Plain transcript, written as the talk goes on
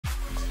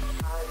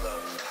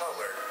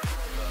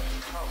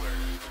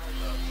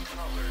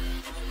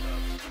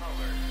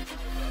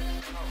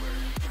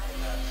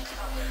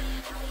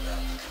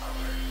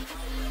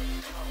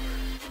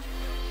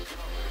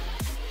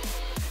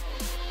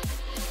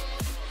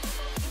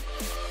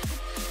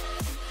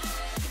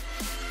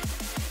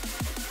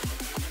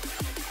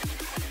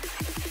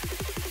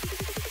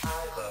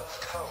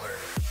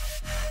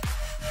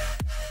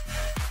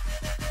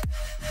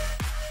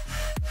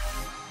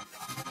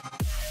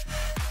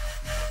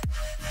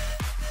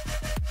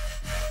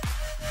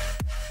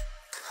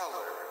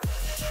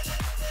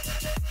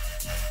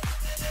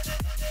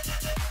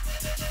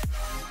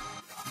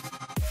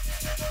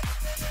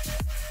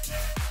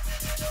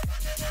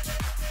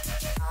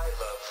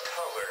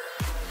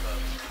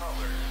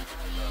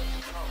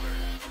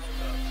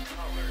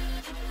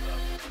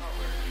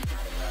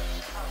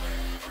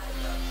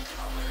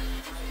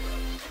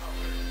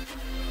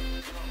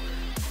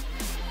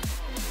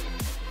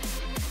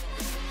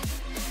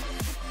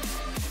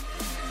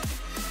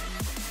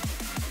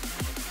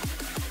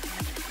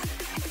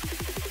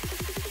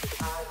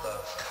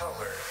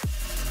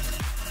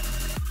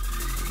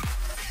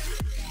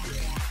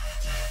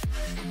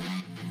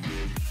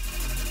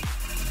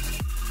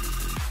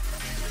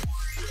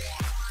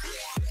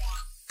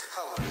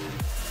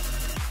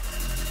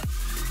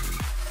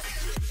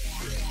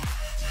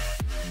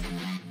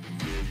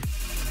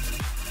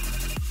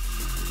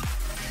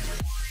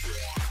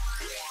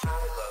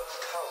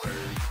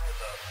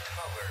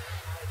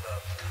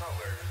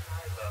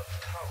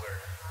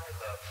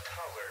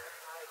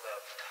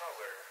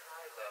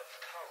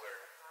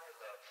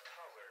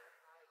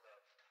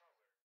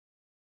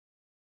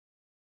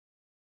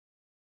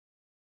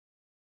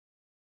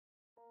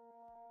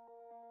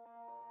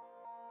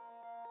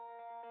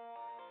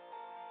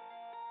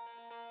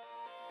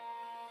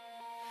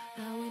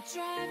I would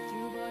drive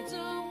through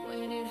Bordeaux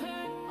when it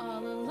hurt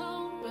all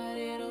alone, but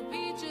it'll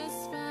be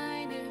just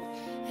fine if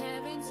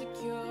heaven's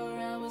secure.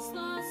 I was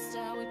lost,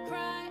 I would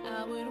cry,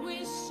 I would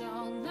wish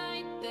all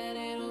night that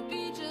it'll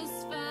be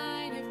just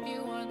fine if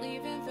you aren't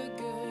leaving for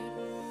good.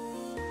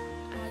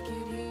 I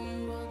could hear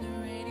you on the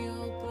radio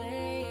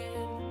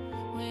playing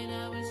when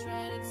I was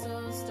riding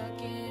so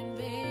stuck in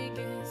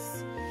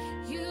Vegas.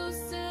 You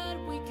said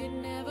we could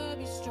never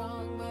be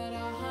strong, but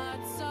our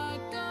hearts are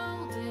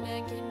golden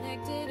and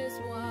connected as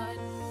one.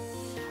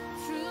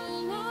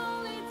 Through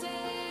lonely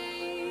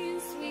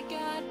days we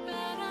got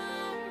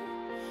better,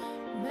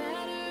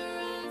 better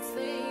as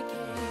they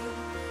came.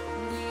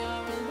 We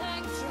are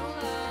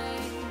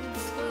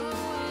electrolytes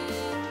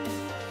glowing,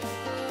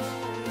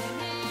 glowing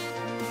in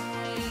the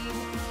rain.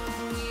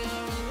 We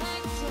are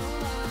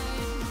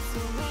electrolytes,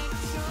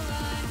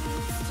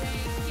 electrolytes,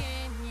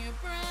 taking your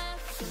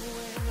breath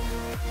away.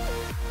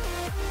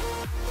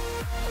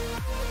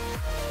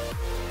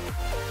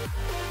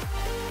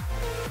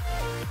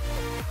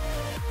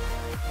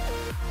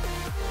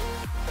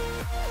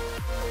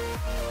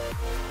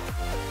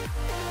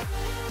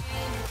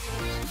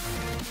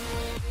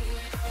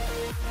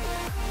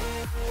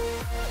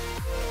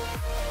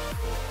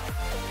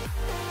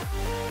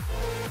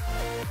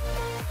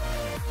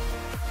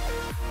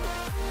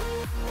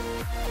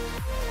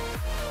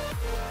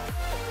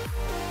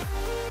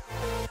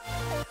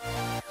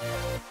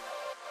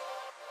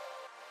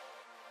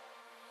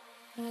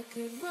 I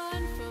could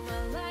run for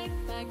my life,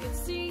 I could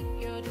see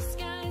your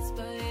disguise,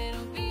 but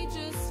it'll be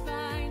just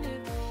fine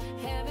if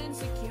heaven's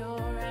secure.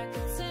 I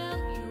could tell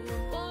you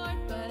were bored,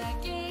 but I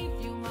gave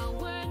you my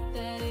word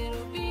that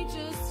it'll be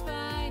just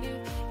fine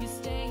if you're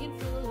staying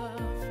for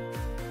love.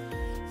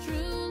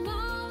 Through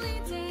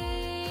lonely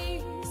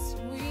days,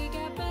 we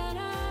got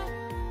better,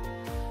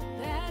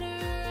 better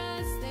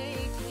as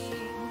they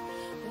came.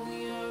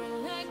 We are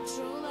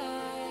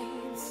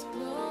electrolytes,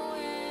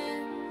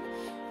 glowing,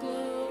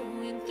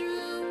 glowing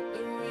through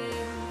the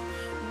rain.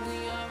 We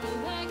are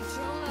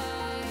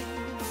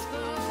electrolytes,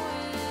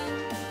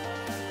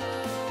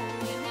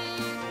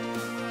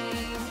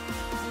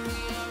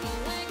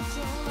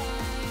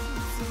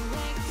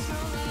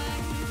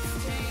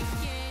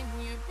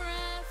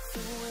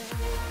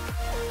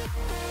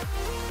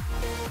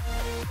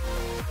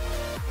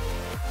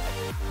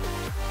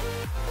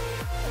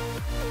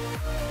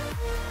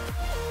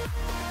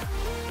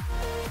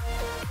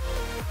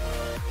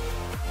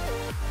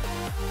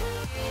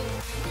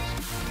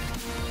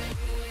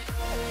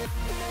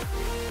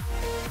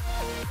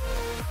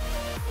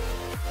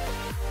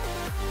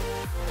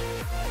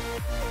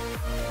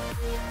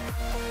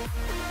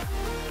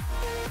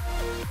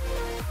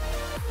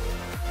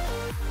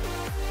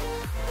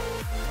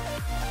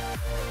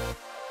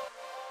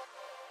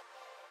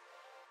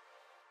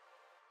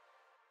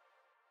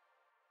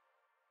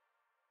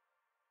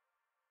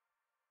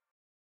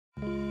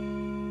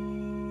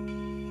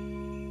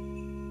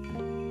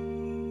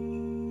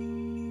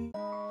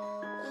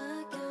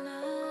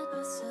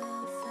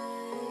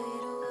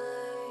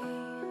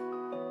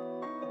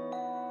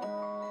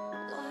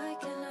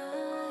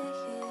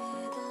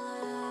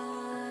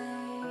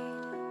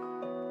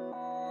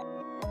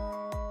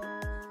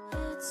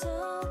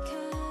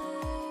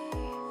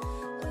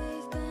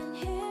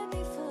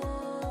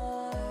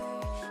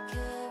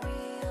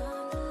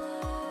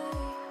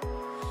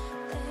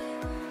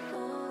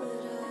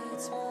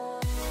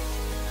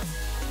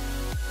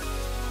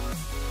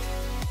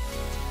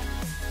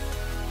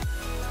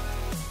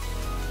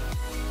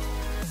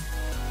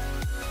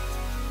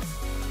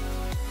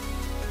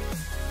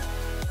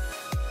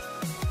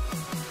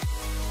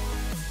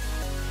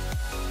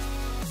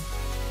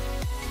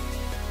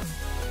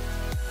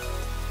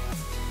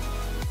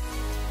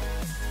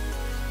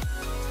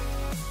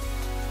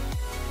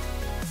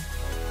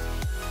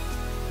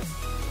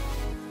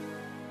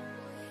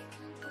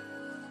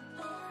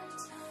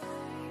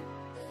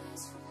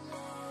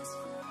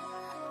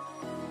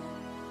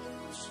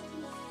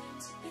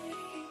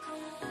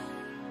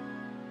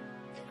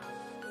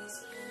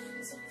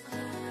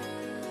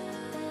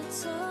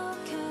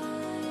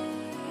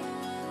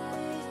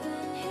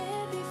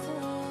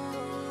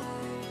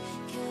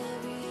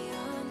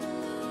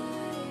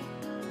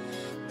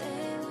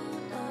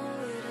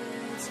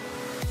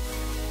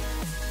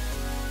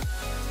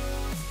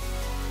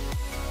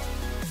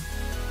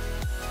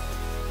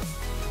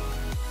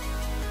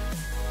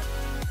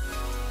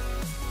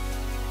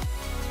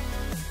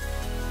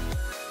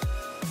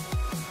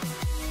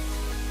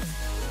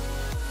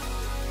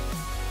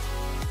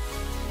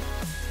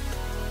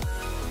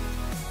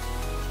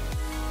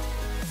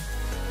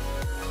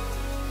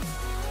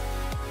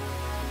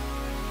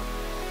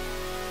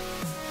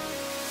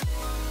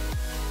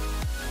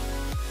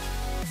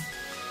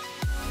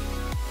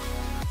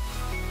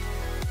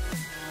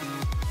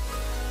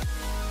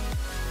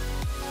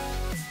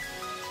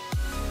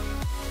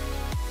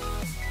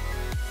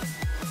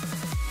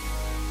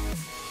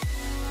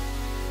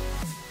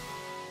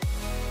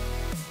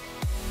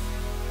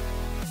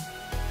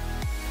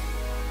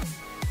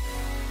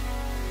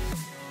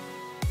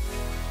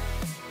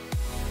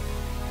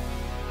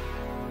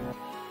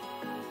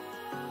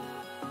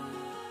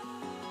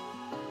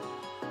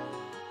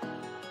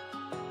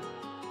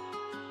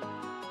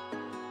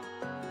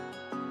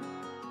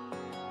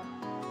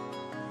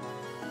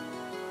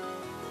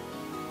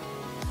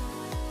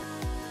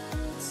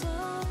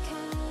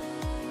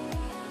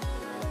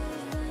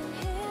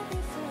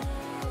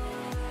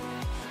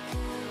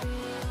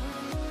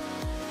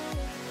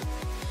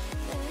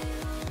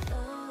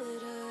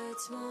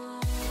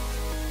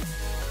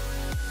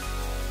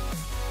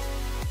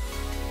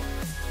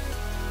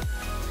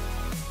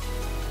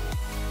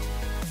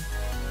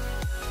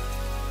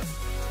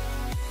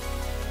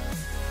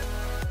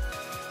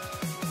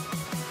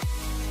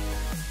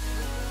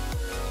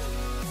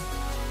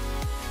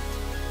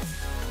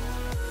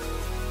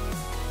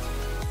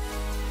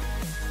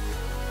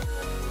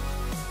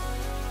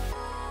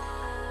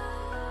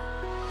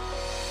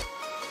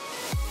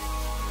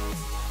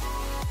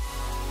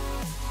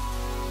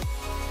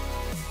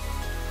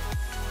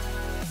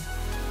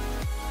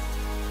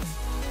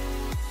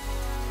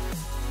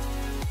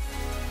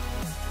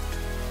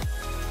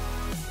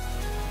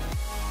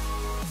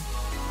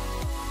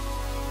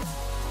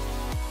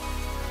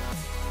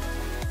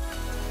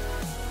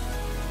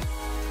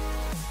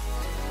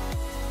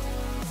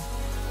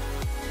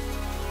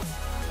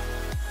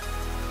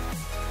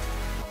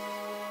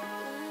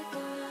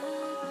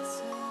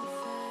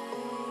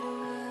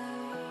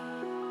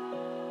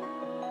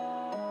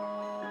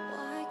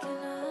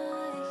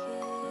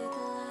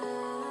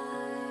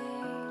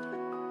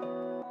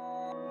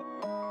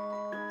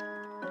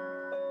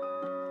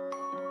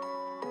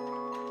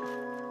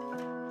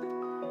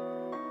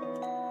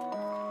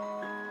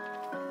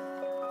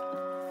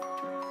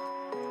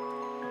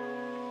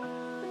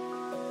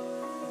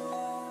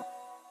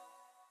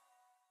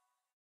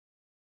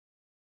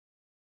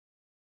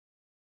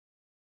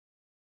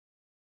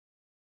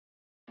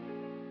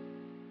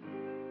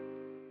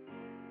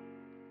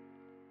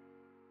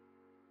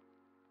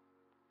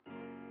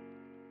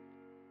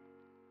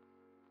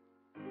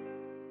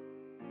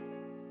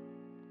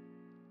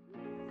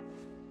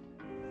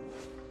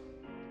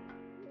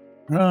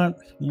 Right,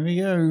 here we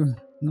go.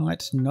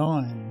 Night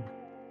 9.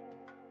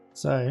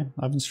 So,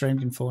 I haven't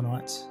streamed in 4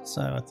 nights.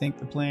 So, I think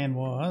the plan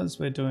was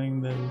we're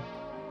doing the...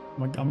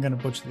 I'm going to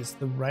butcher this.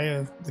 The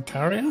Raya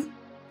Lucaria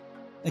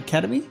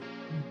Academy.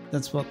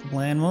 That's what the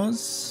plan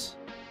was.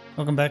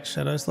 Welcome back,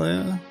 Shadow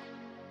Slayer.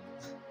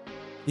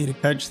 Here to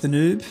coach the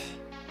noob.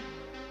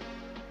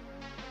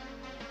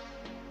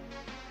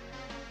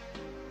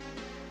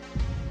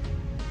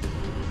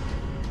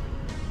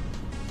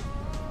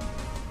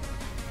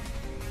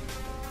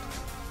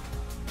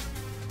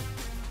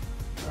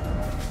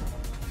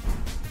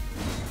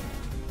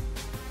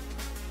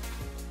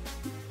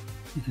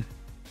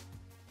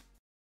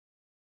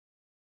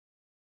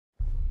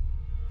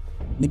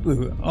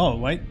 Oh,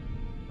 wait.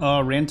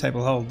 Oh, round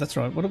table hold. That's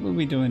right. What were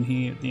we doing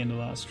here at the end of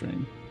last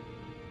stream?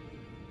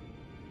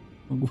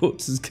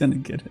 Whoops is going to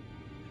get it.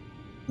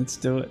 Let's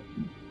do it.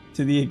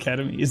 To the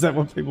academy. Is that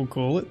what people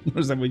call it? Or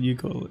is that what you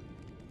call it?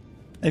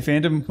 Hey,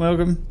 Phantom.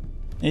 Welcome.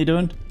 How you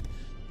doing?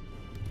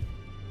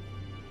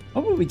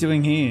 What were we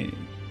doing here?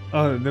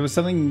 Oh, there was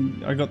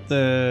something... I got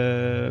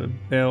the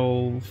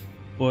ball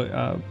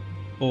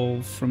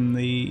from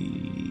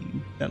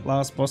that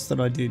last boss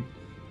that I did.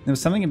 There was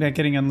something about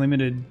getting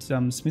unlimited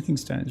smithing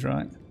stones,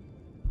 right?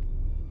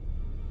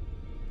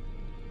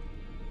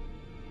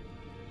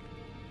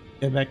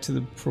 Go back to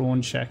the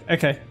prawn shack.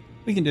 Okay,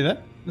 we can do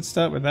that. Let's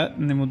start with that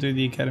and then we'll do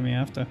the academy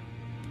after.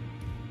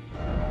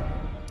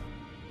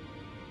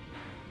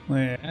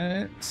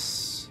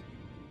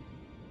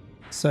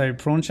 So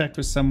prawn shack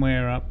was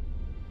somewhere up,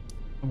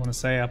 I want to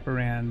say up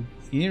around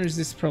here. Is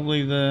this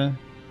probably the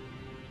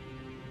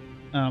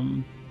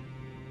one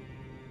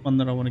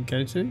that I want to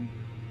go to?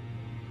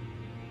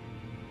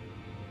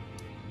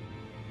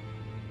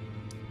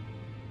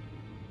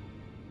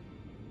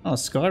 Oh,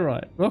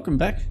 Skyrite. Welcome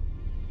back.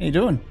 How you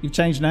doing? You've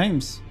changed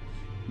names.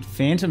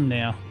 Phantom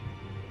now.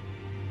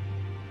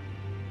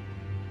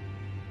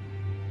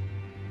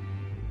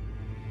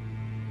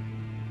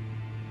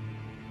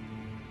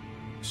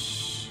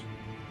 Shh.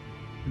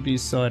 Could be a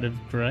side of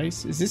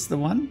grace. Is this the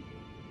one?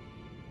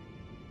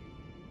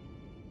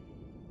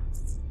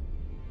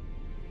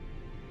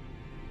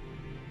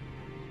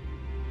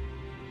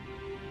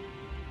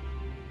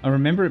 I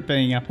remember it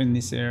being up in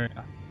this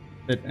area,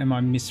 but am I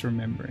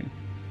misremembering?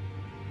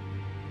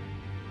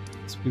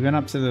 So we went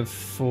up to the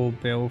 4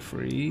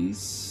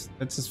 belfries.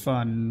 That's as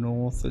far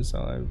north as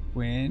I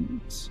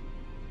went.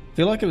 I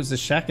feel like it was the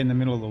shack in the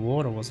middle of the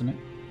water, wasn't it?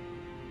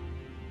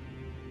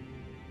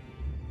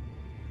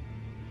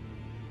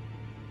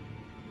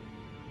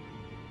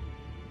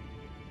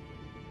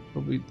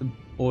 Probably the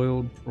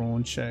boiled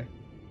prawn shack.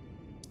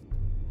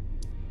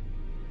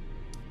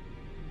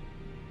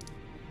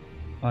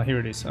 Oh, here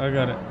it is. I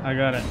got it. I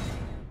got it.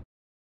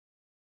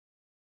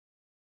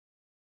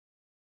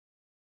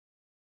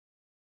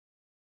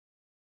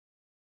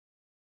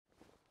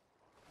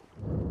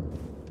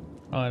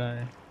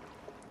 Righto.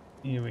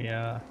 Here we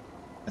are.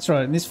 That's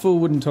right, and this fool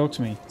wouldn't talk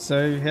to me.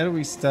 So how do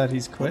we start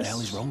his quest? What the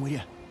hell is wrong with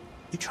you?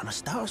 You trying to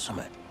start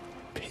something?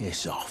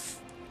 Piss off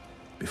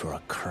before I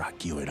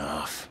crack you in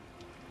half.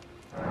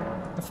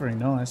 That's very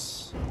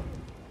nice.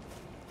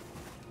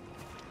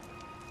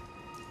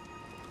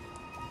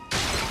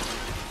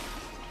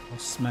 I'll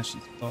smash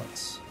his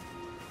bots.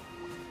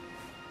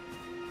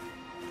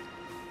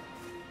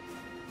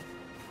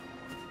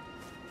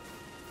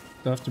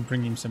 Do I have to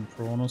bring him some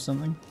prawn or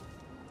something?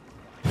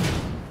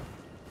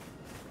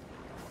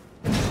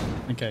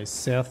 Okay,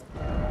 south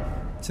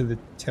to the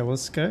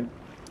telescope.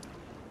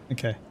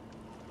 Okay.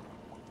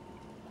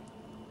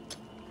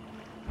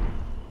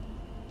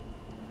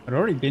 I'd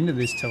already been to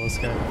this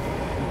telescope.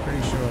 I'm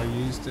pretty sure I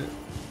used it.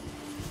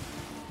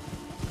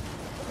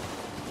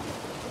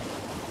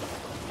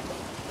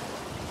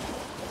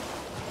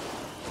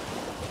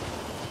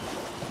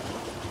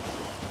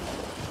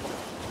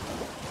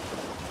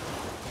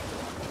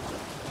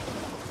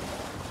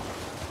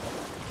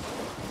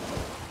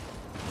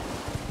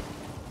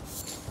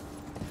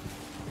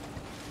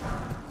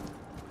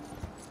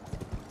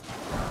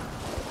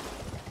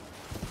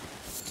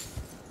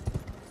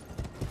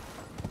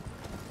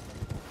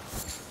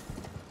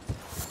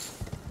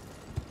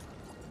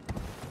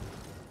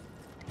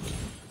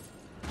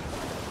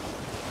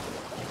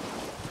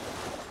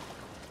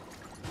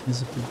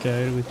 There's a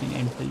pagoda with the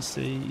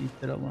NPC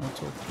that I want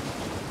to talk to.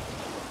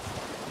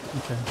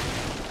 Okay.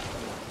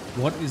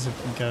 What is a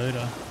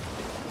pagoda?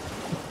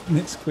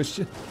 Next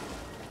question.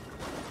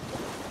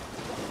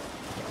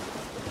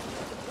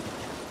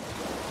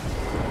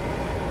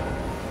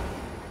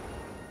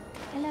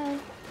 Hello.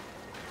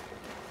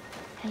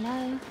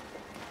 Hello.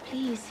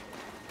 Please.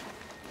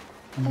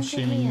 I'm Over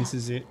assuming here. this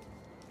is it.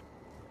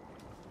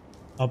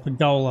 Oh,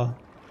 pagola.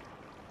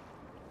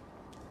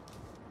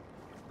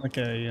 Like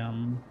a,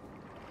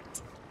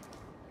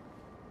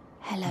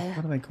 Hello.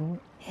 what do they call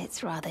it?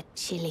 It's rather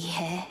chilly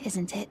here,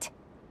 isn't it?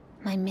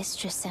 My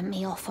mistress sent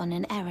me off on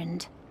an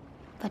errand,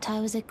 but I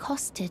was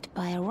accosted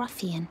by a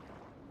ruffian.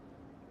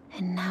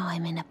 And now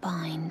I'm in a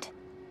bind.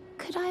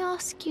 Could I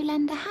ask you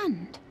lend a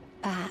hand,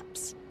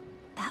 perhaps?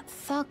 That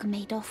thug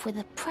made off with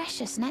a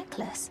precious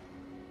necklace.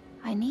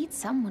 I need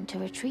someone to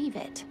retrieve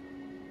it.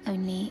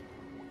 Only,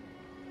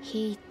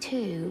 he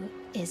too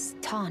is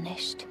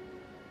tarnished.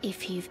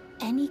 If you've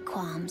any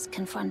qualms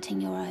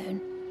confronting your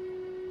own,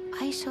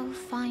 I shall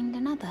find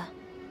another.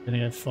 Gonna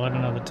go fight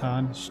another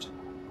tarnished.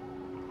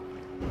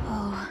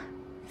 Oh,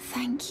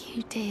 thank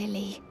you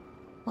dearly.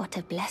 What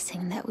a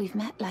blessing that we've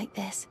met like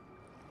this.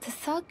 The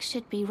thug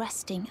should be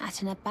resting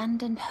at an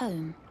abandoned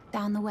home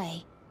down the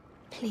way.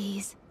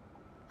 Please,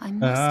 I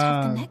must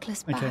have the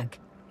necklace back. Okay.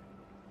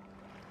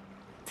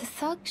 The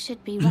thug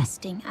should be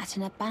resting at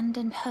an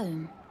abandoned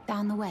home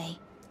down the way.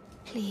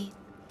 Please.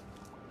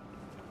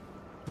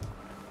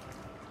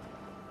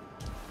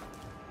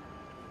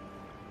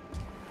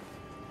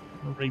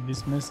 I'll read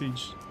this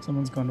message.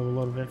 Someone's gone to a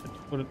lot of effort to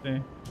put it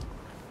there.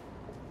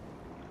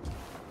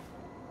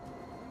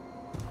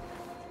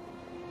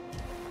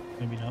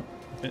 Maybe not.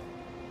 But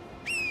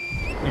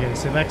okay,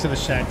 so back to the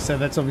shack. So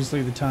that's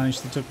obviously the tarnish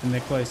that took the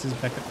necklaces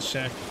back at the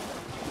shack.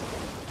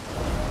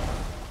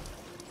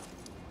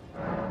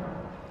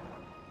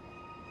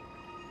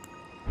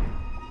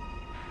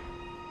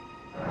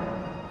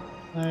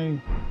 No.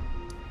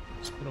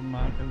 Just put a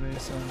marker there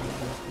so I know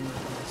where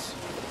it is.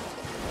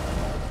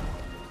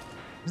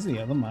 This is the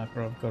other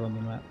marker I've got on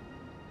the map.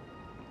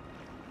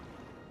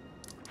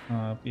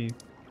 Oh,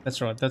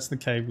 that's right, that's the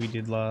cave we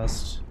did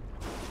last.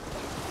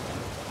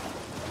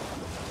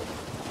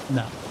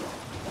 No.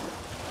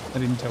 I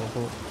didn't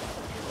teleport.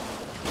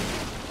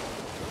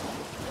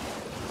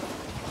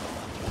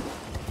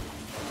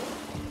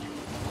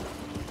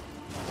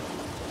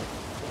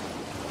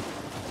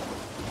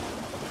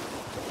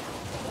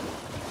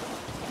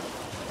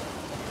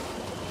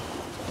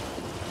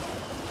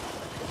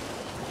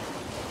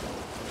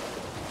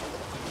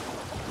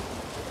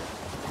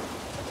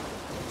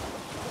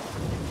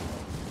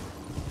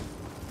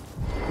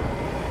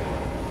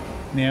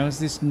 Now is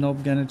this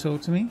knob gonna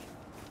talk to me?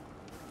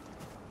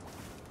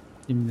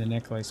 Give me the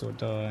necklace or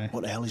die.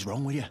 What the hell is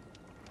wrong with you?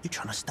 You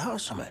trying to start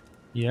something?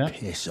 Yeah.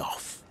 Piss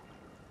off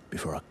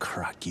before I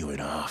crack you in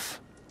half.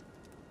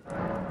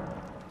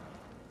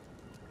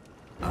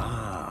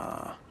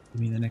 Ah.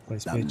 Give me the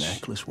necklace, That bitch.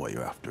 necklace what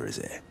you're after, is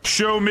it?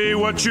 Show me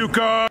what you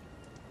got!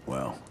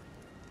 Well,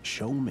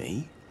 show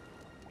me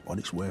what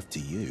it's worth to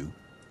you,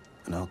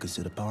 and I'll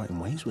consider parting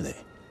ways with it.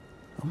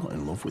 I'm not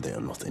in love with it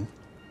or nothing.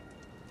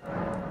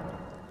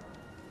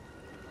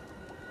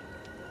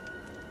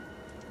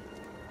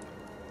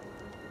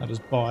 I'll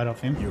just buy it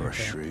off him. You're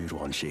Okay. a shrewd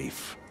one,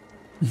 Chief.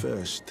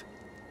 First,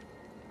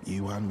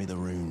 you hand me the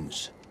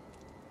runes.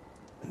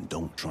 And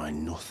don't try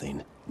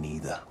nothing,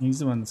 neither. He's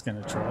the one that's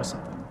going to try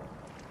something.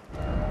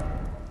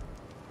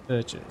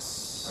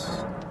 Purchase.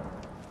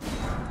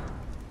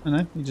 I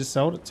know, he just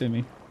sold it to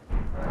me.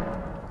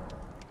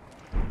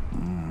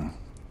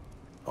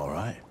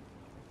 Alright.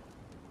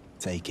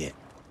 Take it.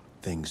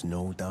 Thing's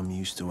no damn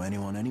use to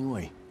anyone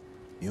anyway.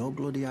 Your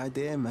bloody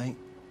idea, mate.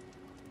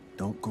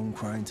 Don't come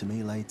crying to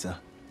me later.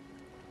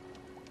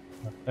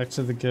 Back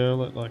to the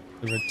girl at like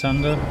the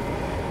rotunda.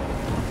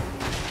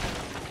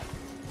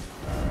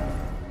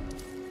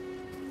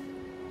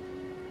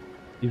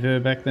 Give her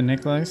back the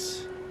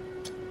necklace.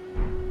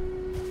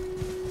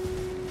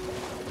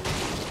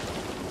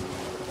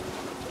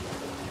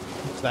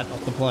 Is that not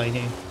the play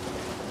here?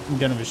 I'm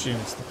going to assume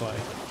it's the play.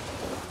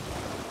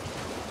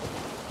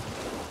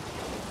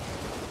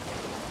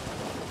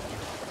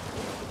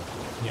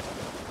 Yep.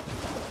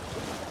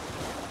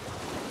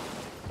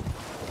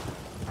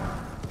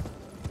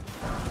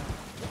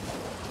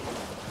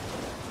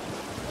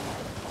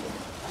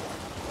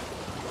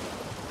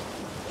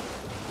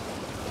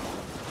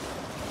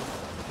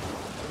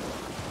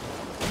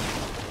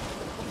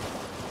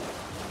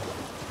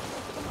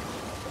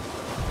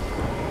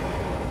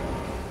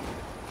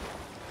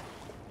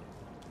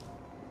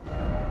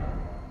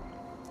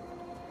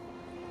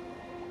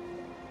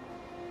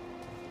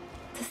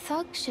 The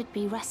thug should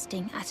be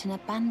resting at an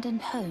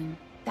abandoned home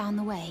down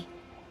the way.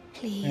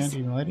 Please. Found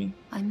you, lady.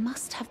 I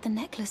must have the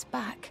necklace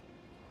back.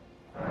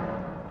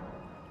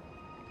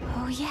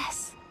 Oh,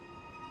 yes.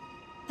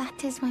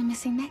 That is my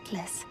missing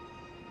necklace.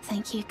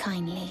 Thank you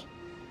kindly.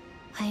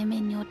 I am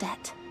in your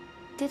debt.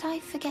 Did I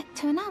forget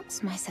to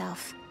announce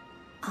myself?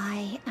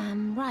 I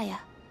am Raya,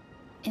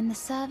 in the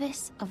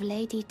service of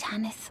Lady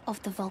Tanith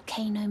of the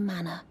Volcano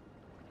Manor.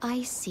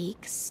 I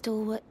seek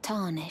stalwart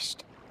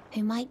tarnished,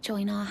 who might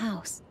join our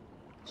house.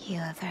 You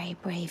are very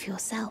brave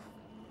yourself.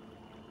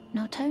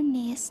 Not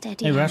only a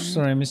steady Hey Rush, hand,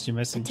 sorry I missed your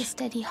but a message.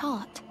 steady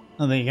heart.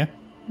 Oh, there you go.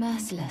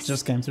 Merciless.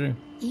 Just came through.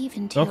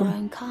 Even to Welcome. your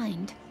own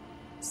kind.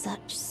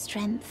 Such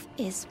strength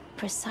is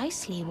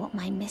precisely what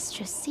my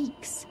mistress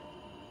seeks.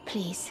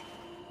 Please,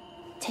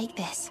 take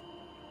this.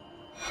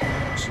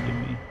 She give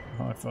me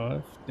a high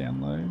five.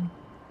 Download.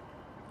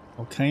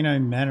 Volcano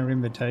Manor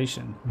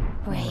invitation.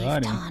 Brave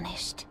Alrighty.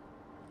 tarnished.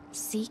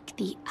 Seek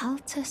the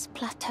Altus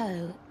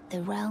Plateau,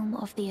 the realm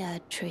of the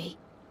Erd Tree.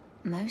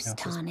 Most Altus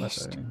tarnished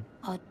Plateau.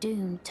 are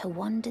doomed to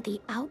wander the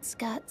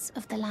outskirts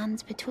of the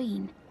lands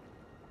between,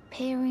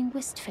 peering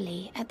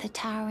wistfully at the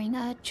towering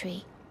Erd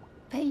Tree.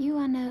 But you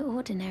are no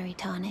ordinary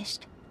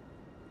tarnished.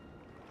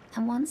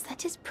 And once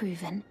that is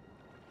proven,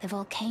 the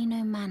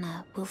Volcano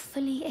Manor will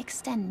fully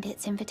extend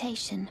its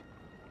invitation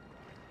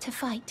to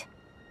fight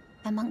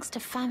amongst a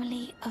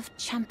family of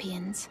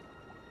champions.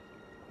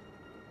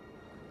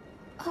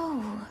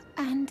 Oh,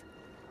 and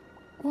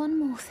one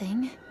more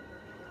thing.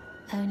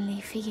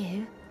 Only for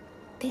you.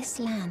 This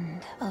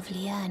land of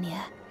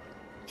Liurnia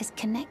is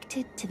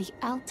connected to the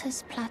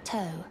Altus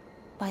Plateau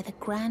by the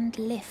Grand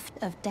Lift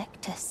of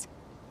Dectus,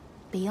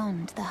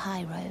 beyond the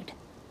high road.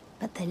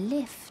 But the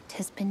lift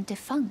has been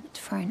defunct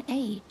for an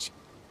age,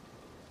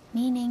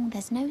 meaning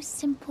there's no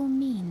simple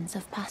means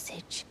of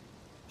passage.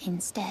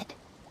 Instead,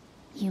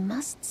 you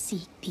must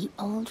seek the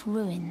old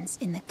ruins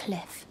in the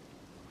cliff.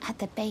 At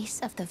the base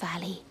of the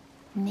valley,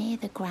 near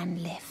the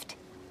Grand Lift,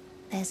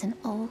 there's an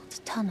old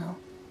tunnel.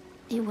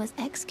 It was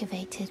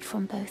excavated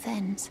from both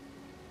ends,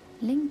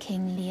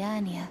 linking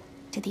Liurnia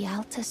to the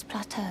Altus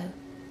Plateau.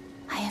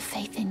 I have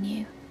faith in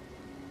you.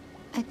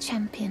 A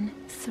champion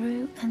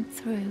through and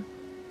through.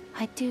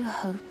 I do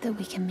hope that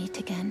we can meet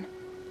again.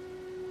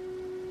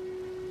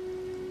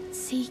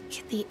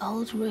 Seek the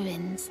old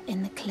ruins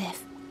in the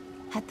cliff.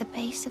 At the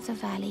base of the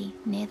valley,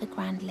 near the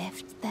Grand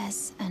Lift,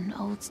 there's an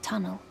old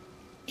tunnel.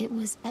 It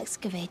was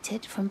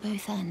excavated from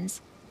both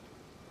ends,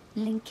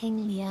 linking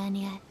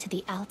Liurnia to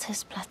the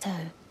Altus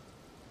Plateau.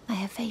 I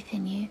have faith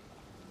in you.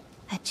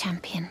 A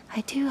champion.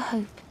 I do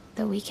hope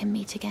that we can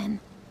meet again.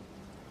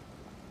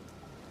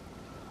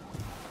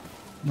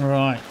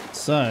 Right,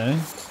 so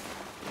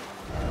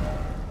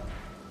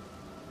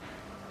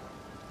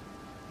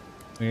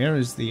where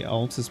is the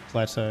Altus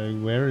Plateau?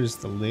 Where is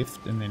the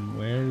lift? And then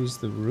where is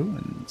the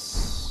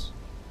ruins?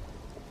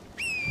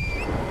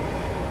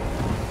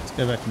 Let's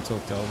go back and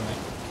talk to old mate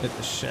at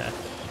the shack.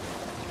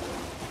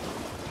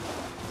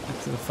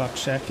 Back to the fuck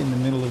shack in the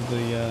middle of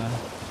the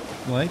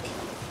lake.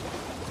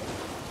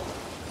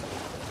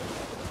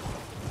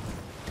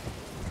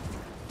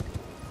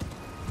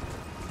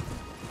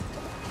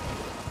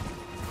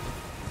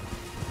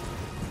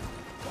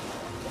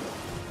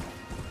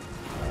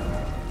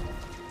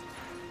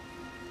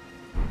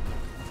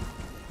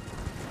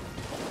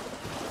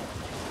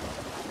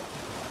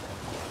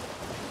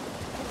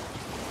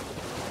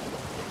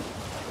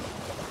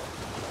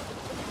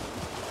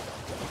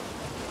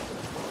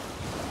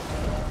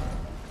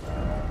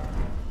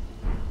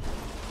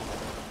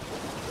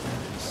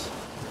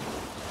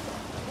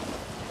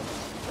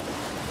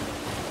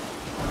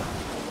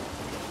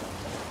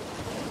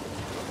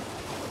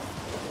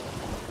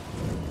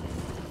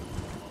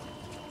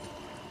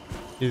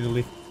 Do the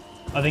lift.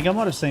 I think I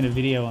might have seen a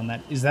video on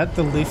that. Is that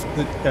the lift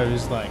that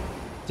goes like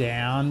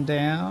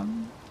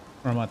down?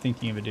 Or am I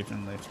thinking of a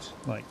different lift?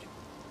 Like,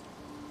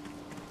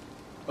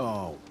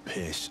 Oh,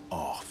 piss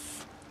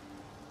off.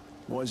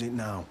 What is it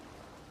now?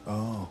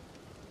 Oh,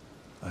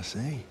 I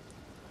see.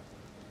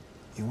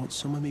 You want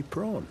some of me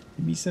prawn?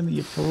 give me some of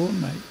your prawn,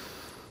 mate.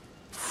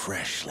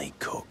 Freshly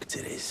cooked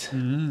it is.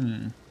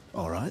 Mmm.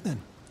 All right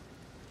then.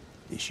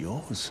 It's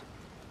yours.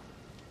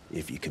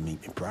 If you can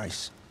meet me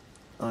price.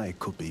 I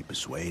could be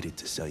persuaded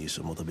to sell you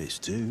some other bits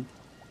too.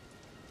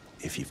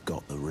 If you've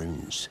got the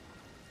runes.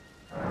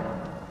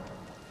 Am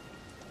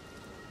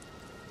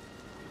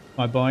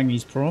I buying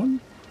his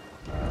prawn?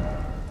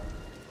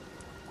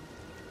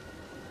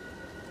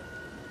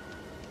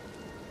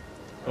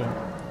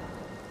 Oh.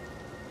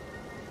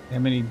 How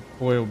many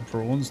boiled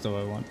prawns do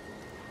I want?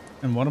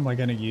 And what am I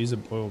going to use a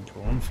boiled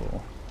prawn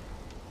for?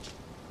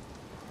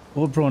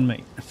 Boiled prawn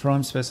meat. A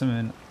prime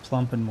specimen,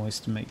 plump and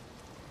moist meat.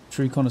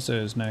 True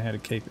connoisseurs know how to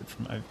keep it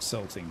from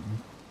oversalting.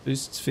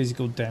 Boosts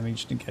physical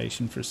damage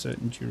negation for a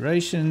certain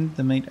duration.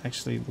 The meat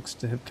actually looks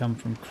to have come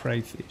from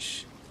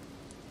crayfish.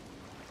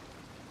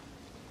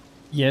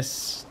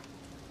 Yes.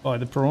 Buy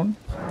the prawn.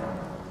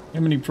 How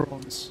many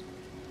prawns?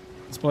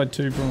 Let's buy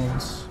 2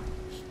 prawns.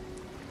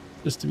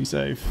 Just to be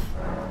safe.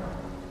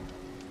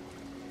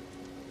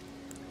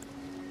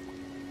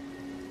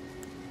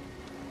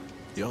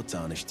 You're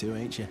tarnished too,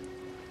 ain't you?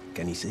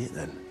 Can you see it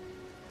then?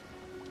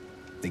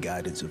 The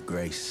guidance of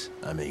grace,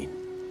 I mean.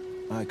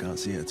 I can't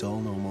see it at all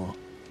no more.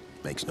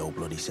 Makes no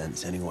bloody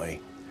sense anyway.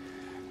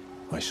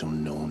 Why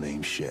some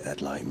no-name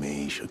shithead like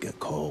me should get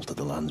called to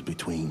the lands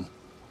between.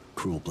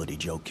 Cruel bloody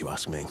joke, you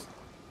ask me.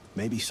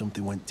 Maybe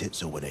something went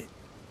tits up with it.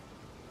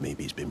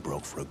 Maybe it's been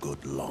broke for a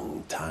good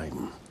long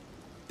time.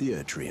 The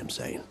Earth Tree, I'm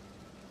saying.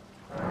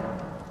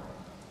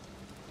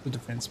 The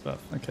defense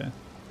buff, okay.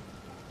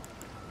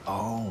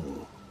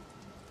 Oh.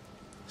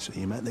 So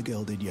you met the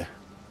girl, did you?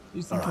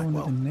 Who's the All right, one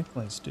well, with the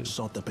necklace, dude?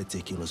 Sort the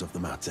particulars of the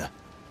matter.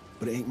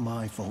 But it ain't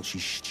my fault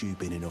she's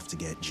stupid enough to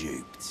get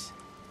duped,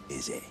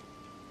 is it?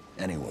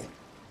 Anyway,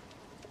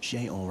 she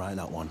ain't all right,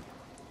 that one.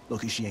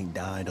 Lucky she ain't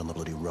died on the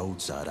bloody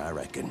roadside, I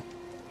reckon.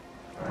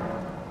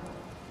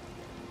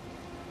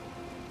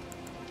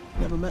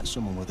 Never met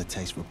someone with a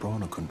taste for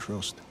prawn I couldn't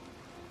trust.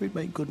 We'd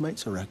make good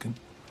mates, I reckon.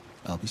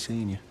 I'll be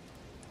seeing you.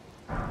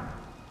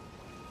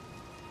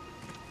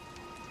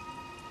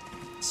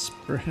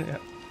 Spread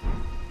out.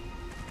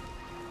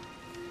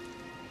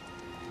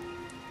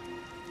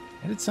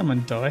 How did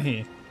someone die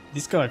here?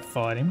 This guy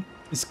fight him.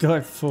 This guy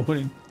fought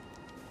him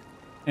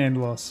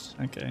and lost.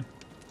 Okay.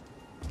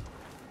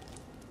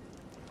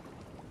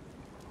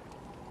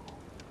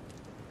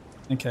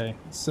 Okay,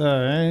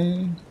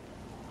 so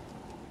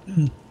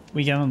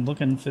we going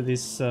looking for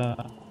this.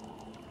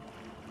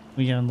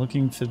 We going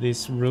looking for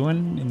this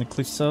ruin in the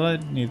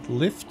cliffside near the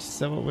lift. Is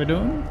that what we're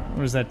doing,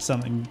 or is that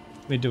something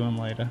we're doing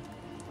later?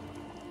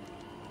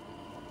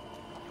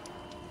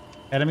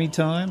 Academy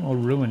time or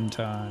ruin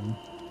time?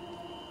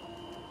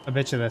 I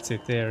bet you that's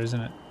it there,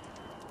 isn't it?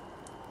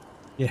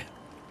 Yeah.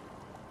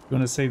 You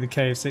want to see the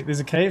KFC? There's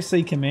a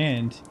KFC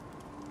command.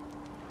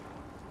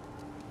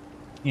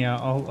 Yeah,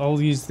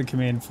 I'll use the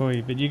command for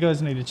you, but you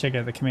guys need to check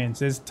out the commands.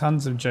 There's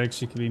tons of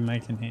jokes you could be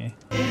making here.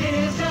 It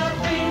is a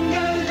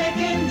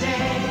finger-licking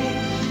day.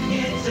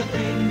 It's a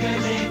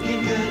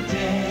finger-licking good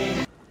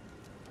day.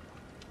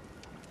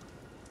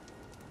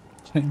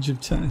 Change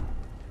of tone.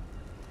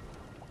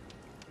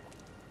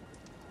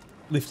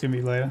 Lifting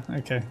me later.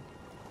 Okay.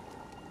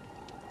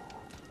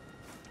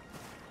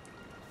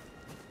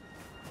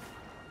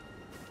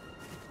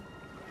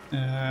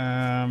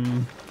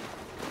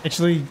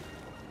 Actually,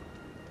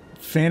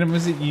 Phantom,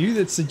 was it you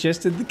that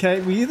suggested the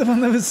K? Were you the one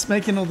that was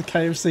making all the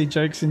KFC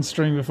jokes in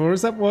stream before?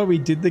 Is that why we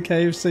did the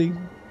KFC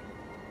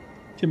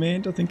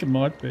command? I think it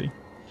might be.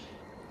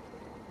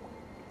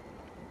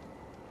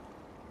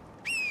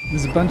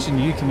 There's a bunch of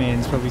new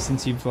commands probably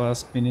since you've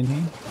last been in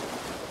here.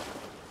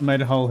 I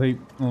made a whole heap,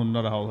 well,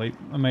 not a whole heap.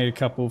 I made a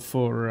couple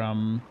for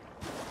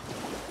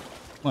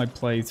my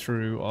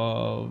playthrough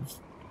of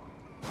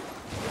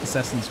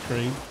Assassin's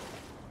Creed.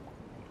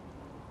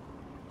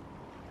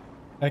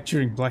 Back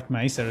during Black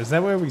Mesa. Is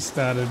that where we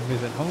started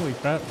with it? Holy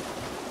crap.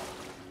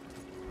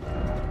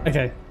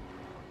 Okay.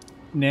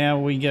 Now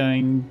we're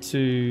going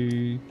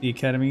to the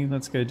academy.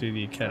 Let's go do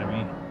the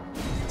academy.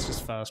 Let's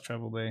just fast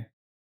travel there.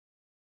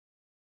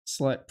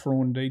 Slight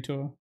prawn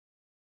detour.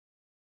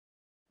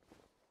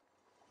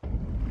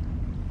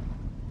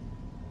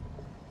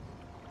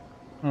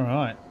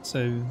 Alright,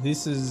 so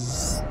this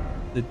is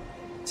the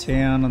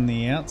town on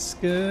the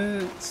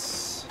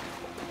outskirts.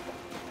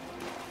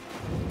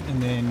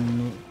 And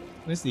then,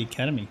 where's the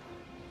academy?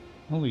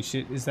 Holy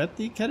shit, is that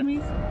the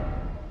academy?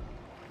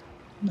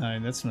 No,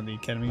 that's not the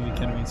academy. The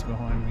academy's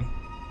behind me.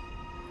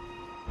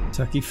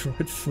 Kentucky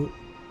Fried Foot.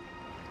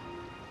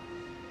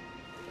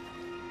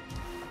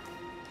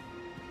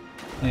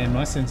 And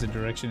my sense of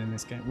direction in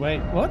this game. Wait,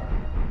 what?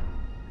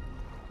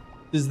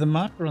 Does the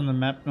marker on the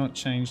map not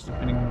change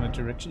depending on the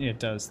direction? Yeah, it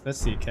does.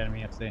 That's the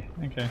academy up there.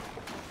 Okay.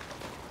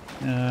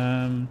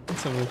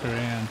 Let's have a look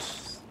around.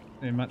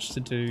 There's much to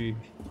do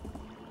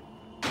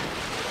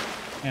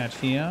out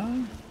here.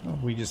 Or are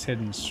we just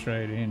heading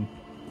straight in?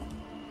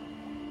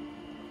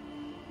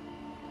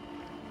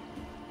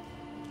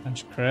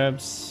 Bunch of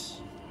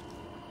crabs.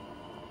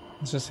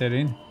 Let's just head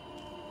in.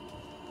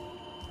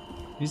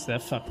 Who's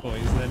that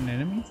fuckboy? Is that an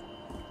enemy?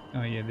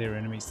 Oh yeah, they're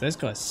enemies. Those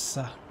guys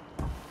suck.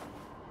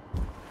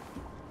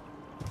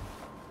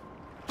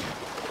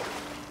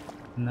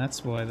 And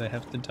that's why they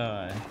have to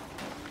die.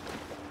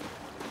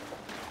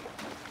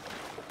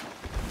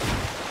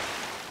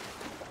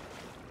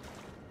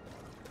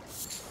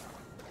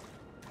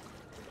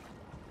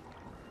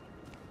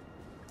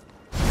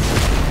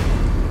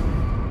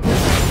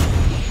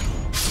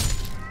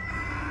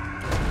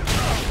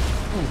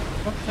 Oh,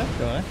 fuck that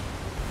guy.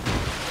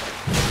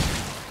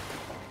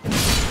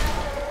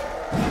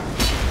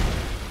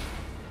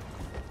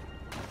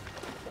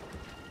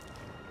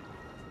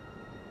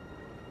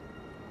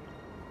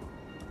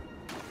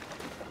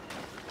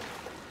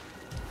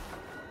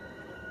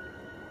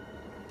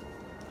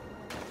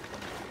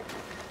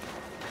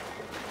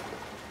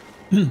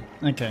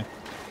 Okay.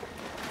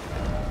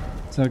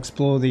 So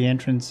explore the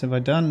entrance. Have I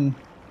done?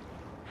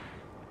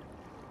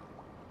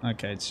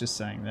 Okay, it's just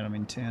saying that I'm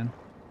in town.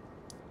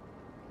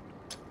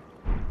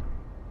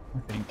 I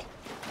think.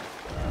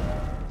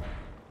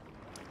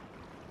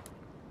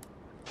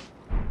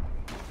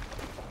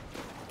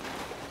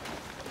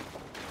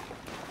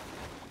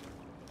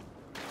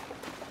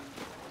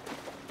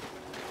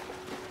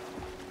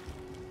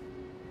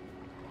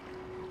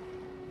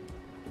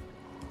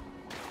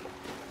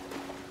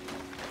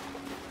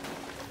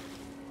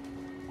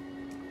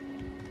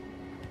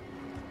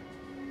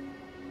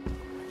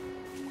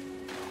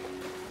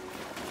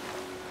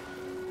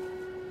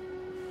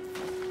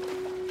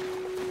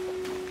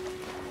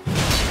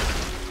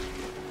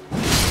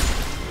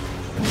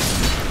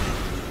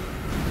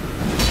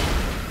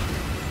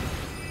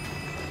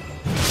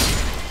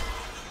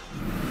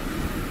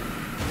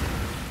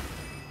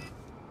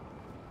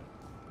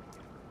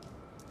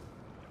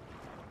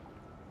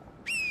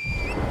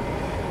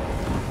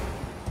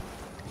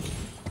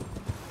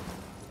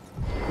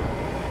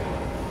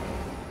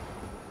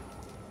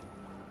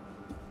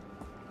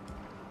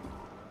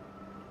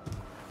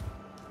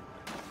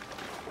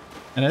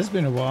 It has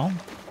been a while.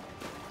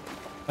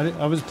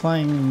 I was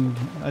playing.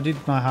 I did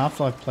my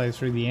Half-Life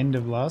playthrough the end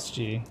of last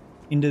year,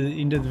 into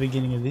the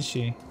beginning of this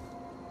year.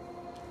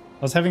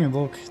 was having a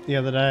look the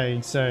other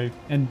day, so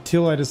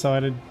until I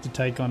decided to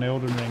take on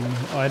Elden Ring,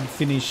 I'd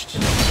finished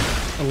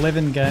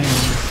 11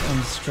 games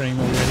on stream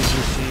already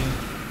this year,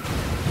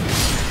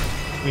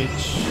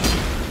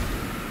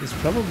 which is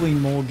probably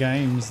more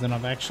games than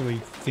I've actually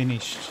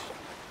finished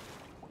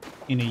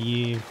in a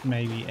year,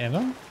 maybe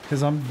ever,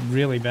 because I'm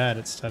really bad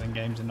at starting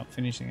games and not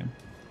finishing them.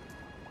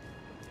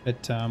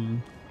 But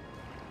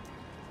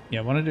yeah,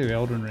 I want to do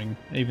Elden Ring,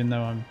 even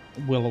though I'm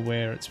well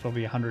aware it's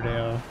probably a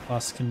 100-hour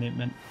plus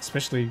commitment,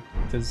 especially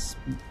because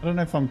I don't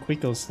know if I'm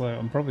quick or slow.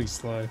 I'm probably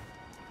slow.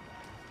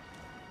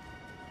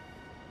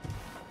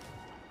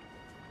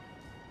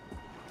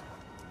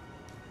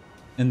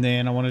 And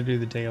then I want to do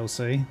the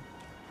DLC,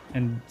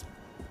 and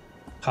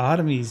part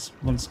of me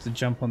wants to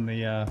jump on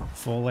the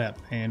Fallout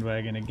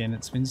bandwagon again.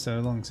 It's been so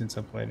long since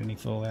I played any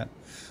Fallout.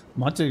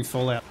 Might do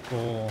Fallout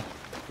 4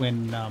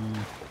 when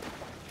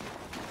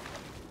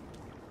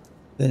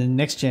the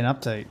next gen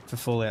update for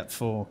Fallout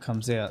 4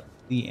 comes out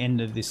the end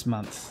of this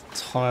month.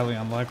 It's highly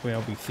unlikely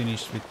I'll be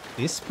finished with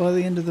this by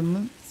the end of the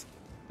month,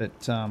 but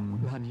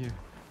Lanya.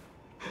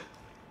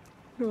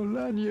 No,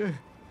 Lanya.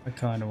 I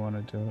kind of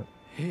want to do it.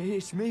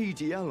 It's me,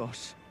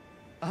 Dialos.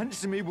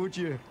 Answer me, would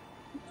you?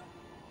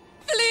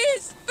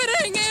 Please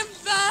bring him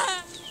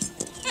back!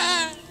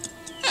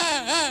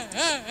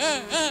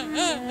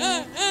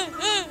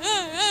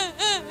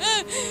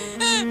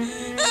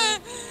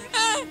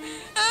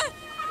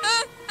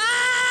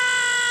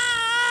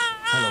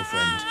 Hello,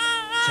 friend.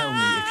 Tell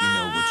me if you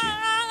know, would you,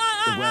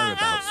 the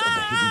whereabouts of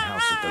the hidden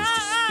house of those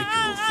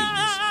despicable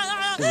fiends,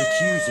 the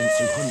recusants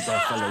who hunt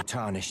their fellow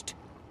tarnished.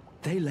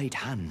 They laid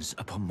hands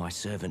upon my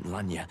servant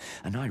Lanya,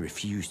 and I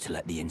refused to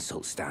let the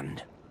insult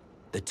stand.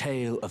 The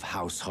tale of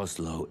House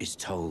Hoslow is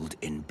told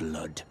in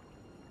blood.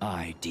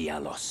 I,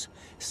 Dialos,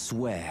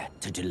 swear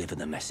to deliver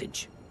the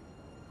message.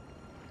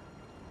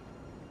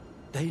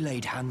 They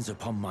laid hands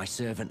upon my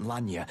servant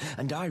Lanya,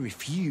 and I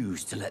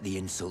refuse to let the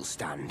insult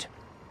stand.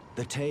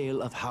 The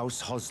tale of House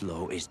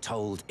Hoslow is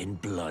told in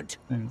blood.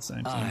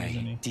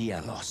 I,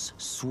 Dialos,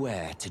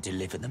 swear to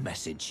deliver the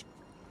message.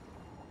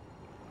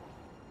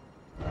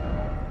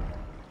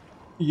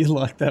 You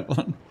like that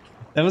one?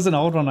 That was an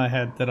old one I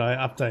had that I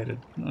updated.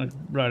 I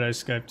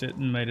rotoscoped it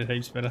and made it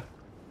heaps better.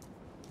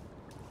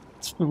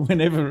 It's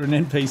whenever an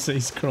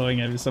NPC's crying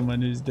over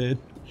someone who's dead.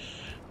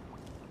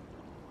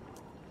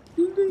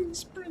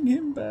 Please bring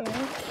him back. Okay,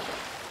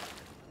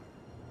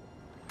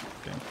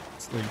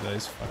 let's leave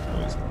those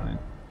fuckboys alone.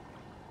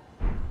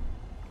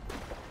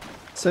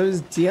 So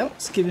is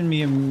Dial's giving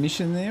me a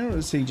mission there, or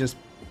is he just...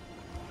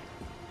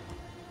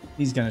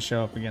 He's going to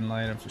show up again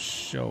later for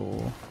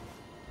sure.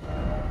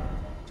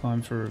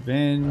 Time for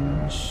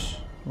revenge.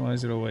 Why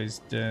is it always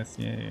death?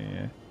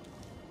 Yeah.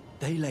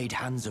 They laid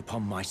hands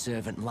upon my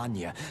servant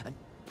Lanya, and...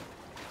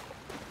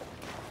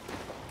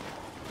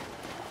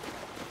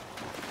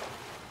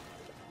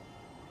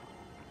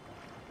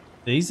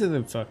 These are the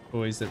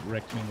fuckboys that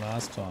wrecked me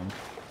last time.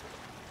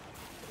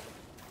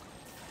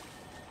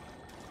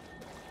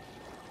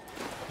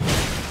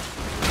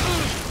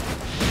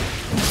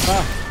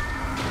 Ah!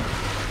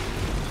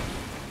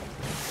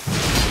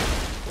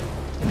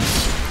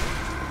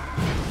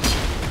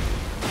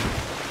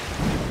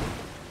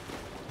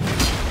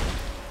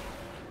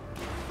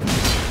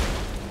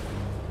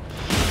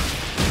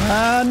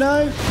 Ah,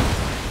 no!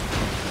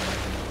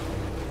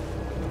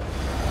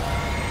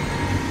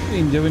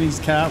 Been doing his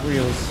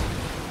cartwheels.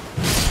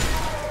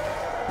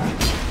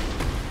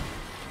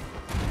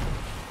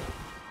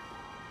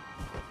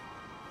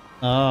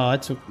 Oh, I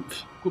took...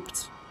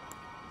 Whoops.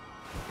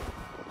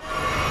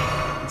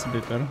 That's a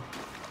bit better.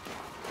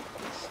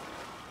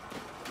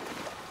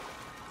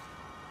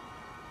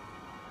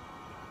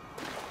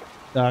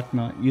 Dark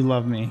Knight, you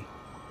love me.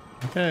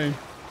 Okay.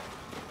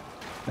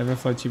 Never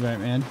float your boat,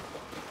 man.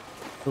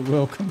 But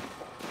welcome.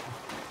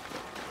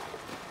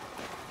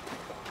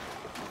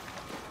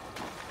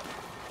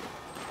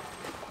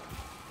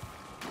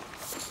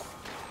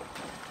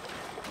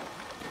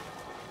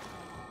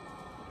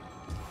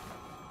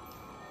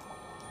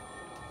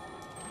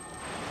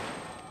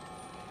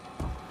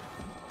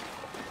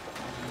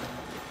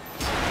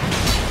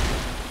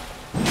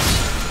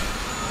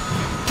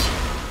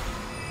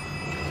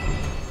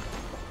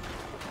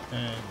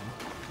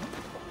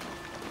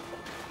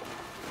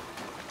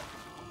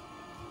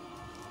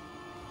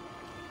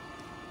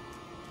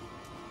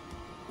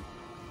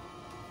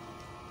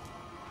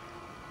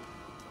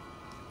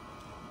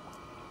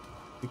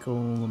 Pick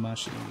all the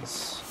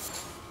mushies.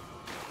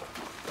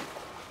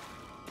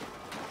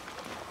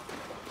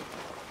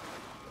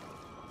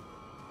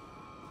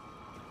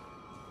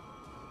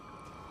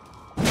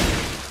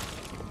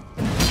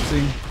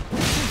 See?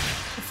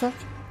 What the fuck?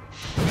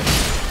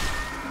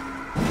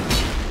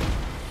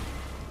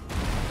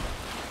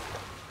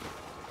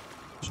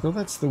 Sure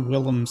that's the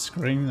Willem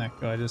scream that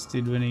guy just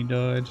did when he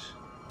died.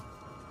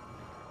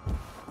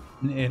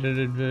 An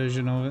edited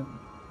version of it.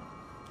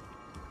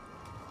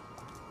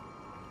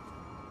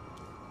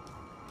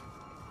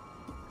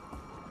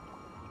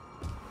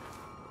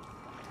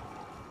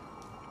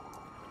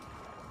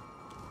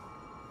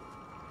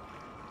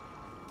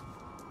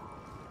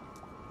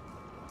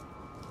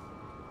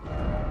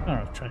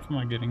 track am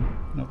I getting?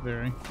 Not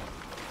very.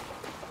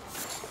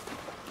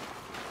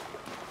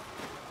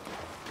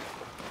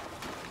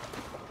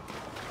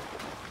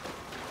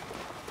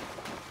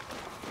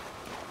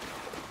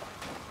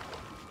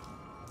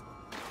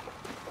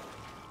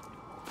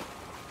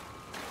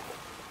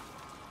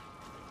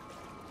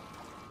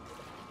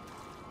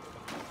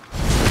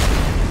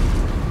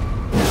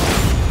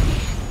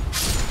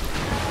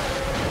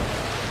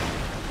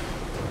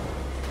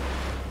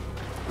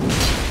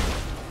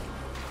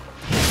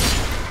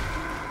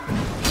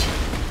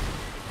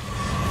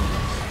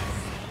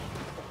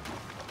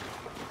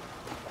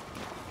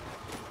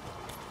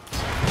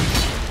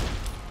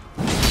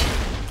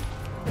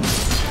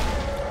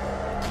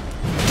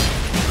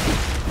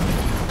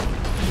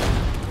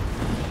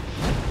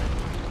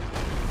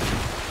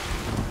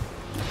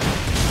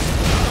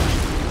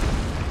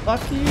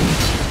 Fuck you!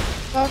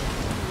 Fuck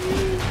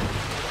you!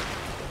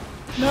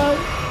 No,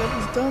 that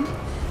was dumb.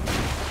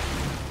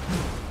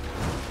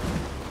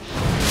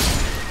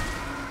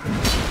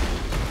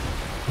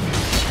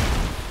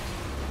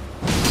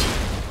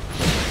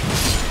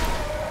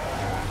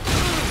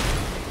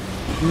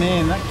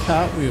 Man, that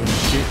cartwheel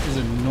shit is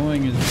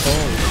annoying as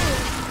balls.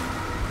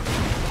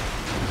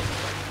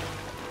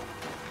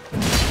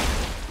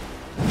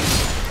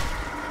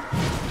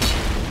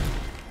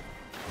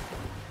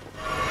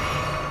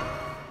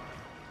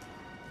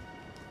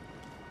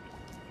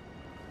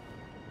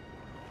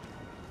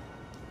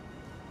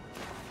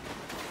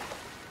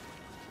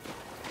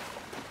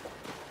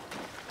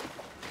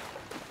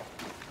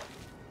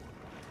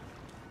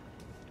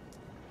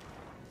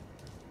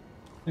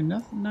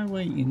 No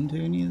way into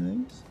any of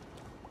these?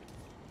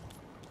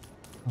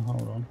 Oh,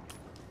 hold on.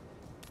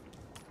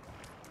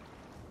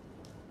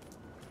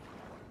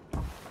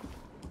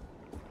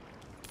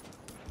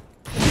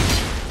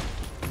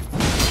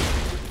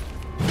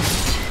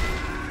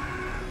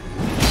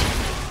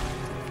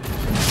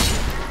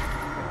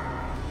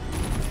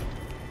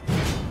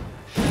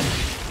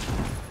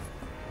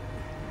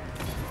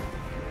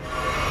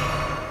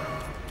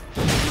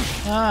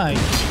 Hi.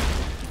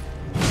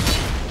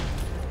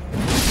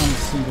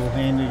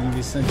 Single-handing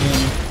this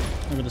again.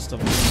 I've got to stop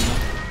doing that.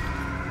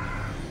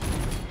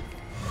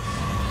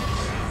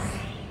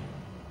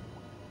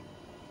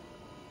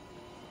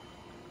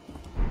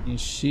 Your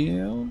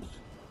shield.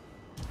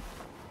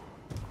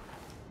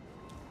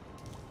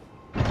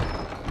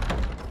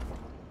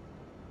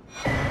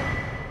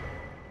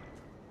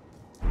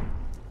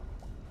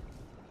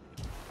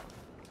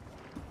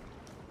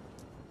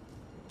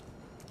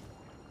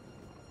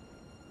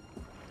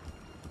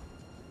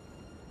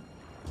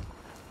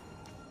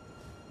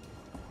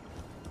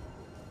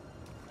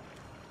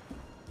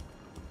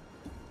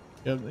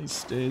 Got these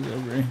stairs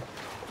over here.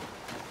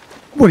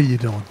 What are you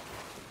doing?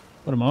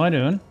 What am I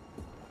doing?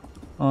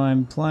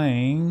 I'm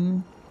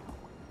playing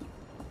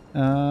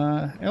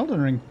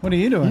Elden Ring. What are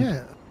you doing?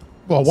 Yeah.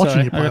 Well, watching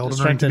Sorry, you play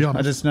Elden Ring, to be honest.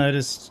 I just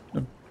noticed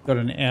I've got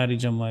an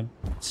outage on my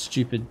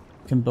stupid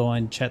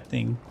combined chat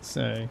thing,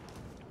 so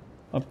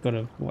I've got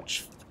to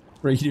watch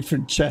 3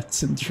 different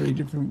chats and 3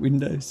 different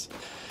windows.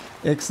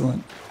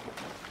 Excellent.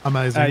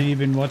 Amazing. Have you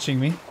been watching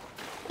me?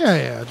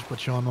 Yeah, I just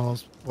put you on while I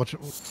was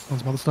watching some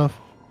other stuff.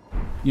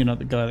 You're not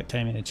the guy that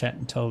came in a chat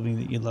and told me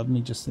that you loved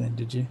me just then,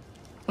 did you?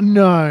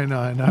 No.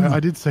 I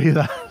did see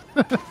that.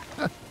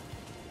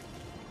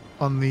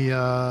 On the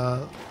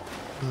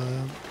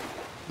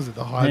was it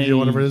the high view or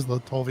whatever it is, the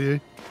tall view?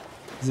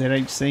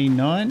 ZHC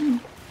 9?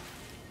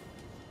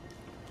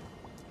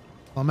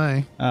 On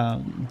me.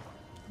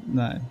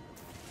 No.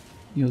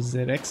 Your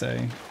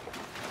ZXO.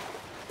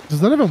 Does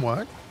that even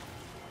work?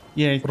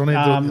 Yeah. What do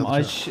I need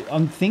to do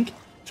I'm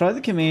try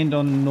the command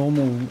on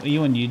normal. Are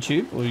you on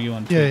YouTube or are you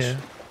on Twitch? Yeah.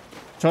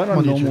 Try it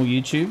on normal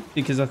YouTube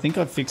because I think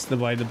I fixed the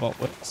way the bot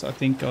works. I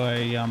think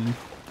I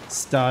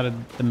started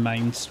the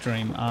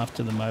mainstream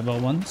after the mobile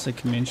one, so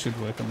command should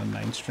work on the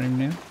mainstream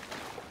now.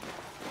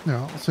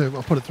 Yeah,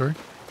 I'll put it through.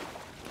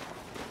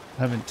 I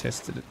haven't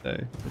tested it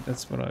though, but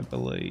that's what I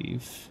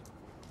believe.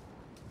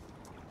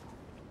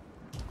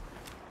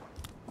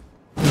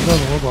 It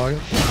doesn't look like it.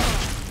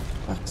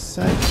 Fuck's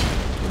sake.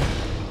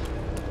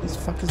 These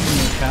fuckers in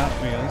their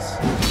cartwheels.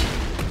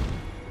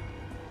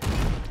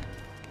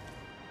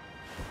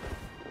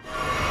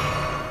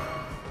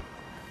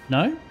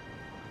 No?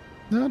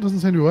 No, it doesn't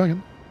seem to be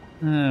working.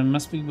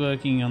 Must be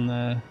working on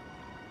the...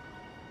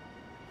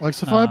 Like,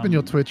 so if I open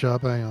your Twitch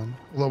up, hang on.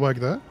 Will it work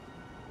there?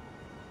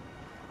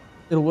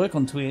 It'll work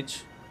on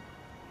Twitch.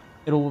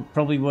 It'll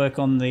probably work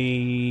on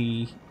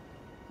the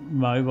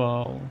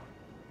mobile.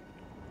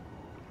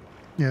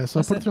 Yeah, so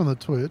I put it on the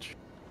Twitch.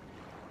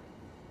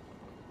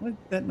 Why did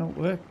that not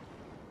work?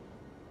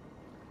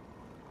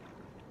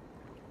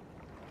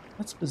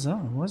 That's bizarre.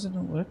 Why is it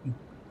not working?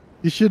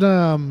 You should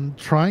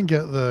try and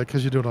get the,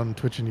 because you do it on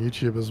Twitch and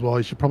YouTube as well,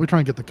 you should probably try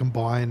and get the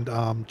combined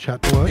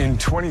chat to work. In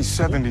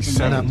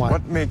 2077,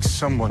 what makes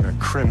someone a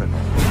criminal?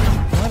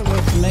 Why did it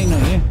work for me,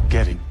 not you?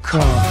 Getting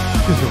caught.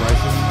 Because you're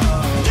racing.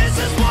 This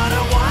is what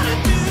I wanna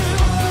do.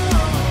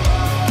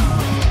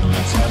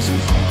 Let's have some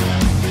fun.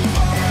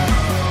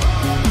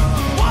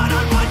 One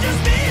on one,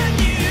 just me and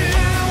you.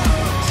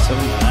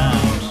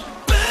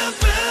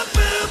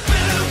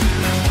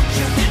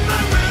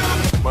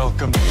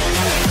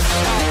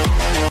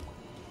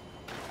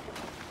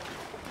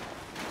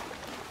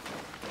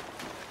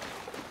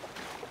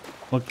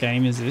 What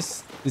game is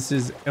this? This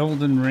is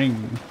Elden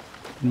Ring.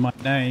 And my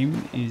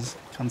name is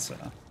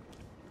Khuntza.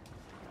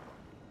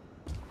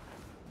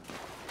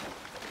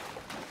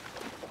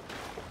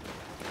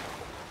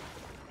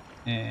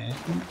 And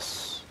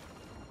yes.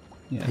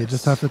 You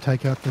just have to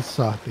take out this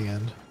at the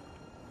end.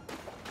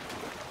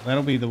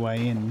 That'll be the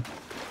way in.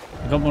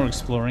 I've got more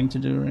exploring to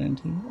do around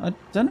here. I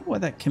don't know why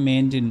that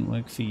command didn't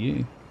work for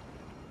you.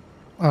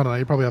 I don't know.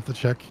 You probably have to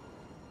check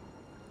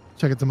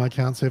it to my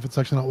account, see if it's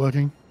actually not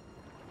working.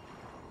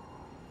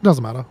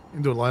 Doesn't matter. You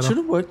can do it later. Should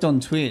have worked on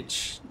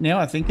Twitch. Now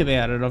I think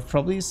about it, I've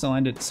probably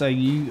assigned it so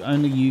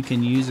only you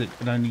can use it,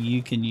 but only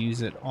you can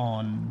use it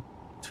on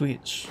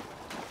Twitch.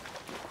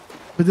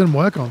 It didn't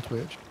work on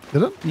Twitch,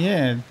 did it?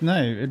 Yeah,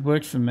 no, it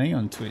worked for me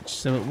on Twitch,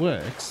 so it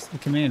works. The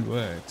command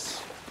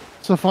works.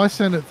 So if I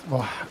send it,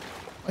 well,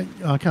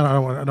 I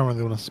don't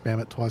really want to spam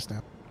it twice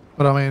now.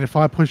 But I mean, if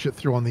I push it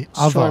through on the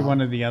Just try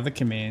one of the other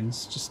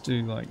commands. Just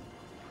do like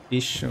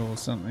ish or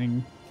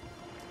something.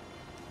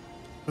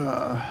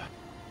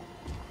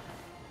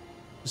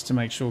 Just to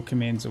make sure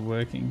commands are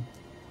working.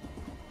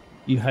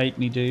 You hate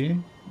me, do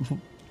you?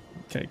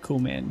 Okay, cool,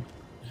 man.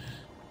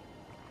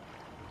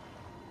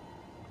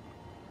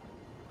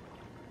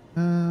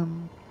 Oh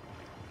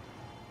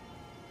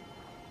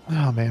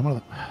man, what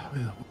are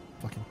the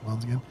fucking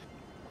plans again?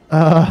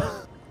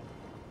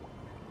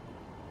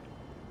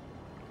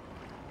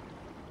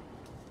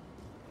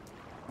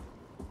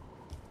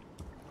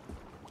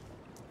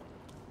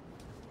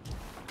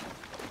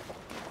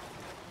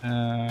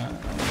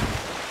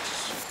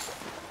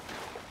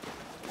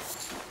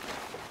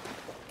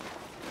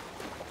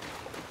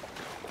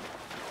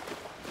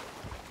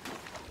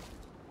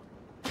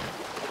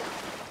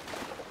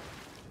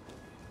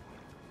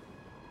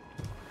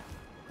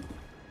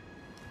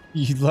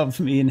 You love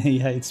me and he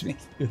hates me.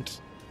 Good.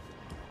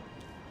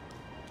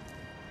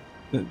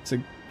 That's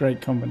a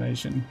great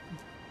combination.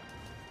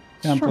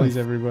 Can't please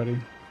everybody.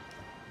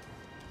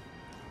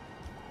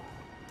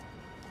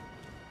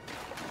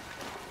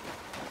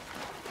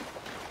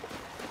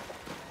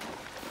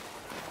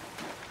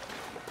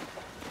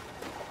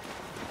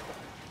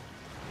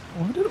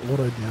 Why did it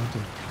auto down to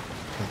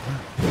like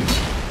that?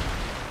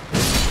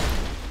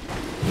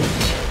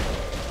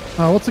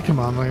 Oh, what's a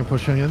command I can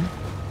push in?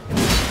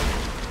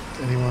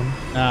 Anyone?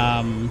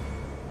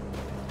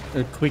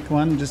 A quick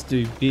one. Just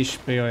do bish,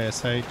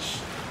 B-I-S-H.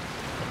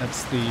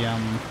 That's the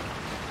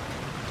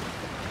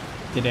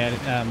get out.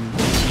 Yeah,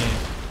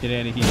 get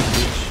out of here,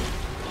 bitch.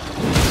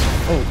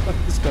 Oh, fuck,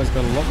 this guy's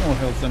got a lot more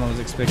health than I was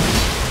expecting.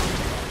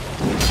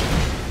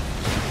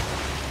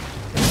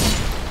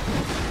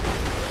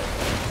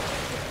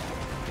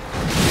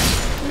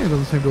 Yeah, it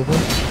doesn't seem to have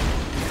worked.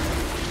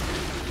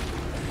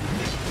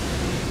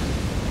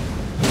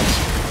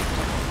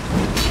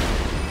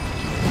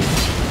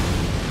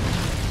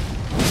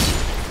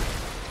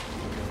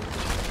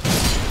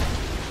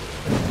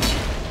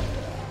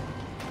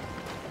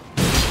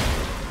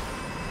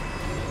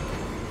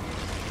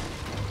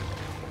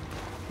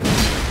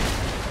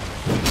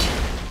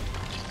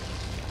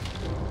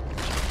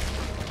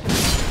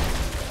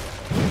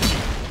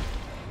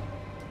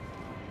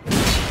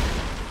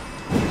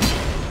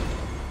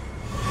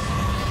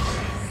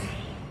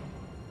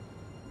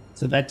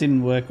 So that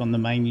didn't work on the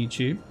main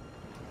YouTube.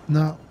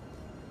 No.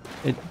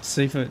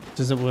 See if it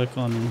does it work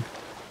on.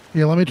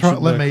 Yeah, let me try.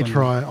 Let me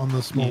try on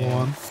the small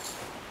one.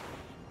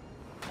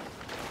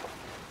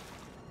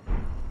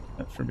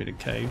 For a bit of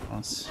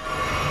chaos.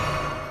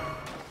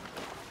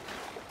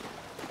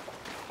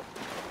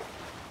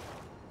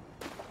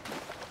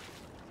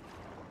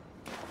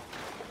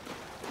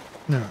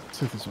 No,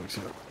 see if this works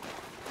out.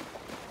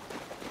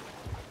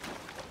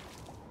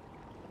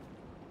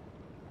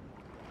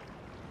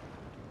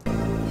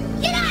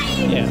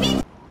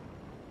 Yeah,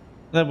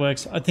 that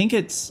works. I think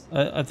it's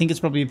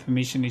probably a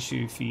permission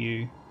issue for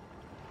you.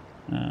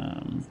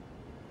 Hold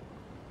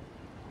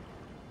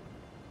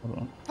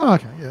on. Oh,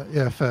 okay,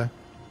 yeah, fair.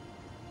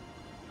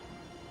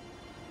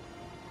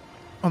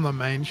 On the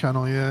main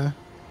channel, yeah.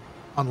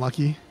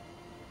 Unlucky.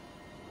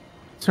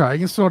 It's alright,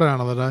 you can sort it out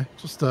another day.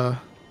 Just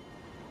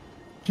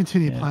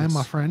continue playing,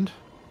 my friend.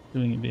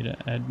 Doing a bit of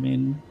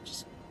admin.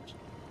 Just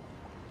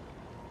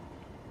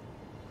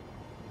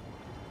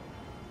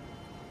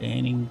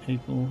banning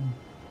people,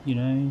 you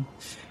know.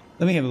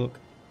 Let me have a look.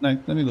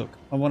 No, let me look.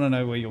 I want to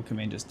know where your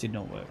command just did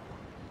not work.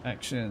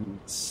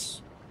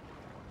 Actions.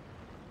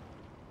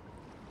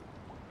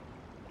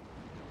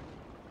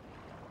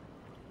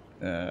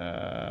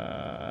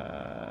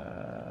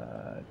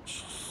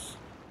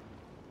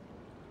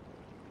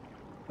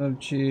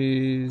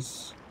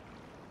 Choose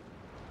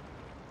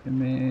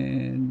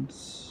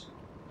commands.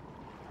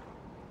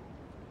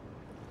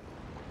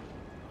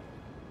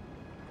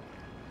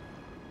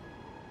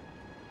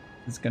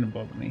 It's gonna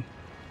bother me.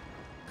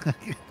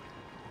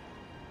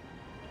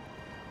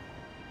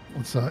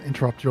 Let's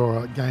interrupt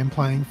your game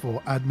playing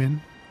for admin.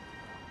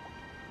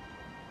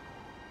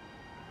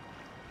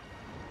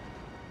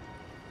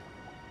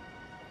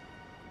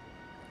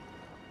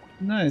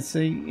 No,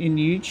 see, in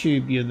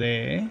YouTube you're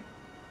there.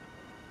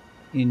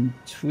 In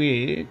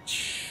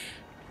Twitch,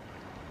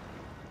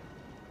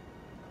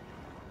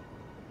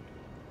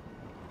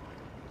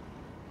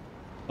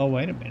 Oh,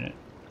 wait a minute.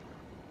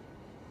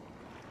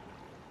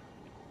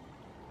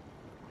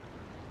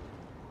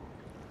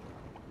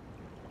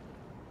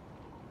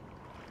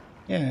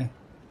 Yeah.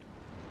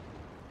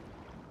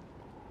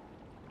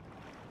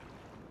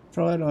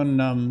 Try it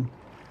on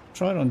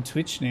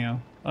Twitch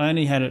now. I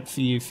only had it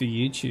for you for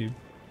YouTube.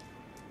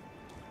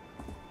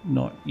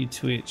 Not your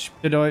Twitch.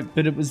 But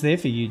it was there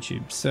for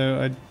YouTube,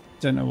 so I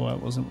don't know why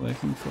it wasn't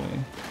working for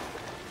you.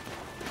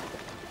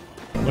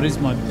 What is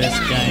my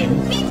best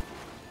game?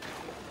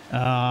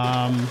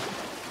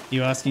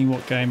 You asking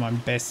what game I'm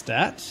best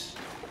at?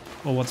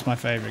 Or what's my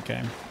favourite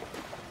game?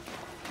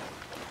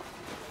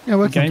 Yeah,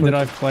 the game that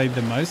I've played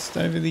the most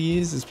over the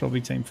years is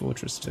probably Team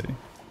Fortress 2.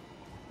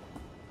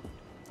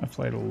 I've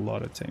played a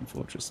lot of Team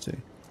Fortress 2.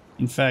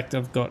 In fact,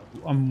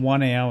 I'm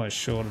 1 hour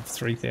short of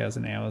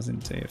 3,000 hours in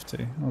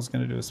TF2. I was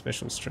going to do a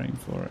special stream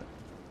for it.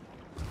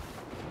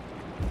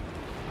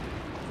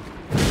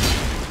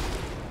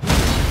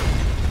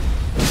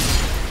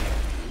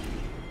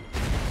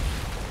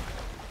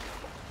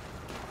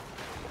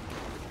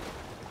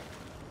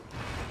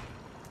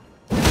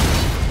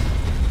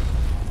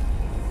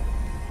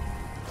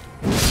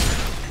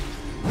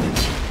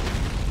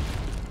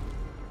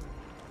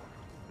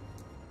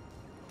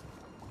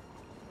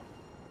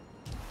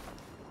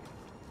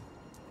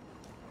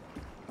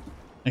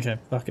 Okay,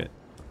 fuck it.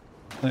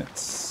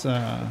 Let's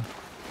I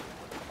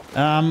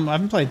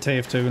haven't played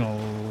TF2 in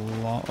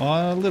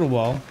a little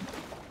while.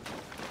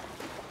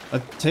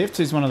 TF2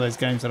 is one of those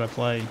games that I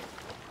play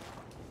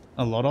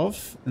a lot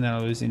of, and then I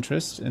lose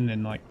interest, and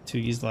then like 2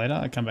 years later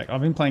I come back.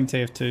 I've been playing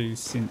TF2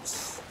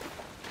 since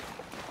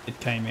it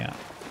came out.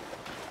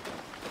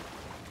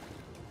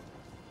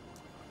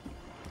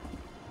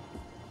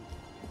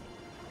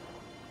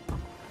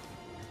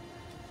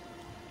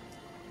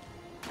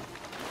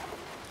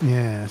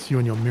 Yes, you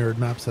and your mirrored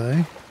maps,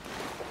 eh?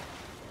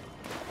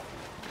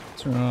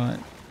 That's right.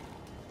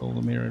 All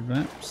the mirrored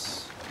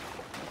maps.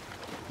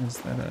 Is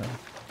that a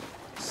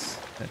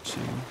statue?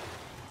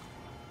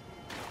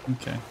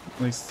 Okay,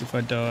 at least if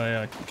I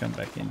die I can come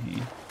back in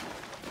here.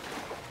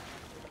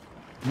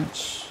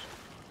 Much?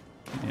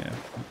 Yeah,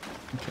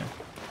 okay.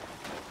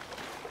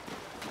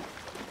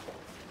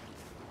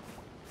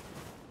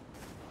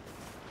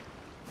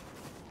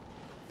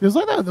 There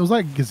was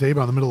like a gazebo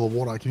in the middle of the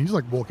water. Can you just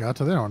like walk out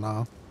to there or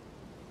no?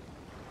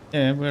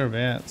 Yeah,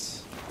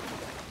 whereabouts?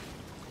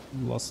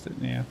 Lost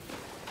it now.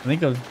 I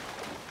think I've...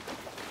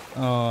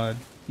 Oh, are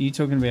you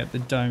talking about the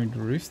domed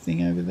roof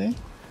thing over there?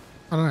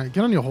 I don't know.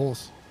 Get on your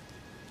horse.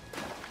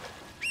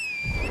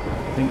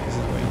 I think this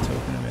is what you're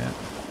talking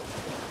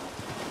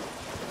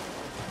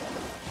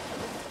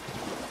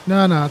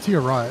about. No, to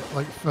your right,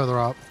 like further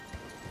up.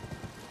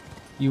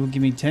 You will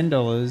give me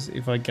 $10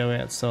 if I go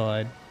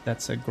outside.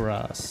 That's a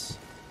grass.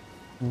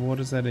 What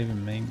does that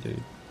even mean,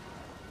 dude?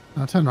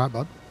 Turn right,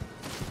 bud.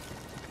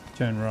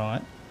 Turn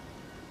right?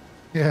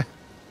 Yeah.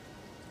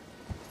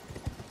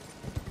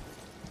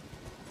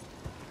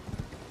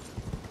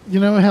 You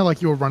know how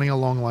like you're running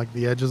along like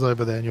the edges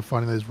over there and you're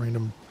finding those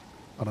random,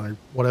 I don't know,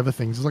 whatever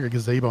things. There's like a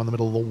gazebo in the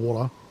middle of the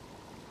water.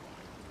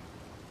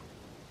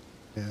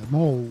 Yeah,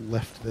 more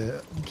left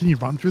there. Can you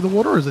run through the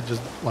water or is it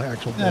just like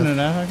actual death?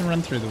 No, I can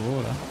run through the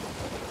water.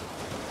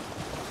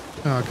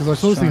 Because I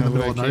saw this thing in the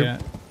middle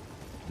of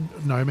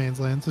no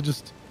man's land, so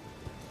just...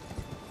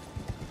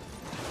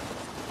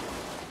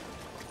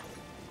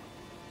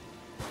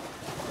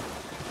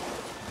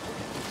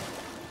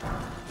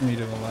 Let me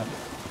do a lap.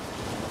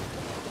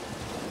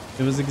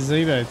 There was a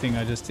gazebo thing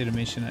I just did a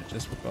mission at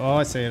just before. Oh,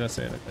 I see it, I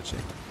got you.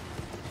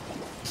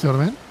 See what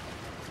I mean?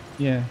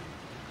 Yeah.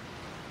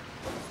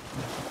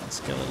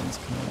 Skeletons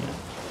coming out.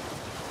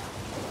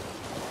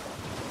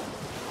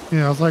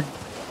 Yeah, I was like,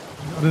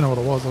 I didn't know what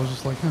it was. I was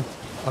just like, I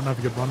don't know if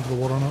you could run to the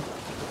water or not.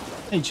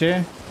 Hey,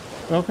 Chair.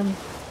 Welcome.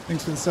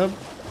 Thanks for the sub.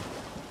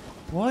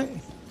 Why?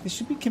 There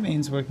should be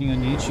commands working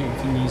on YouTube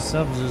for new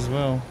subs as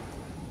well.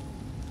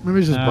 Maybe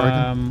it's just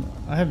broken.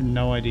 I have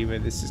no idea where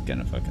this is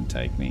gonna fucking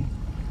take me.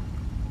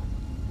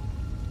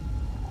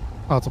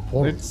 Oh, it's a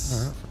portal.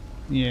 Right.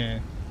 Yeah.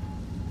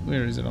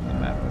 Where is it on the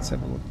map? Let's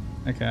have a look.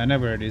 Okay, I know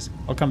where it is.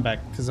 I'll come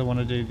back because I want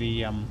to do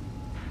the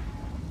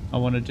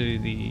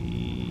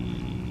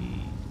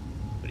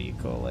what do you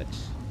call it?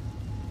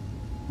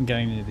 I'm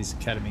going into this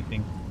academy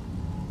thing.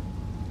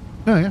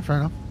 Oh yeah, fair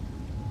enough.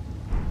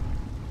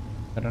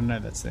 But I know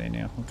that's there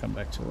now. I'll come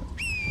back to it.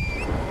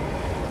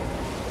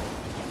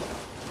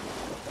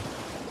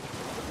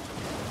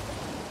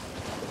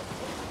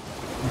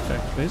 In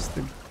fact, where's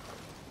the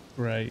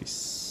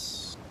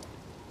Grace?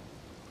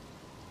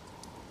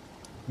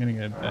 I'm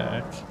gonna go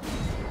back.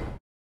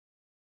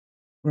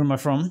 Where am I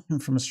from? I'm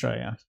from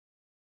Australia.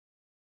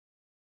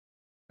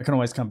 I can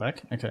always come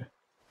back. Okay.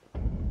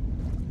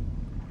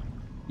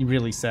 You're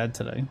really sad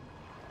today.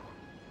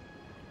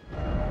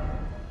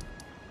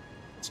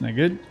 It's no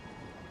good.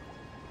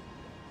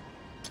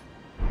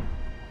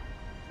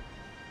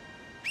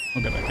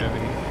 I'll go back over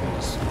here. I'll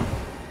just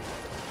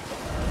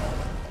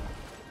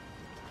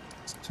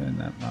turn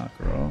that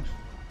marker off.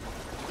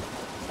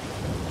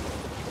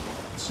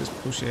 Let's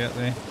just push out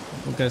there.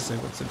 We'll go see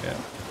what's about.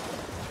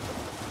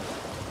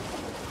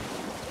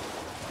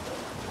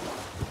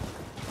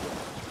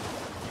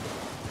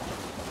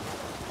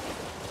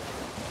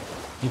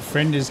 Your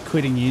friend is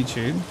quitting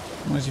YouTube.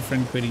 Why is your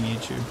friend quitting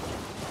YouTube?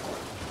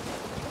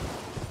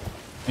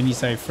 When you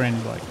say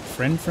friend, like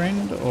friend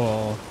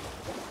or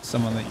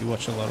someone that you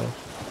watch a lot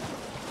of?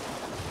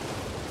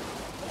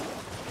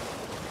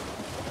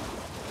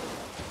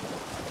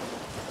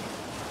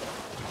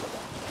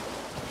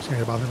 Just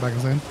gonna get a bathroom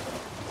magazine.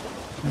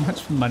 How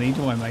much money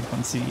do I make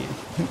on CE?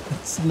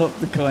 It's not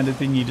the kind of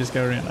thing you just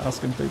go around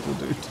asking people,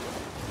 dude.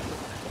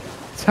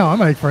 That's how I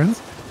make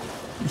friends.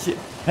 Yeah.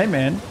 Hey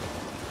man,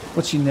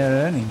 what's your net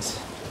earnings?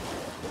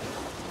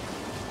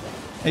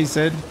 Hey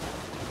Sid.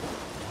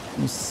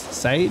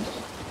 Said?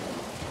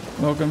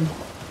 Welcome.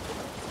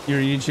 You're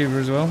a YouTuber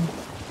as well?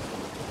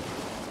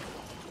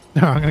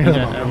 No, I'm gonna You get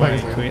don't a know why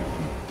you magazine. quit.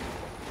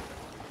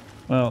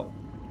 Well,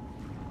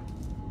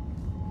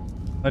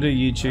 I do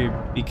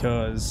YouTube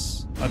because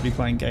I'd be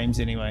playing games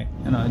anyway,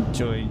 and I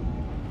enjoy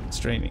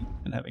streaming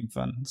and having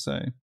fun.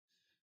 So,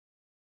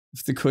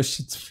 if the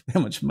question's how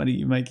much money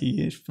you make a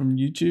year from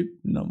YouTube,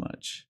 not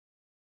much.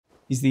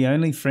 He's the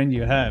only friend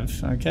you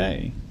have.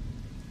 Okay.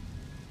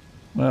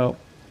 Well,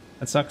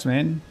 that sucks,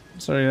 man.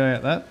 Sorry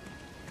about that.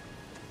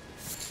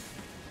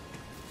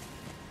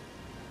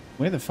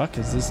 Where the fuck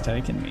has this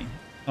taken me?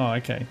 Oh,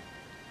 okay.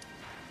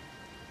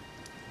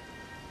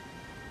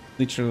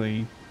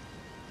 Literally,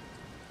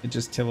 it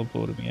just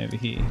teleported me over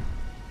here.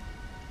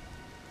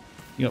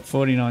 You got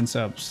 49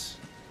 subs.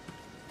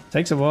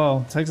 Takes a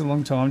while. Takes a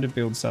long time to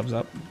build subs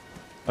up.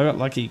 I got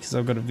lucky because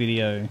I've got a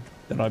video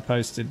that I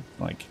posted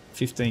like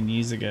 15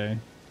 years ago.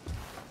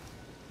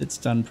 It's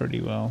done pretty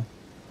well.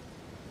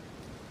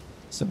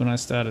 So when I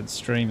started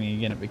streaming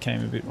again, it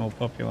became a bit more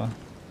popular.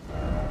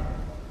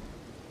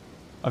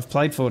 I've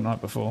played Fortnite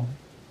before,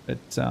 but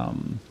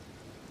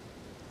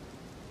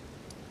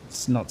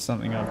it's not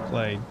something I've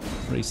played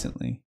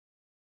recently.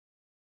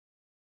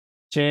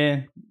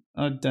 Chair,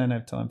 I don't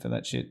have time for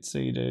that shit.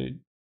 See you, dude.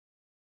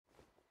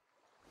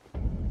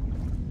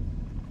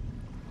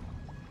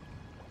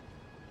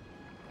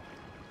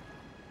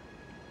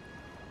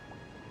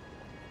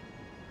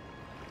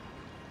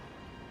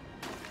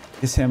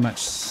 Guess how much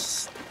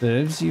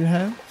serves you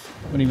have?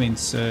 What do you mean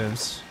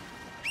serves?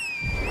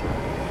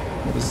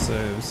 What is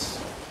serves?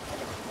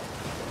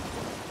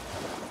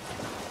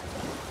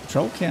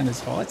 Troll count is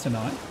high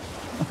tonight.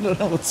 I don't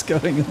know what's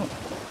going on.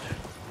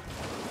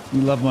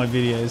 You love my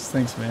videos.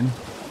 Thanks, man.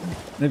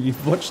 Have you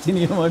watched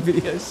any of my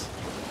videos?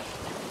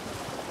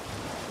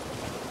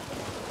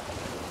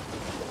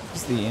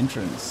 It's the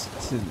entrance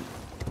to...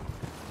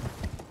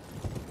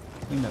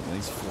 clean up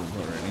these fools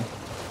already.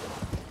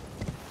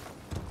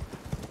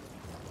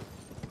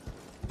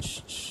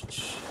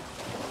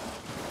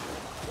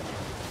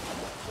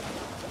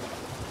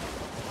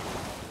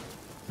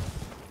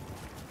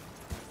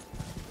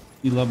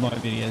 You love my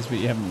videos, but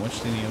you haven't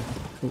watched any of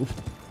them. Cool.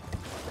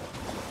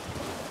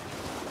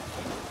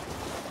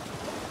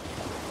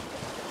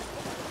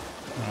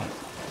 Right.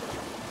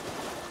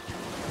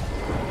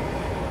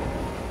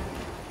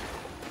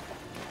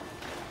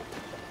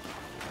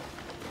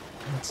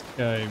 Let's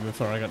go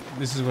before I got...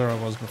 This is where I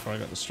was before I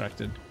got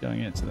distracted,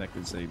 going out to that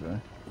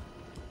gazebo.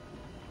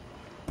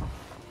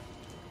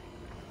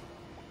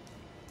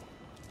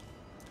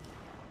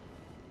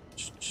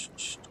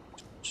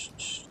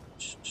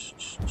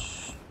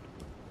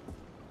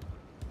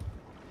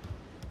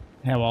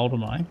 How old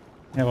am I?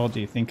 How old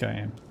do you think I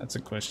am? That's a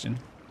question.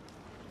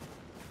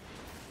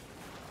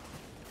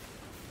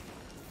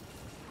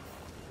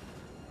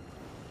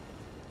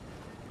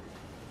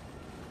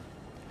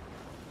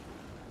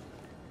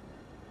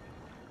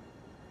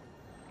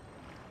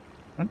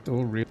 Front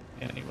door real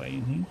anyway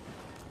in here.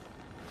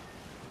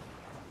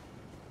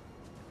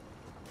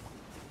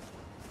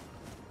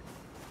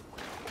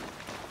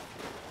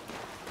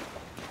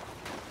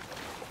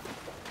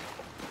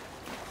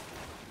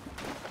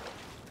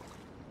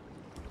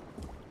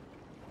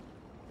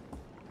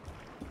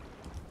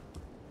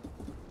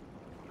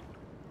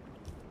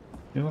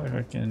 I feel like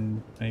I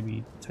can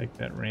maybe take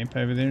that ramp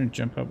over there and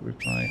jump up with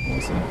my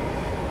horsey.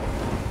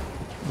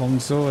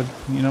 Long sword,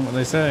 you know what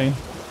they say.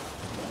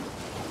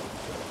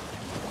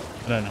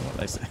 I don't know what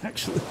they say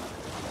actually.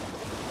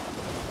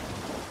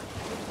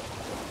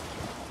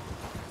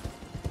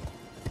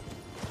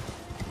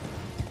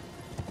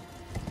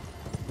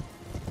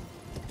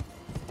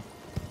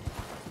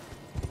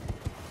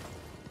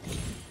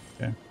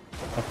 Okay,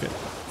 fuck it.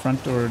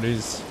 Front door it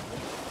is.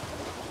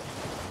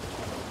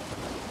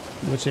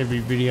 Watch every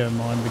video of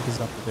mine because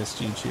I'm the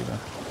best YouTuber.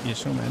 Yeah,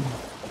 sure, man.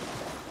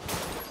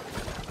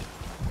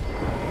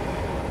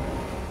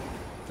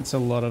 It's a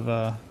lot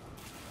of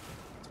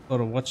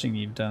watching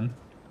you've done.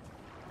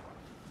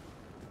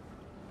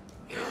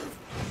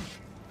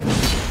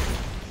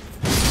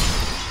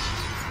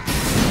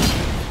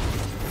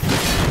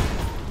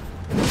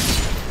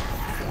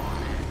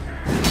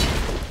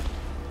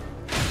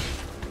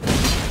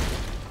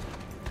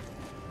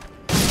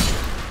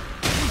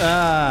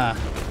 Ah.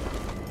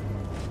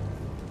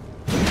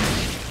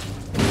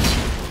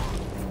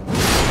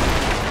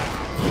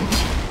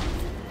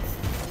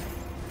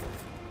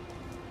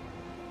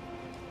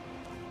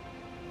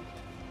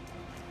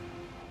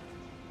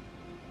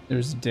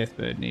 There's a death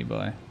bird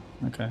nearby.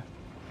 Okay.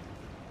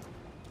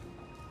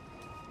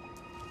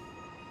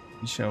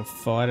 We shall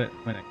fight it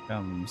when it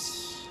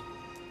comes.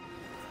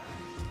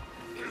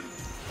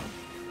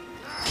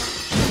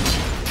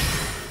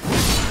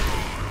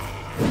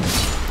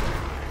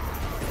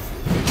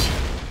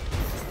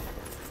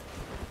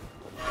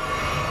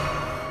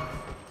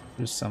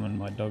 Just summon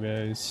my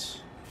doggos.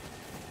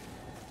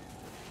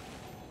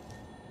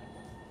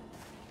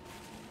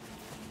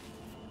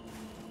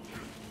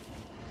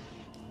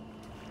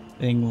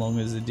 Being long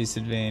is a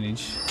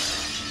disadvantage.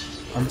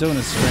 I'm doing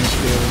a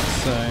strength build,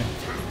 so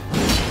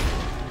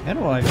how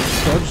do I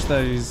dodge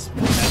those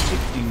magic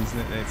things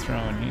that they're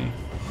throwing here?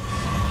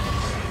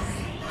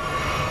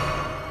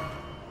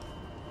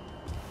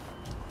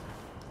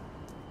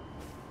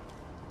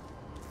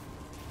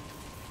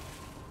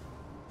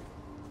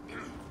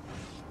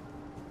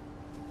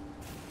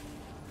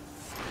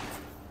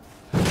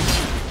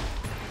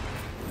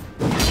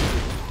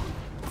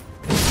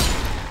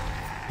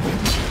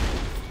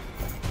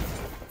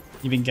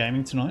 You been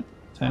gaming tonight,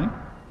 Tony?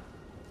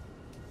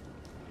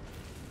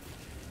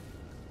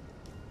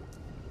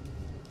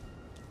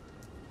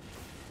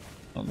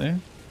 Not there.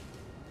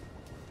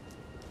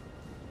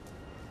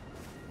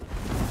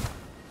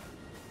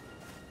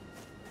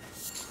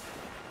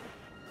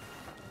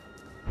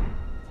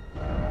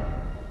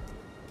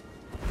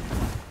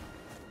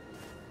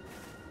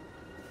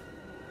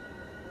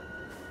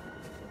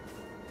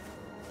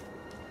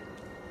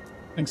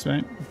 Thanks,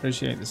 mate.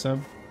 Appreciate the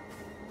sub.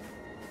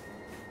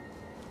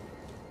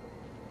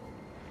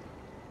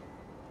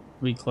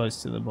 We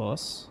close to the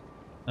boss.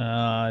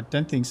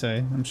 Don't think so.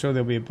 I'm sure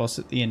there'll be a boss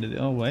at the end of the...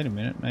 Oh, wait a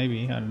minute.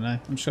 Maybe. I don't know.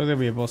 I'm sure there'll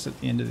be a boss at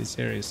the end of this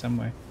area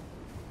somewhere.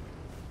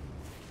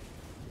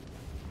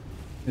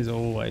 There's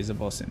always a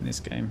boss in this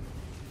game.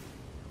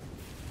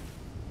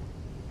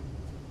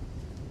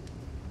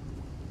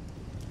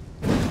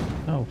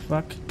 Oh,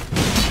 fuck.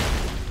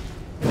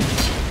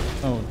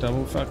 Oh,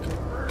 double fuck.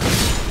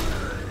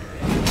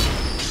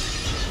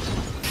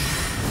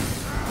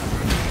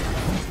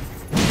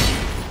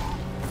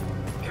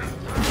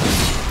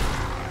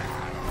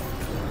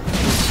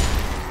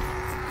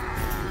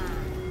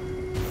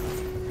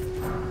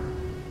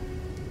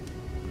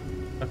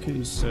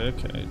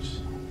 Circuit.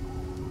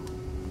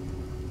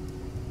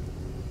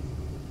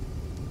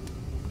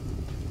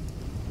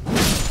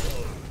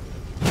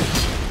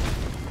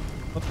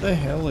 What the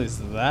hell is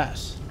that?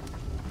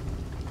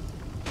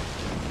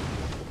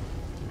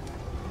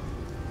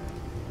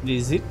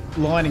 Is it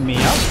lining me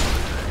up?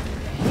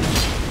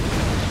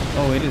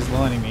 Oh, it is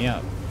lining me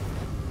up.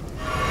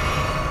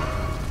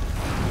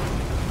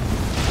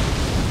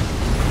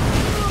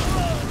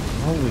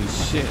 Holy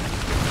shit.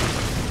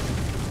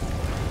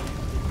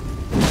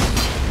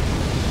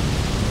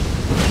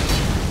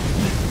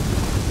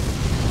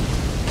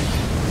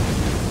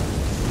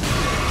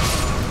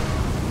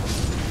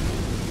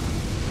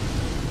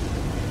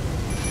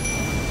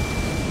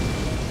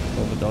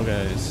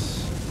 Doggos.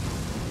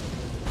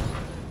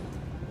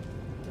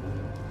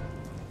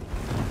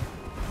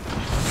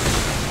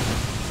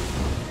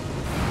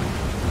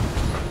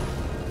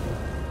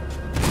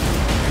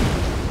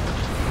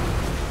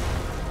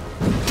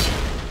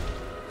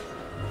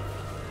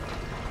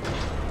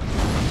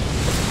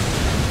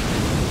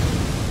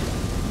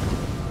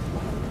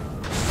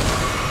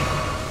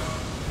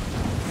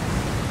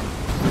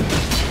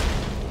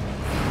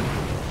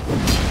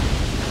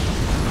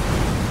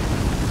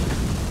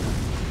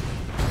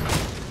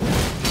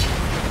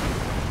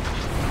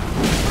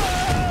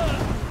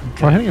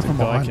 Try hitting it from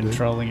behind.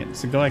 Controlling it.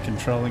 It's a guy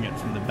controlling it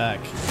from the back.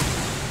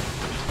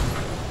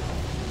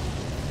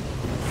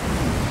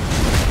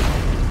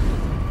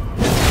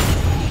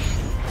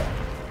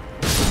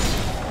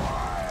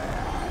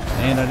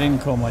 And I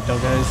didn't call my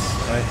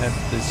doggos. I had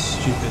this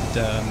stupid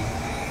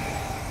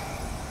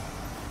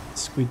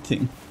squid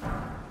thing.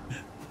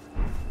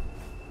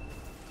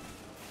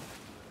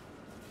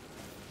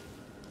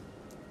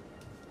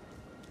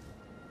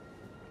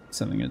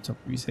 Something at the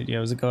top of his head. Yeah,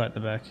 it was a guy at the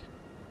back.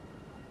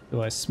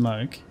 Do I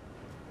smoke?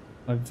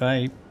 I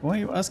vape? Why are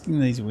you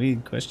asking these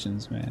weird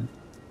questions, man?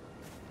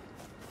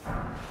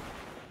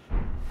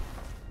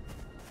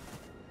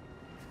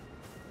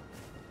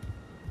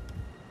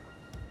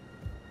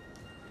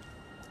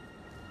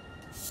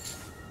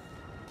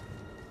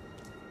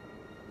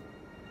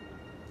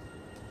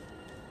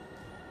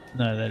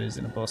 No, that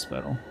isn't a boss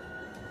battle.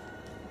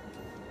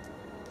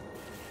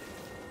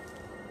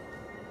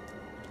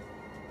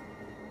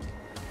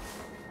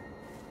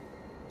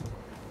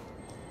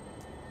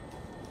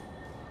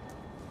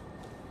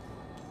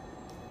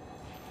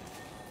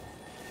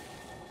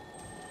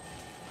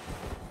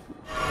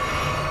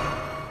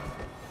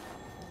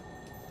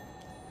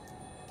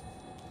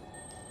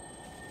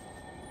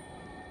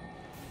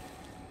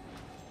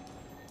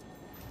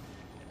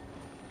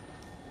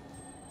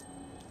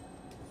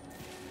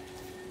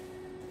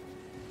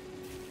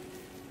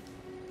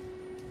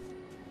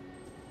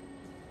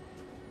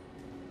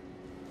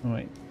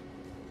 Wait.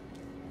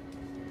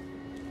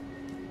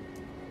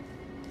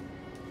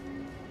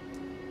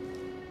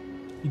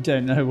 You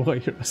don't know why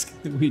you're asking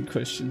the weird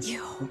questions.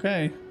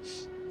 Okay.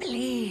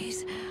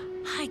 Please,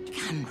 I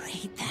can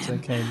read them. It's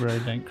okay, bro.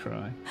 Don't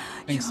cry.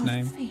 Thanks, Your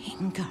name.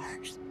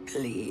 fingers,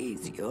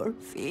 please, your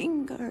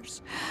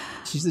fingers.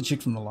 She's the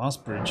chick from the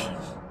last bridge.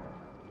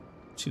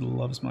 She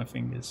loves my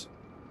fingers.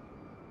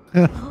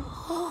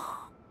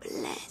 Oh,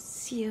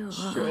 bless you.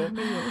 Show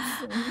me your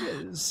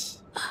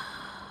fingers.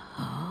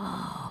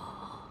 Oh.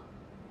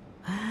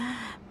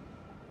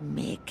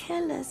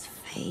 Michaela's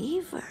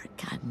favor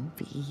can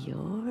be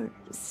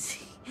yours.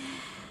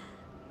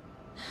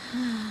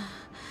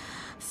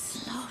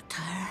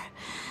 Slaughter.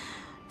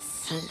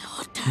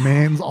 Slaughter.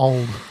 Man's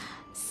old.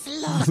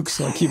 Slaughter. Looks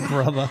like your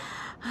brother.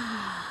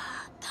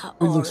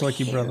 Who looks like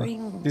your brother?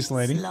 This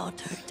lady.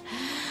 Slaughtered.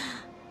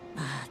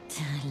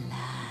 But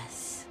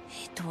alas,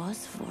 it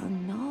was for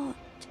naught.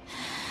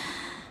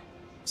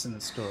 It's in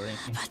the story.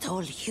 But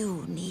all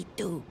you need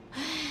do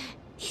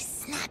is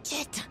snatch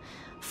it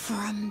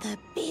from the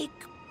big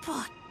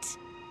pot.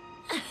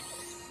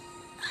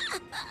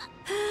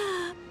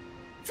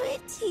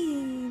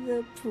 Pity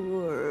the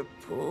poor,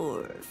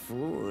 poor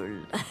fool.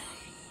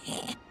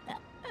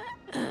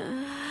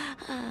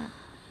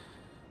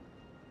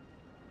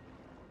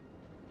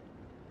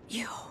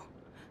 You,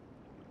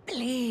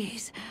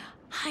 please,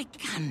 I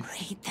can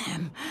read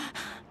them.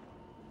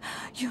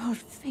 Your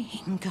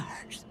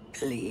fingers,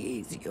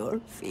 please, your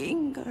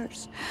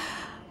fingers.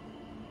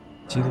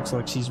 She looks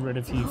like she's read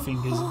a few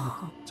fingers.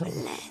 Oh,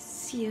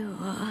 bless you.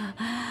 Oh.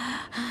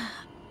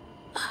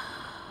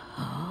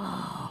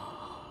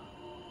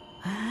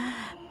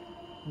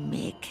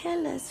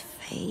 Michaela's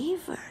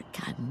favor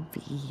can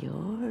be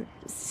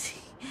yours.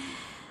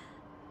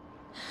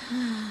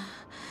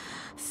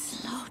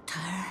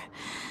 Slaughter.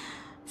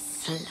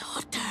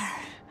 Slaughter.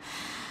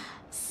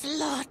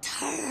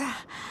 Slaughter.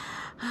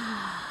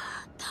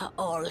 The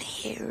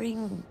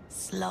all-hearing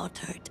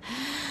slaughtered.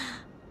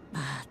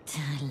 But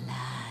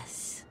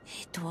alas,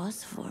 it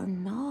was for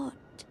naught.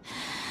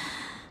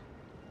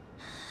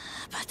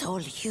 But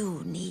all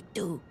you need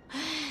do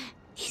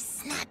is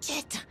snatch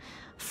it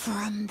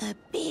from the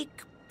big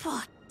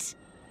pot.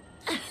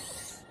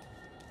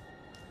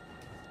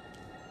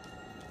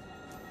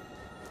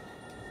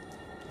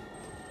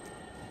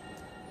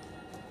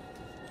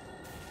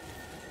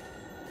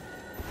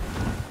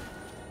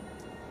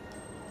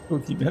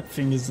 Talking about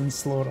fingers and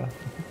slaughter.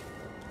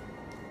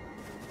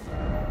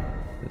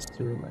 That's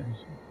too related.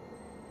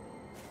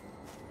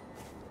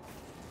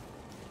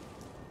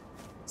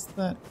 What's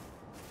that?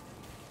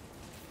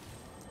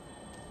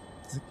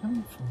 Is it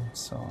coming from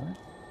inside?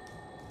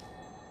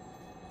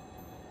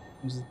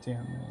 Or is it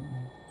down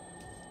there?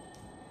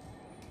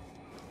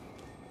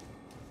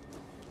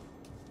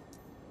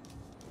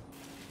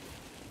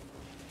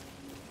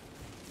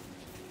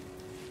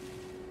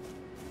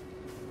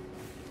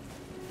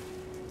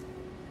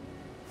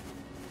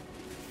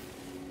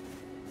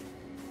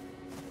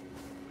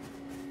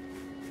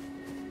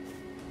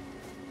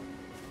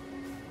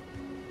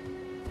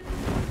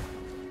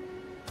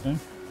 Okay.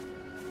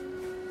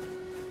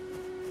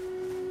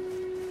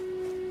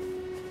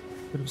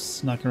 Could have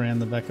snuck around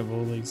the back of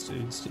all these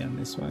dudes down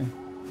this way.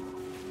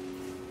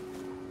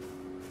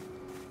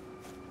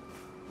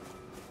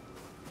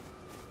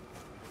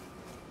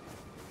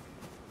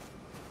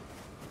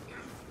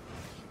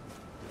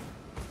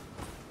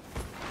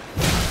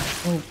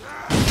 Oh.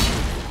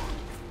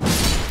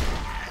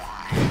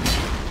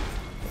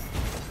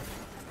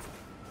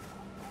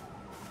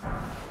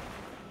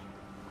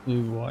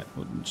 Blue, white,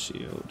 wooden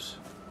shield.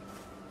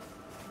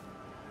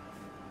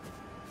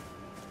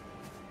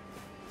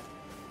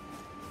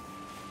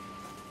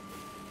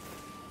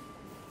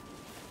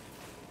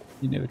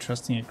 You're never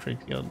trusting a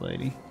creepy old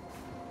lady.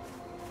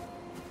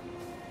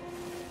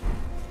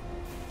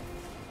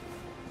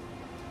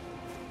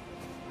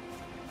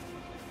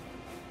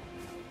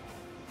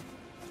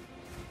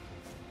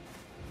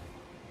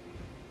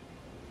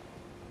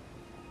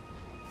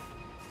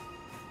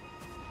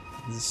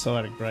 There's a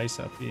side of grace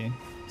up here,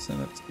 so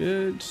that's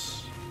good.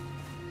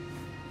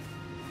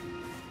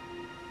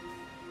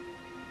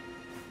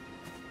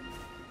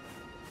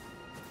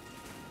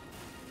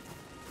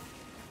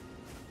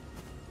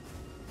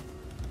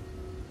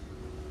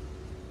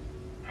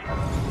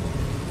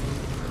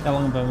 How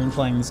long have I been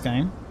playing this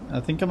game? I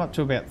think I'm up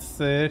to about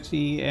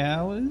 30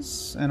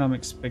 hours, and I'm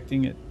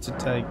expecting it to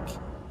take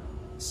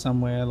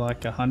somewhere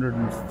like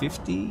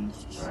 150.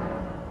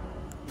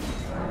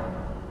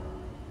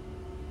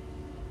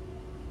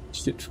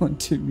 Shit, 1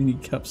 mini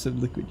cups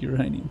of liquid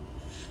uranium.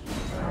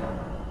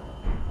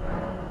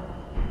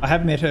 I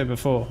have met her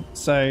before,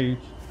 so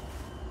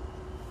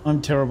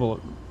I'm terrible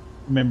at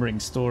remembering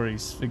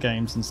stories for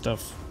games and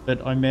stuff,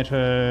 but I met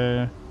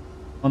her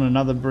on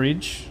another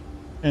bridge.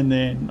 And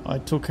then I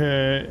took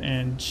her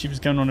and she was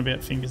going on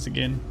about fingers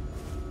again.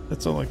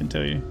 That's all I can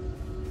tell you.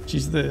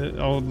 She's the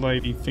old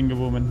lady finger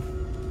woman.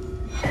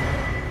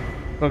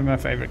 Probably my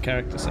favourite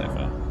character so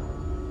far.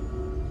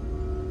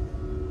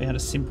 They had a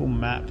simple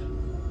map.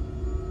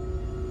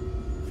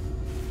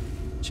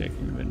 Check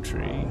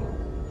inventory.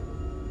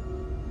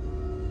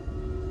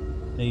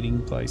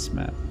 Meeting place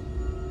map.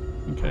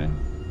 Okay.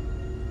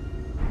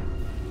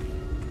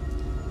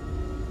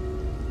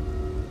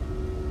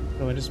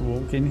 Do I just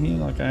walk in here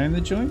like I own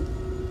the joint?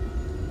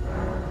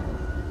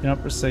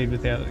 Cannot proceed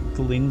without a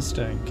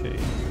glintstone key.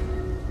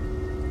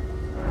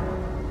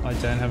 I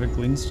don't have a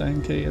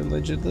glintstone key,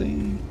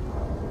 allegedly.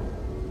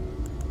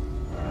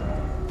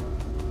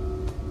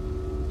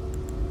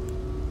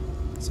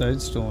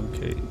 Stone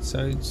key.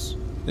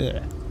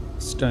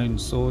 Stone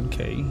sword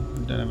key. I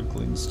don't have a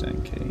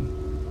glintstone key.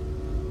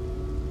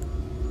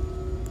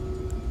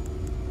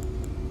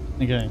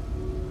 Okay.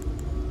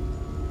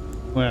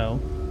 Well,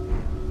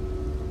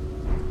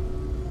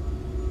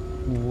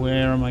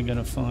 where am I going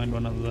to find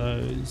one of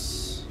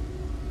those?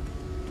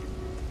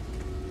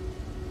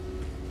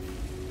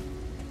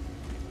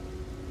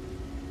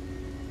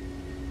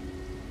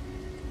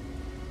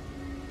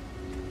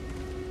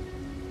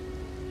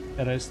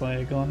 Shadow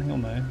Slayer gone? He'll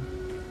know.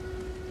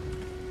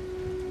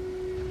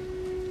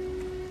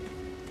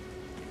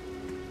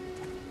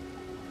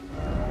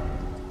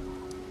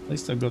 At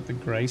least I've got the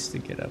grace to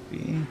get up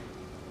here.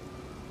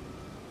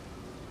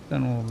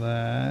 Done all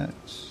that.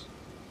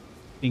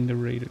 Finger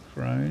reader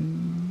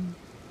crone.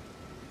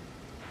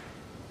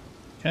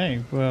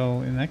 Okay,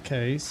 well in that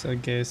case I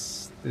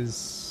guess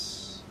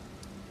there's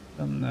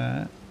done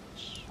that.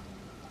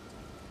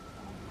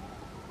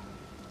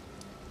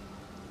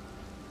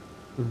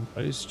 The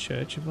Rose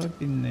Church, have I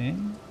been there?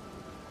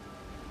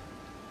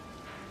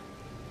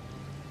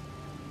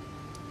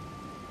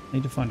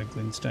 Need to find a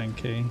glintstone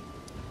key.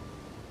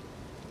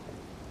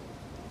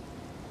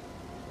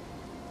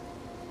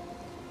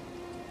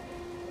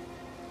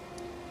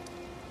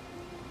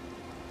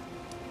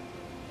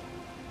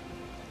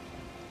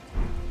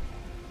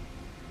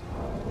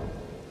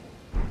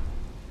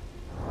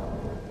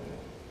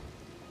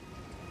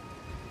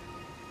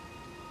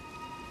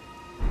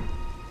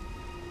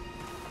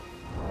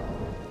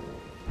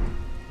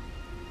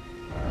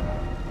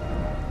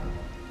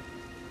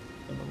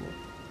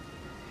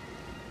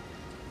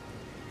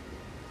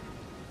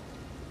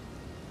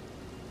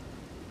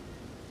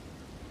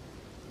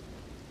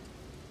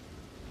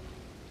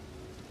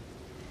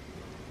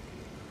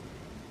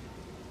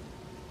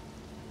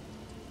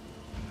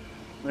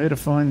 Where to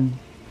find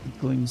the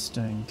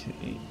glintstone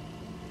key?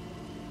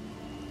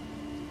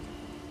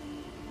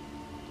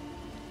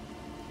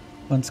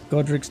 Once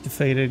Godric's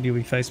defeated, you'll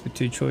be faced with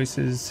two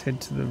choices. Head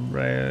to the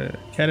Raya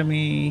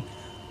Academy,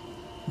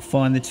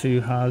 find the two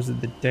halves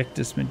of the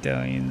Dectus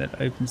medallion that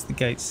opens the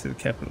gates to the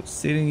capital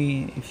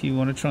city. If you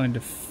want to try and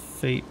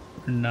defeat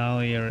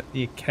Renalia at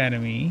the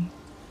Academy,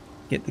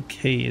 get the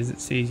key as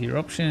it's easier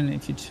option.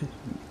 If you're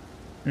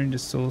into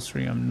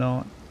sorcery, I'm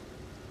not.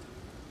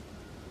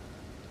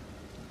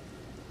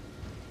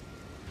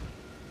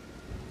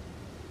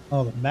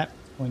 Oh, the map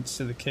points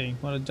to the key.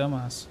 What a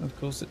dumbass. Of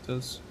course it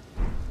does.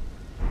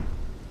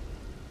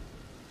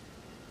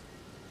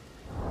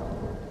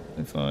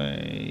 If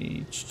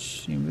I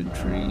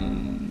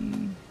inventory.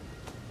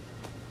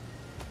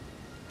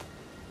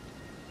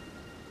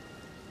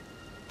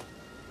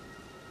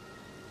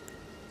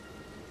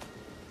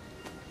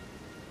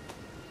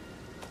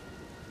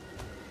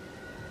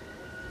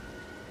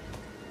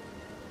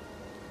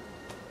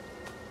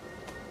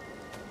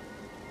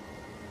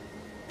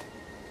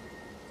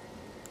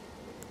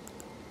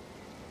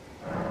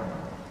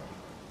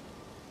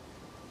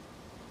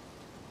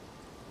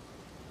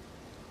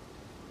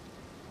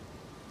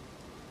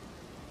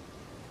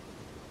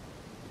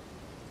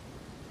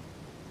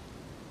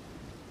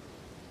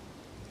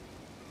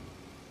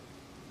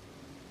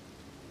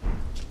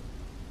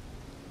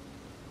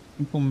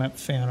 Simple map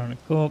found on a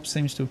corpse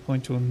seems to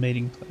point to a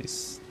meeting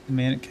place. The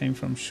man it came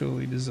from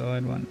surely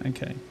desired one.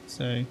 Okay,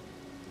 so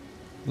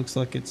looks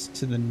like it's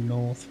to the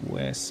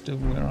northwest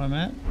of where I'm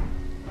at.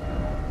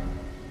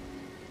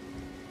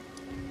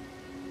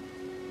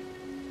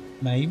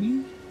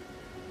 Maybe?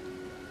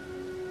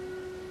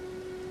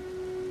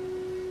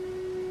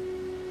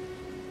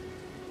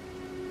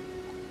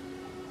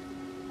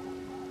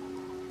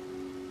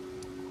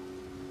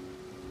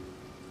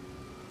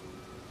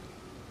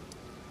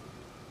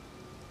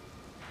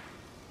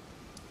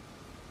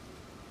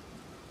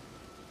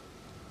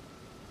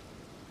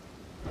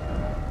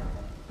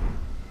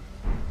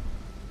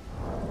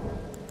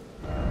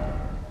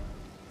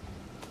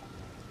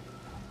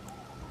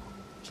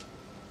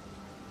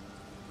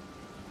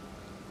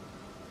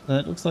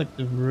 That looks like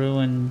the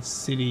ruined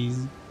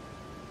cities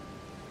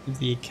of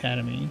the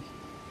Academy.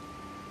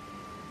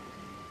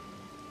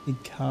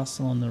 Big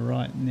castle on the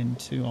right and then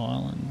two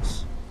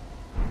islands.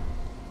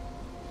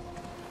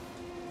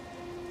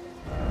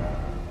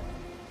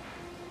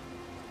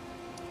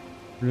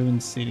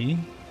 Ruined city.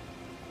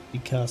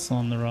 Big castle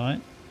on the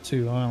right.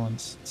 Two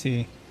islands. It's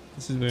here.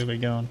 This is where we're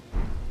going.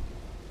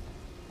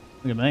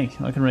 Look at me.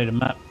 I can read a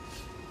map.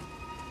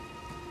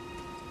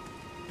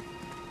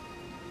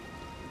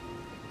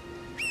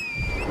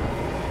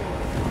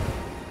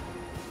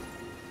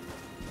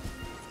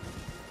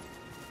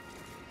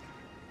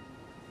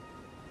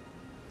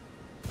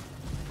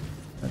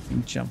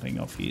 think jumping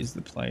off here is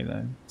the play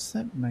though. What's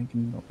that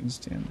making noise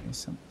down there?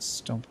 Something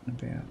stomping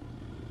about.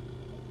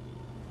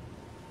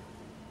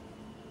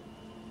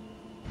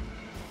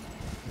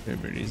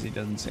 Whoever it is, he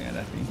doesn't sound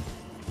happy.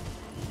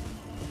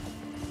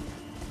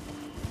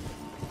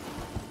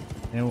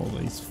 Now all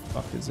these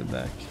fuckers are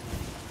back.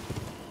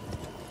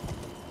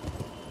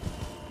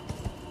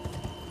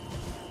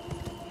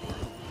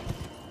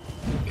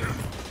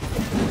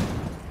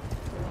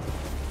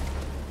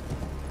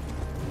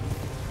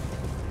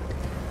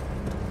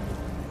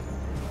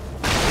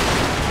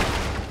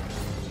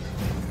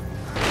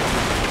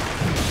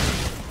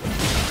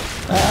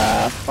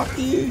 Fuck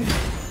you!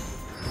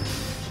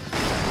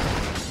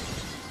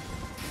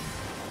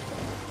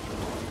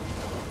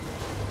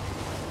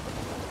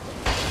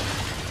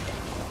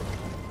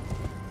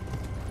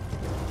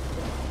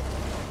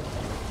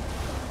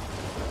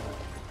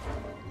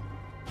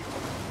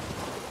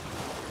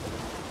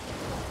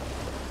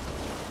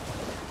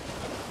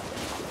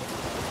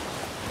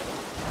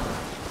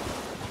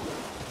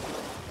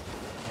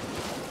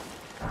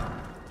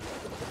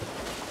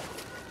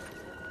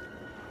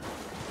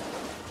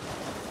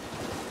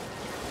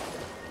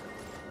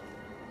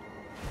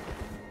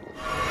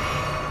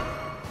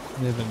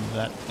 Whatever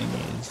that thing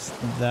is,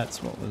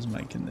 that's what was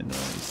making the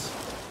noise.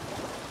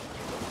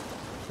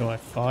 Do I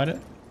fight it?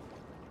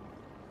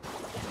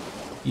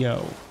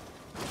 Yo.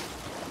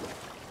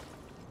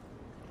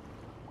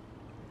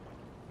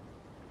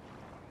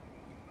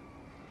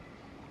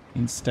 You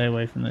can stay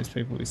away from those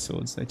people with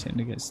swords, they tend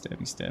to get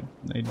stabby stab.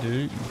 They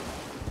do.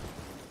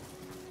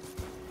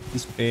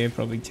 This bear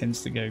probably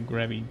tends to go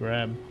grabby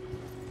grab.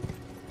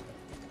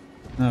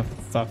 Oh,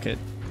 fuck it.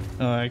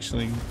 Oh,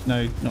 actually,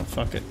 no, not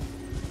fuck it.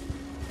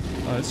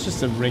 Oh, it's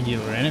just a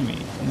regular enemy.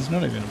 He's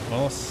not even a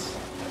boss.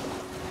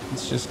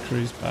 Let's just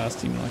cruise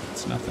past him like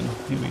it's nothing.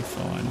 He'll be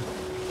fine.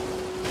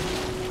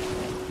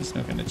 He's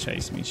not going to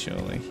chase me,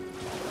 surely.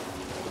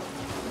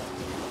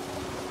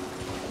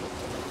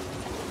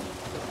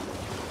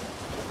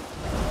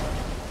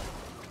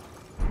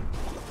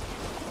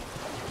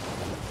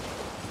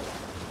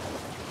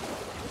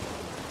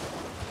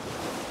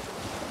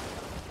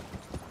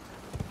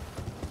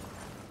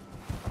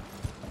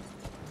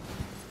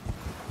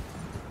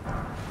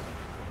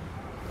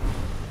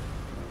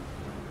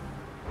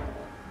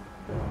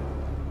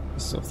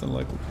 Off the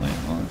local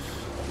plant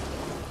life.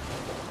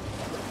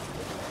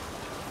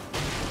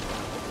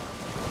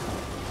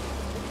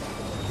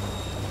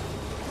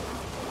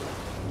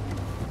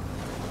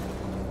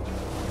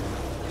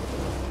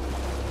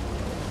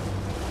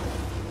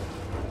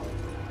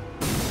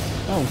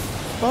 Oh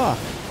fuck!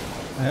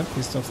 I have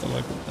pissed off the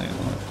local plant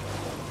life.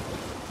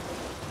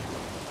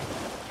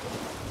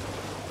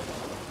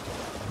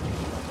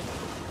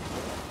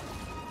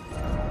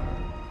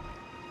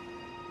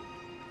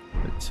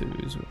 The 2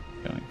 is what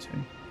we're going to.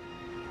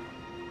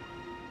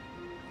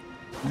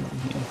 Over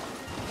here.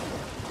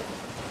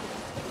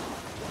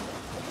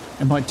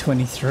 Am I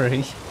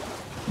 23?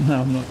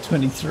 No, I'm not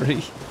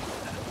 23.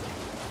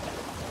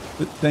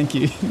 But thank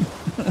you.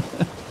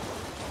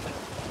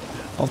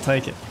 I'll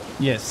take it.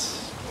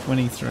 Yes,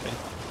 23.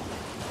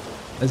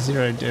 A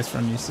 0 death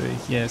run, you see.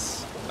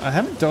 Yes. I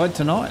haven't died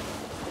tonight.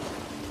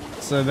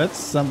 So that's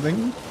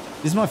something.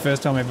 This is my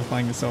first time ever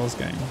playing the Souls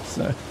game,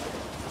 so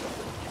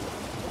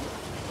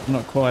I'm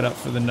not quite up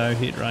for the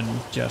no-hit run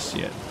just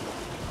yet.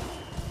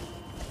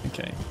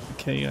 Okay,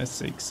 okay, I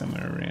seek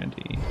somewhere around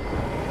here.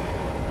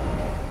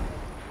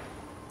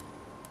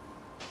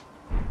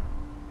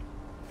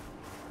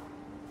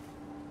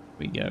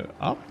 We go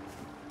up.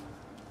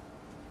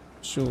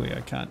 Surely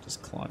I can't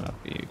just climb up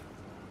here.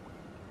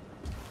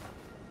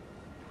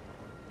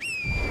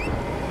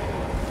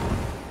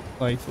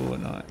 Play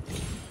Fortnite.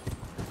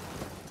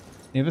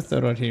 Never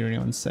thought I'd hear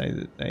anyone say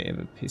that they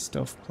ever pissed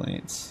off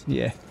plants.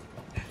 Yeah.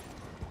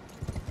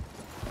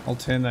 I'll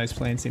turn those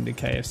plants into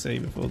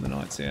KFC before the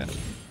night's out.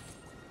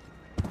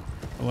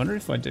 I wonder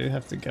if I do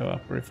have to go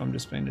up or if I'm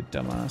just being a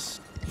dumbass.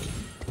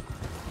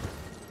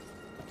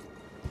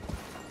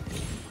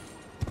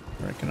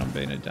 I reckon I'm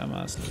being a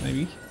dumbass.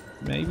 Maybe.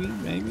 Maybe.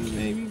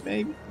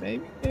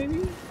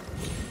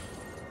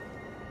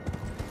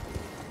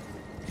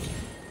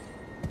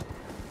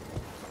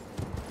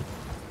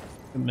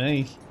 For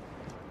me.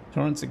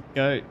 Torrent's a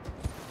goat.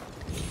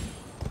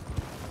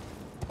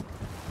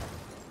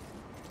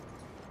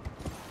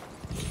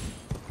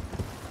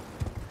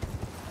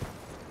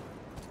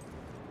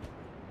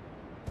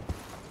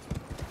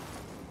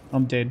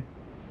 I'm dead.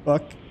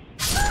 Fuck.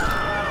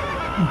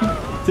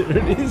 There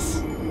it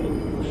is.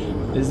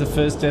 There's the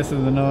first death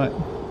of the night.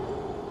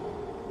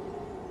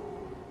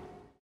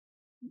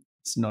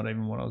 It's not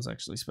even what I was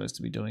actually supposed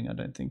to be doing, I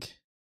don't think.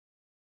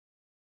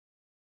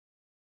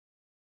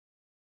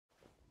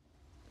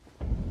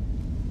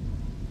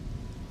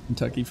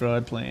 Kentucky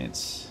Fried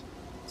Plants.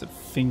 It's a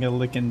finger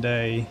licking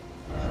day.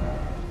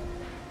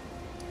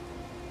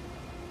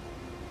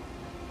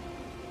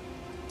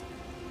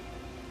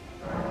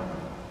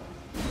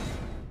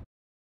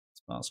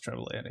 Miles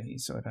travel out of here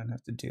so I don't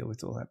have to deal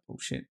with all that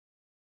bullshit.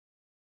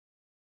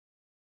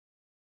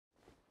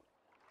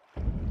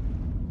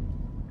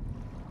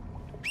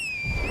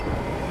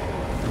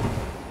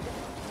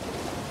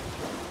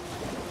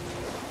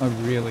 I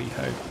really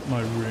hope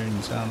my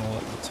runes aren't all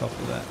at the top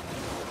of that.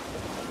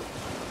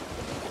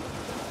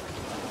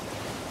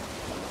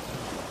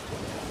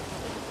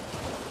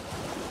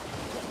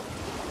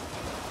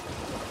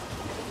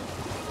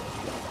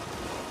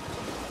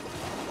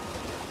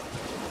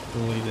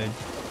 Surely they're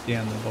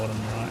down the bottom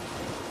right.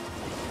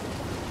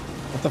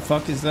 What the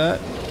fuck is that?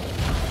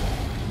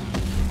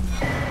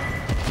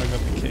 I got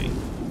the key.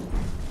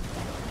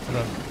 But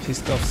I've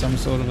pissed off some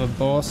sort of a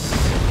boss.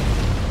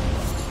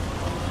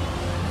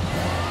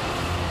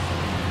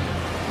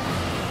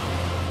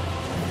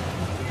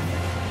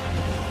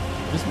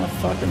 Where's my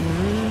fucking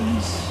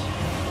runes?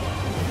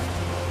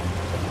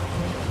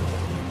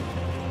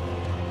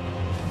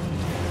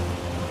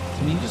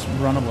 Can you just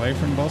run away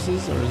from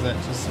bosses, or is that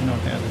just not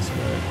how this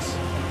works?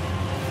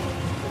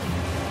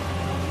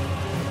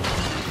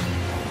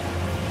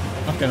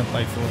 Not gonna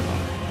play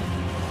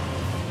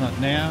Fortnite. Not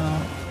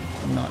now,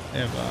 not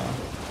ever.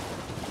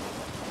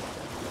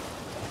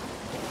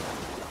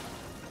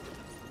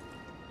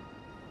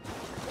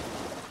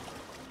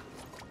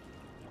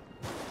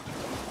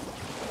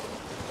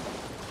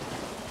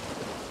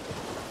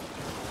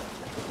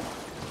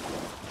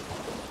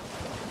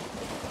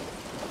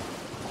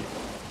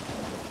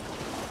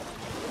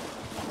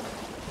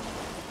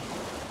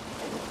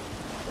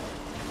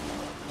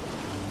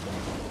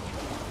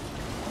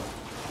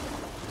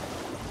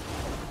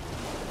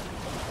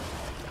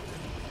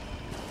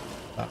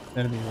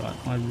 That'll be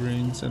right. My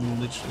runes are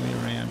literally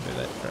around where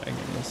that dragon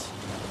is.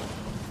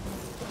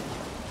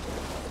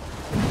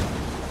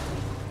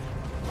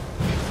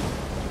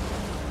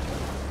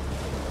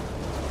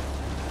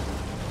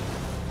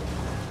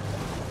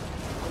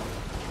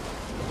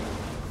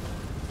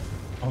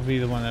 I'll be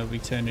the one that'll be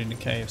turned into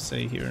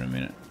KFC here in a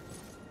minute.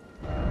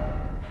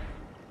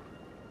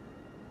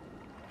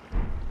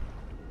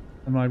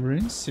 Are my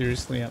runes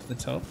seriously up the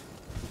top?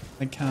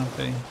 They can't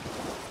be.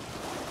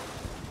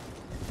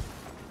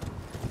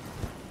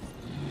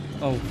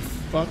 Oh,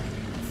 fuck.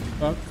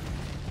 Fuck.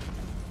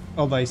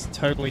 Oh, they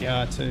totally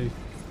are too.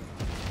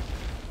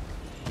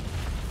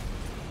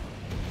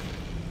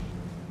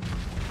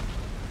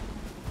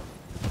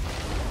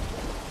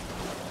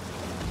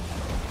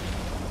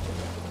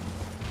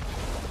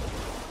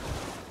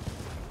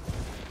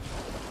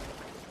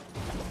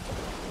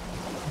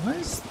 Why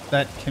is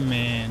that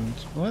command?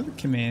 Why are the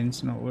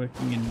commands not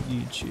working in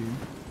YouTube?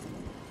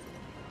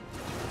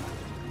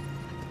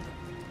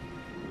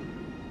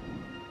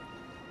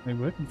 They're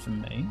working for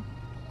me.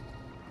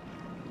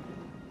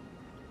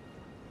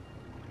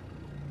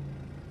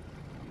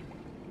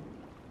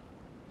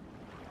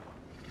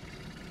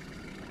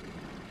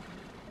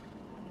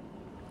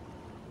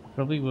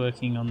 Probably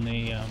working on the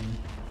yeah,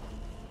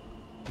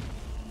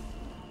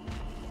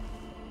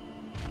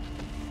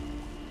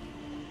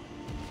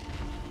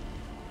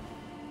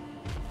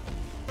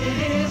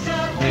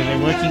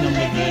 they're working on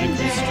the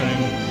vertical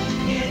string.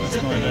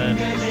 That's my bad.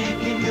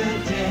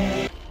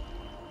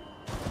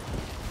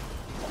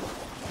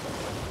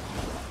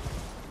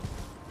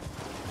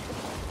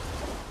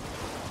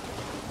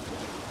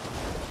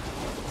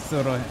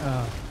 Thought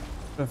I,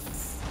 for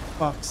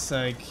fuck's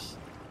sake.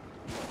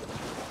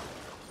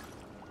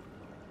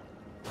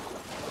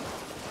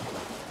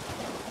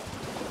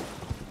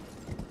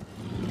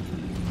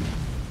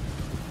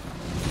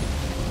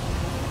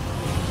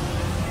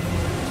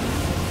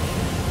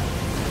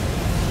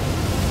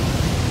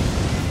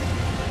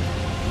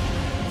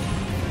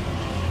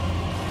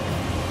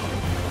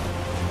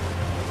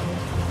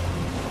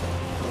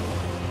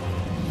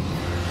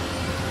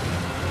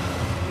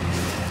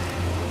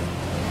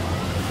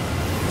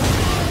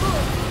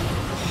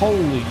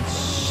 Holy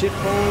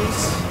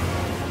shitballs.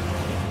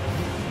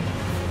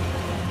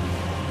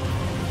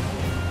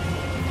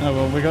 Oh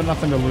well, we got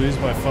nothing to lose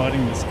by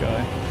fighting this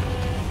guy.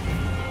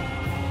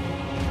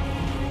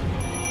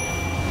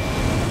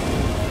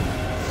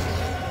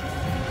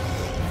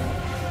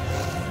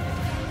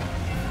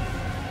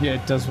 Yeah,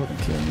 it does want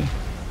to kill me.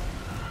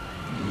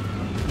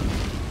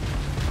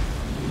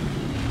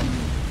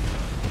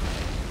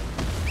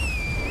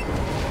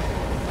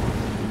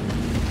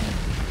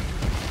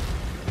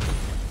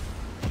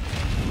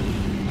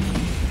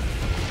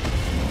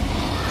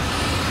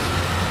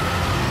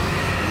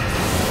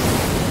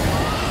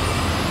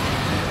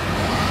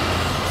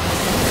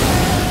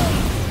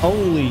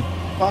 Holy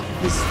fuck,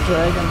 this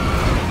dragon.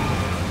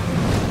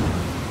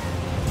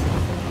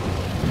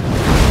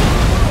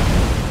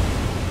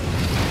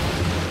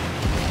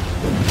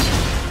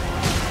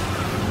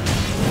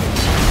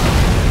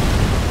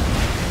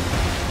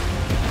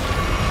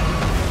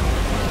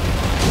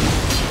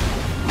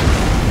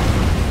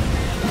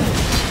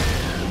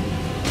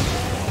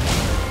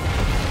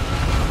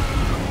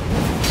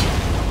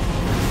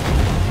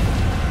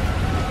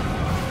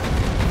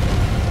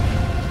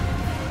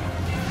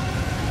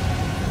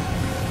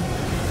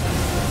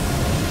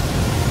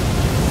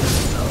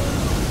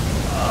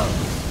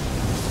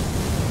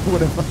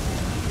 Whatever.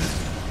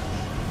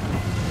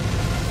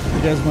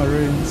 Here goes my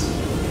runes.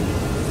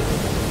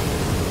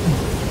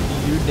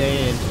 You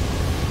dead.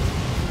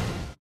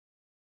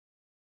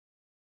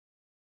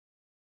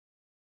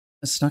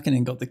 I snuck in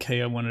and got the key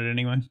I wanted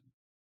anyway.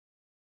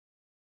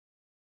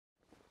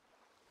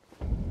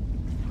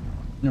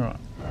 Alright.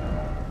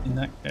 In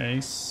that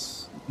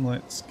case,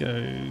 let's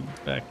go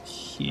back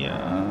here.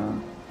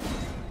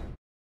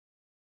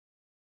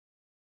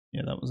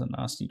 Yeah, that was a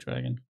nasty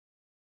dragon.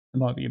 It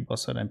might be a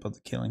boss I don't bother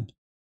killing.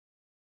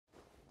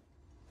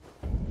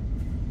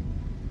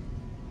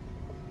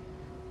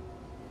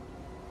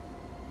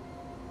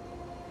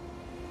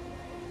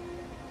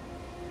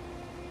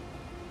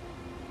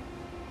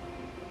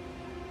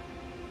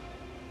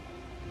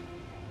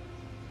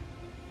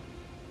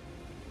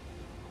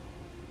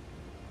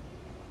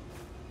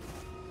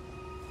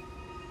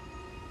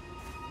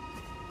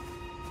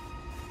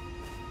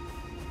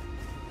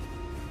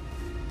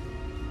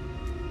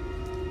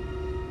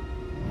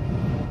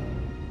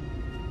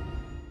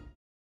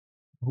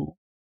 Ooh.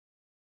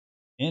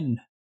 In.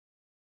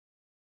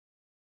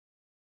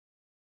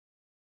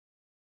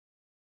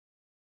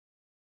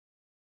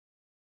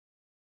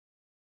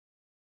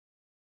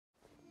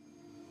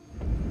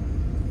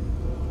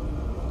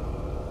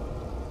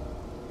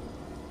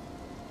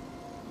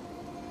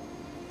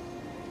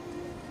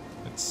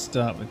 Let's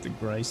start with the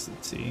grace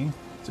that's here.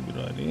 It's a good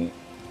idea.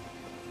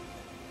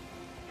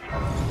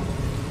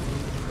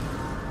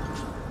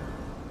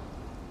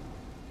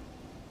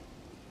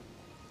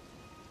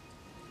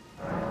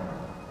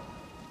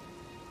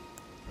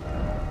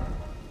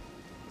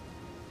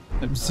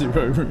 Have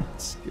 0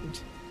 roots. Good.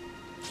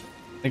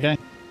 Okay.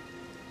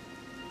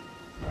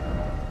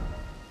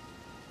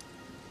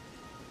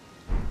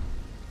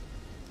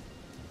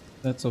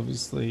 That's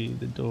obviously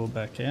the door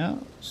back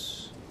out.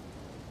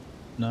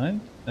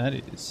 No, that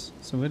is.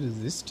 So where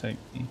does this take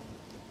me?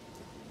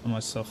 Am I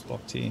soft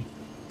locked here?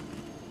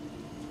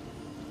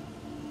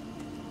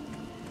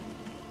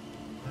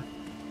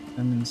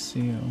 Examine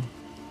seal.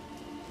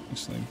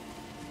 Actually,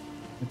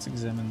 let's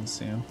examine the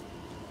seal.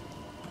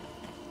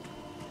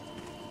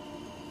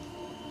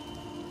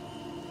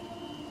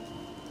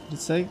 Did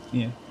it say?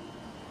 Yeah.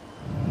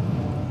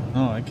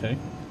 Oh, okay.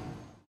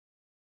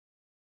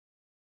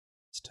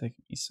 It's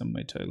taking me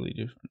somewhere totally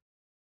different.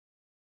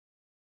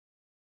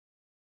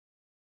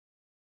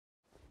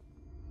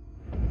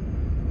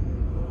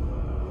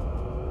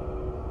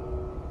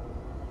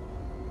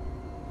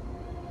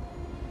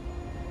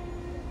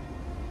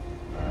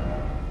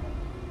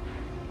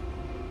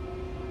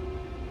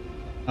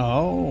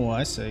 Oh,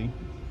 I see.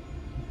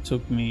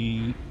 Took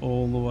me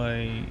all the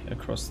way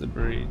across the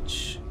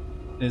bridge.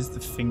 There's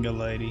the finger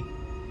lady.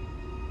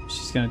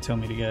 She's going to tell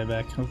me to go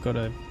back. I've got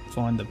to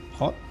find the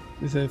pot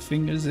with her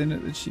fingers in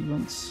it that she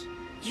wants.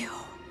 You,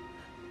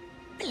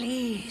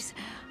 please,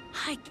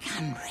 I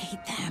can read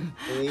them.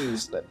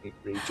 Please let me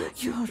read your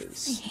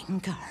fingers. Your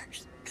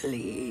fingers,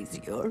 please,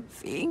 your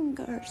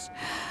fingers.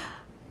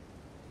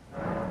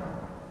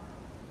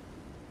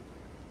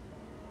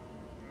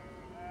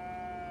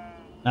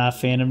 Nah,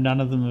 Phantom,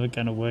 none of them are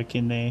going to work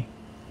in there.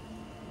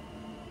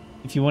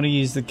 If you want to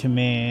use the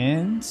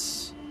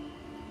commands...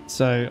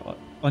 So,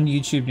 on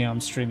YouTube now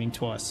I'm streaming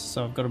twice.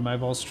 So I've got a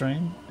mobile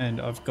stream and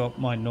I've got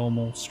my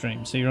normal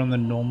stream. So you're on the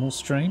normal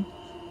stream.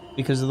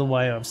 Because of the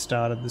way I've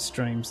started the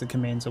streams, the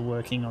commands are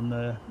working on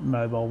the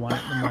mobile one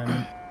at the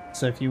moment.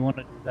 So if you want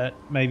to do that,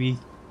 maybe...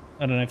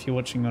 I don't know if you're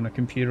watching on a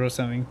computer or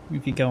something.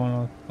 If you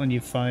go on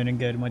your phone and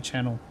go to my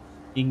channel,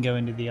 you can go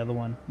into the other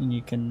one and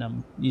you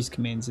can use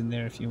commands in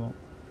there if you want.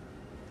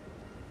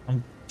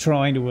 I'm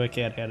trying to work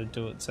out how to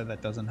do it so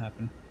that doesn't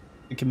happen.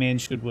 The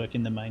command should work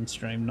in the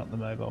mainstream, not the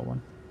mobile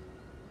one.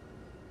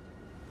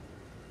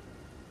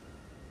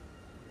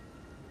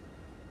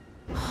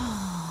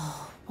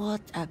 Oh,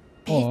 what a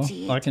Or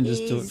pity I can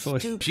just it do it is for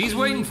you. to She's be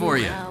waiting for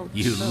you, without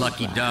you so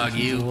lucky dog,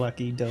 you.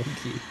 Lucky dog,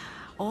 you.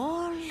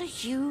 All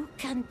you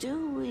can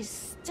do is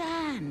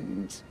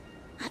stand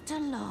at a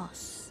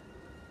loss,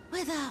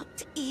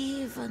 without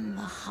even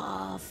the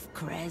half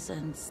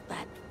crescents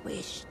that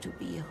wish to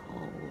be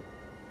whole.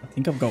 I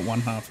think I've got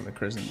one half of the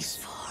crescents.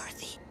 Before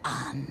the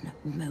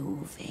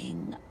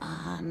unmoving,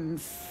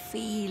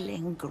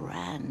 unfeeling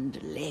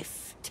grand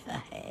lift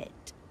ahead.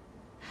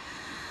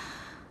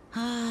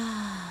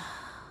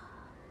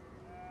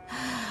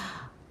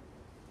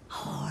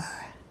 Or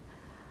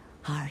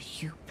are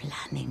you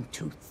planning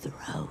to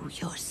throw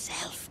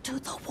yourself to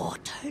the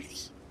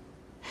waters?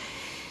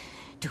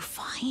 To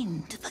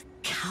find the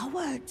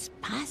coward's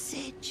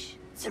passage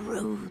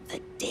through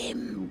the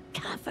dim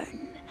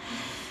cavern?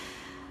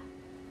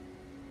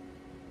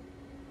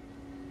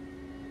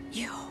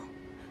 You,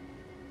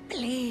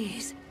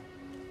 please.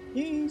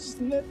 Please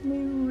let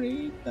me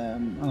read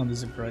them. Oh,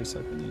 there's a grace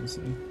I can use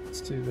here.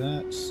 Let's do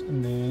that.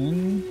 And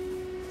then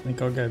I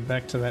think I'll go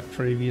back to that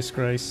previous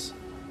grace.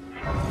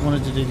 I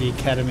wanted to do the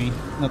academy,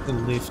 not the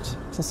lift.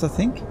 Plus I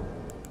think,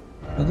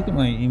 if I look at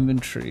my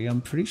inventory,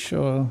 I'm pretty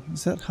sure,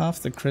 is that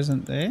half the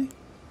crescent there?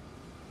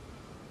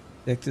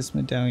 Dectus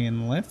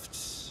medallion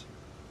left.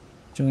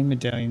 Join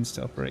medallions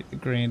to operate the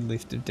grand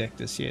lift of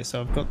Dectus. Yeah,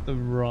 so I've got the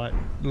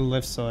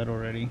left side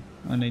already.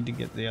 I need to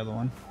get the other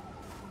one.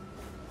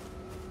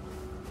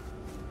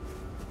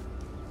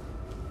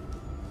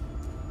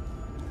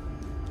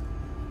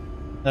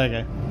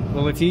 Okay.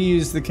 Well, if you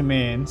use the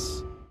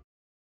commands,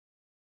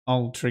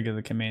 I'll trigger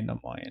the command on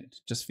my end,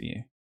 just for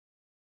you.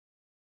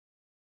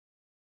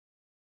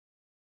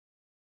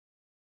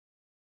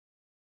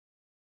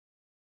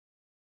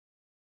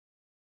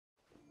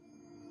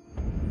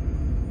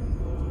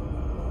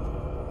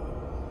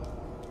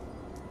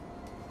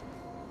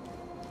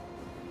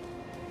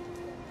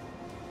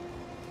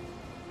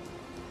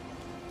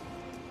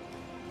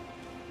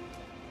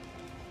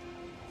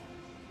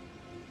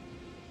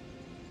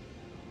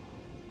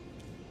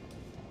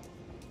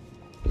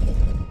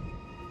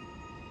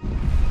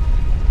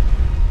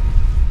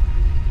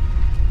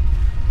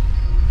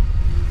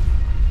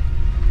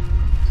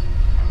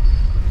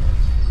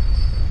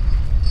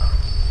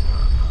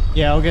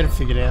 Yeah, I'll get it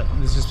figured out.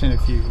 There's just been a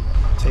few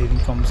teething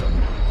comms on.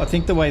 I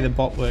think the way the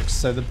bot works,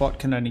 so the bot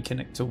can only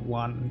connect to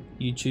one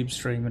YouTube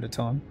stream at a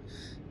time,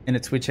 and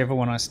it's whichever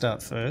one I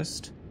start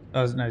first.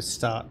 Oh no,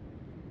 start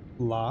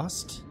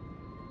last.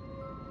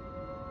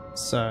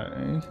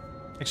 So,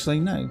 actually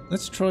no,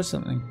 let's try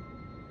something.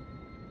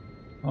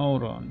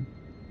 Hold on.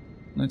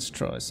 Let's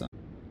try something.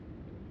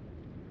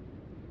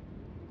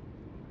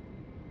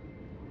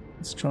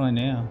 Let's try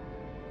now.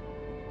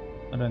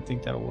 I don't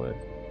think that'll work.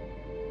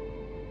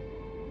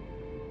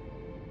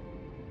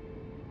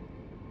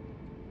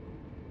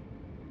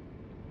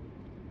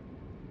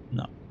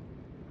 No.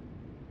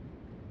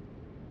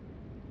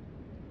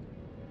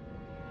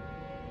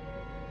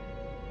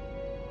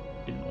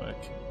 Didn't work.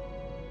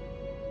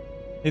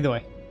 Either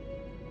way.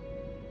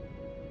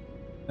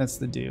 That's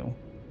the deal.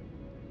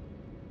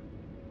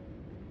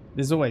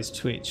 There's always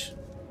Twitch.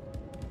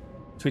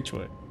 Twitch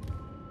work.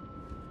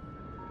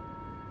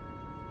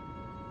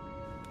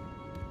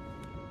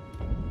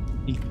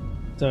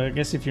 So I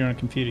guess if you're on a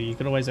computer, you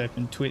could always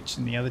open Twitch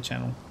in the other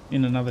channel,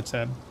 in another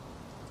tab,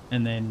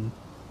 and then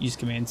use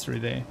commands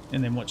through there,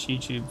 and then watch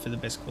YouTube for the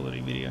best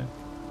quality video.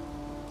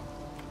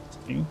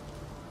 See?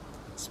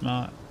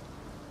 Smart.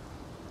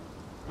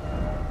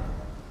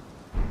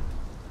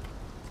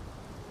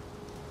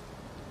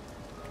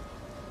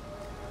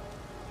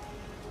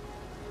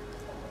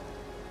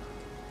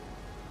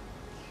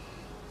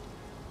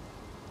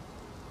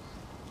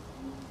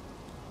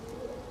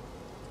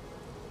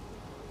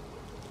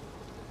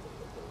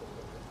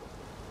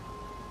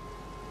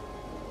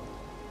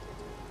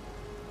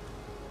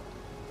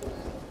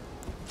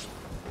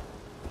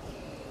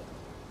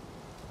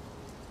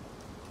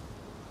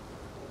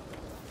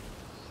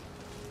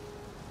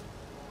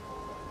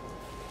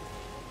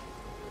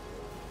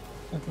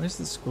 Where's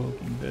the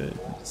squawking bird?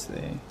 It's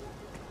there.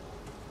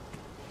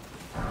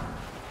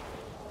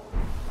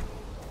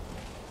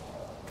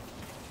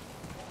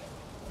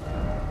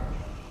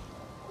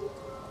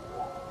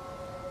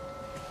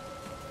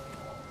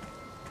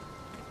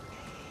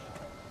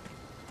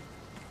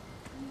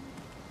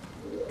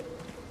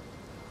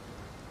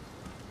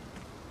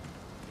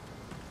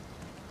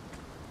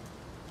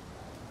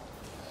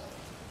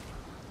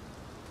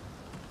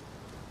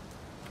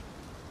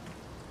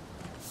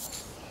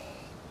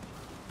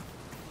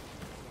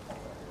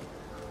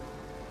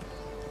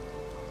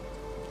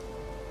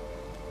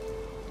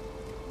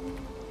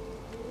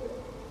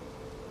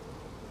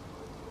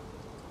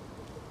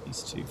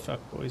 These two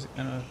fuckboys are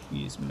gonna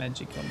use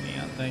magic on me,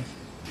 aren't they?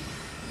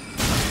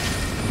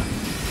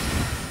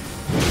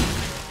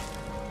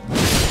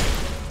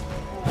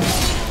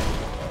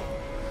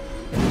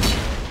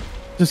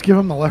 Just give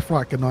him the left,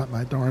 right, good night,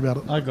 mate. Don't worry about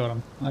it. I got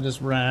him. I just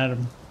ran at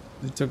him.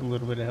 They took a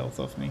little bit of health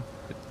off me.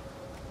 But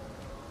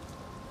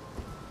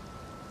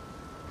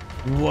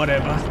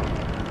whatever.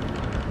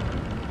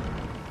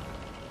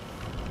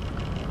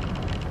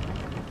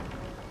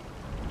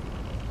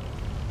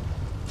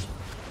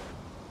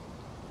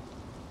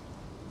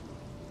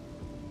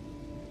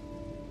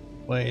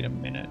 Wait a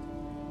minute.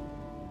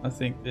 I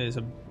think there's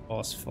a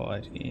boss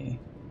fight here.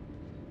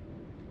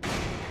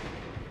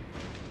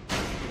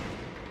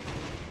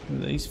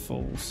 Look at these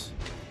fools.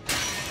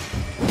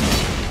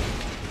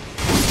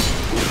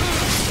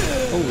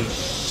 Holy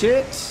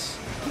shit!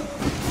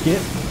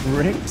 Get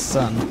wrecked,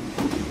 son.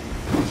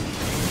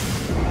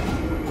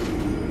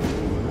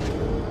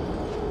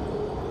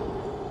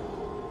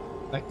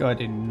 That guy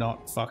did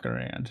not fuck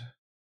around.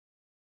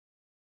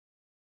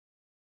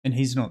 And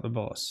he's not the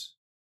boss.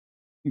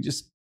 He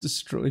just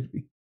destroyed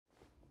me.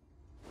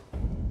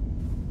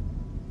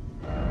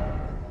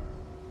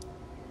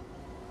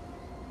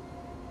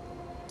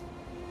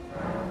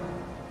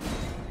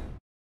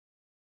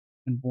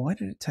 And why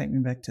did it take me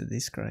back to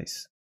this,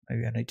 Grace?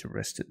 Maybe I need to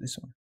rest at this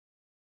one.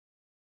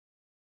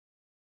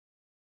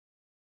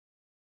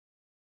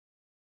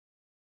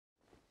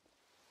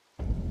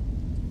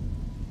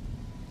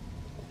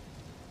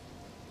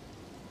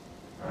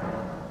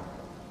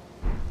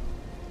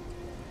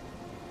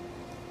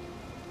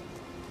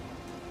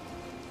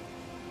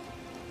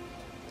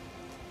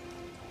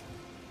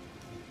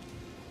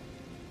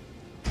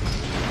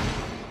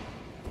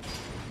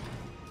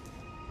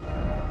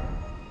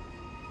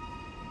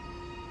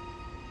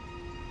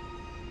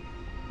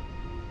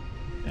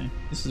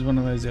 This is one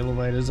of those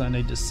elevators I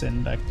need to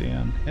send back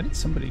down. How did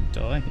somebody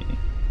die here?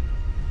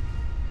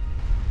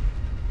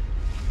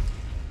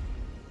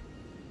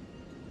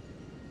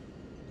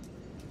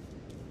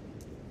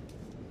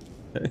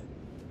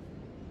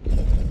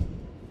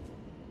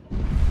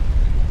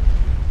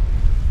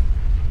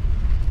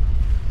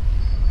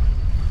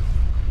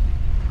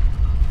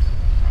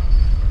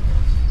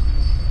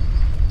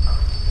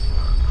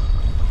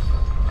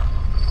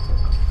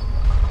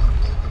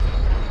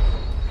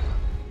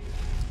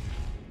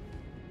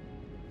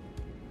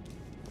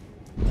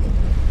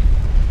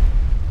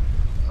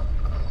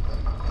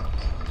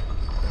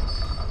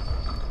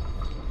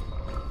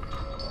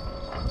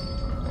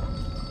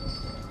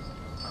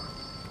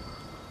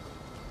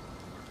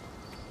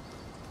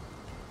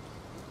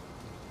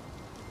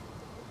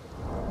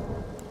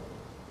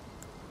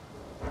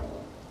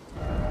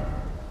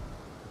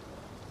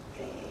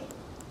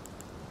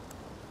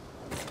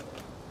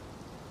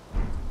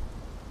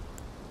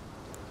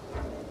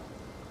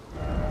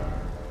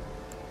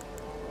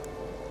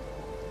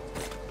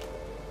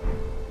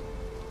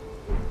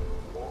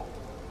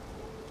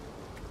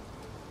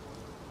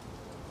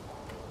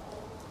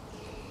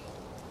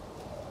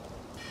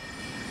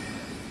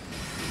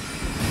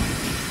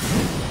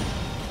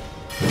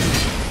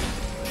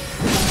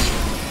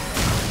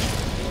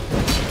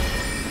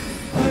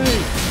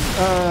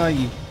 Oh,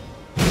 you.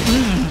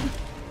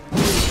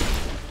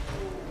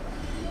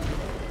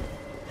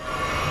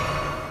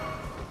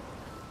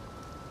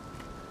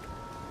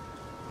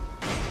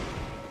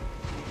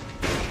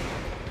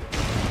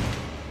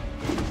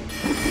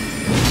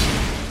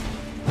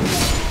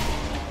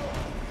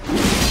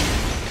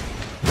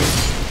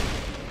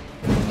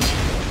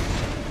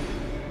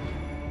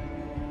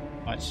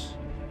 Right.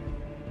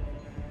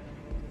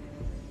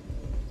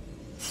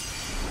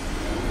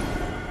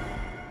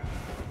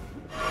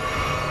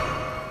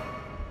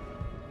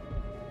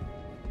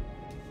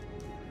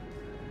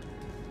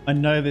 I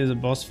know there's a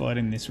boss fight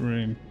in this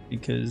room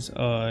because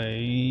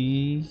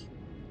I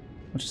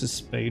watched a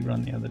speed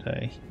run the other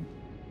day.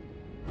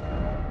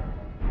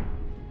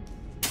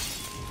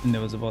 And there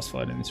was a boss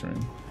fight in this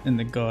room. And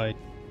the guy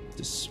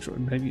destroyed.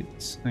 Maybe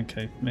it's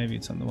okay, maybe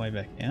it's on the way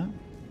back out.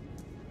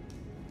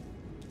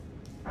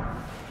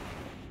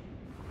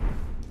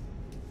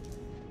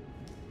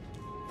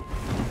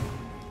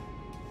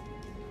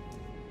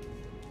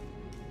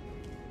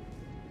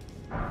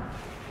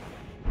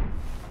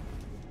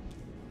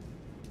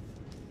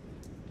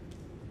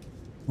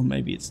 Or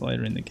maybe it's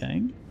later in the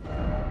game.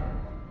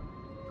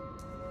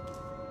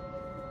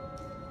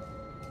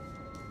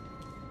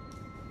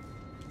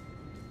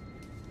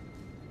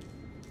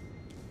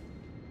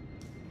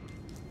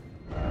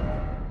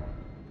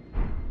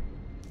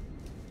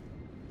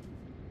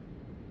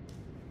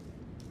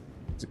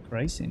 There's a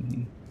Grace in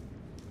here.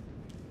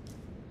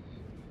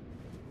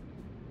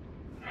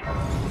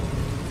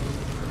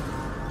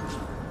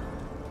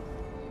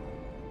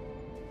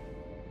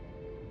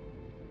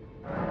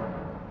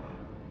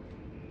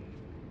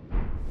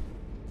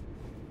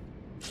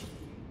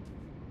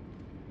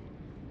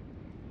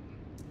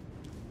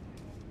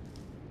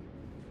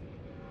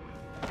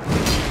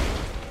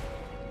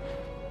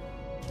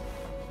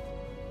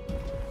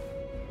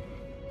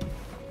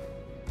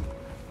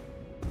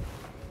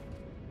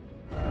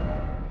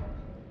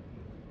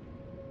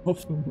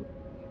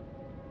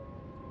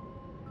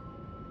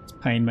 It's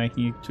pain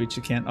making a Twitch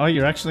account. Oh,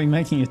 you're actually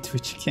making a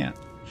Twitch account.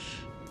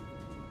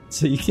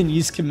 So you can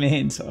use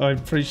commands. I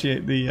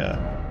appreciate the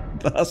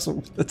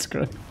hustle. That's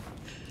great.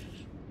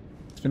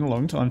 It's been a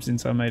long time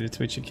since I made a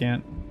Twitch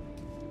account.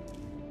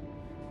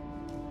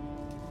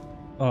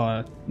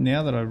 Oh,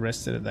 now that I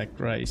rested at that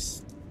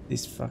Grace,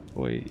 this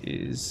fuckboy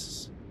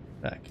is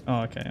back.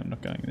 Oh, okay, I'm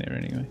not going there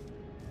anyway.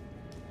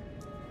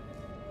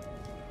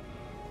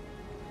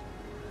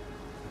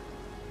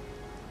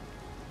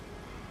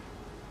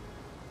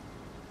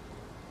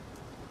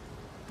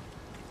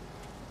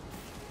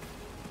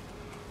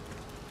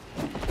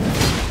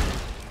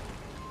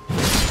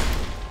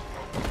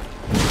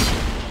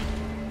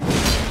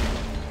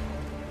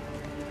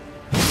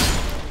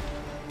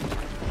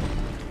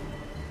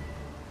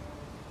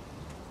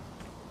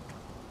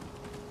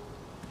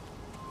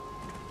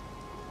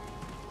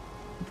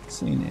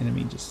 See an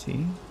enemy just here?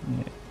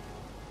 Yeah.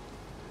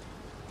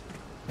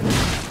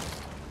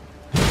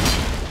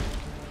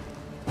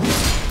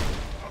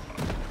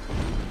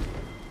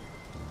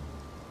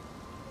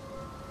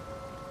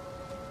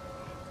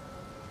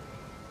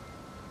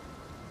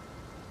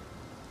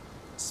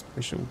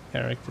 Special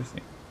character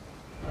thing.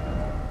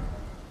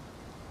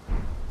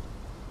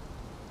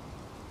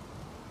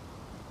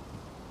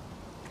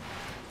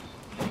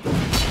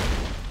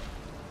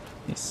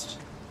 Missed.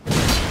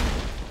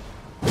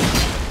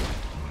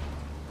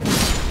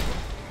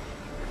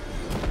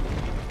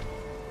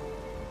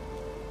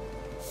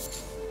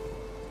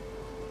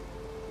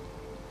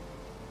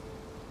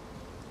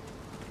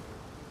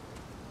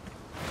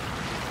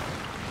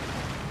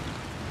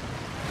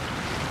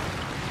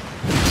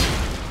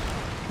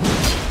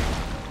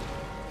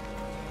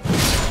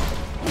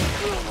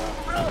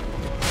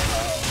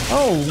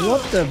 Oh,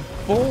 what the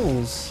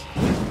balls?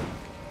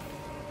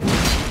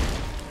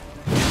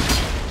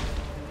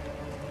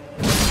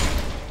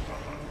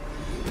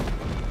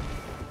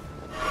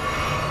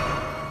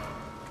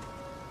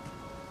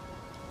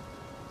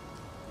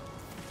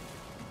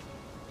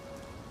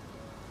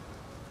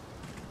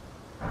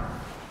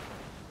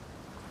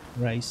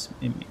 Race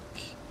mimic.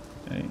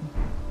 Okay.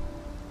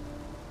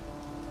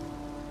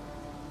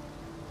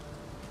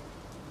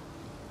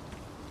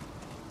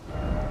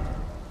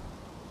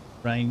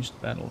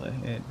 Ranged battle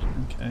ahead.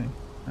 Okay.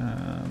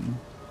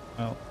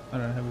 Well, I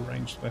don't have a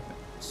ranged weapon,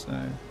 so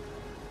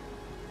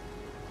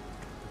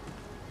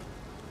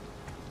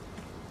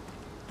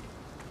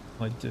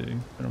I do,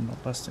 but I'm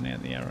not busting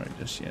out the arrow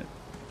just yet.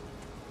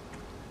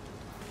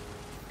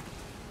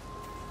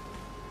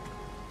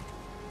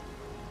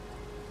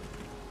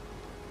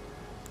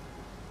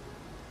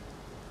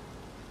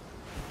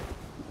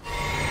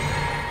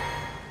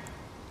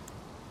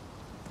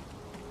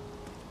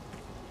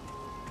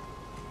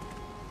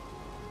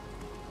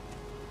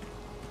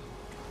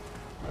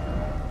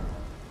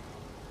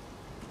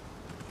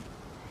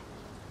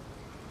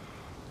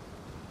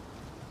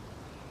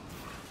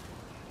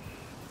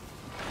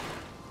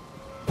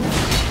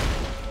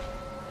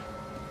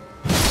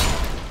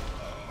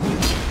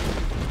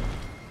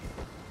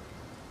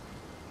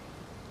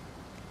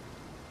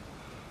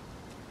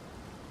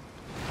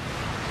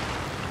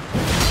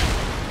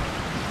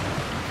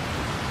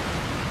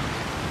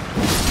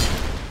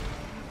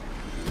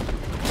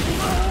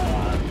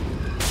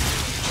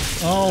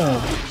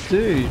 Oh,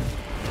 dude. I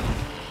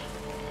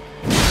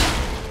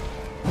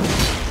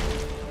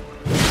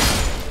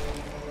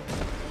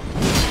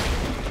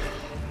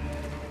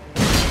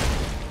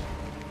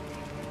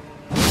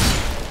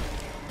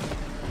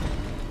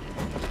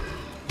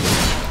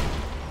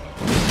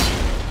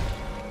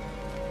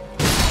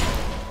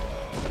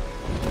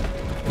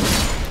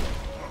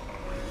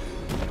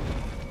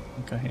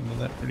think I handled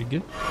that pretty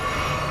good.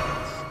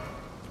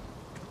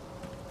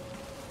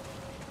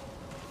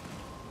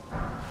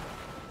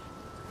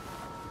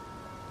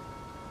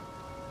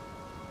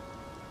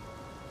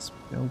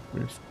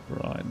 Spellproof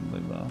dried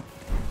liver.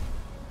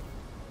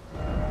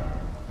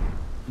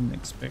 Didn't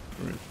expect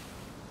group.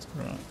 That's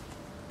right.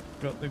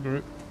 Got the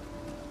group.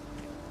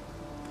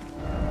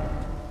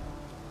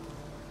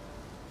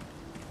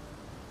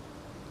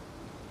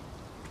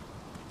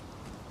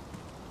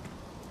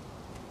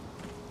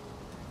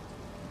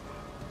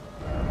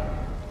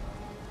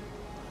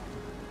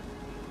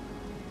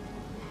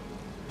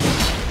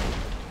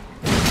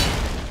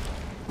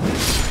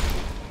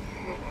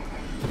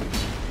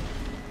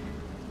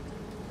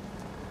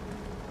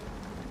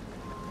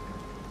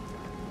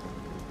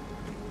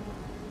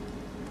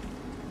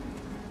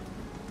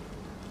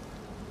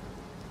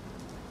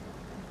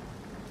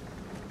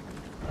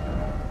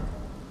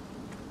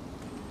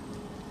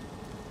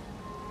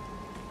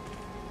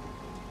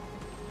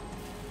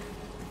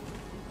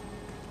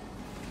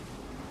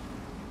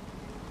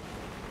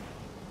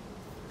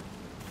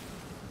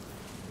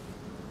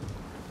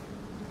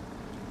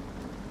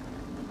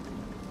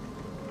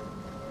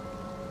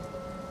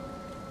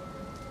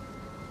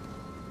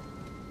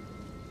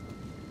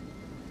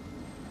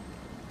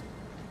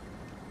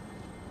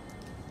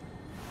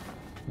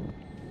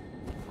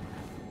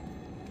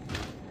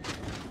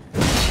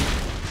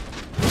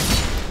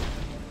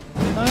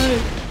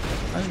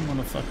 I didn't want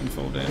to fucking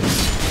fall down.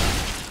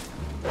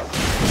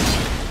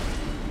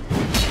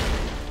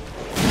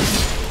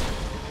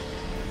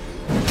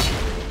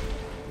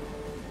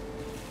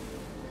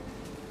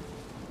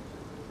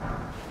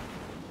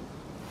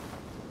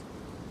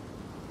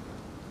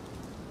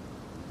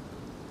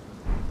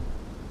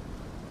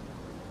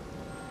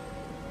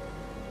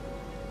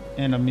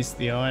 And I missed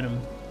the item.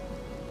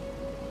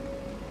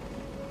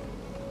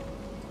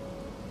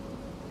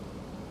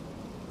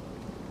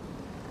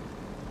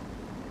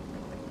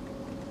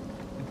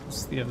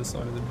 It's the other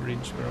side of the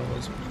bridge where I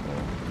was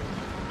before.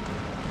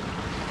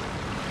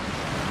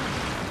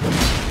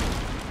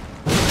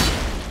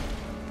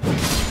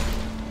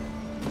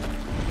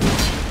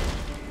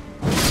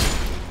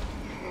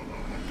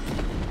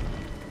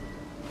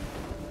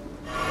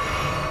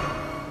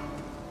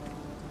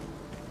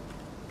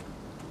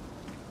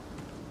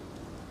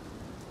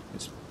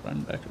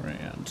 Run back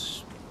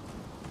around.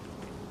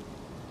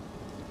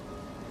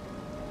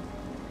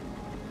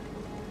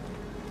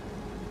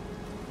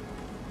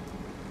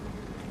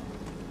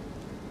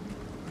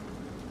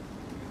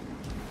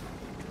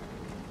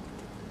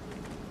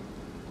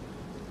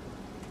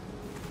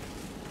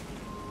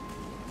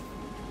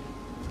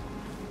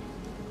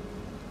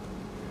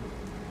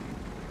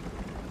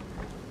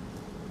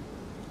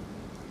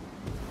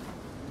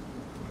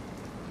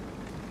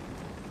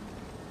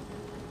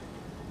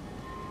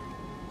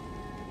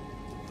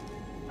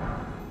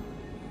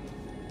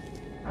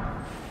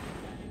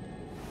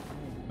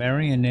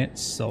 Marionette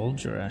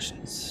soldier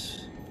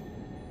ashes.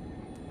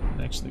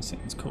 That actually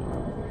sounds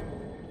cool.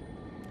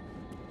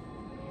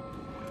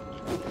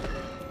 Is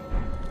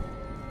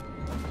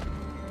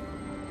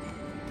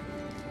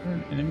there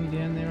an enemy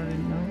down there I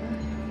didn't know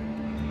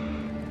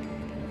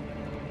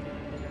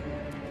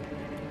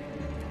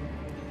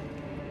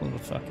about?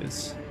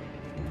 Motherfuckers.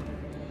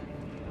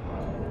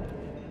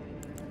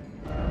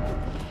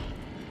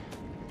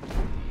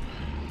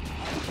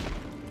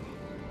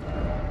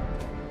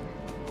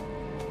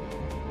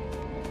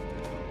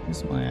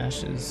 Where's my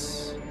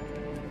ashes?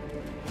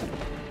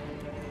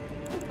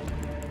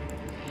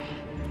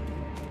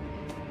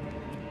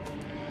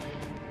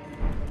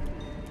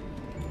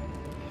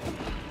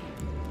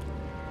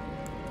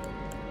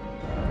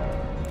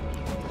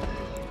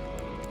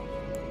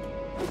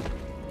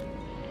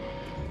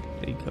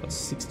 They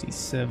cost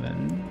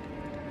 67.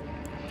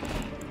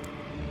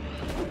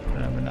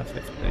 Don't have enough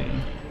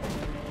FP.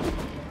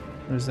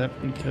 Or is that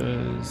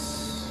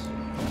because...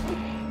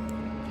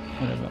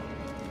 whatever.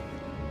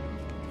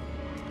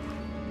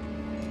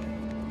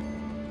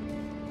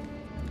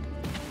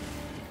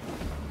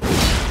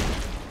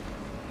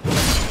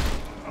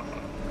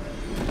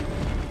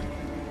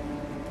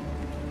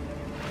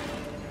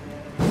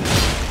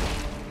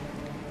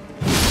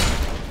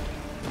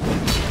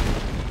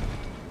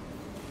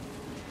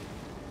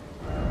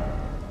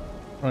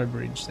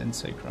 Bridge, then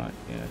seek right,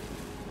 yeah.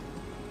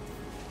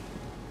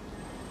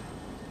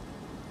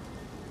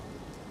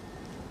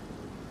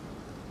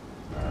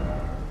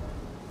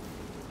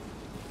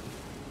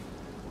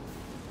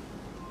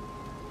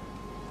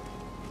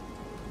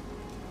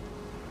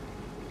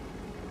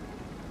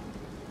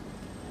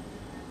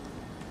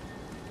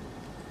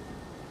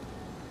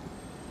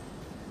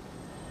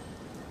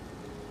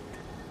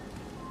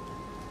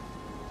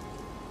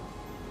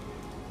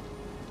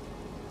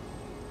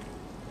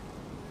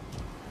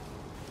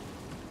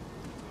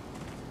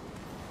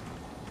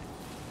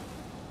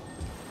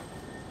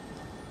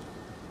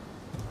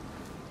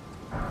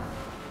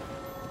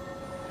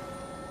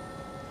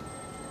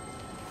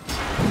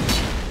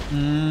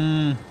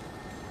 Mm.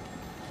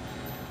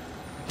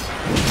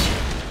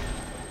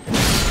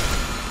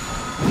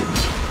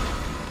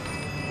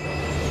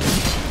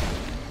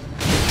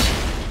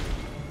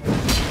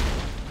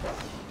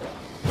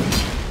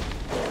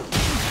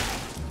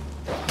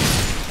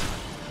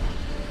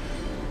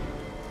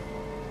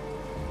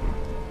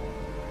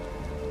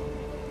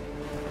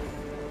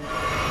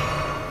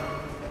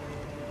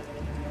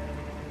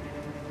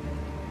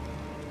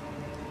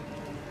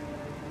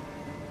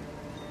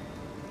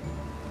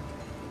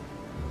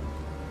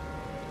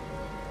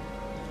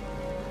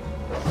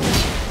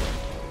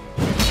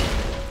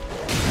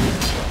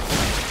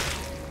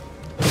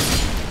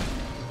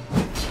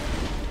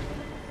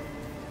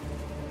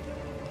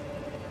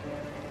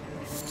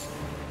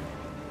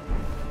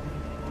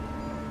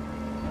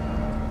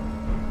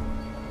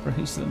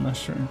 Raise the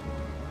mushroom.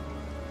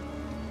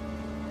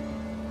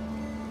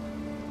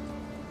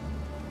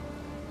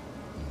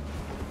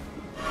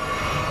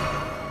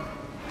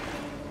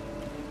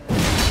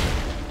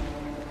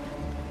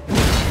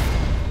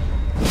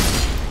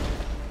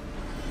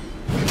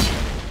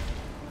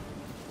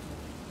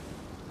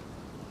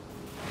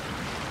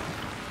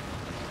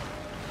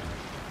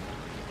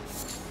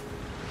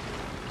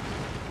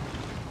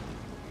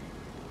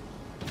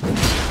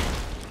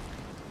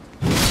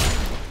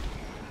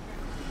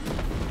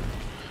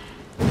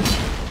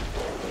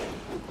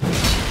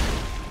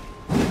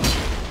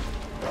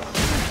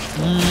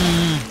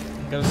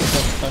 Gotta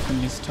stop fucking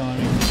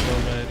mistiming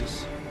the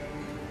ladies.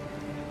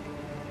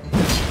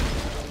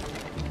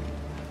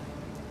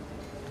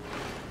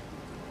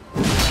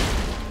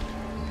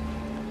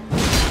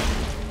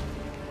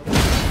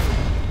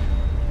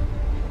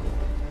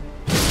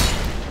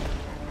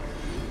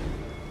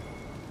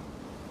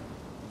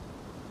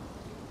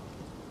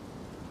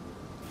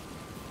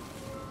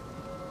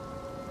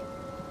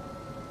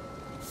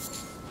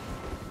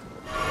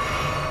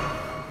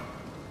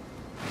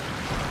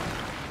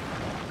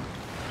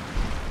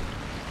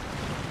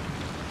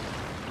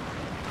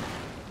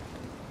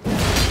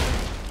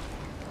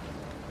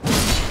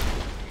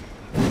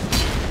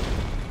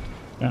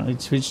 Apparently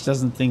Twitch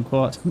doesn't think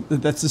what?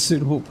 That that's a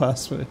suitable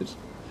password.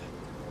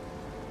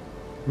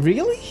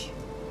 Really?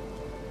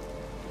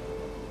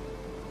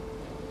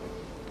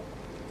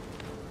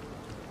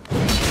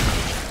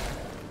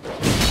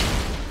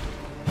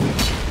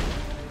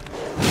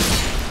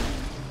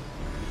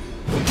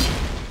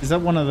 Is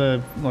that one of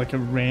the, like, a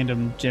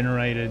random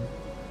generated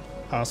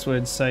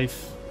password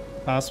safe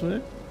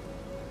password?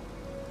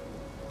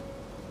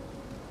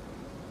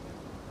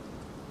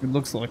 It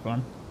looks like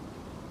one.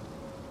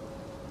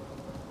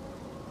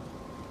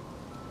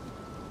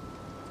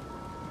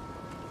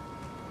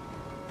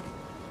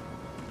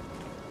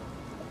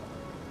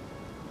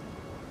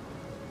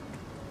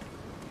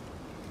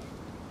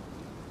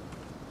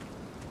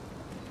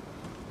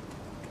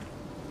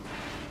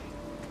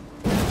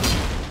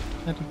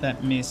 How did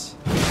that miss?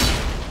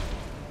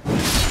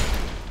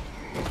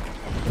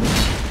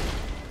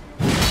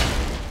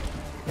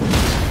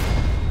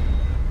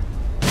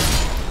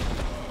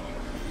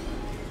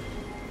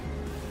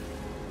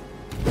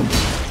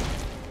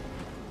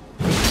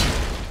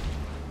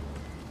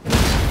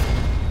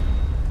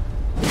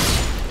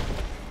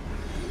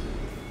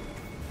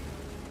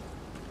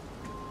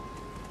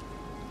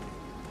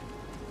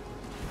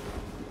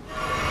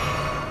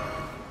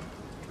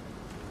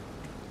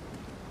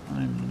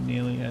 I'm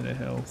nearly out of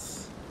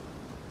health.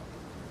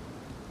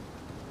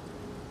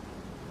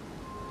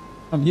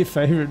 I'm your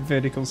favourite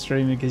vertical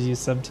streamer because you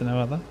sub to no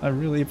other. I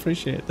really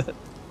appreciate that.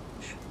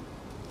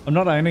 I'm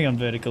not only on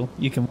vertical,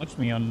 you can watch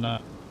me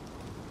on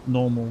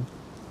normal,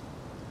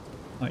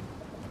 like,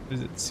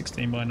 is it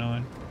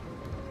 16:9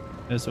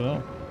 as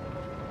well?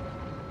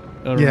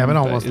 Yeah, but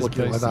no one wants to look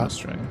at you like that.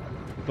 Australia.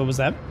 What was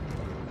that?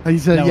 You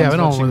said, No yeah, but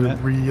no one's watching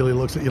one really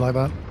looks at you like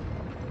that.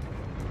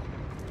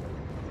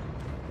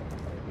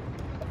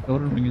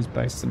 Elden Ring is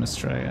based in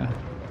Australia.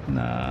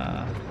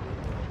 Nah.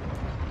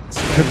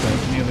 Australia's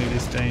not nearly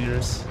this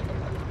dangerous.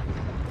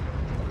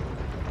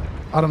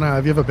 I don't know.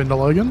 Have you ever been to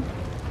Logan?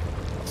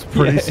 It's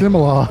pretty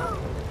similar.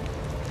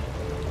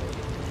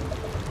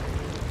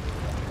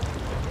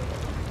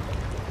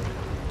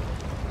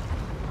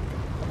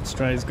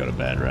 Australia's got a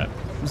bad rap.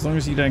 As long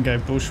as you don't go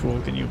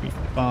bushwalking, you'll be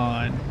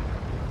fine.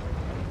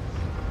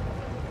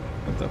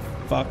 What the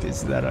fuck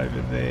is that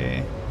over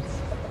there?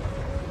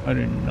 I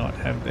do not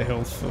have the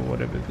health for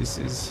whatever this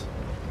is.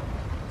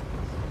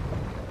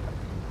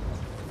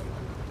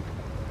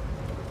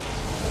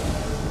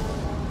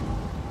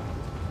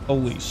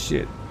 Holy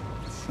shit.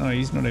 Oh,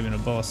 he's not even a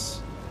boss.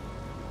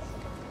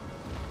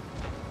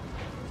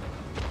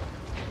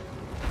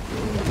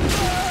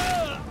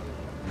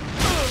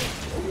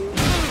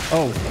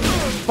 Oh,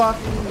 fuck.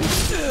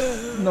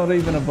 Not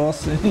even a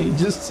boss, and he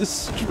just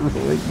destroyed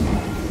me.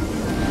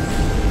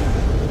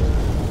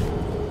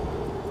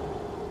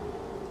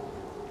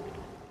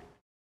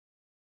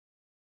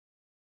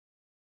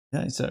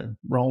 Okay, so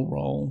roll,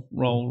 roll,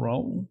 roll,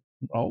 roll,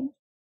 roll.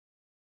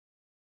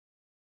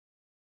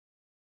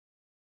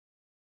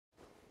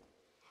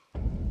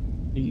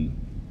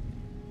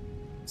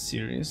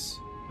 serious.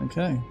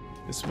 Okay,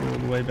 guess we're all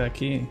the way back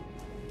here.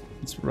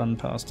 Let's run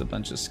past a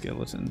bunch of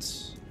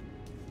skeletons.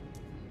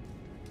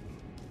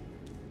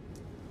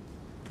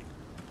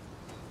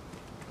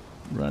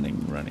 Running.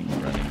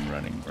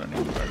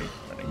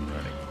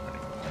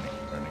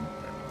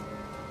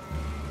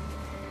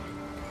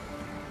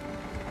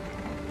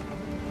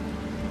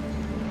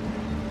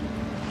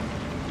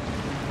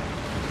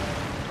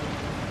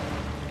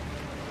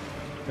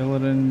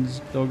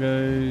 Skeletons,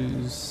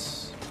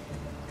 doggos.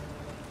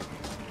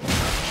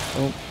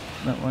 Oh,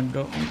 that one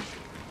got me.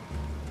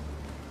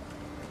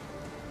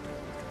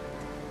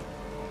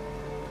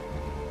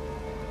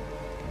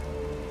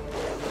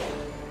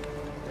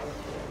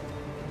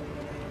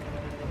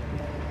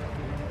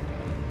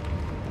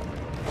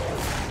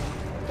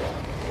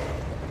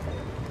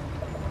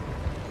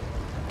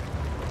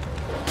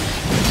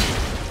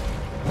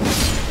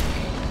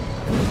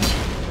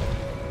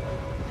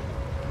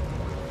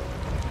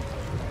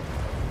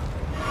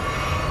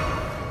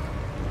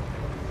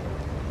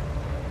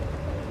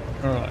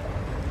 Alright.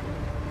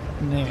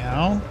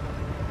 Now...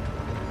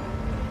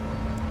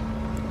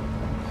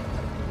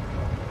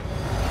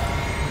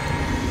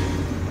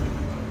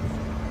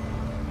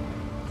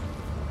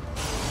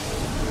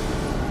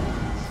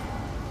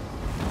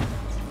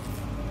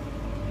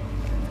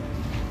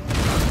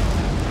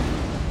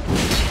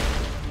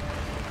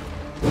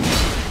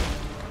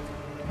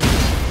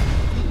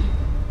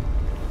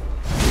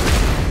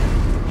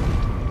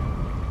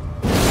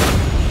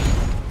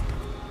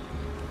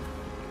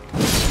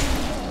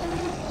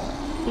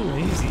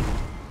 easy.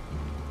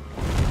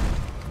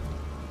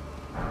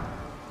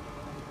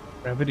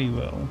 Gravity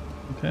well.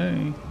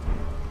 Okay.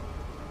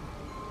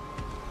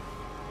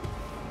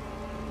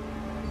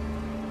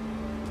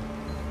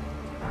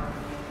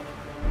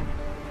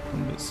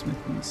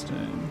 Smithing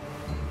stone.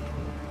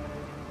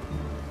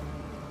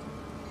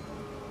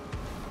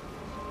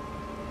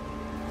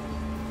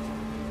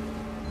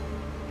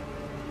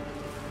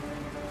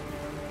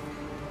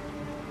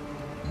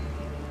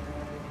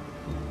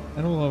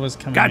 That all I was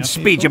coming up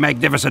Godspeed, you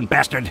magnificent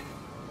bastard!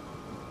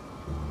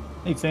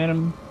 Hey,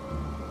 Phantom.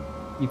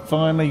 You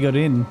finally got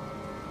in.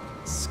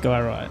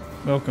 Skyrite.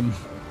 Welcome.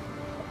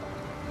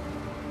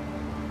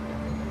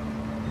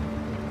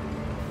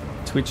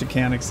 Twitch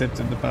account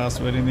accepted the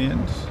password in the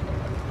end.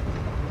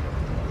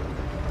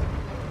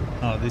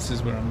 Oh, this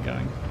is where I'm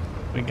going.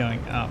 We're going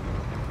up.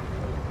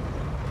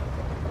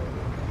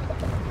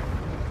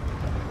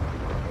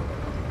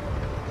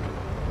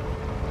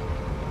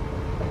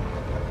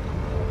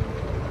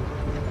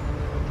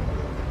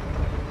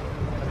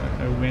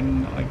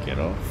 When I get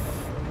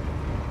off.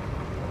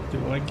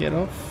 Do I get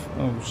off?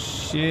 Oh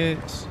shit.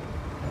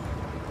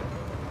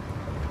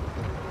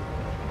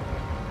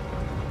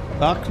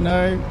 Fuck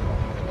no.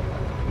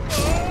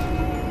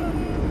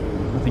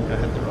 I think I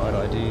had the right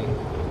idea.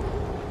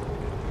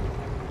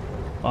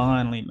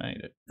 Finally made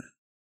it.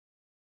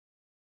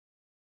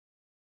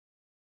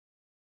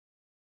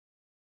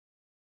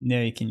 Now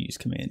you can use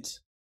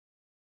commands.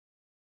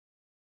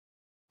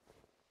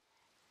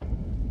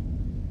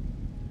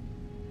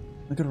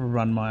 I gotta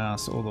run my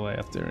ass all the way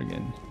up there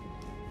again.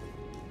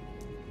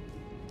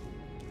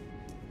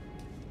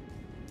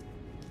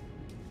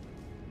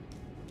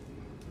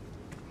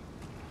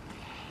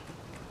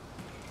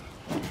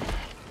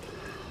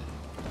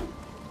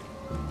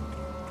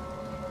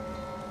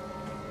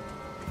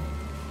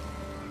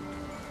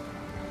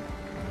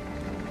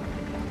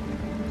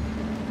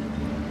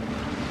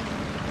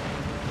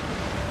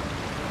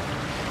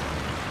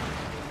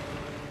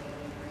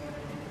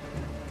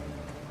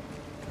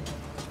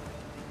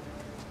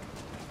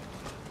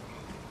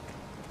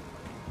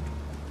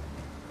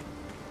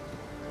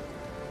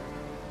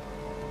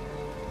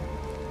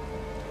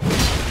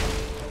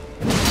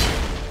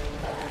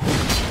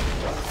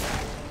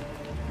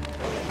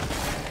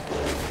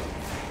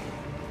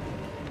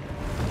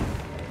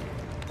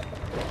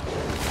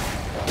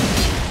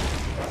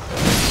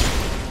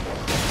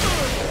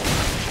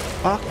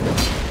 Fuck.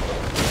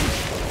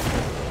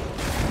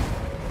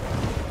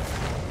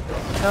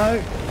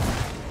 No.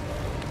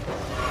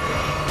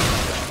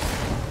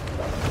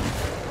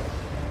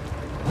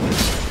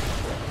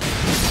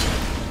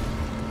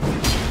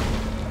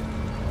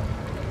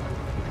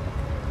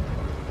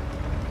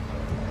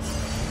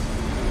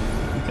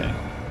 Okay.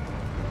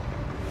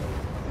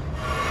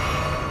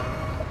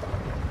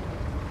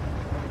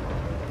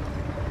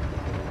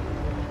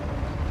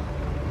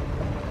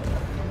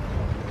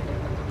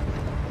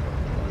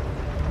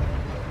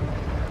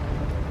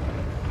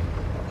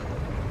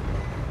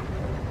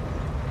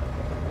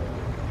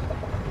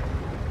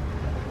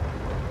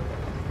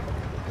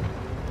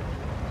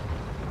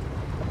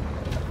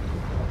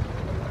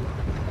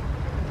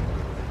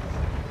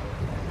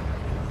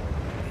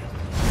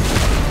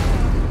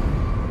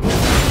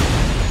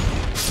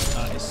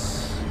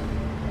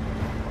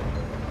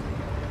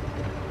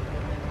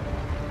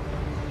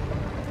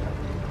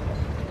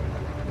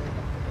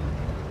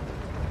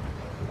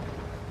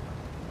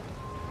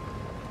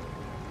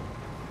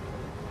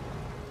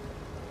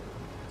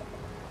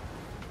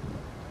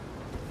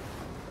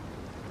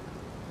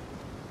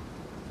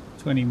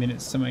 20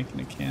 minutes to make an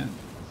account.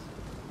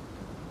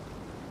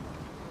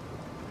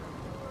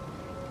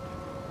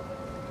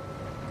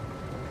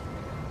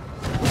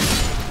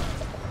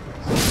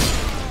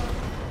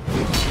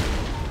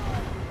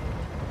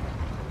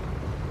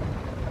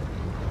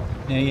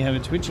 Now you have a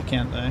Twitch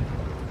account though.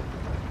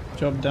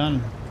 Job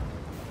done.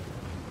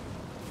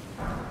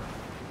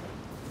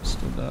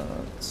 Still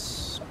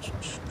does.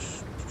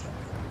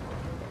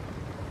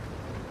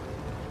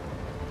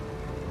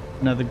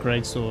 Another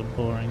great sword,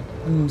 boring.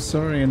 I'm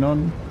sorry,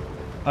 Anon.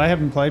 I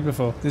haven't played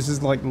before. This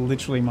is like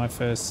literally my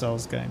first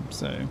Souls game,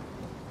 so.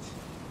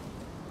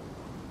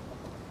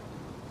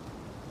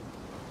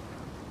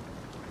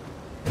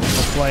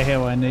 I'll play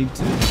how I need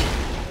to.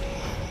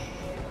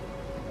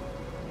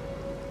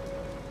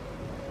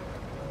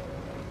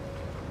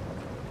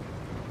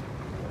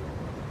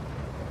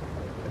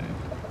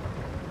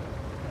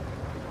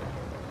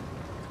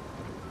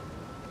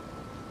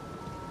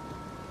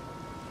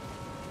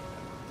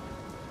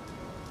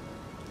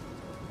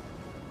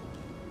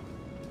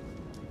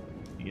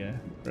 Yeah,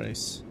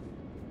 Grace.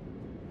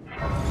 I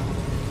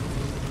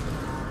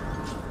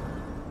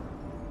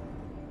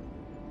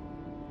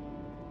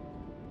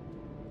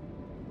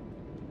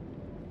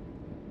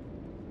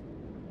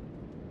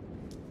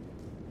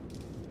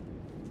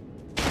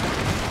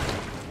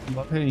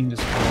love how you can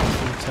just go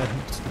through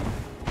tabs.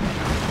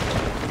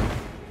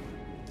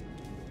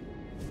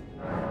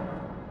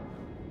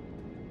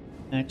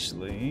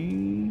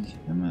 Actually,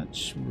 how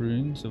much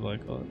runes have I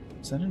got?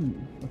 Is that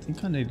I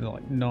think I need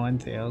like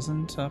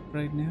 9,000 to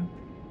upgrade now.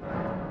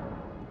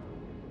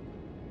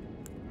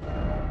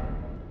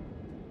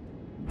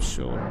 I'm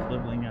sure of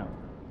leveling up.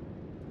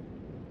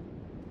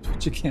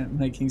 Twitch account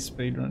making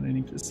speedrun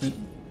any percent.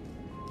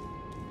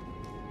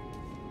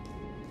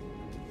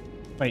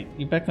 Wait,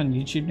 you're back on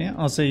YouTube now?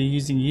 Oh, so you're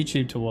using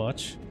YouTube to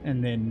watch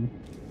and then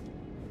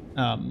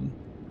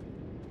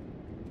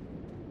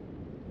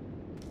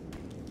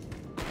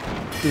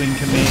doing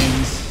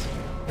commands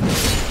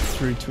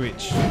through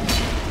Twitch.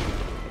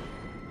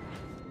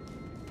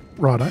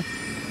 Righto.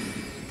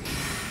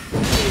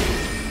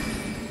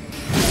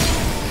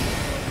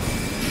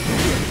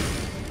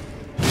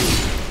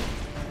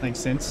 Makes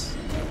sense.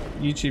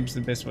 YouTube's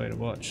the best way to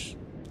watch.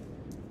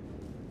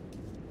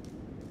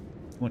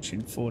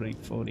 Watching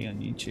 4040 on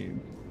YouTube.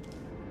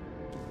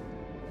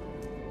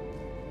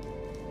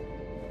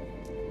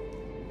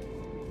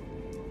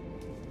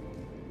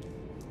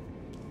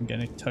 I'm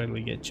gonna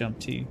totally get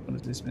jumped here. What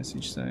does this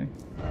message say?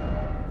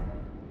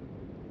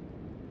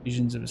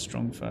 Visions of a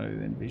strong foe,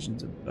 then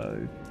visions of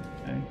bow.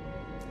 Okay.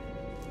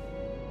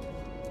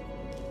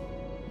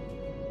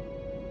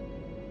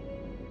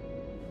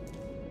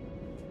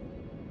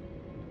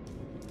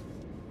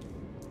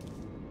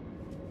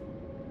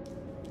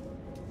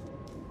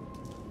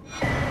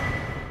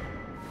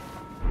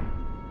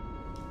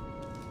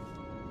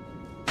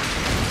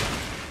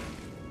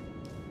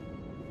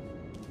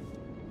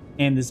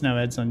 And there's no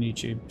ads on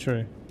YouTube,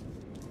 true.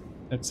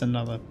 That's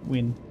another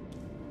win.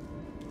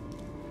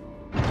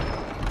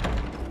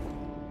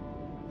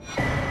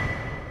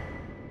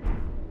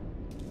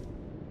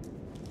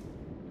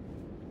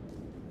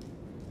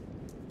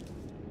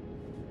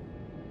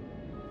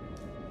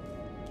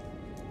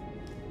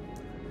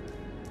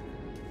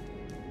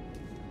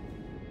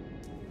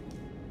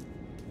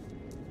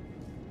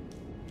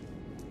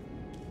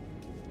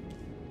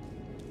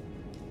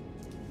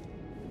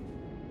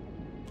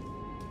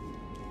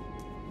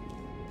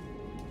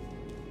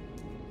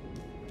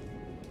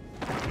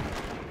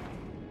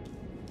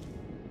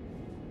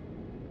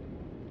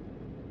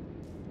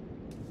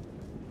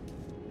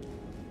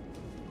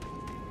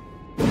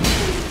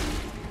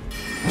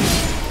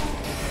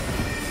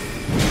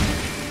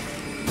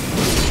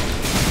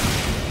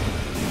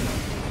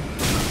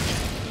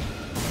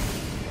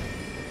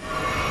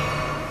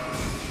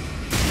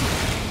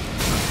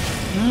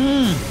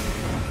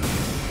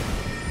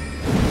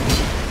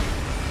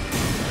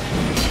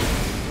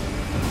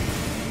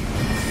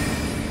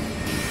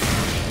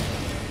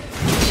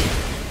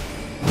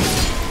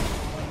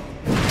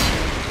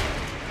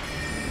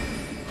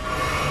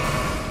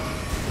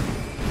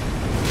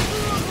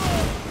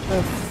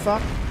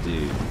 Fuck,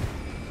 dude.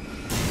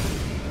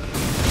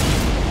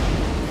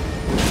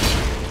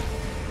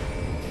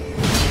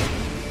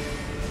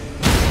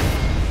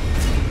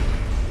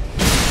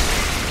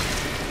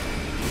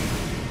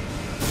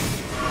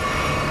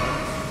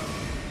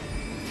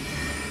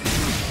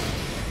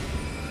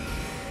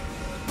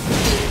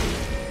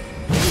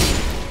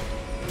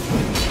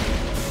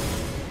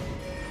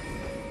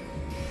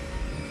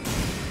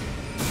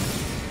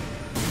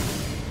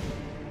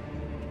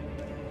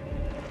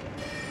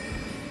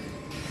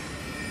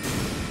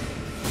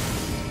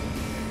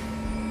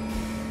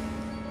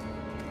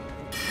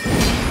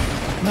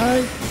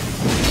 No.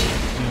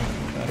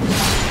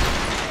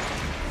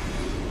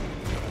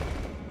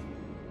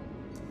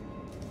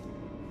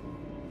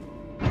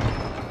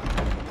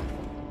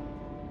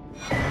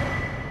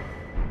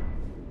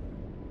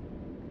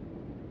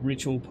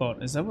 Ritual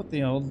pot. Is that what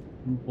the old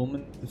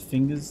woman with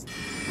finger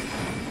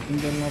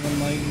loving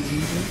ladies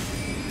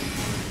into?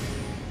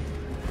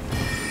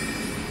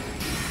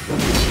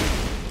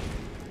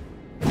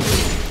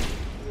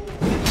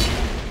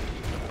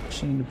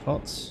 Machined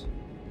pots.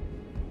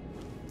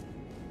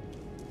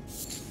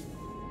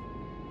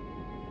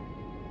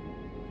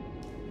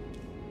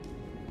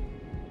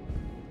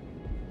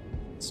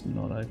 Let's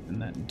not open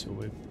that until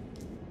we've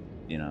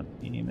been up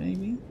here,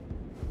 maybe.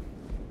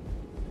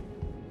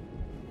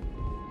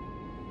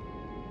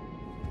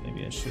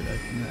 Maybe I should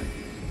open that.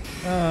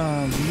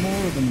 Ah,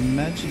 more of the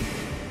magic.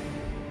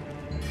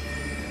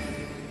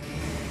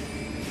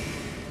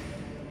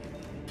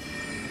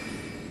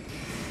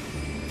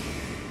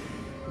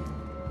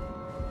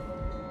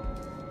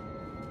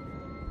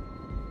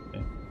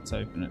 Okay, let's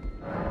open it.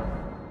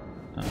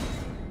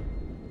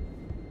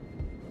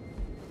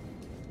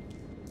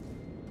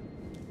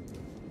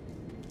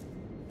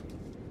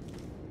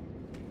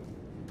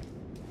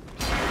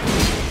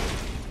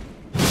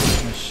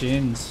 My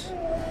shins.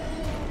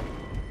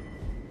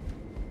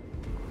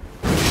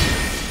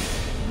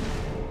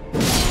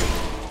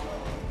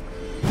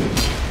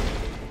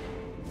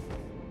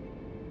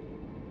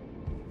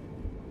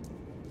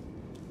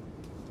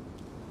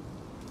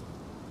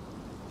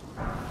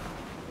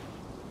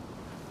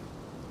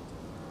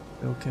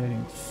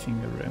 Locating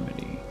finger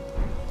remedy.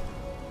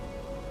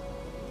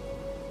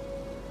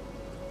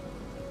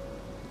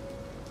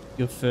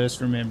 You're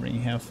first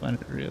remembering how fun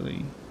it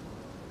really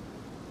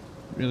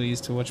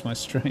is to watch my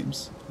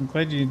streams. I'm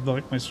glad you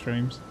like my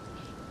streams.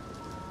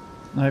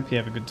 I hope you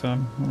have a good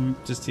time. I'm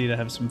just here to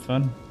have some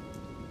fun.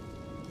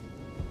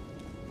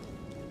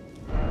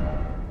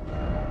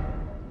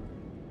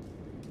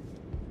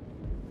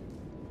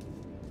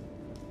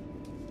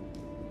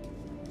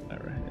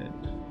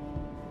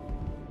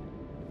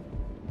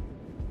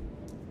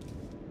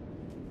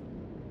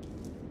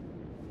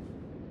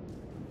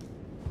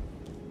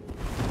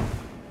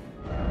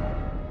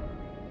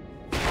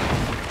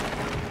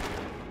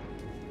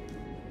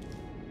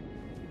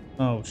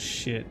 Oh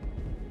shit.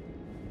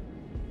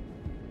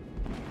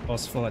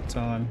 Boss fight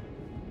time.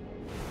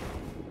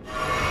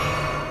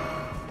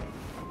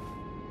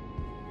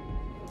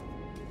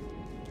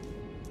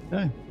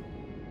 Okay.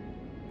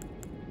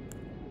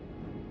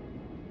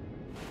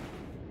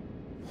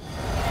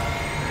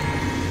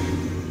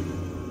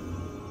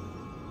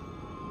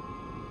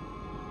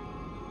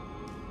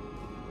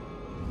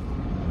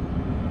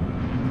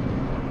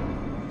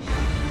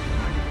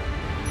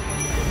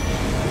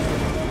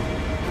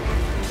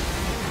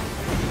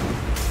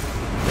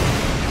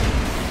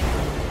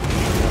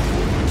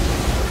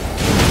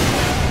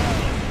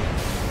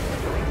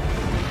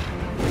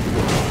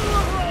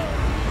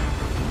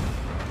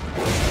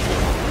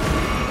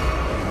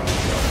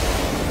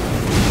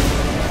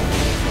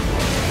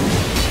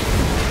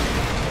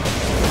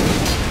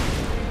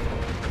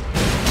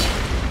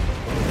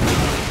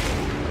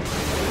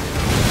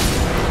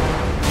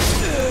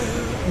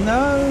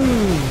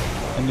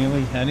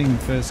 Had him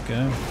first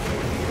go.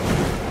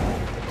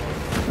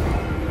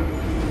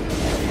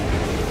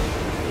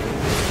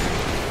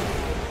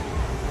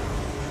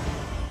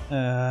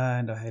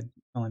 And I had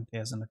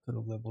 9,000 I could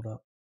have leveled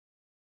up.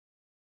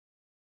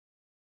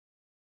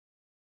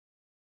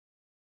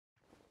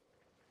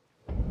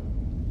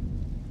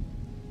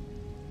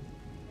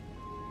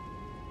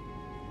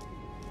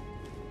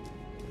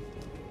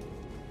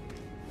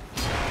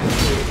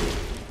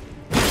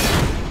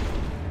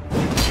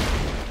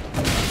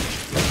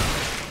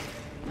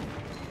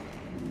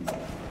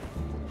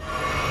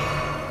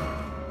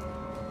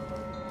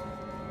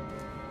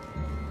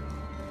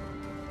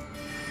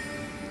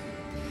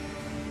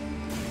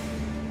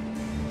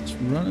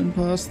 Running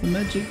past the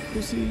magic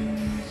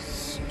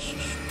pussies.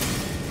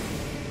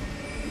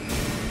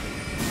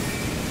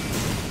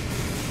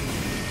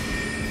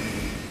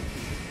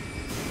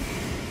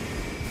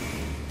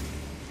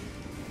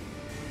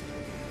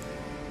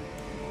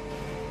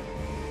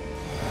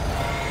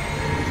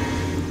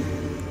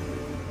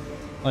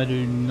 I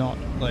do not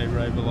play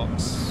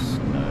Roblox,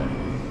 no.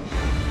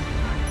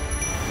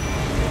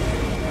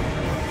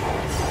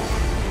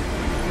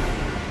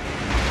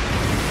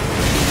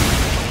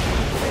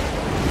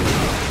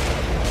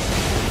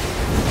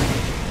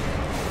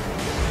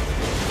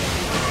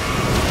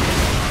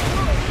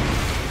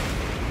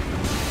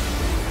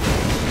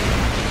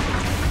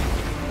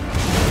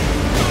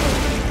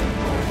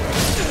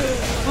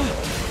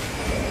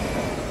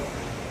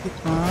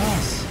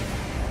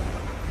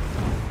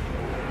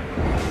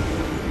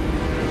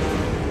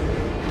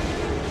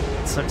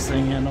 Sucks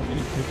seeing how not many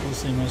people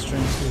see my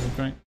streams do it.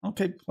 Great. I'll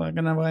keep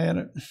plugging away at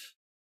it.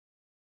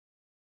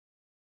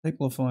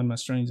 People will find my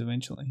streams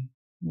eventually.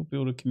 We'll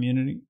build a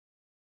community.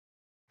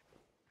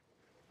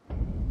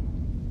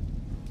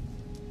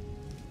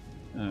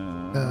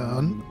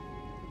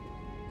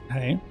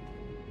 Hey.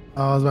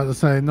 I was about to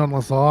say, not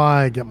unless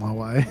I get my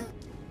way.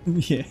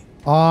 Yeah.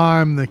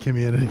 I'm the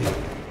community.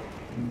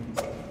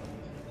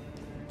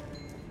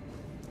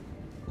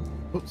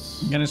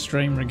 Oops. I'm going to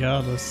stream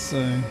regardless,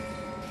 so...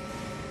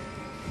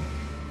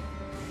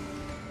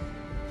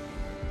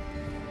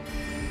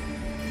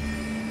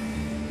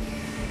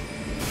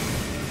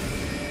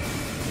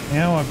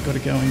 Now I've got to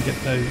go and get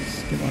my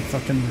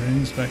fucking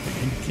runes back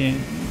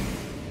again.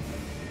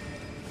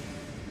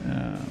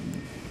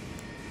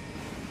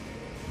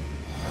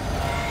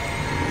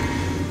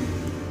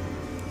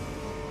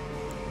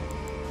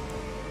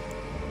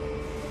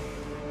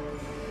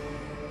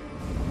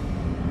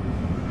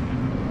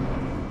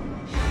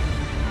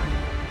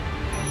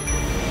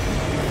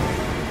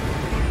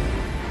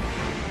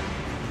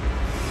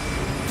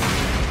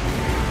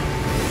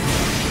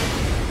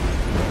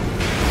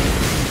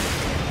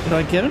 Did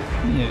I get him?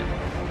 Yeah.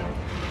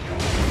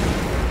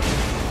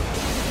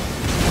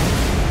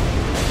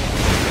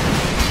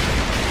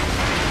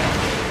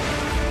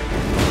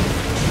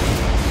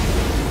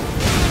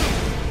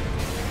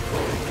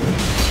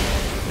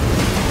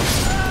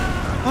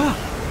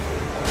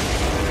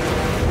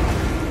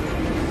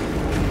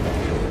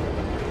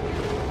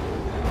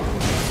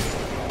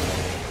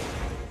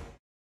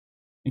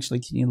 Actually,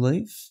 can you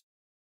leave?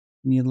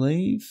 Can you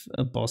leave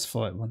a boss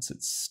fight once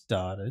it's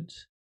started?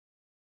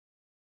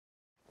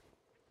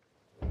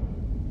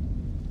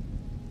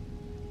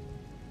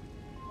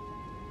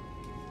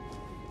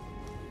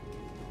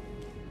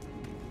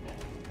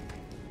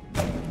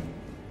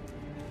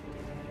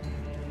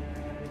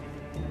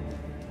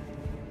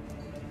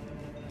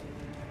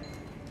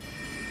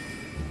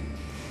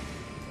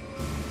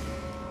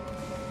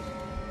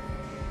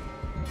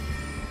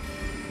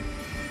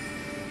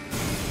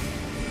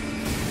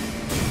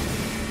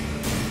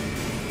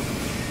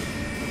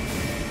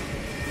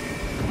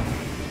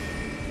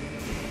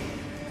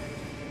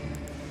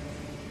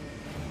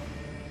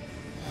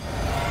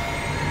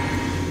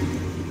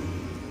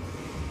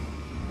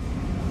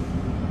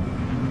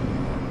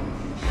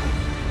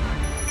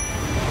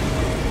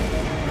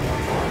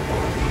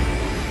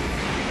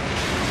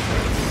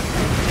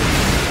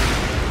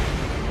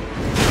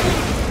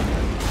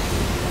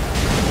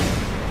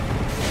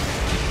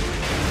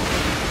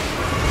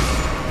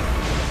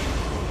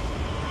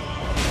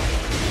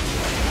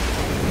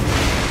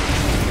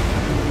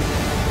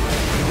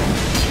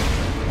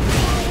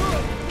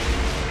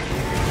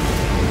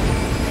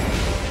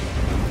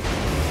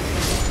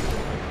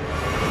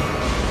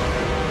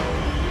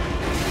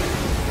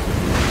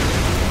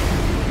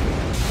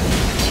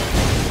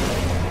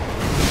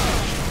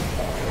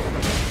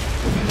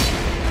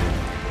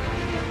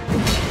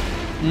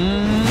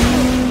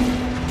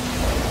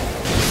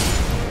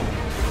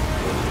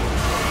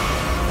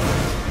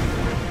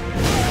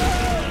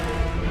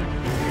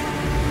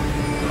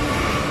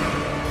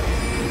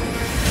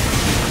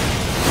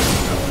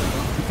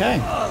 Okay,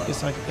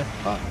 guess I could get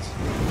fucked.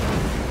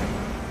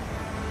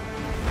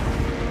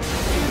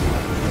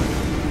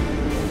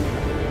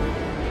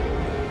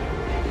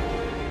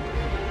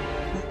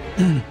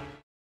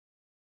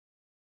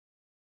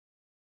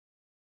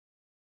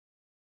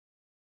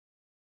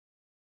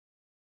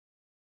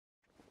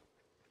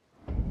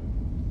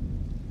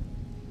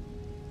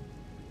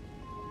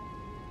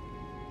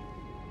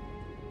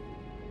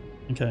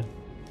 Okay.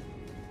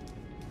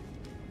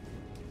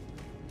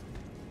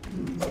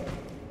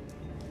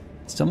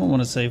 Someone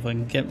want to see if I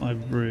can get my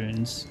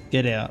runes,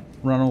 get out,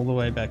 run all the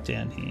way back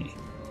down here,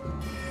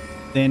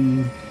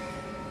 then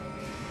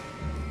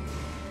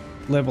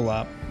level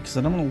up, because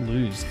I don't want to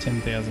lose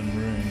 10,000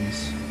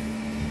 runes.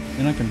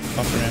 Then I can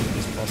fuck around with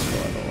this boss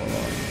fight all I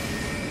like.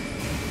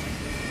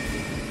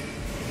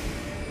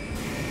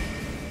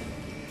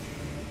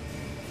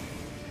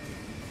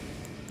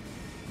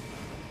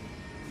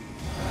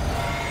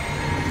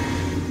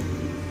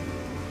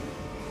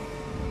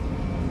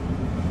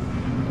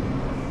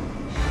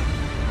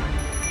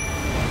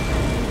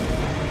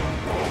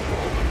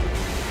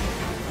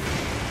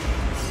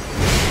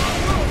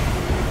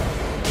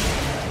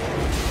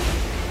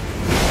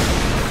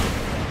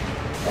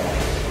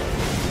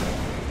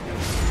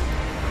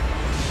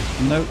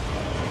 Nope.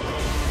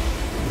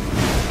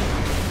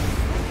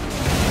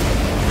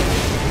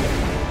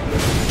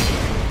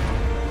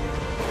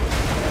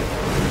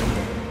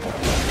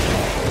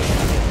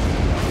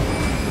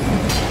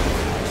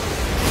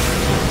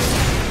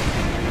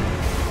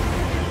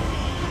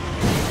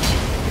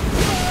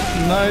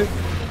 No.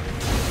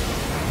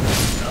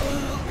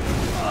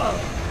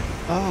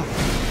 Oh.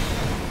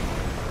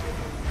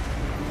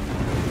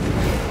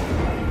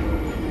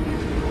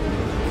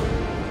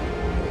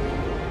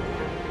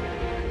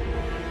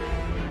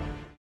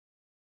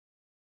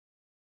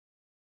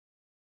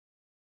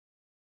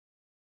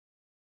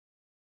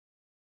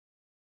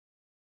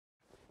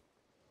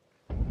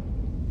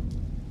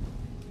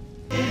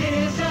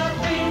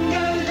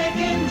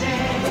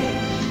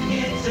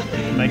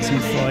 Makes him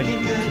fly,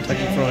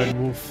 Kentucky Fried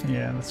Wolf.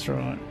 Yeah, that's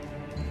right.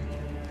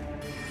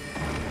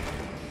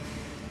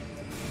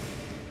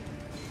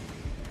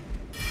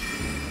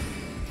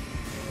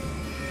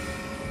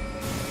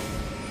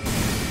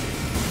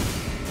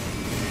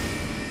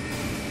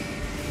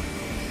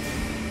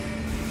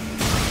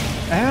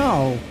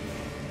 Ow!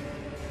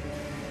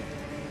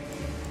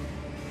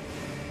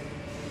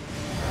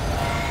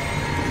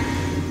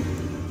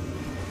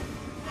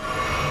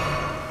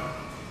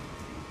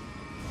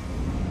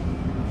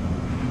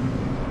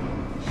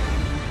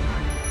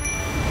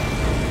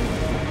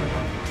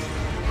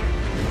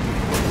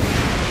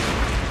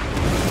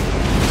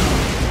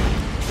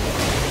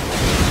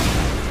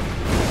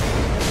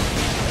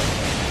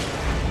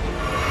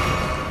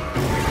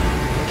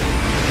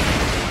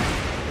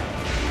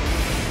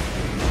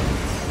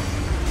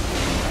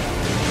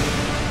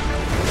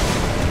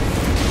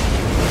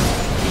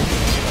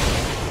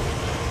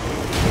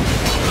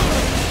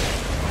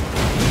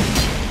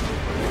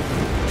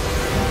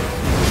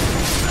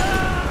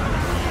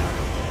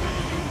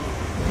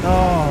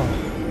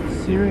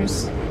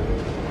 furious.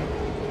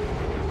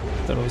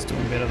 Thought I was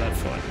doing better that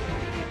fight.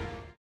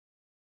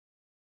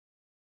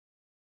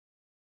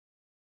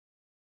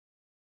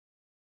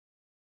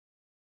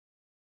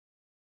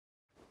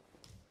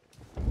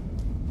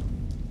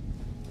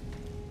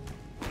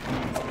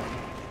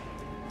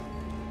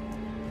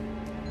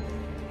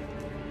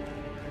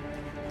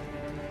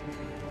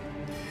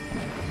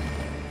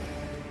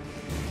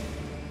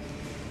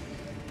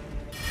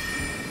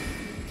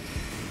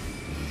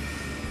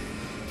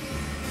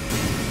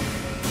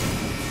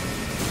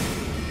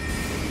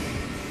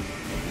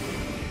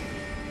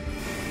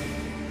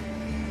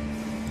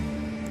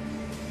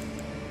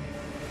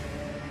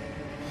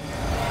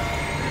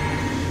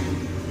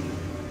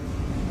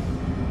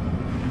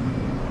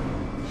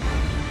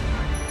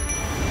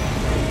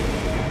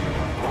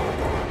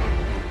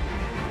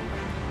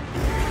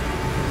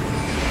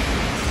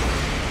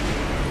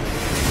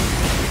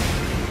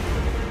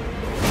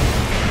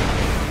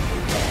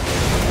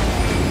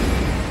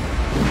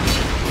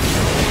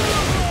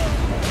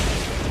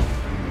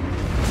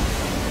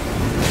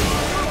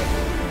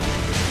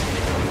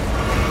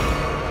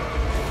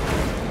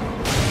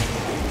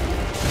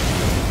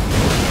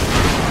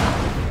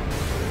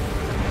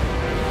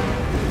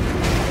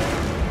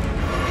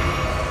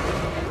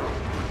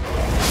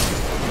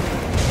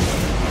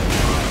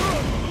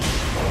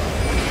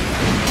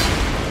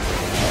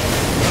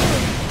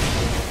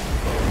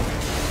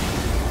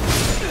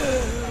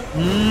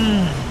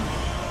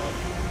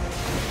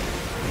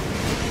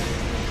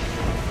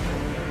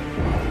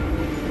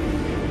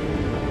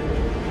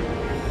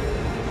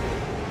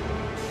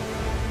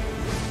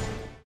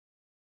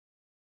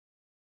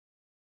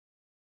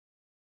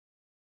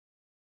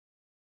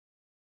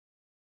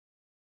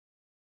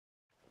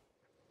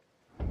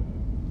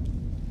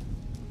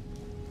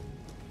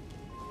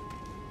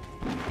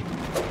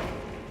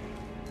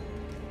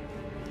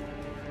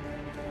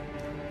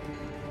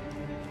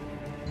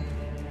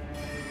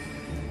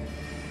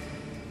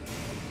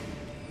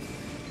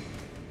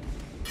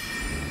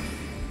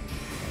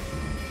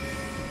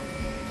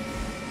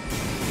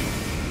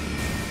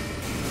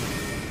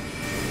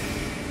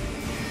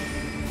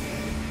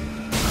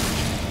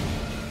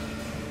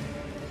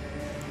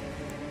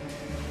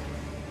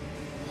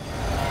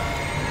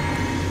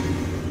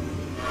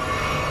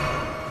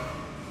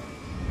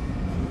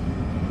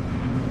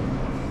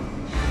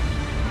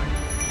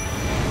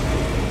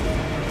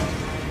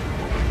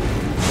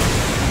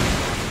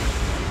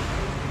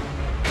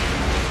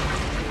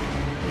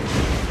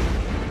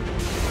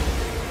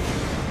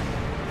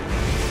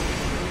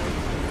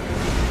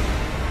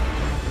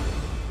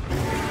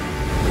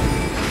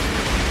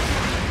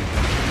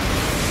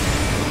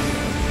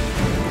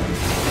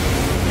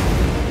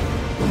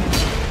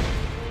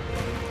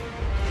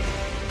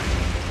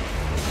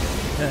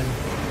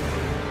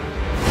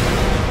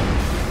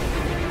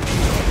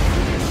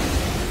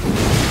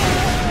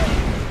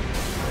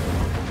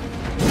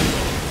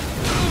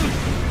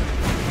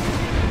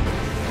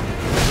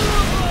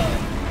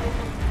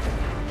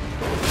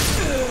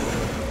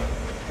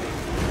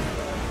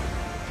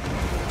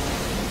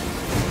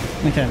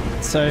 Okay,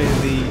 so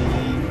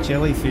the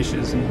jellyfish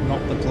is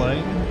not the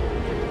plague.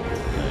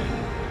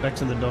 Back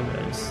to the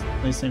doggos.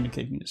 They seem to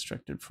keep me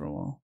distracted for a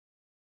while.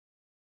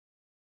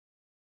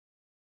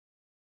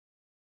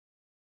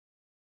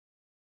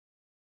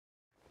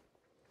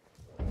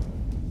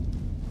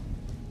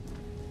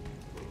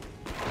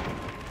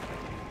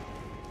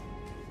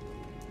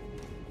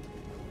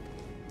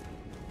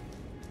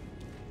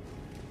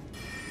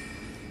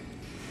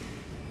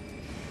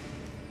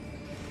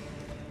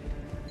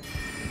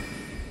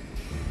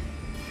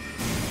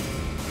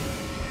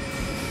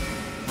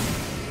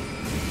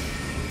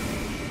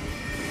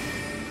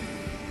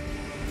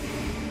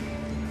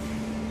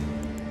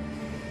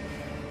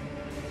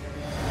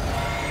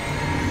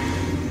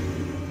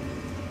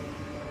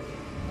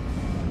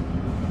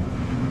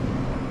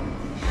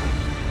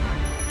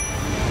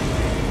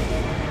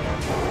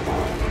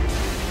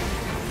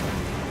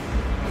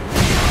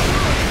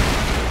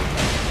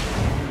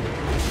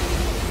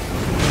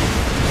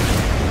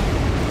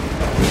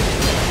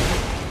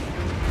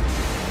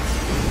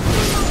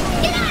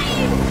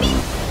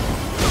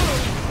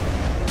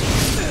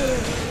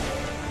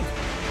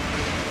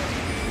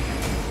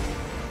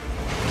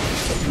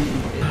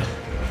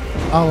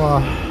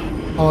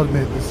 I'll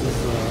admit this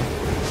is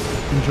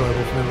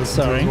enjoyable for me to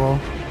listen to as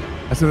well.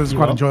 I said it was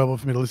quite enjoyable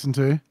for me to listen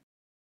to.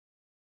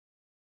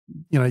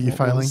 You know, you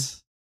failing.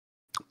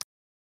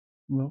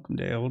 Welcome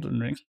to Elden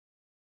Ring.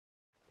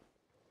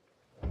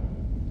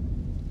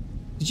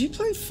 Did you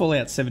play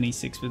Fallout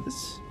 76 with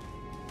us?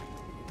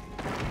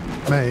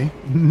 Me?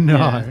 No.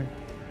 Yeah.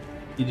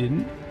 You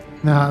didn't?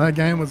 Nah, that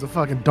game was a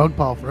fucking dog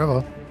pile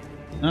forever.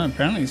 No,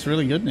 apparently it's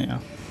really good now.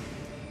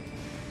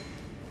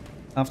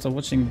 After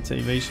watching the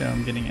TV show,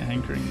 I'm getting a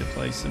hankering to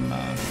play some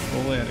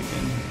Fallout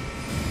again.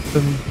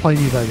 Then play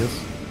New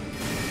Vegas.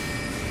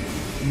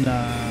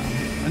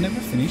 Nah, I never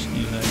finished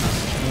New Vegas.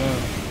 Oh,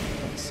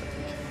 for God's sake.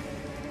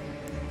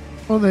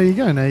 Well, there you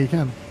go. Now you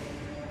can.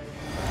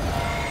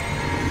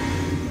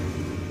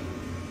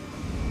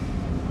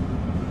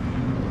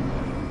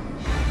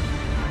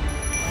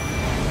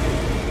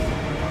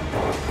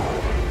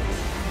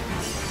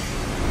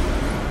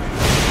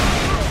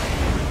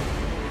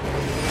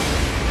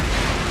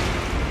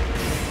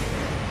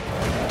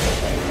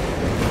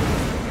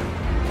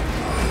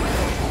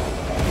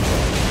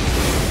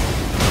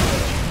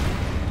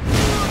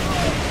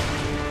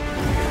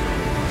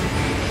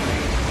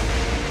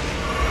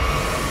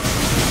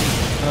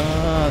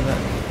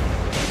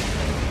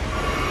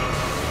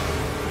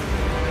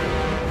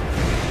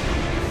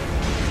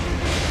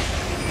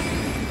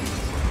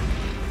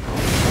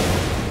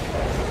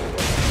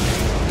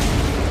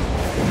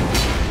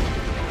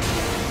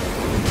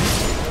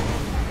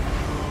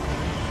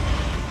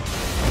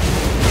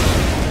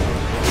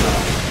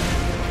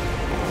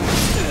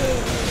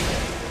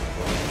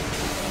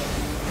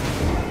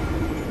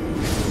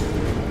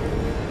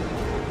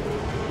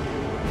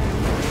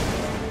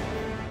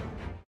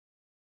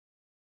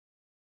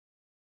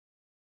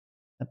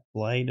 That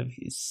blade of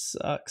his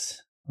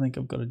sucks. I think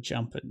I've got to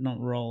jump it, not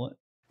roll it.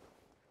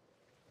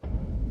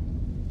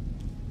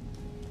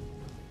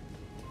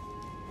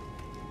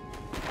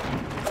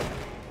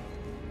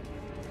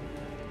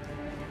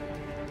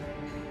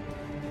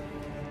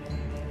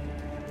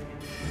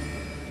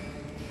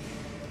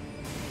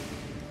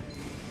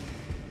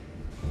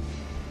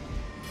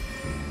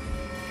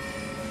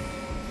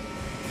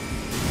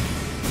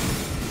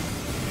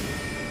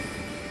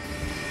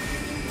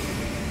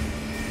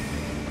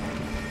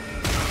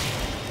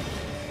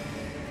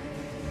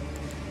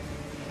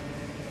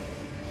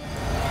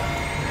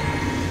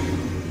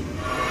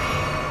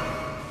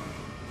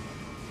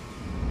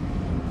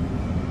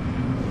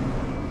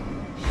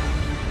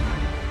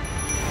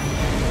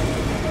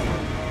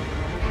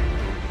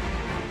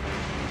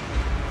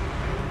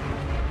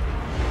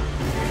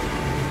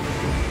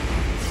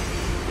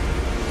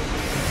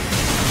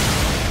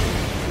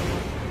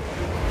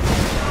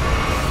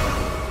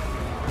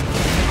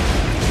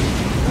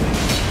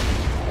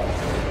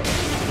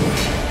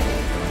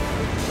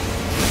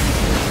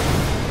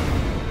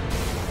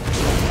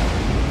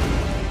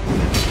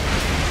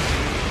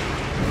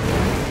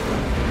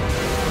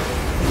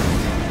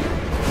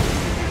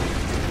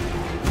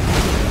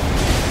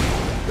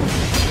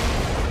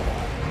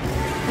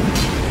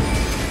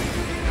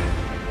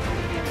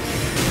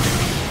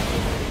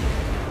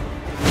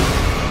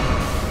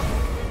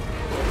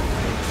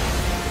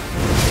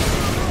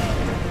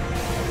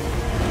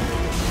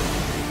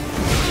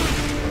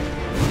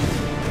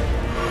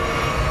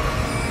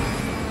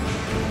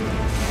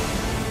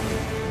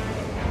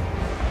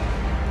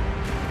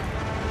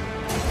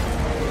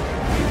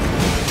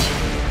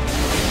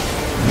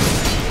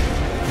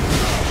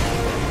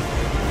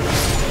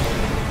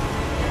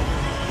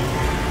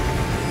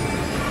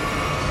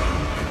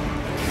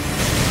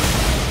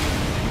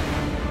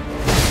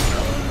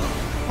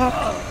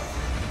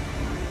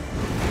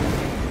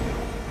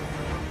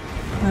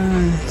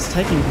 He's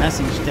taking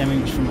massive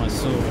damage from my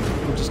sword.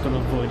 I've just got to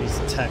avoid his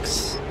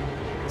attacks.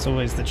 It's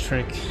always the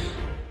trick.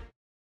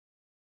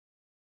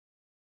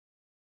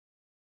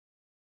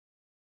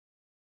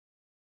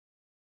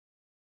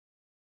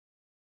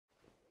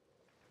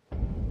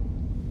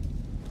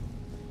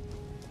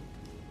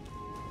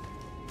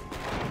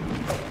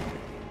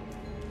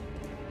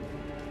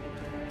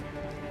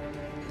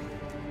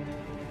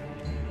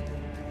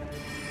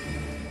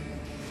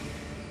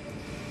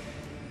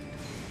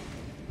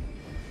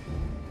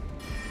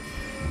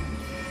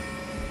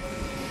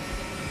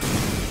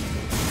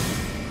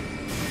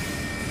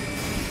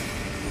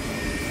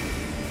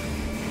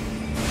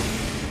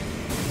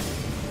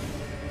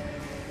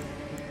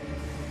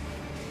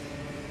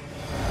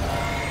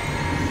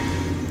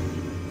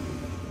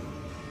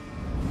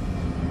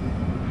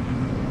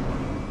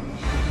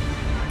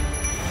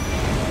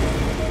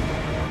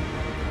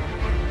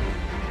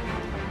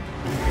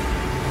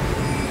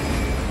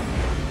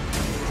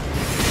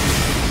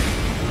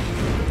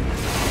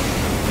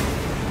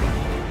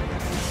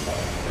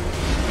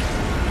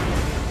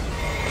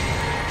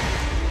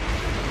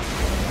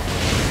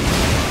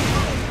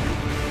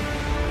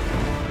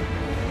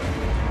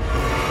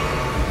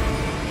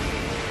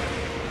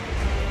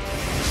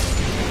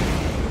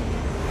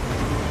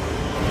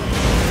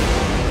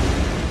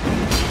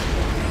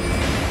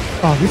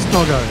 Oh, this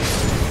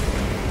doggo.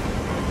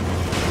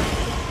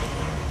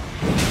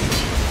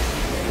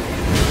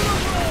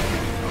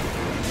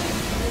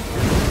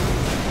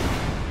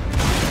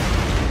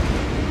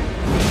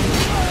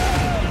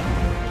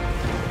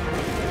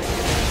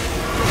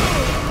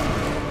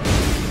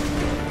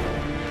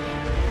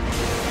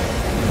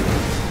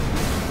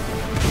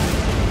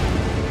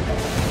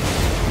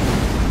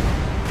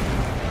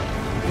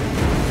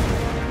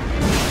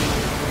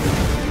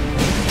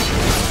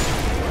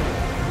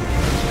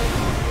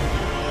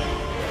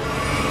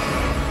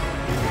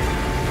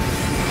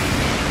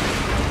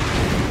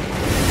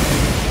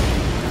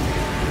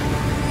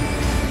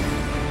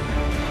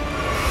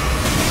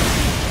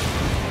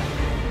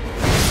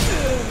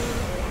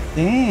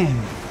 Damn.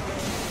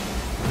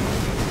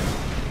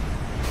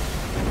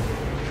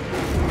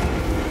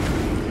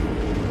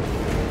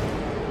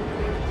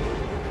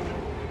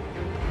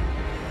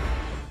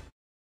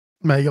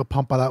 Mate, you got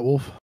pumped by that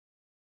wolf.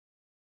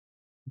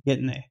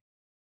 Getting there.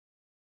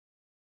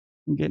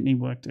 I'm getting him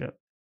worked out.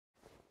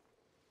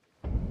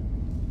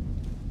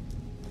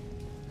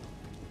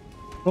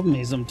 Problem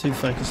is I'm too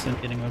focused on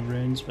getting my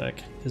runes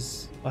back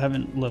because I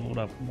haven't leveled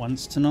up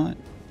once tonight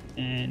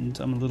and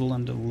I'm a little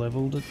under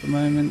leveled at the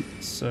moment,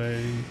 so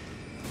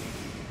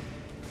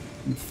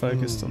I'm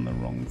focused on the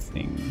wrong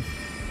thing.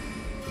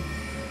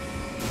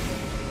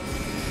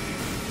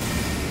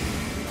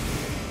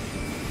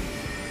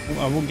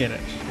 I will get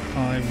it.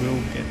 I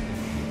will get it.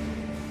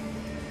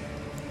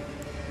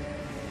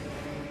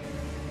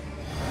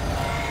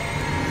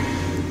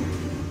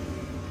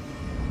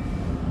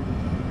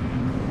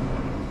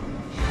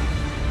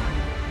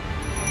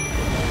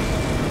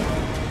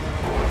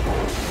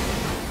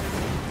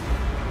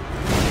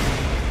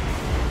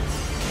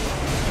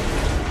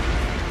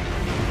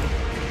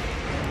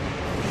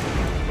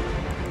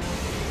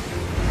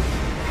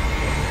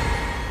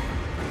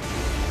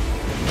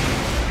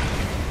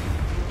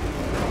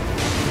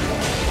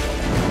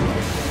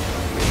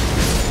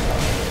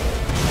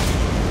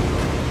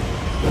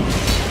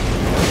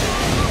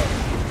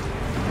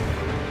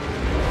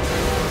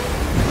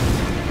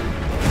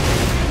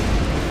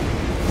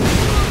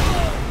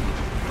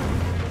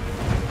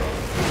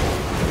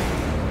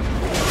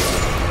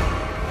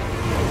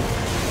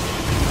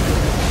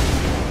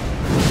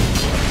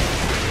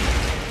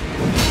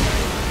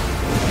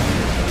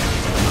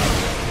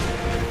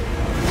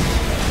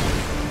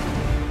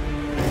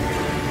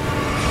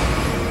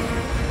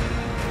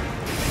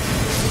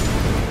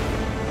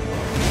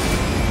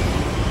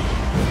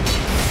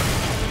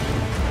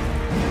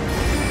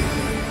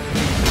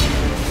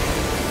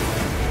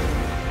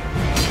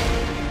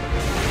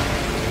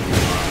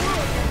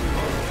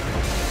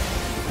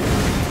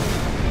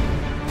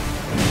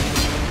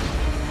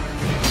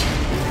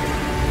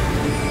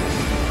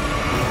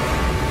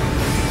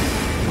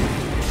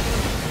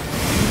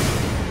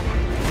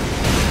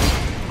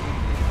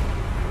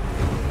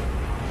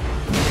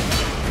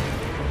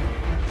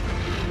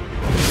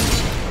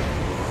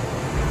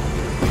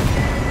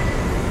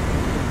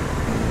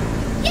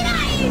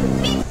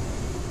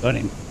 Got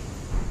him.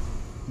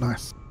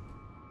 Nice.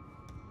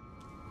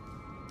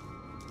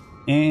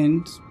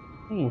 And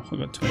oh, I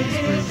got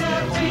 23,000.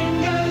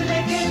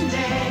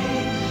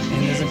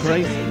 And there's a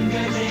great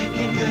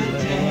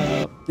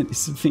level up.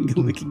 It's a finger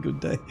licking good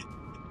day.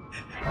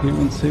 Who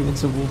wants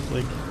a wolf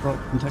leg?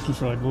 Kentucky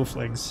Fried Wolf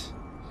legs.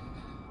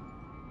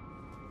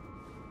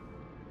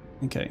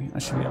 Okay, I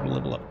should be able to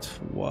level up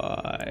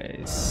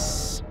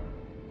twice.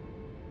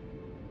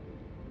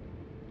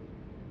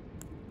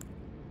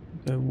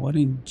 So what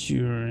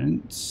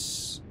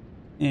endurance?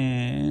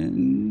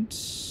 And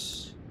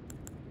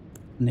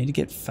I need to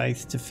get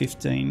faith to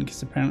 15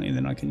 because apparently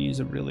then I can use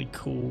a really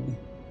cool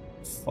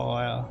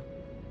fire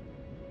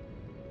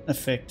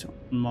effect on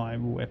my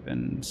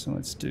weapon. So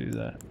let's do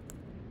that.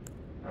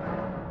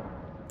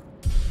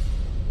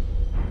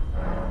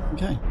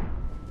 Okay.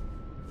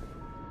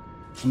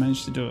 I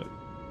managed to do it.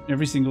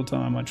 Every single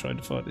time I tried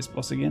to fight this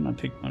boss again, I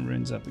picked my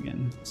runes up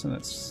again. So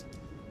that's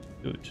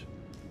good.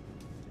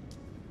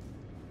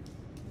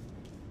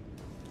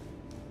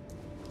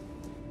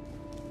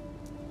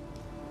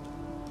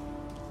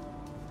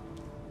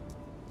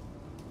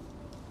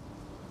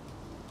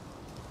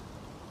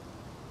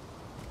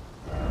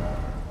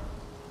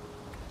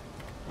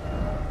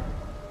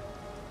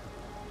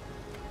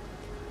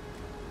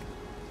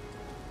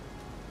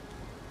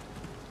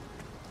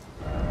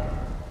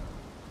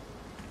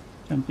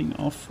 Jumping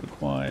off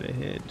required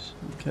ahead.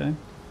 Okay.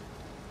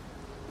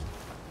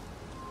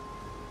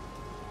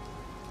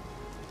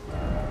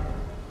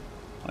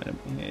 Item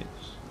ahead.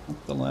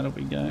 Up the ladder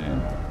we go.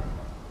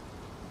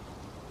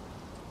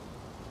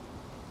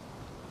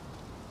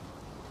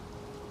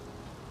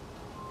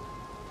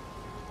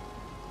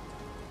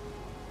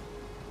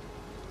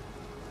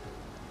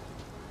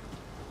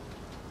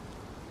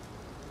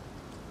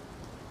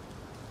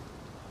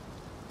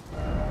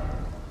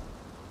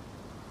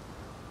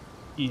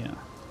 Yeah.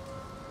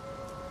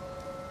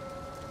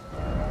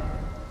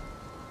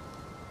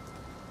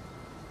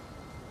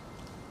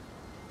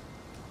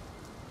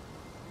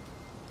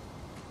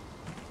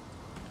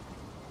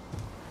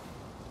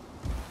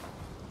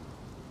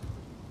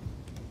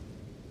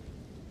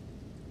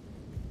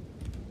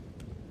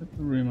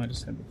 The room I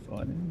just had to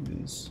fight in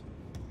it is.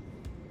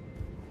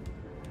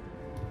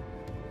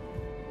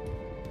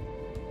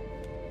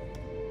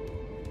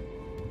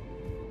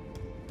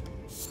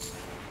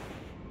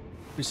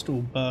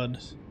 Crystal Bud.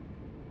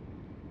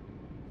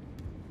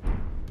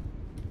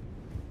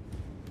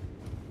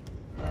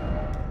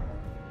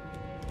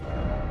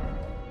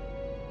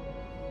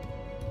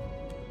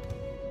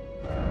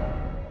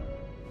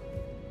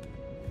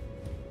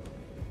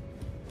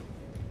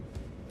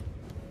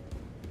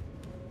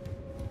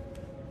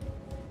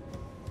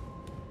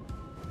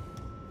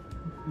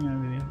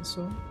 Over the other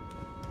side.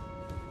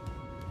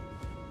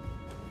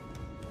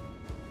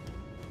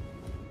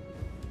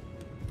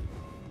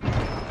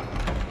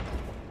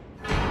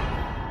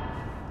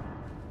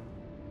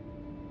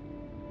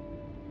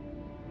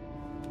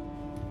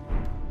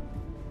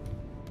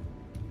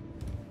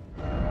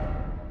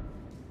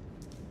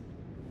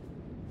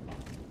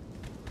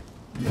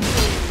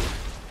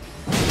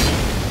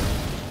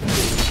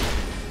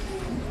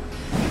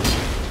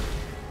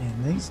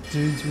 And these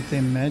dudes with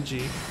their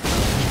magic.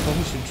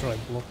 Probably should try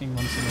blocking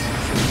once in a while.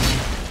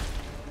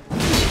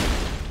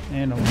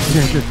 And I'm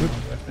using my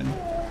weapon.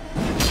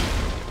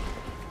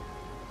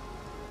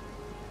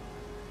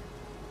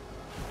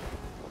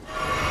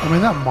 I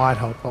mean, that might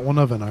help, but we'll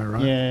never know,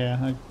 right?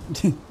 Yeah.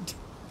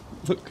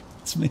 Look,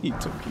 it's me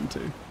talking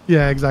to.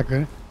 Yeah,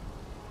 exactly.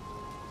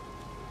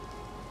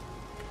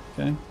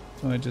 Okay,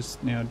 so I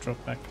just now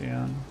drop back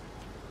down.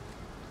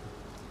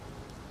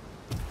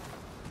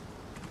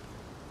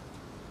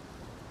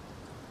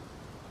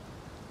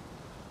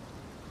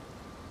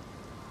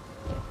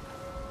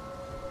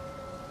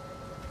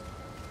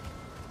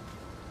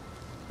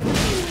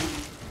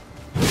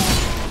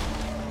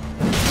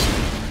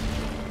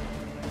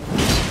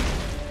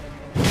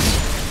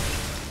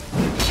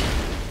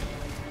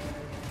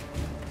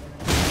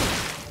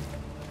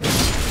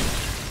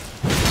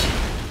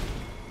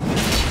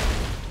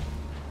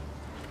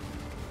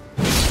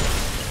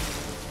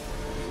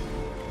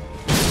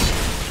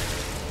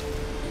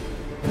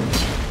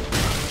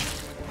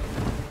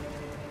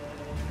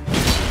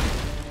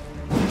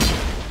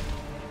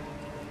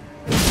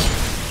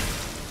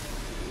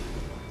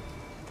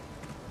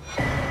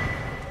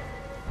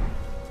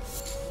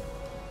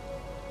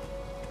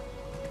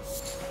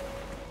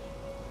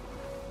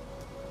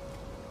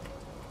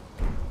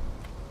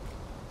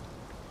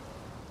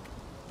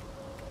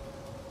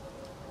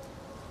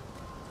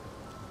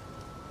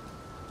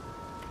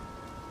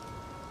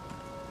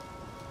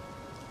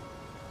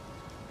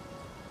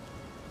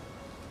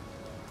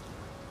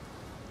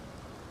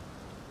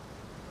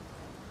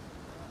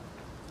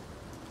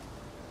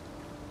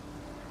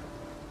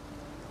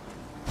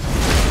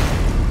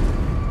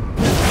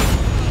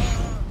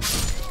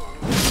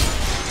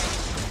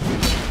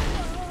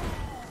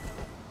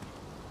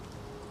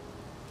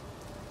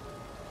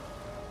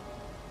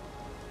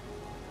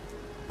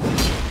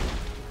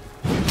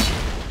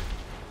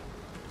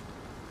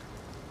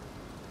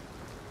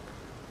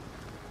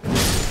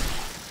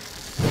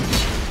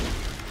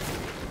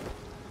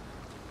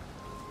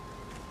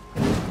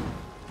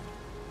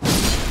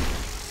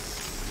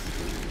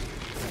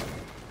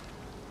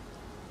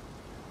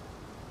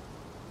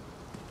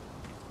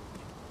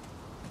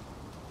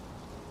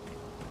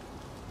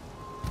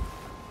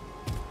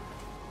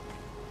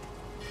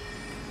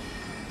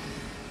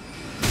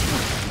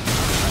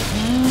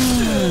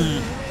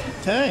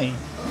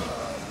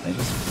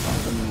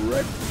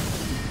 it.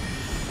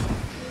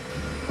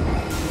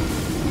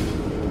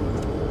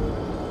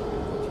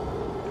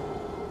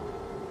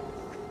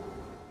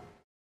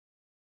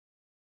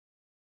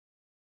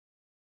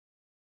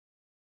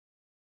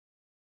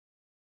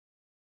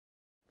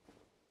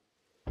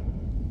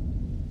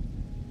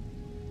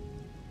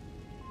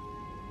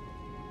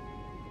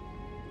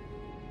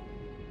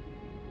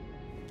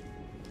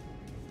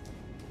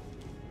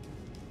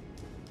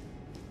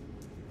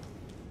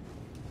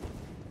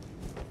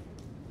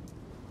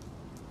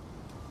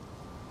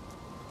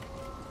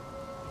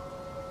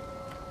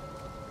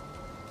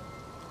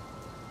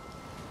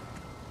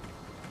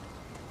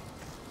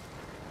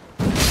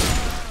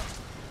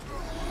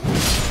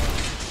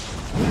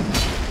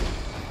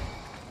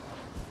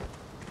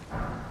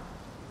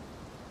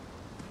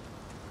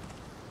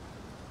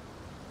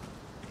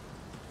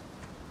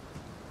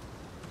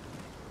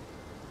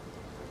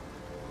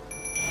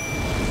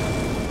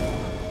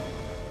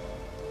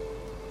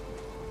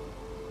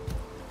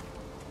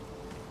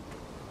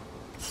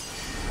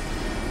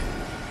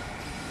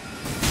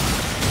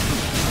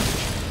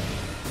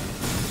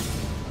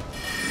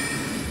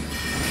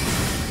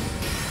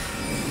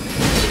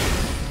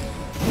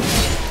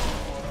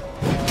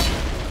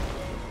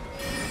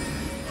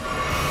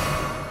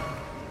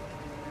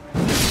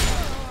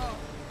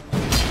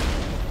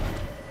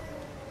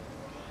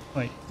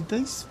 Wait, did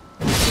these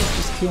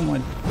just kill my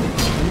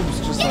wolves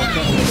just like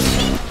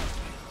that?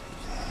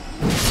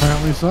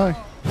 Apparently so.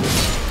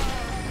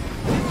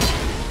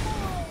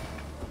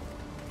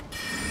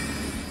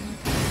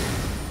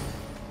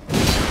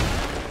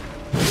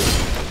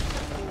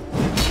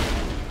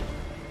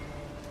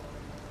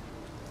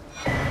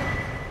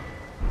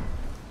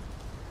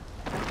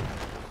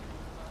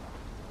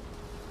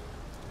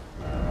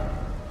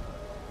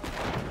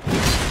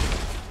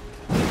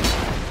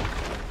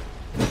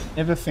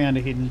 Never found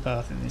a hidden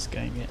path in this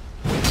game yet.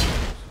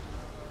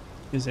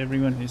 Because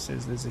everyone who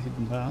says there's a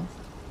hidden path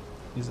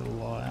is a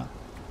liar.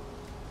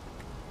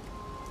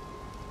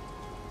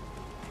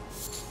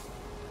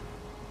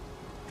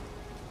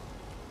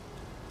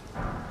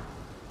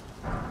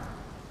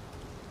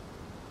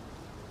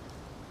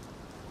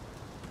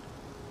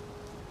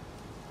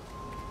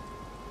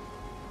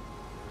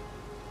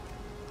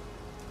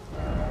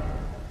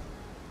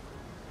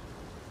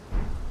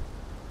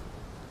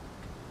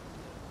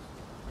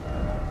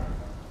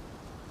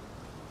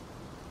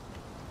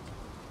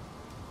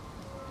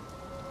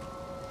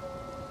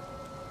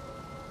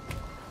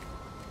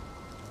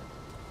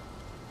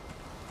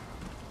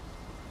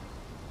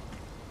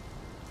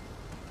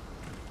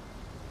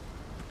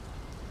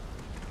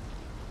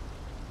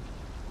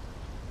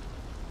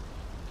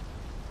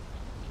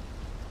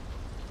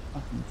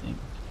 Fucking thing.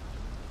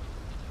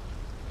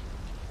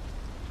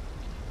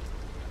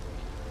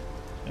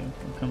 Okay,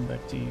 we'll come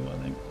back to you, I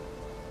think.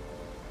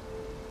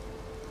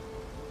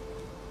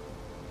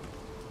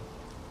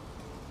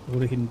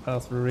 Called a hidden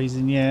path for a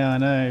reason. Yeah, I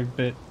know,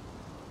 but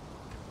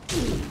I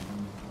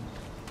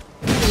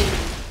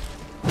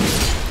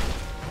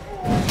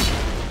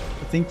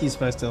think you're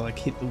supposed to like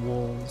hit the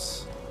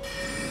walls.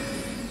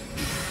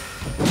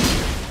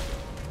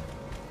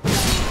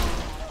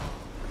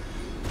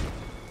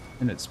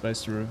 And it's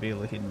supposed to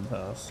reveal a hidden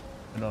path,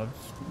 but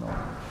I've not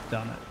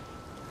done it.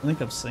 I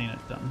think I've seen it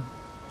done.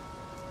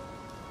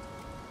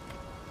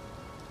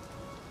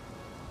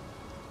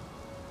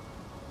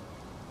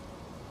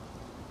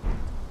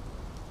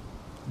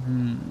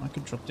 I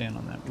could drop down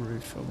on that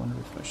roof. I wonder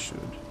if I should.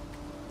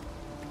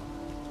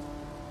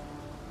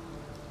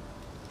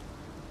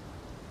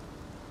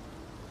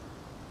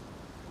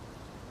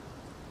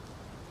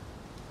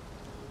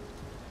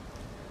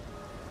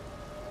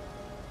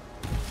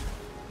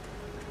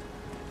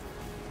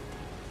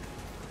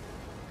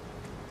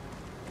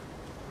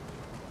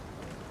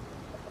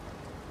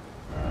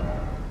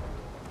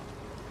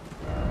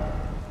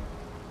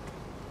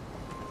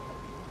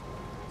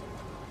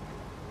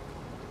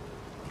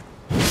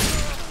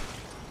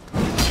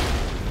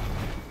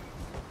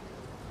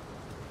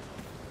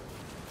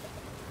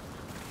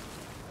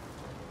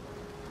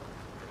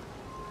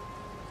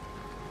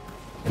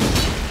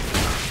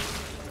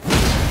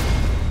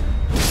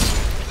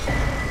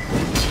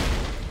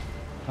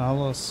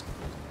 Carlos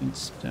in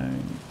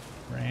stone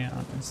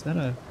round. Is that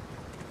a...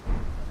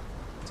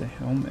 It's a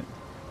helmet.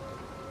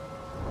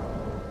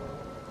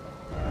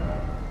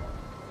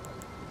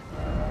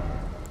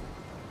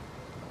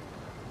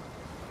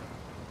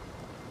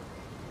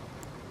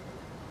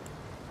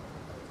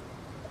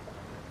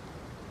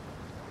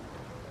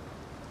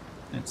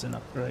 It's an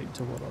upgrade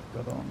to what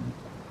I've got on.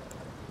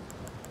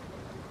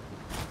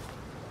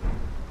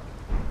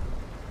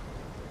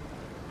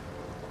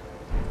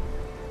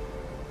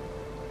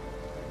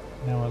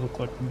 Now I look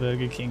like the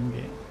Burger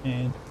King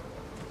man.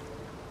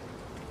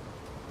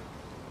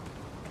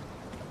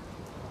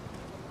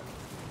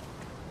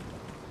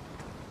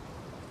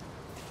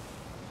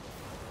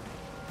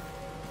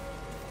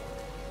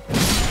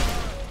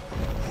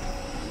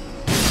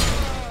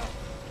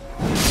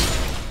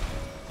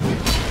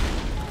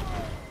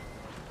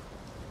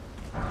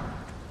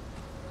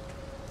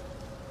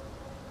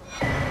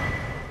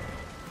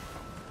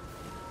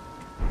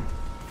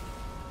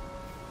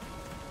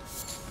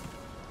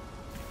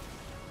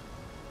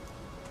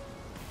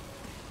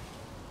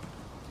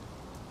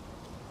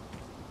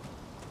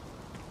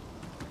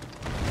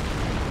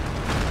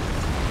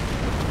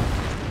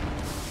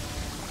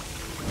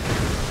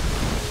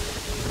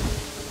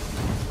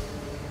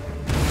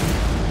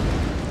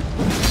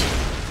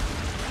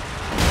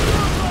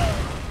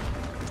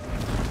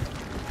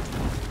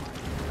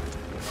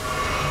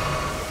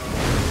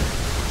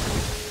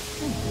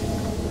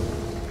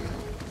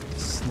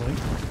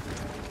 hopefully.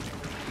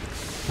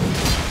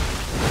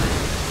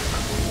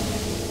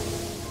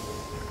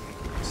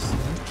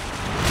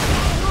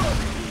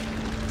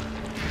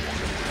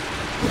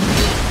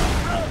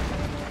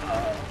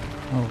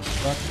 Oh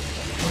fuck.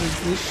 What is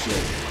this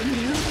shit? Let me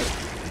out of it.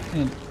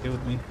 And it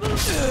killed me.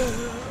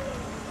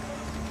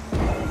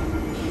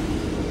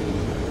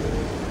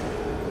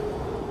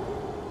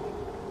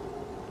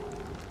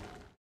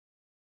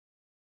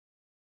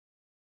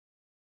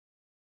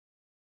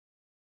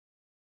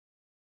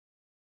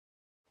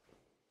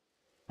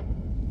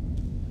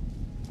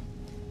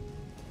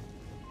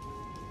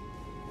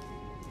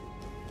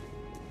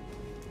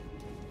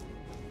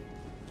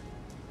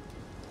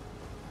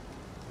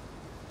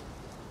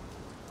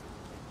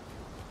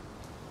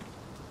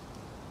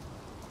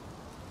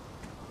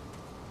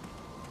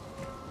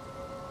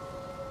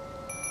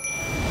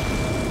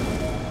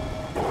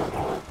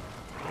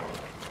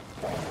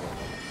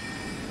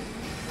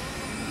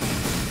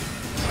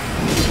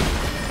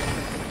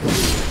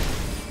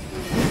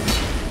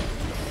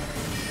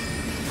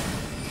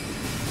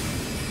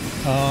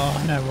 Oh,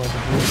 I know why the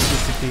voice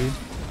disappeared.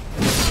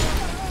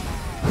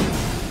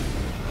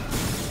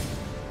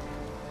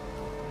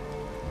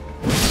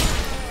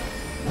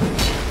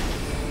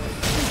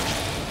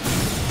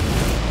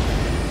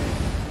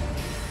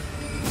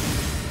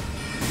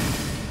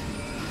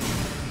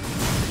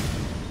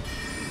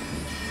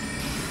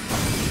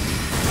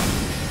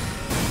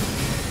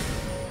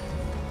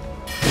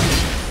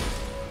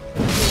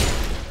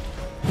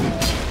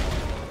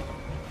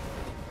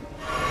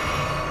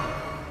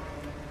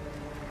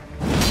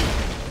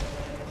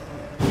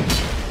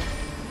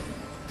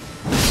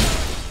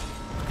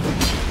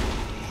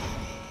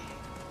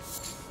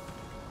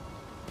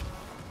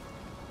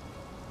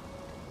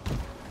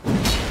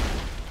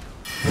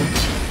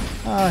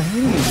 Ah,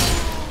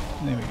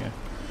 hey. There we go.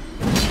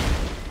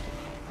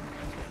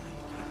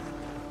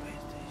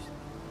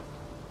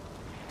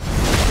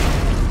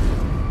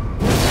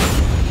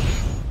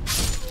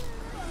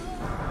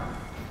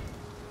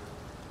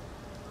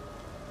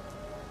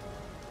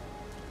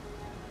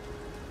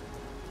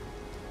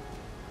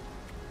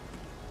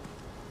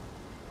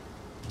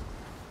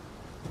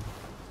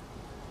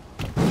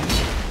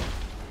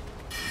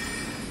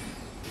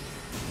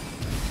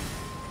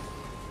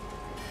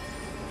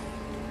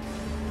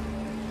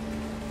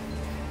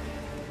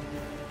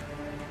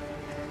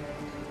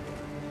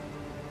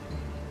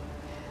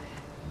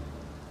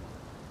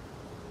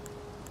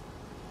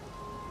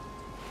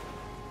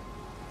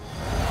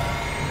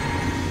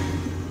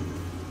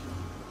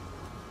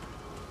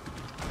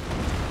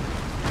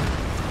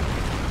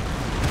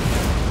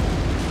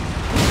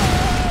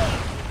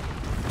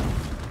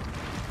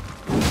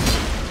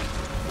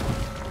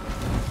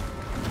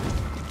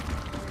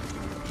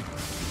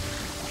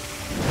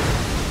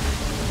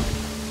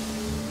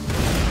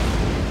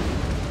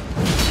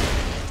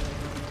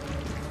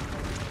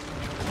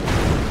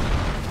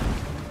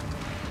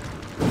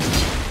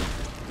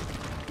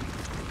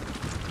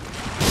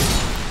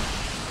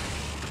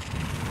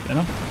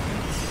 Venom?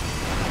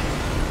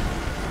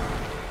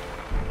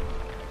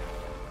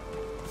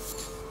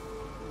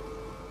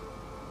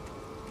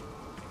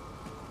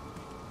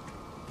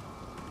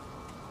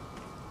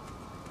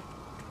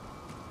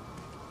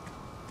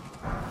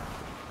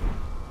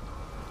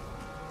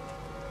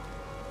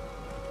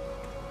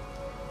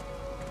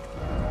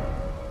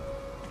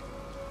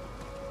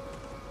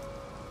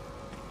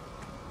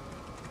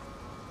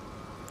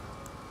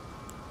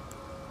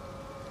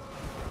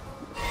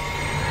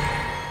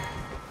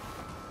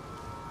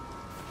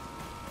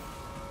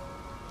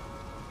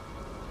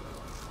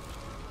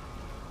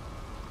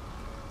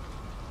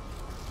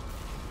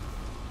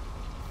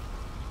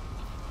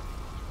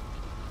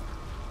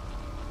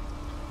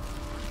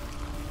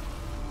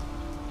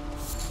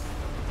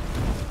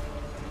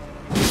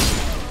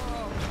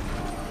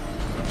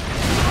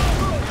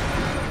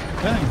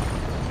 Okay.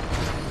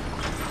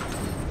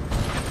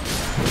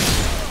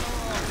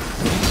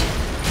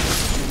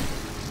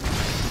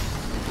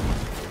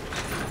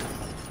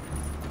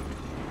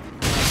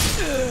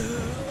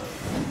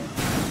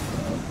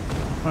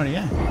 Righty,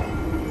 yeah.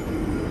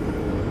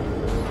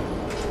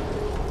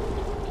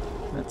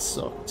 That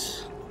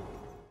sucked.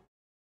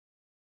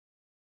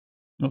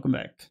 Welcome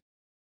back.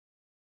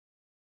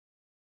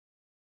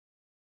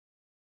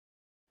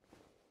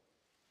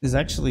 There's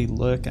actually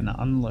lurk and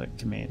unlurk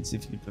commands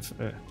if you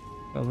prefer,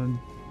 rather than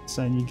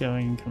saying you're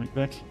going and coming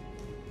back.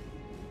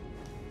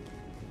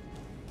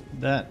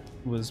 That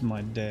was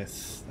my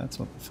death. That's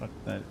what the fuck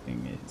that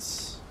thing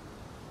is.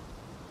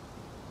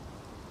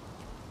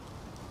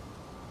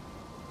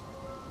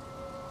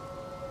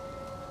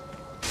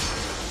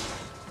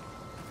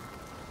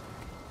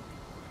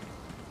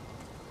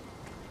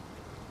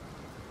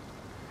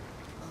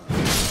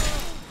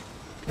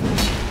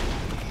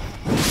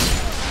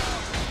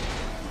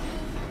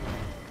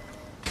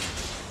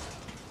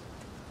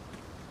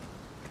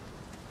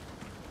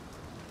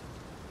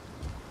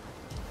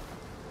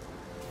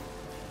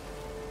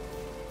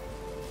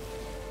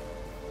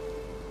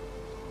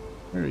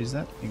 Where is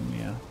that thing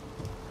now?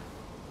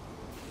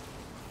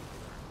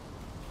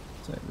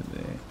 It's over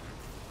there.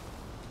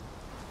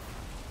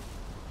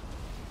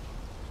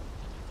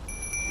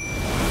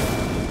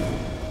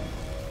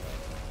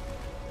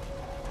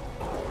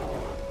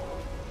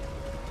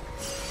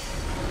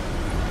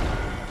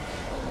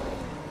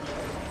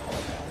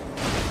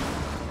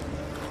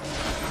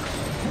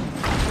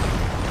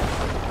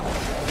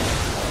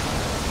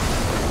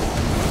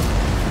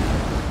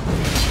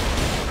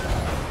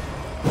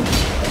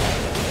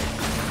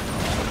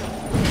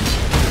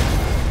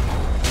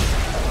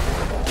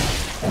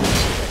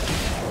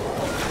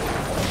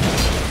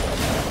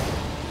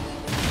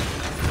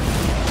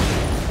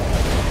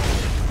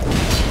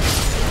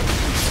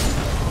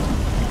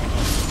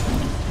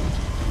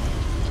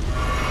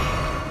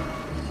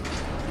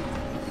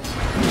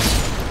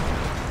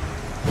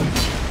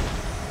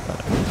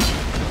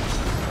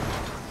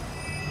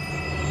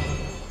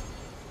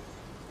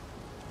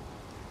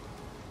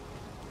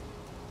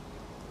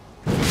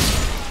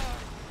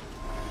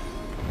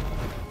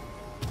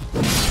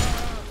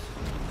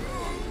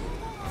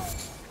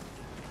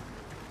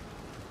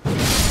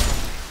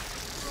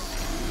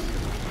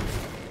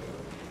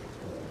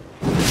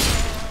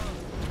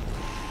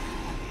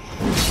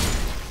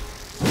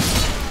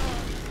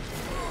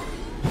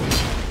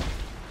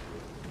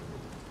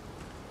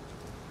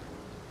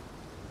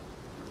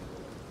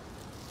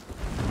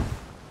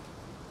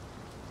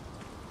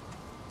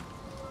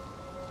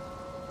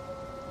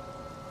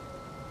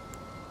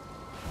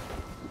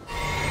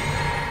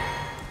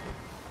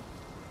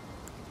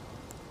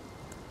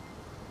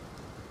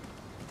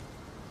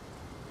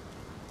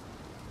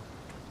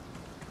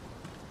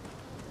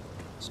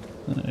 So,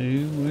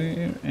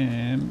 where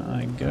am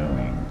I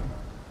going?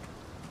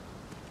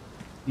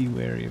 Be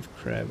wary of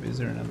crab. Is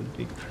there another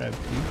big crab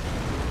here?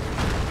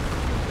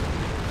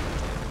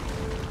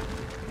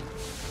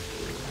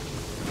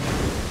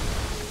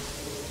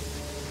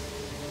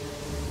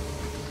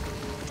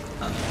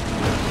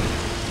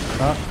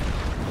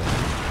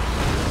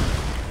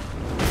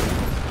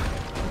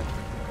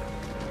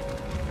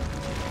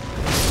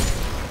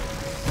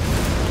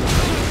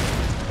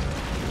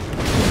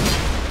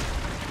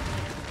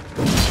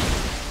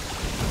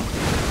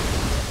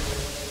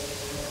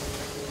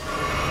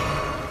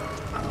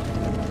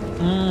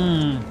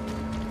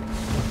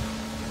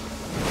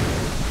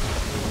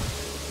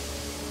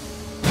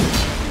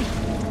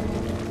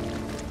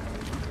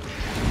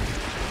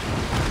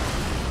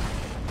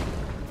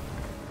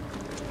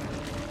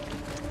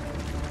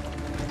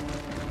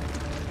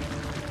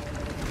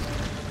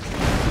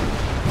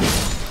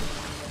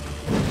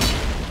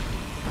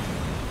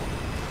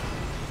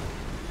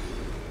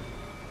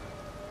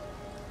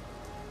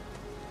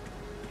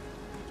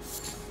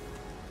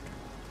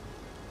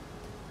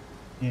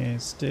 Yeah,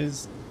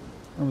 stairs.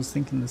 I was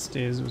thinking the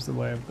stairs was the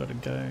way I've got to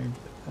go,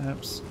 but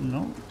perhaps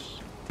not.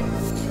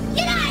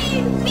 Get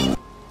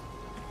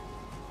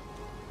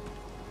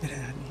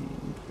out of here,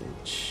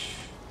 bitch!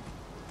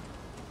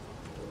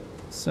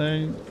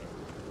 So,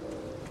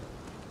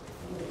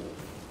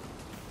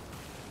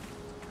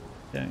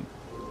 okay,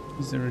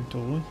 is there a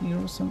door here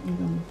or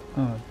something?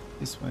 Oh,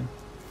 this way.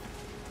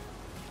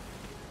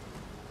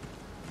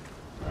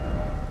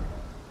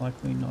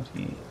 Likely not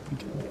here.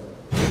 Okay.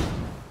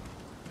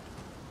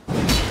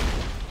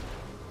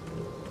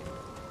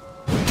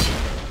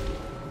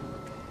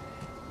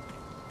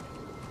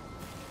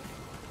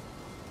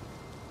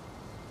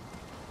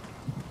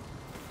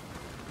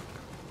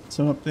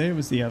 So up there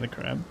was the other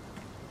crab.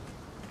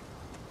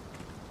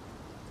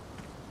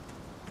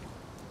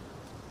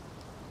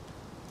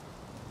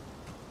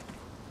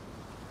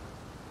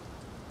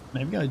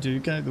 Maybe I do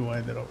go the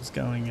way that I was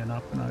going and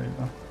up and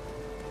over.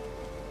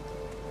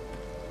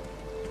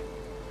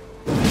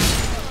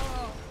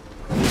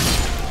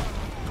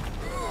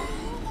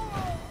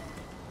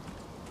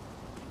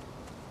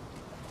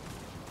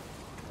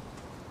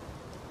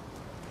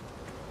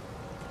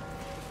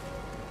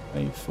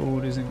 Way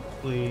forward isn't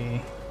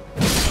clear.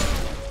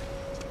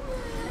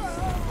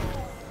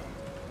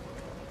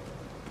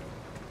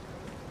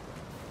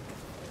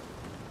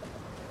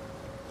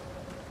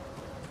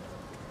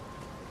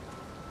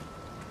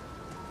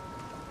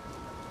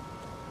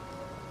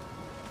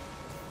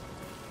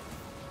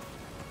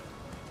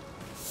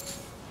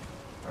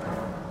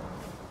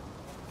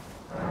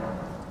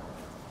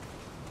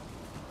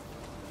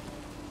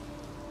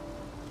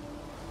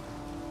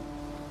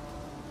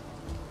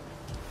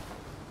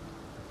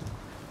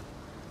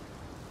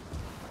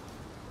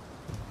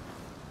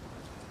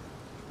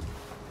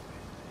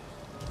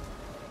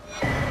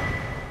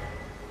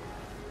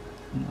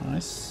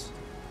 Nice.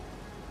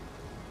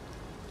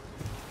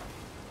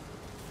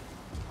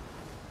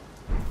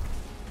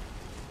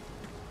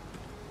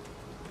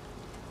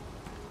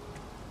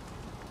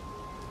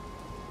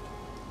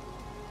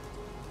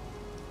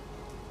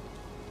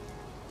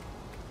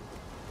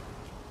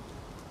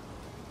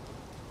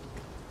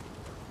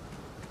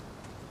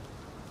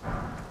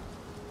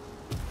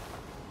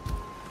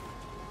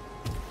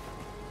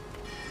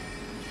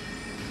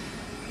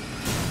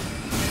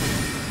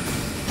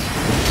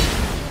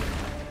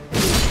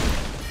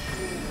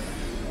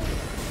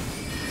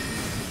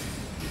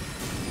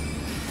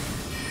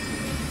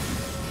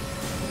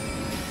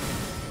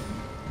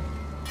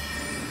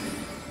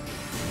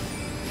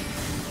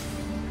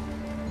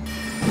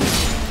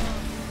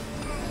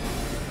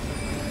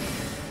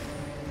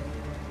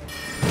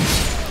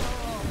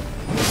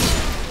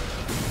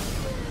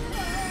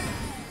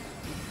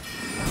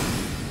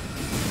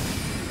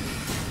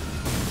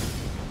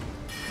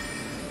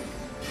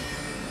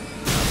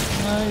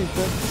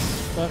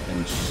 That's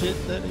fucking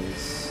shit, that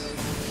is.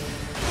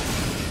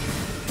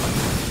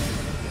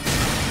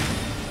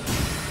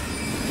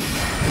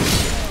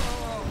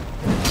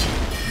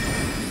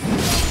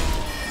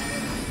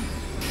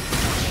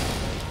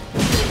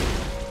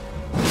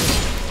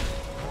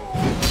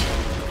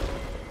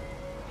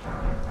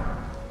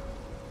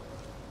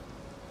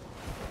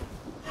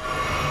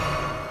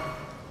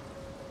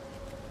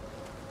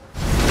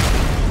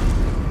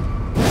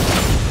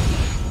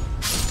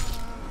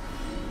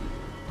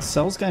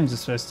 Souls games are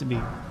supposed to be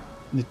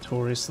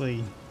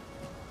notoriously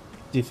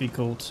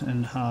difficult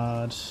and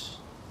hard.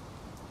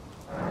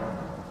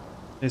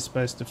 They're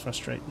supposed to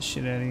frustrate the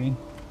shit out of you.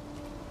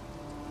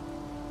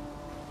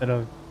 But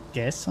I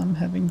guess I'm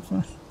having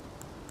fun.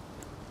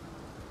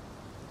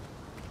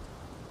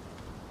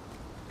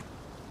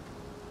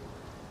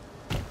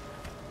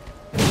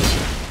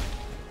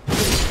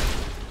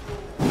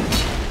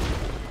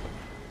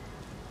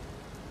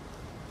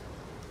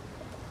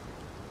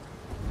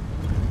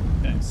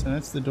 So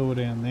that's the door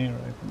down there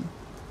open.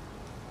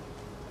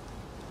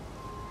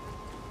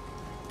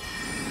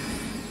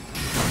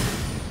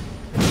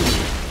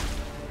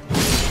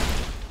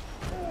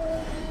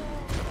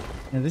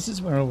 Now this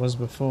is where I was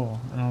before,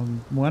 and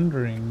I'm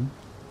wondering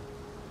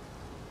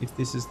if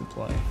this is the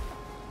play.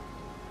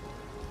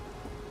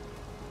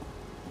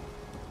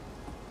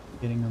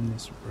 Getting on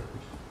this roof.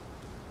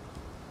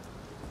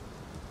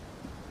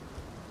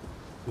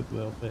 Could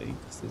well be,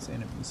 because there's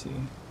enemies here.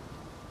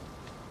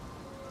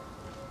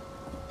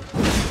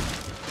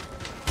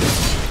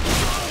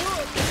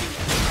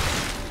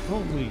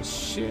 Holy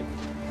shit.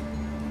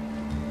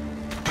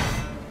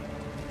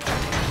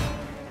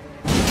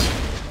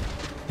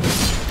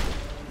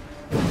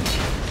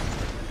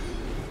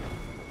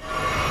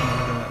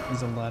 Oh,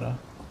 there's a ladder.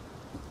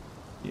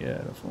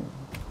 Beautiful.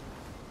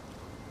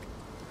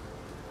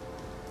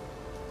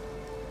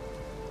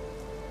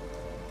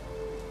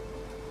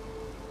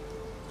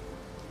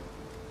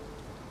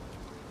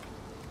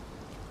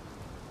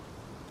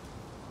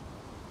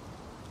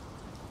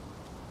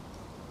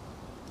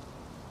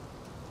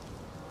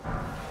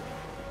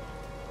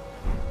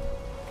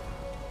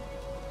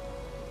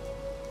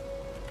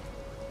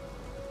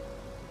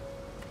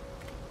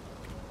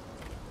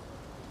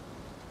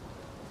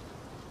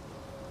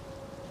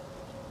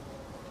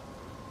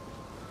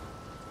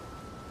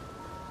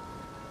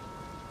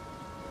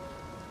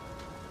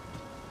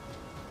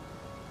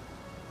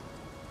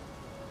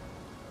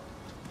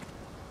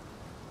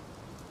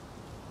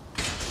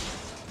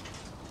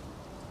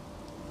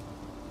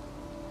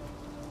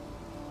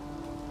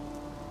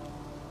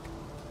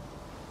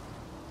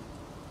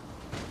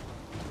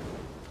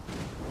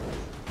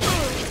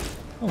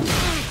 Oh,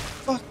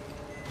 fuck.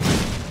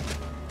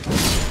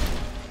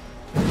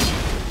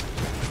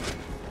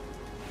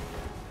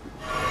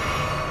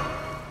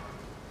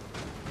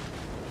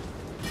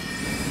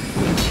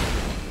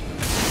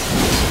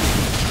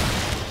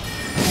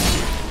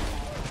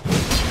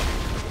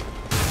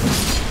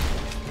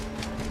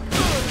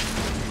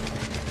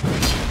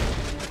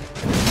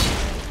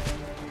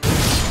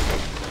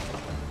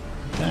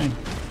 Dang,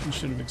 I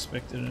should have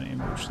expected an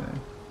ambush there.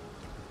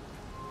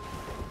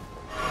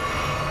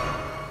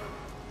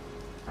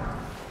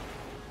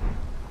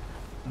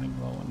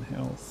 Running low on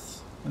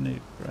health. I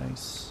need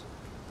grace.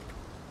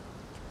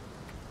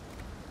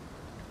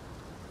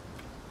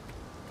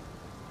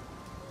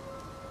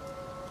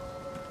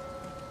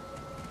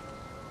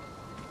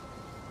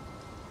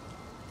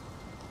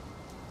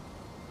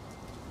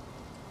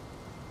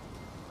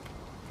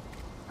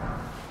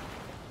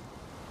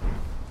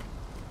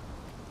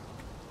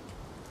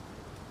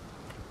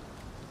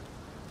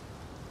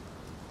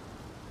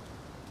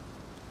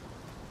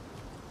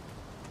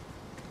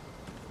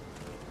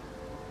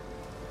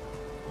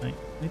 Wait,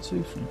 where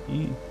to from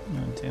here?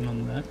 10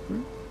 on that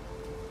group.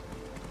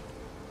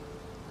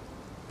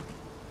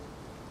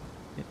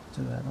 Get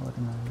to that item over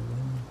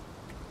there.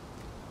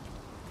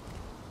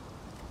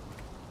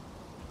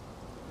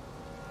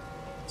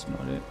 That's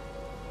not it.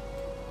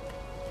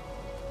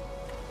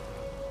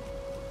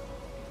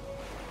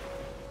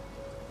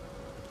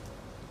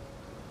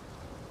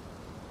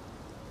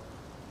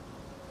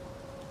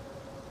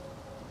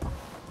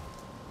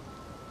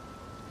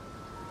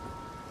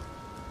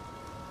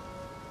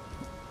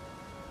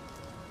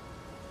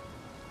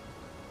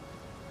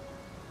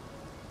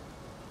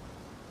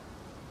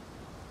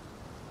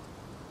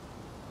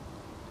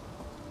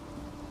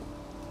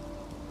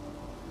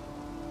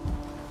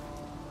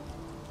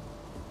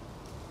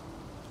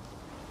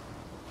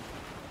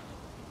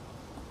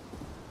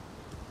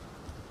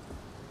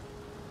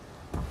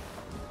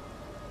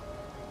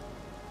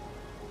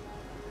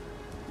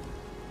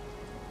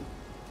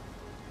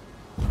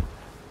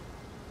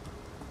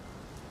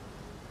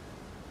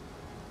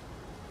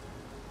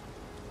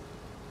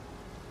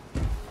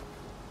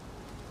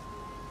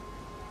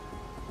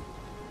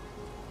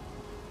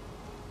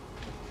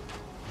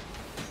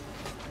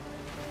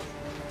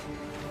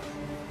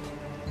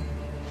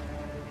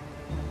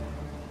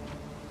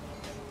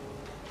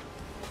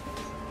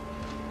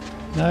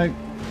 No,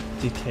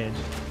 dickhead.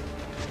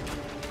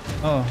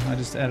 Oh, I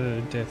just added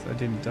a death. I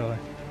didn't die.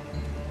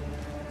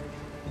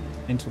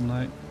 Mental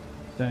note.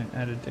 Don't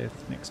add a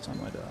death next time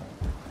I die.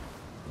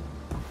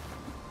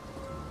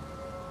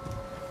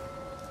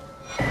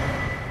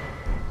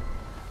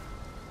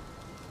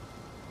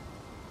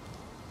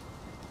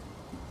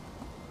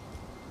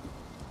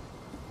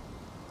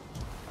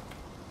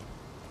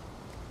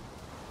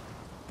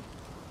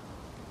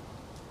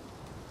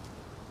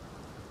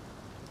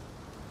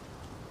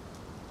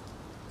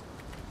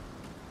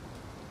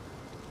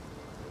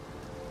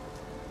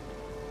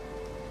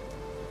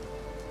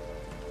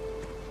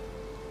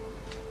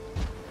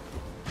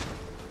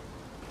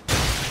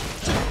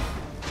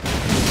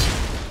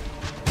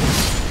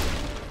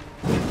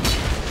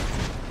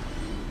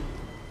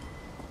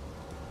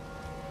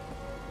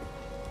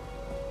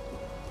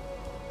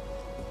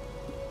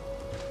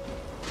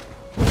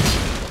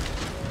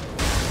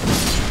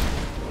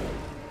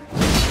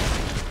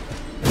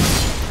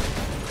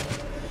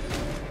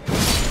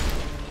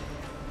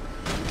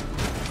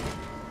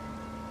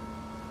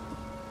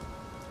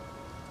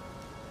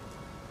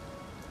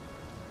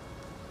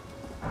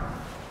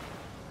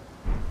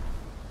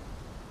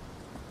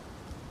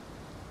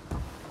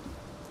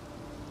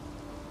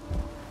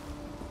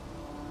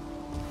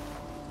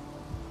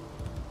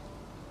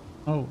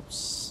 Oh,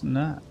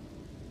 snap.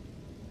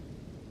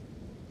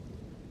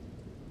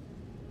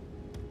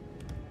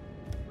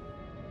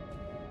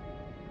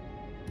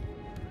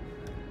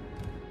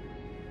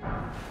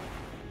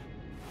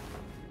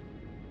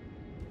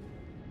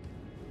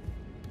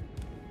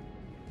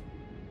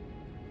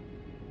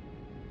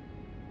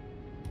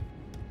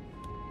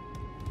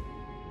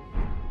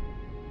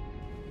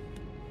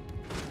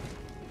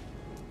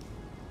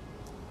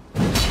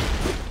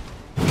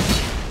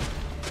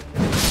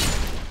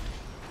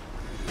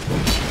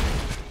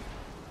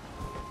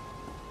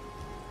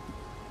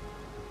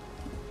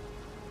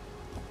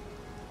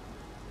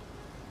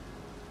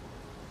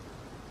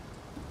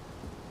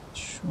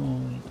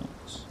 Surely not.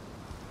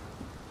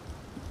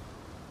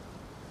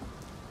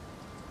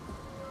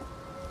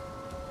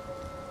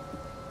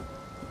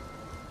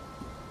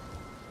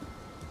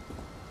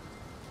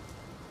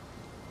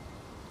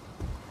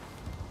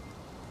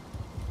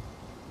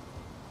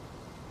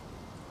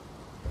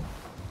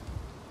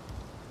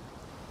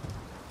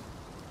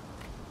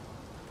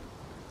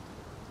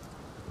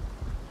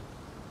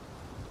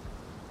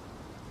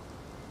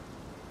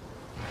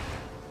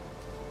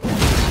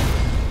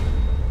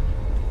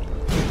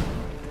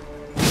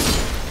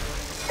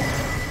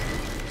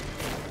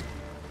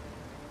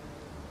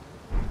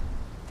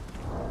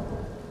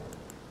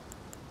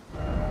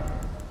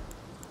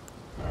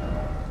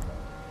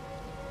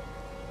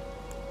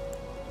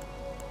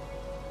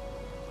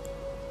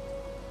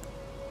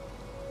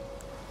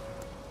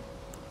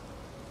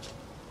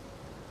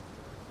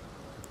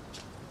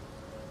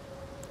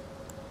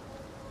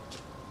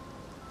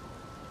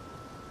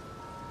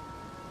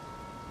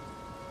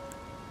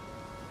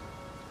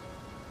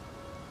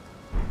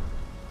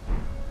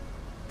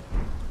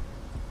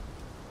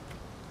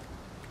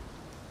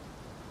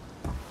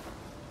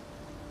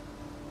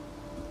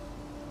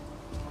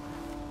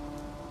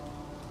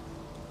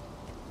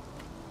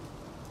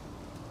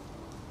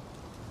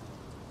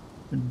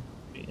 Can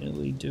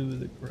barely do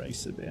with a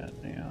grace about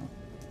now.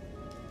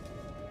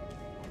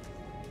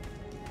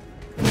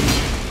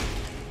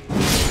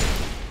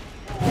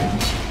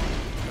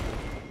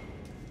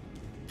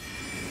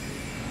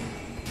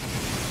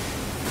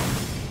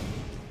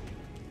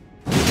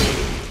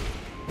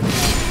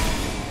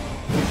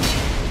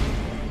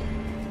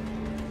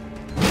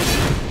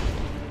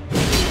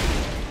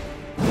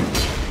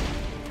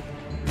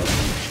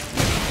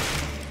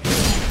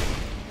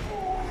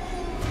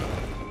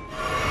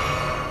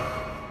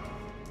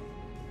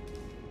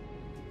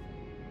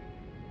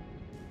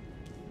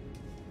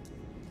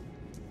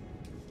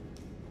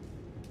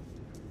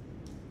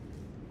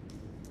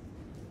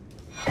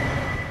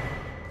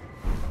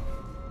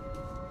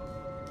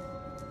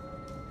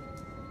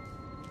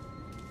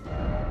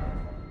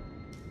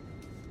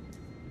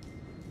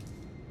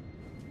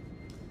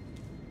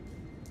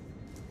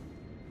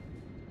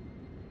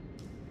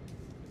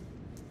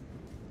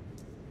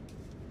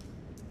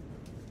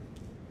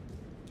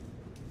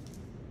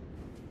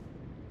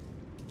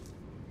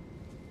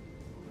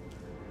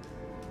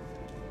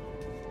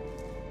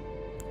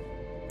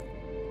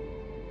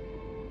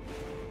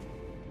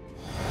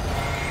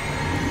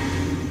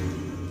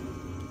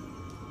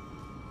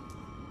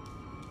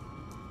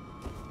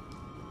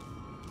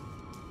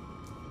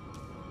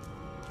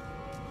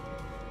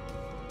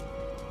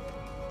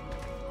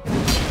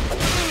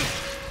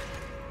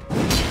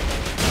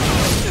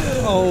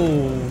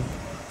 Oh.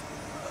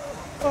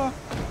 Oh.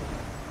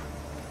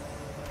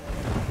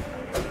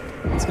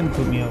 It's going to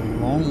put me a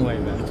long way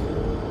back.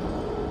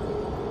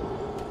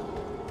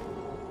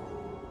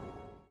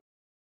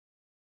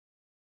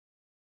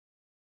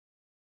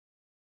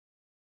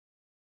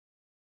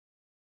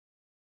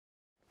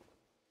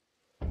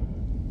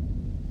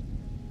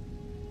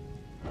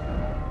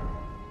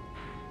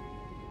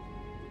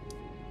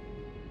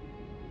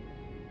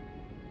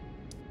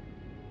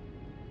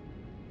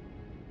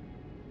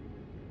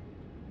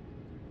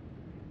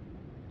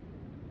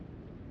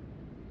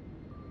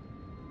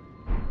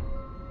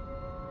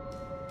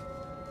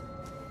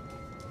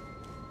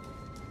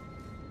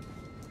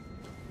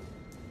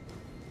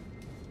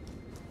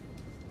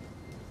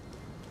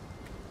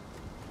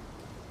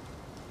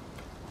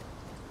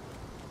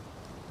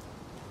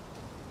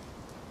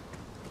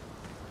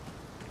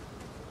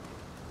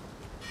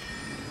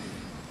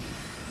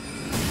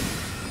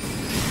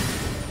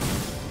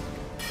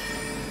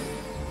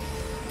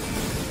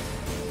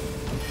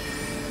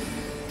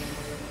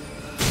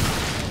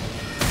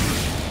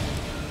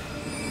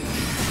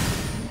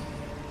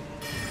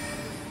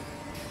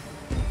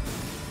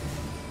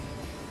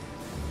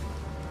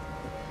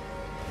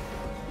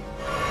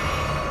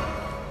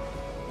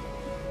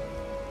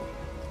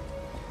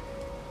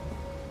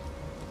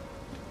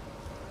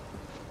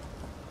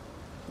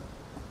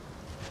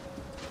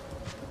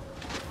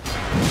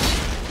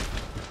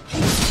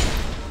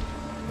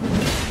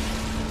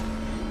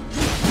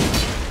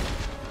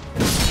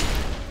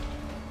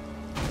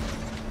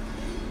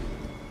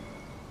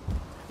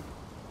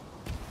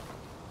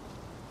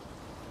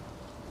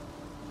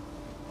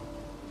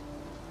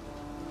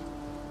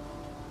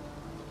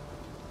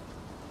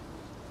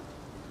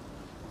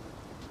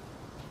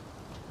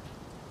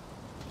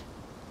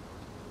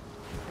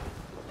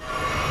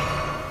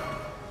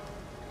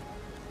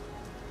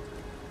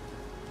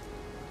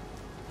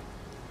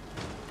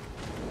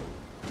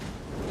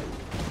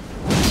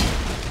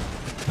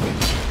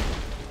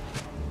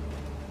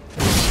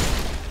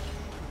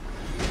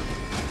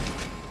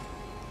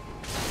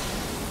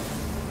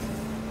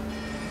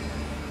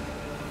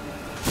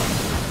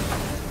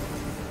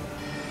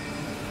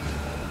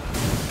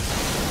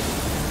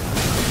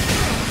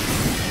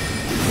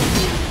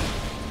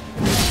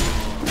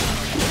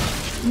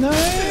 No!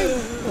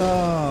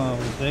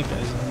 Oh, there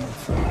goes on.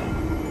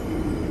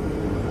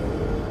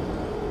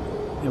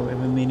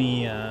 However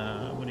many,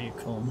 what do you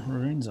call them,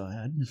 runes I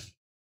had.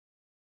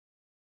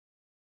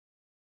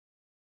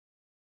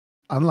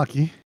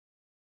 Unlucky.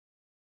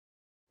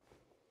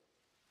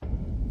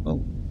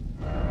 Well,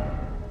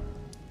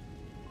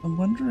 I'm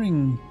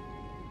wondering,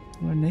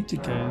 do I need to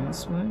go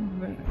this way?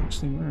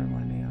 Actually, where am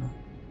I now?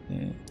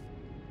 Yeah.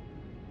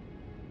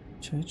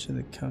 Church of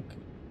the Cuck.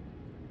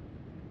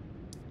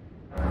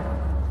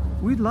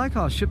 We'd like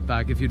our ship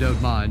back if you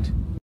don't mind.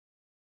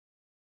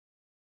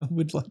 I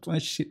would like my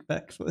shit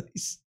back,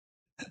 please.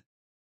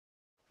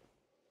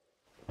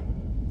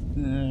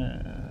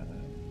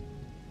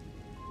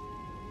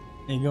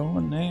 You go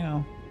on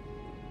now.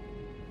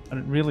 I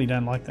really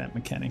don't like that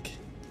mechanic.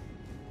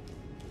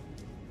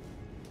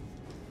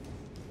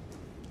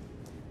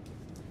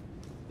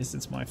 Guess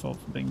it's my fault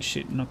for being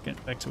shit and not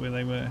getting back to where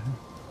they were.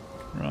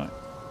 Right.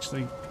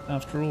 Actually,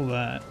 after all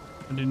that,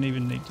 I didn't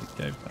even need to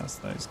go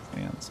past those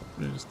towns. I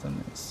could have just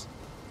done this.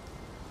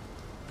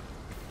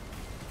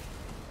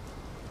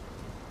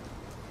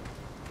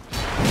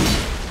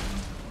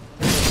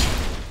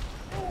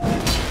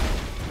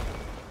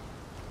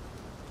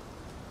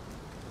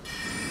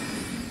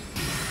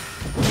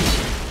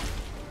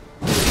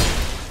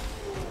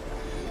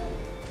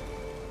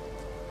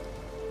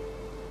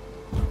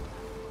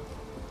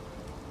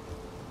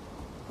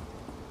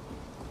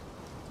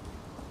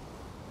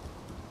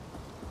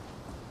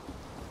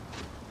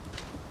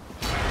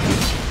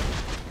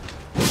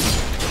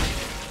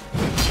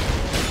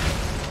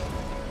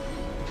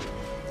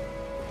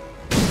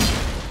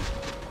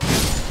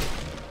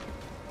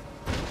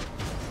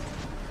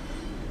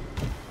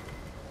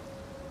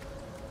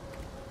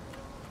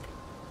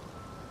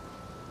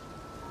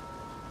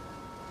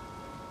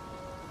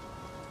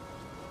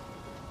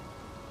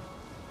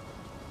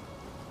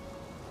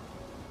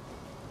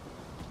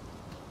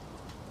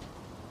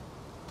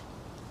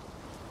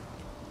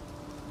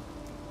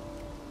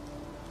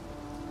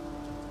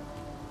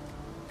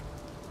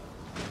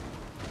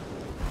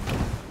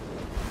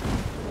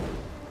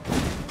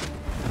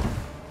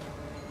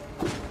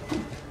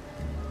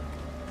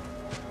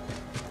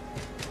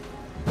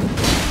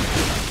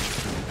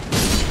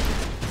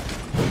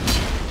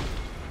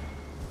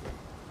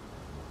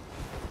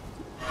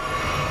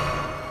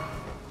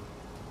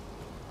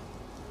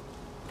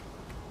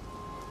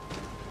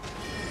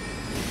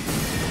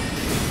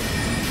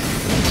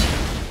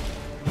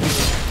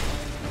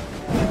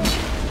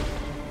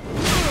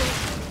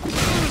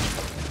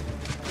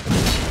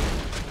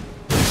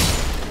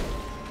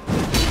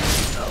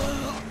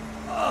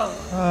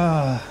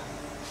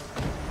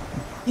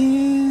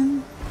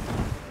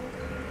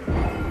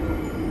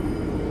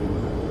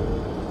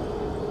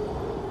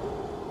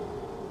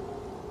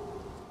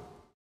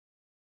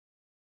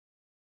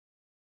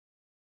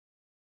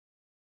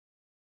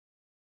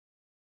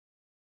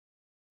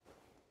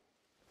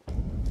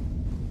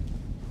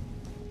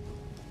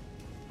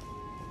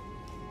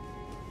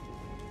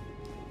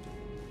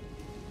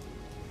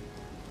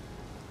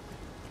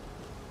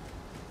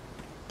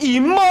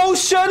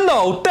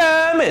 Emotional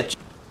damage.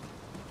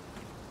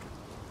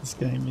 This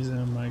game is an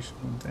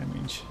emotional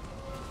damage.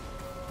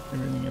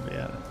 Everything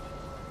about it.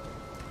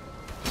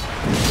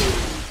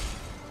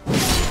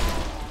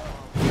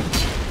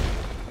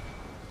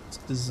 It's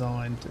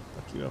designed to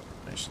fuck you up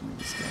emotionally,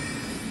 this game.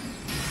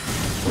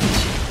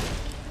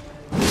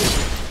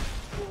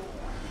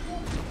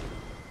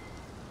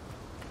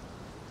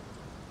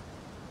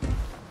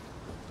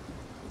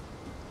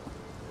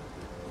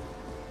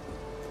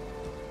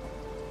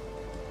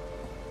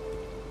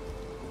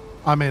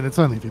 I mean, it's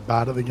only if you're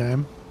bad at the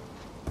game.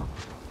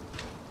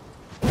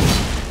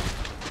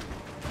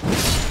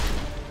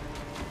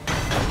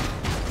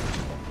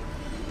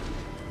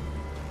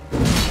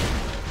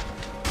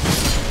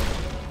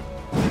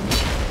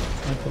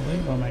 I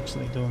believe I'm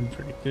actually doing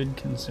pretty good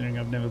considering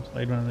I've never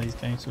played one of these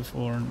games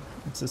before and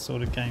it's the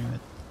sort of game that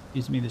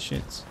gives me the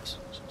shits.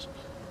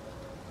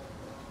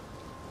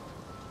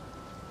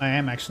 I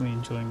am actually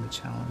enjoying the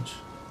challenge.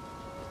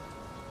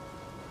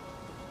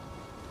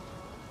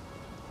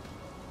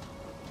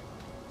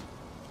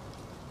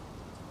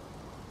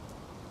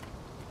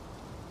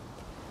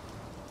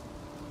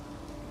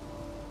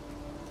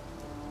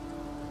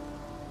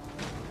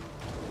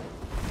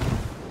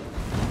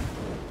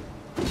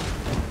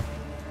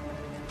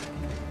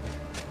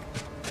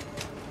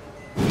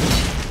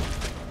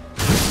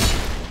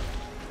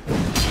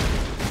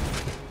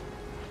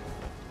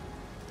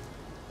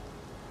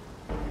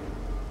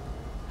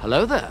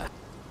 Hello there.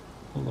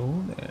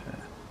 Hello there.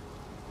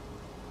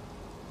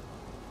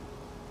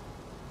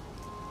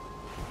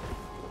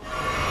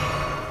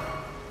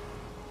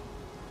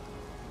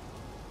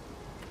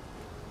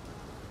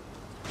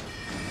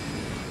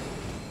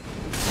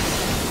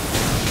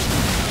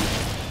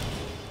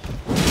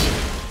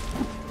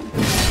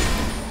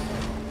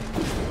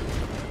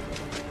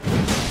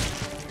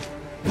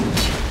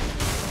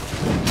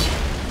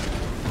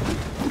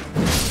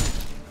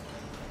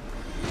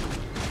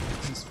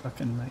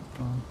 Fucking mate,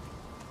 come on.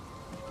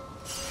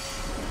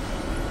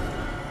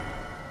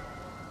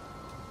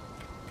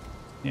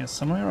 Yeah,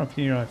 somewhere up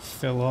here I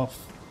fell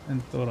off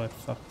and thought I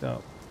fucked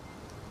up.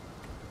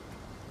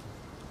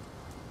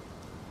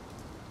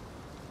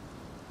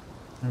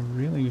 I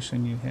really wish I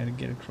knew how to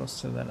get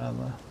across to that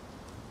other.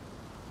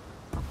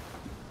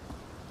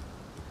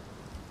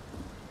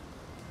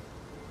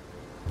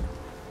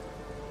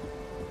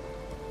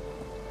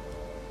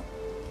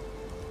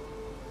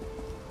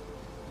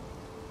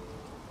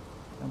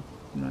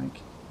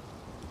 Like.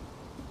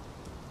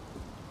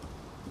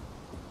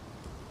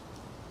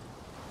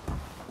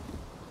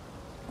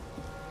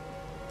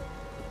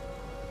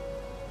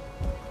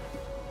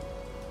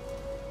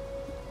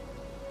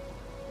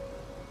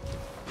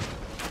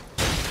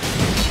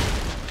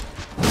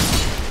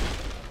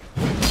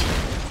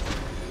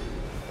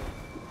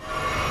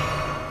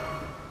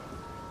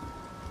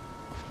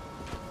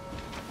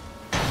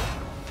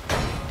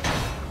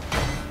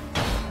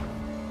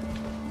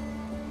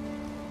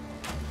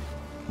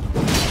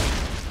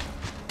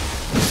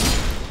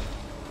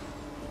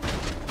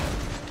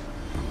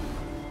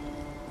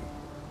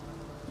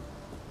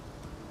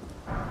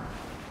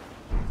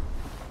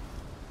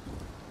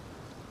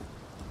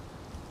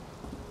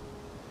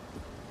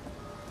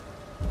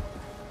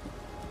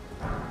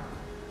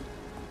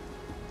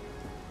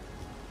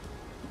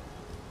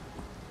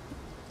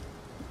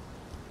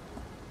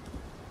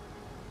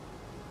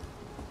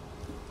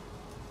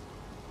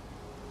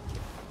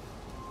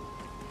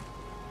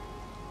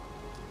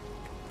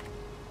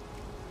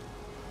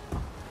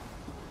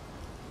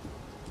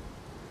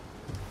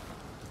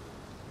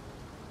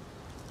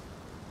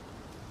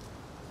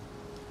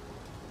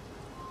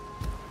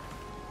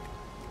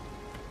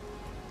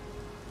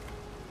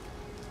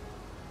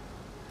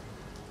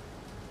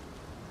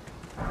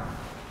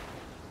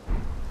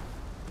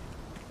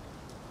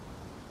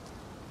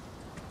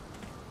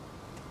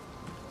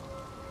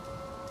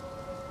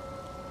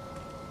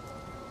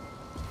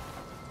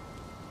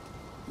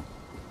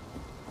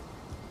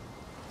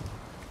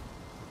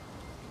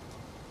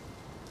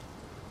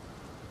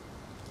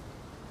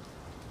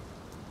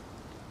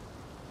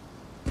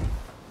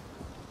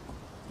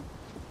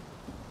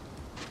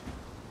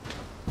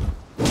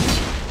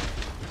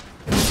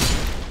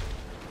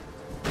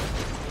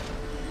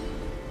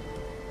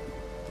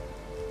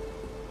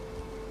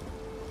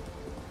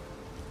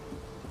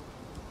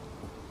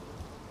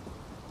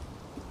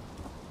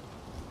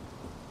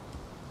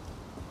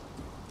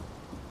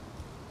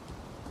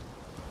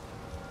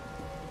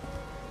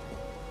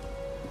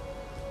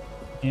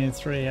 Yeah,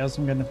 3 hours.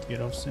 I'm gonna have to get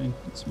off soon.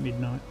 It's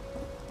midnight.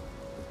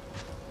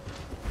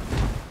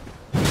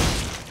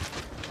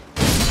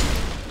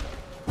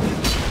 I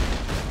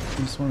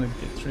just want to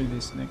get through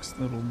this next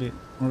little bit,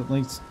 or at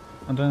least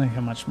I don't know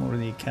how much more of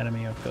the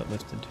academy I've got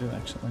left to do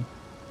actually.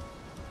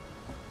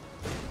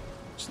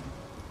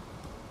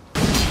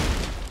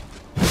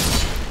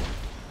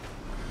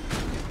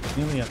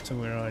 Nearly up to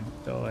where I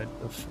died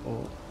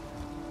before.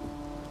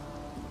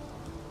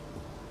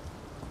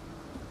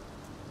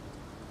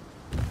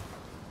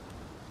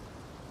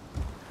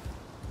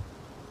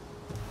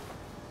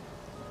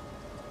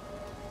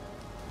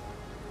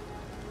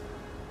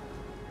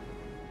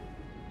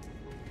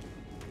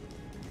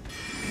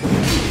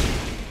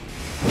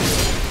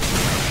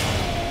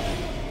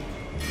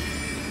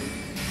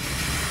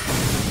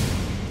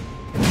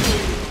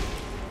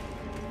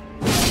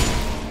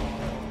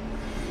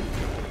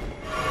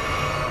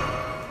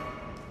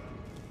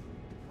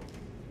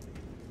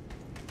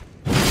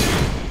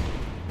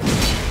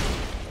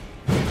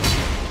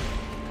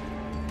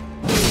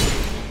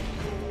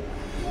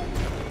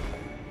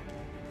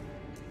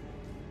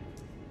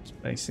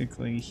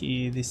 Basically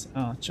here, this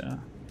archer.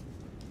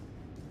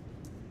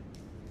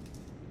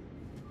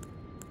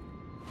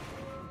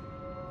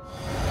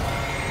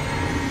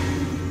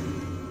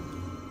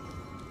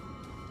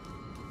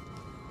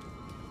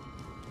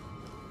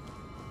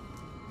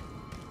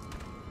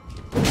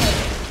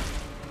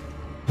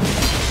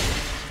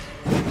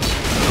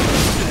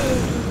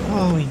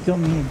 Oh, he got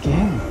me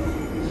again.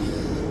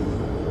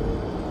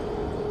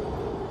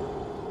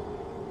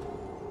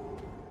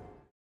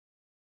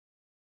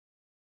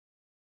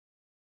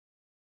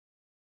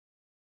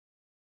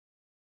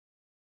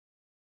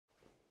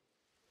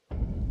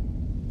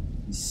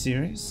 You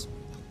serious?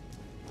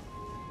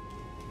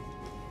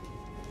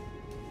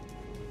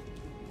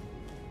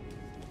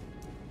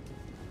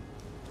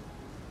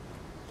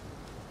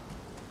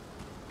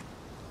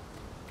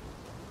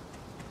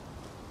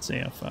 See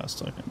how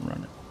fast I can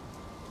run it.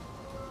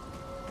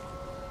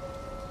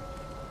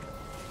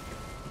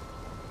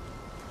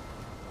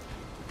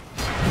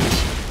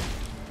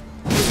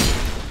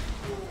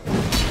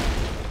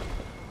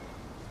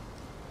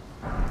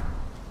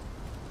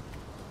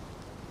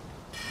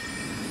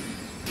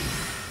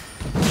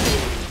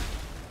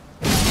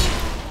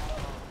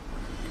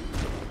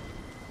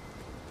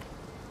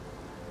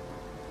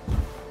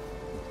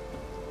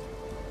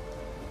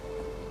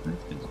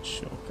 It's a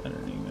shortcut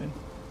anyway.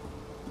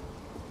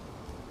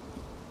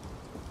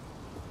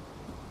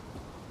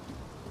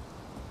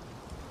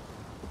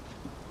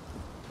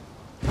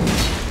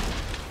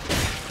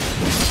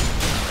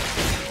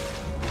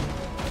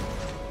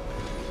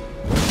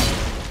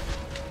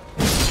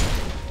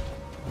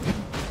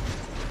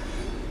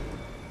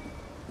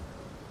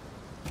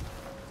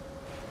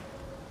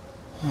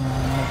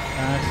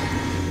 that.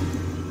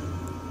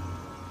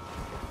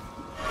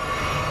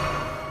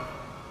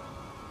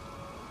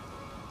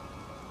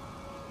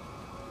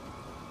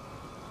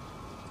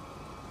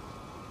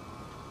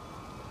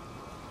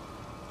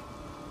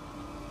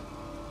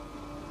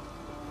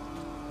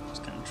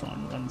 Just going to try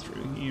and run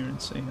through here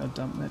and see how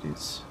dumb that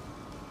is.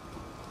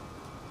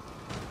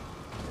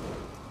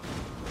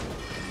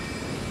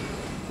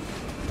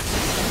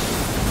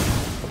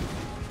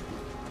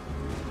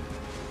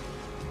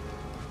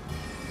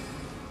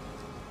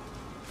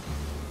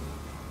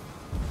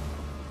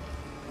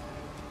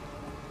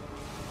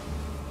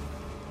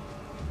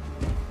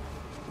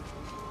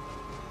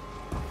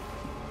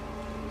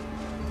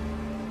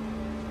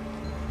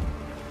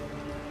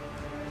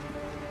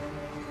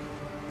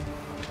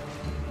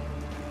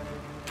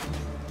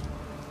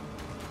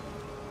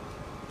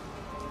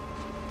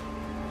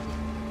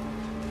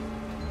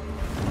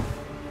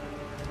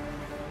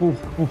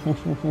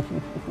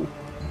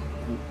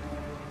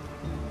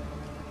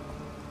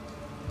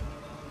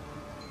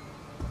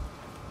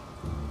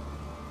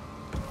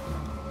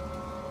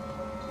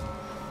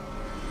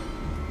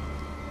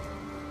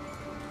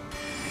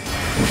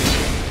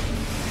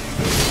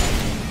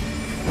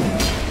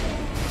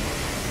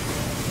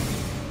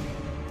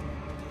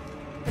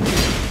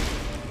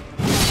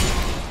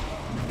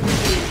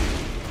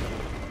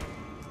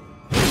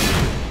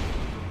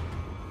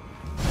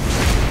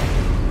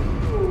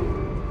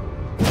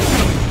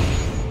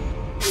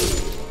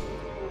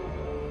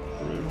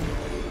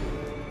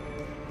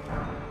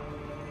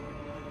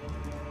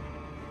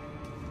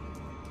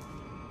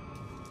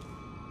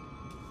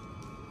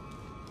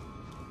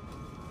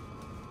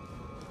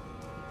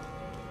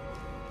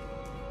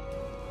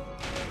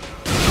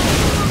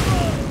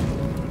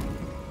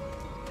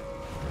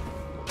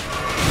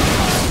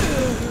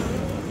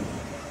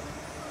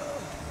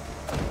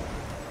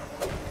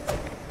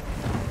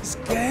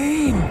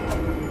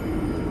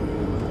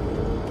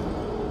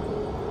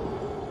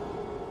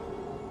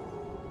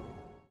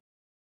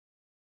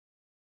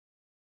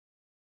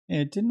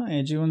 Yeah, didn't I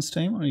add you on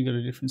Steam, or you got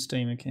a different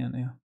Steam account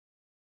now?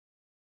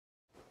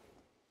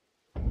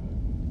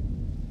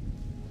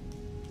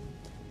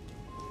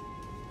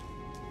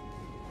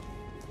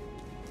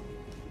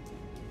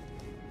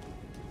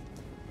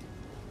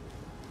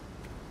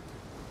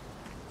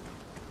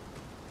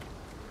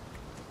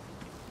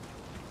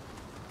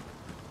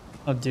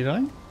 Oh, did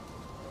I?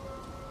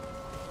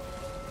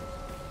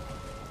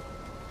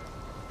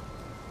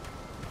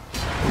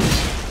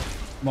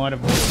 Might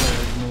have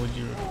also ignored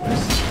your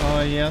request.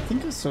 Oh yeah, I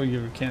think I saw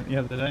your account the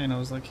other day and I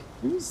was like,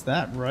 who's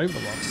that?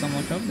 Roblox? I'm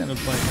like, I've never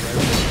played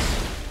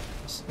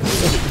Roblox. It's so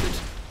good.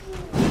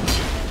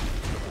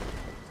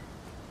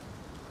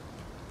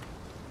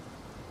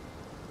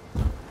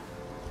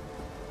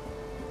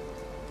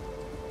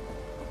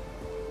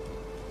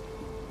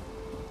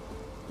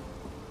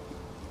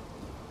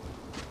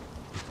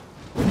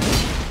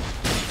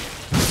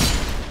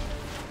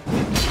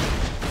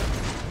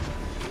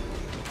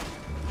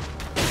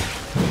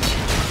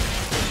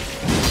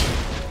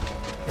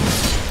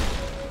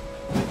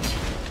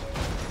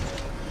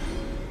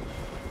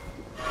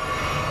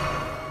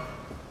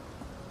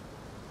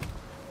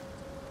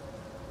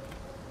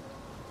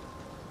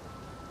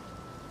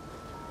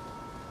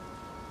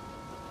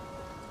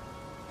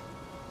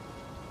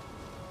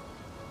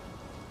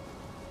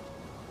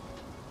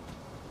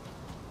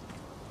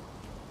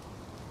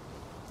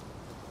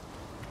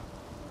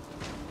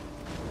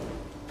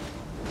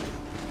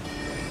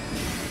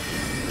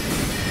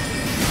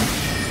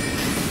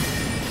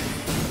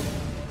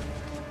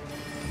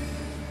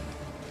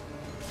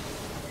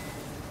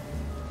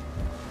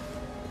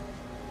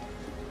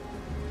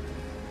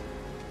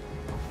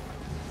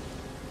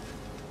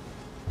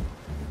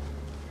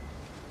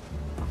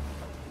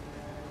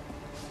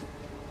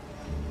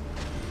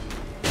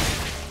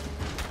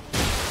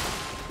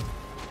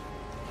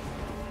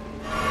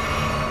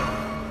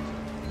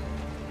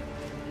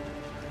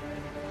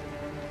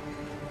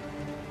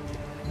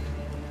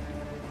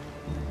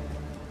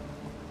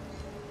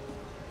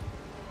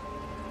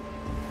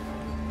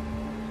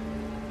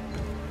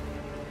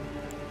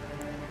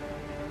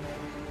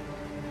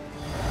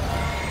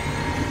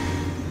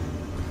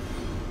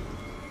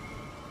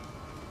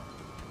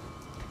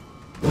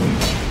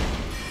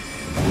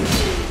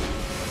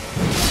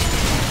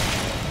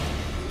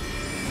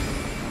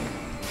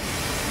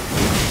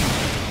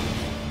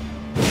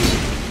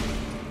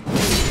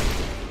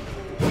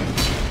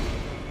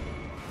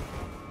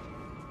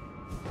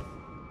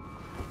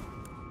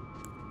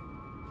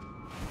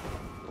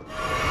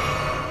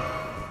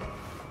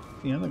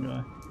 The other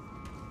guy.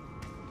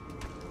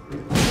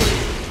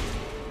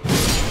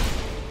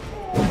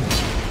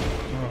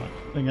 Alright,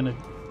 we're gonna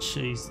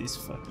cheese this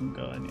fucking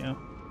guy now.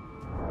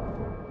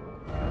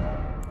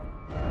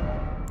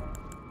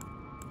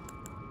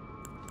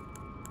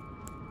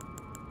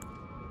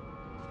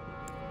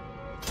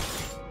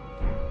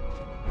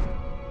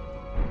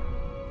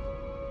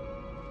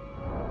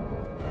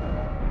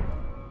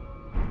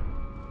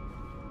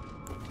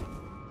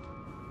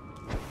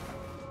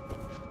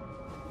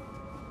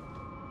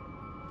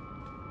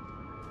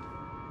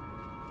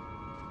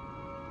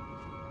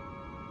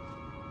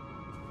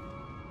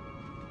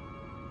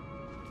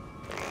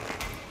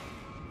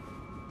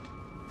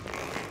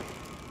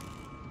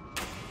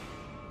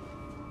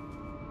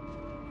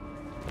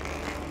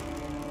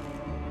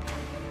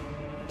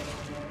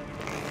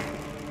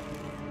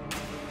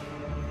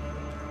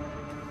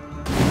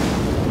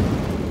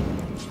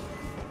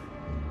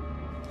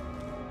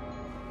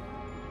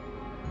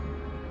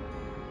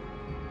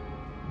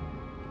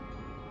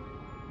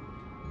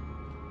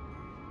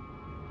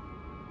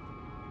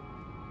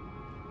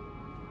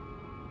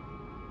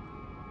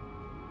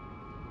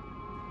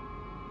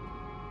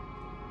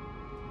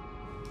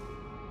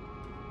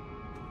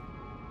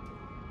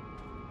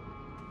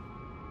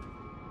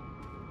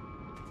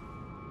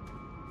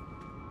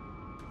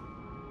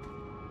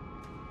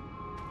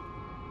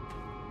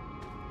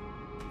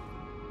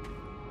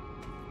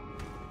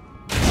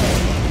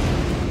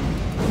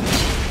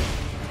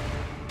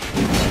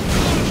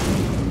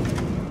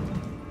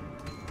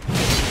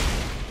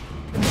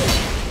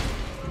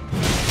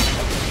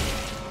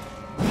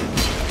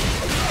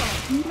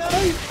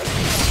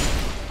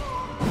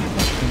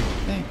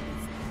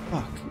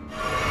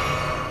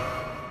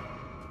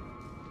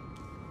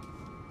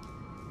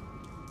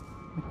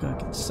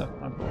 Suck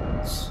my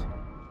balls.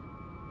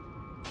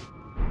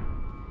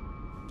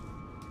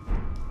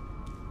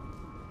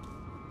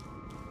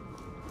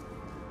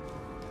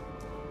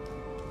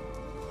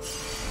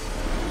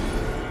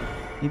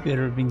 You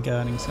better have been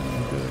guarding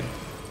something good.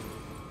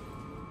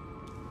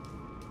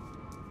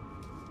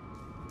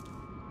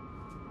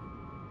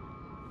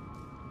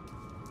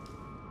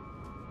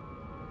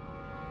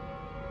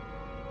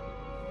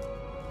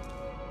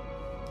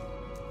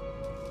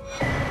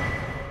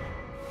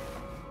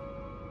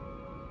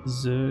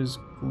 Zer's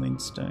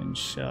glintstone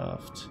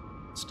shaft.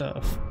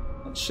 Stuff.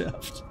 Not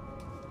shaft.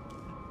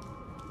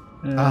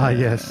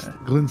 Yes.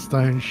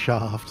 Glintstone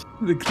shaft.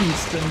 The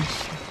glintstone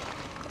shaft.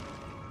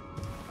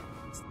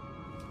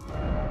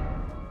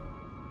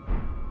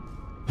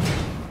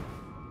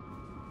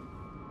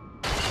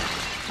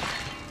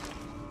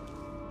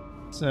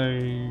 So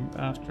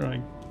after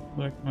I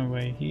work my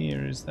way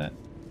here, is that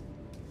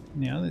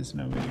now there's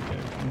nowhere to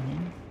go from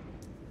here?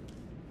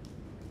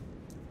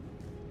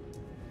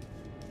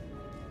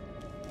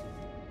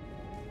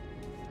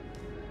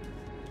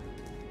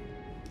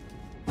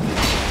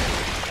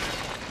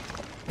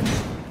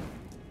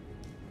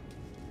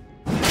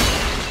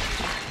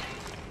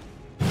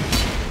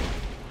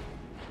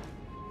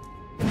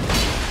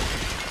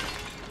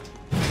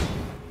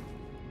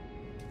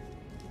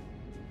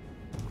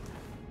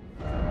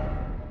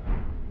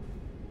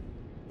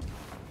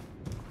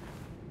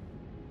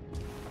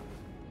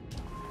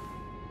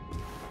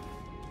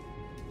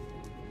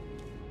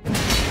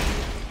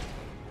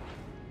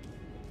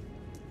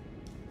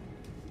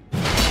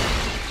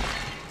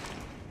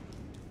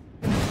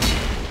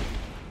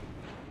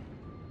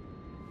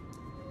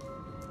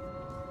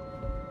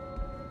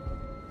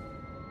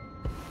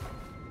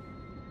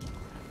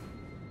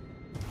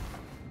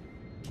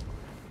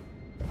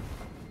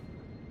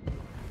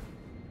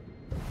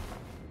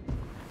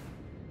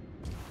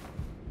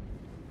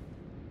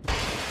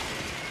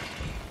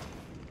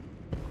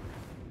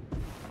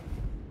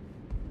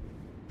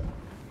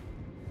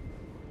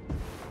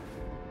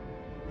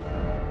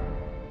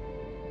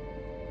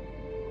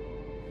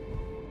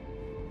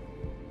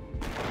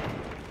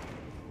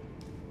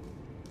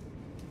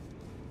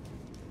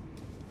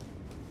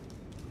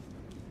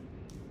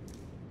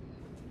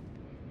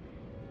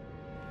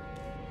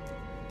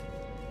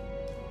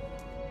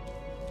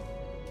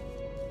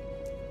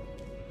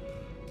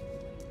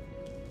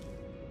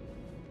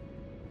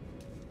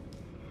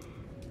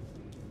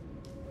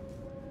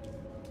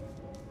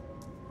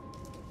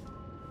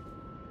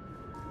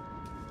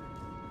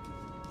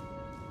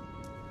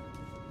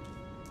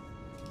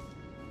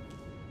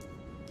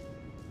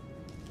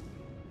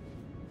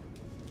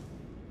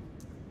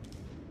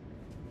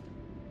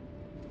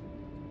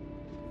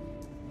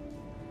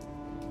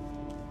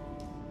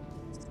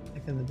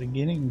 At the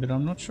beginning, but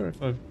I'm not sure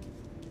if I've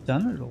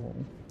done it all.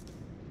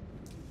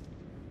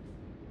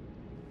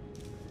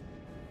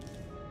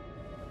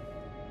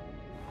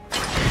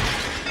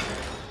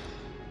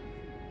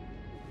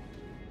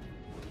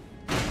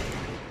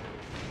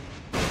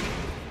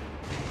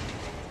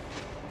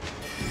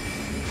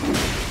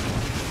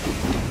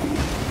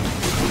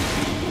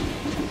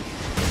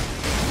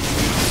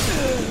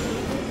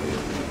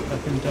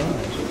 Fucking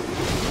died.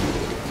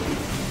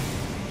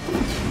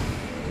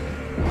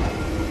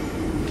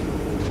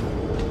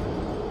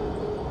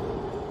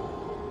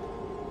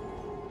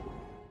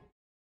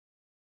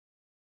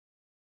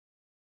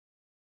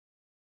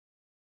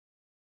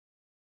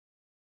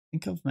 I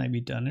think I've maybe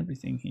done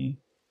everything here.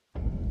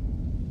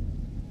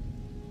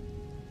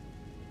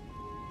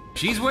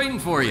 She's waiting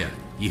for you,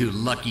 you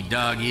lucky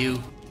dog,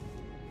 you.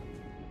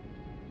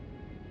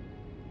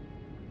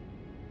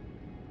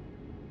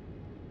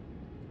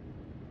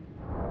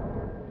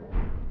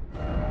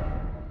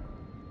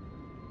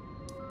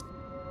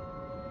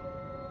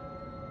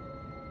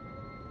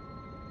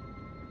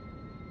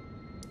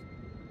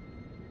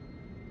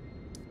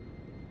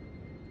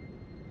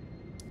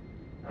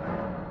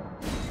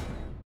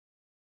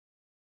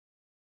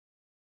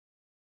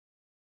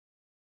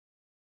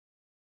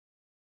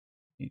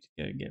 Need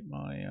to go get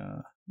my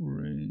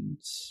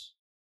runes.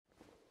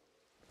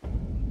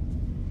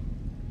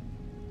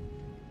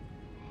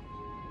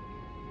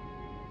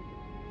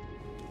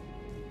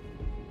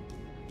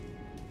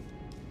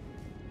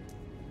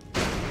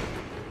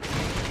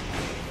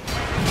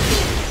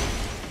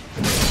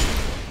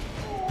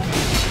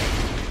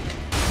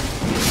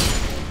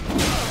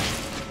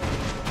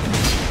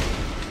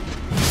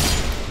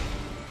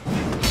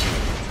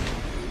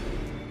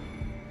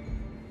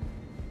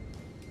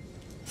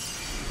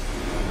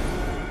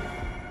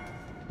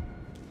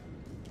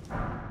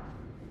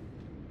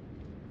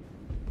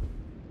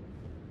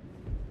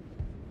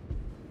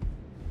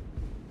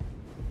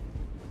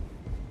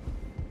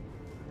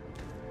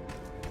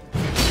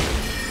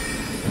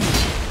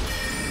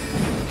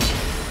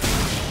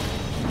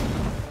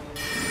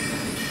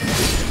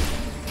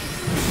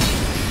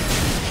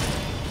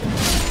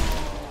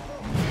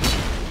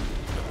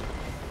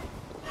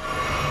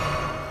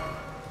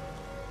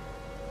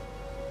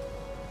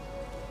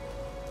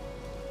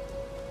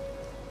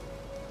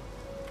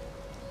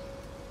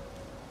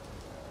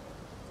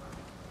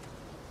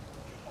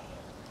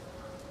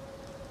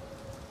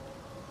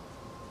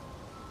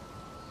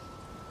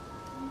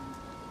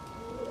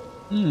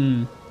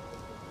 Hmm.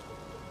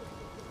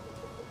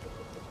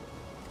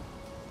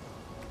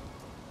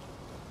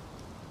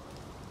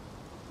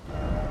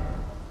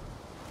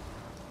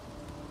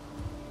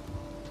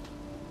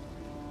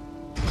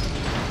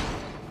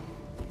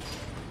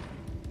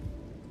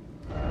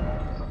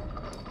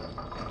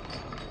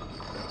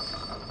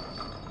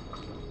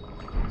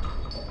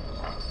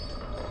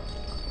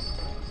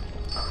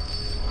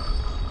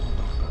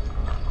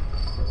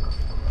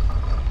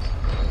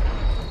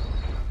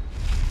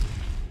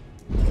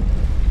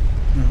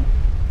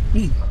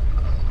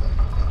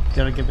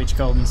 Did I get which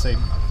golden seed?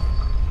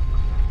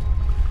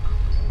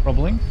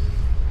 Probably.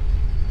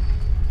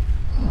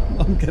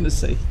 I'm gonna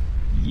say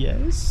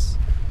yes.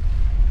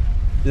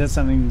 Is that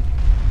something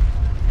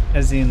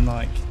as in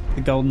like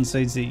the golden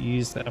seeds that you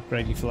use to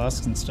upgrade your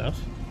flasks and stuff?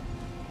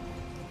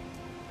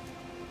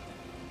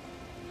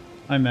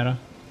 No matter.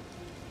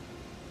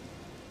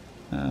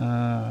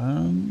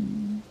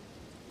 I'm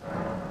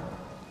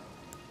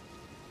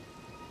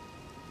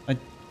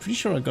pretty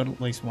sure I got at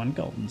least one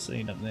golden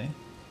seed up there.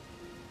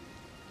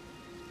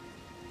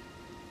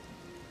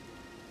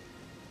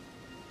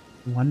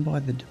 One by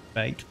the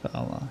debate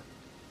parlour.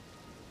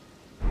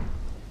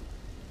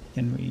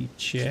 Can we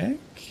check?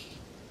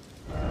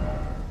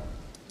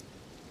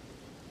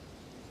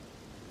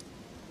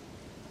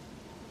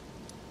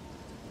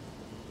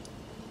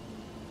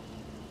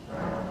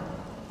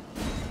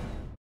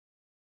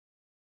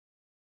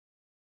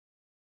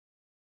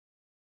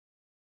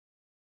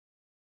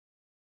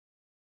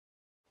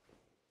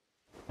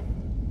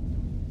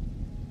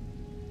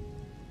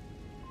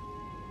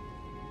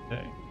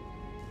 Okay.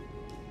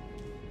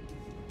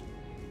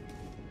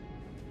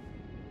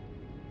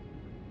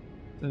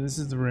 So this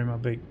is the room I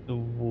beat the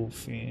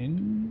wolf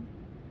in.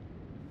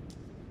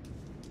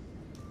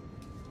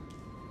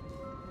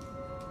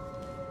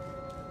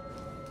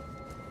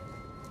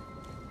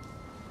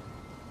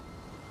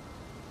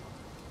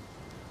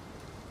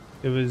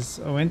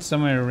 I went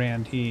somewhere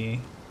around here.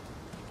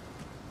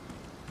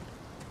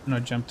 And I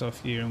jumped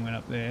off here and went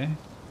up there.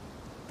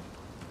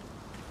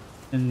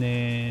 And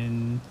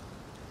then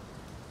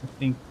I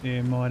think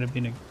there might have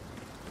been a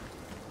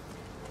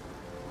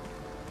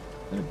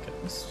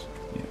ghost.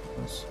 Yeah, it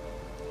was.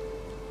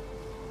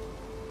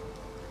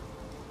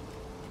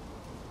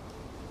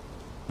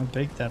 I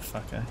beat that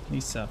fucker. He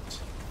sucked.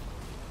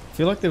 I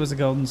feel like there was a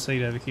golden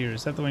seed over here.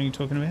 Is that the one you're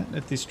talking about?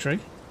 At this tree?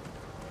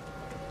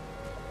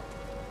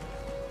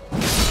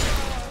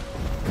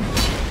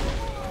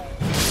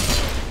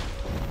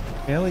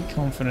 Fairly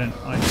confident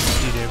I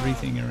did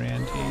everything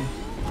around here.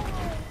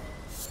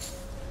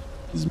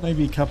 There's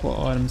maybe a couple of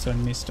items I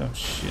missed. Oh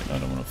shit, I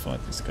don't want to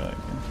fight this guy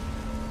again.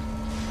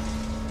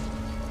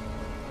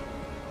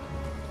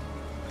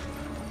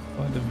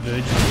 Find the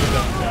virgin.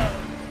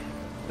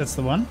 That's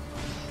the one?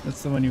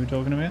 That's the one you were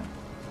talking about?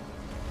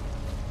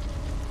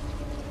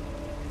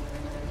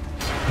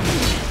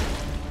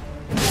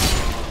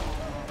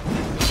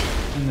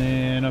 And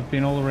then I've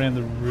been all around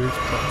the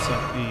rooftops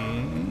up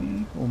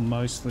here. Or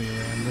mostly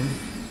around them.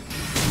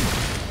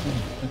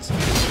 Oh, that's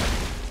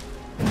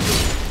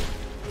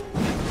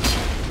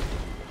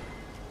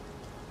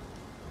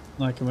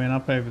like I went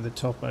up over the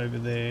top over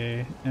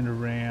there and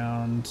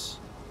around.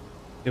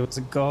 There was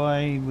a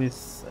guy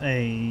with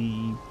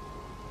a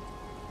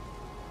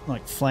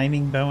like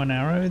flaming bow and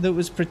arrow that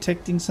was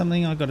protecting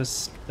something. I got a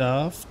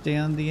staff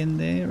down the end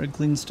there, a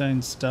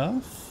glintstone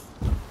staff.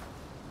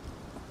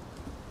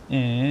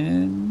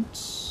 And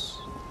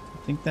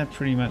I think that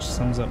pretty much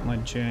sums up my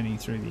journey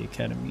through the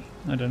academy.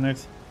 I don't know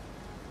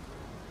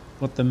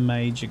what the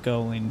major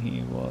goal in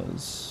here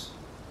was.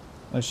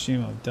 I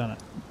assume I've done it.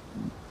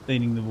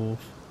 Beating the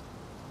wolf.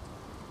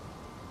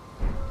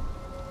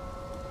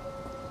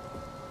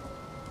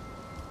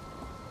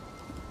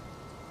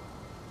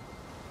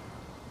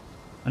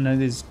 I know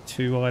there's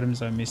two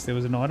items I missed. There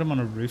was an item on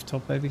a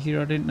rooftop over here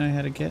I didn't know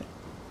how to get.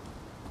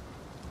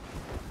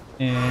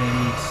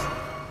 And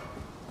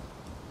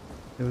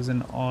there was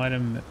an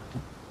item at the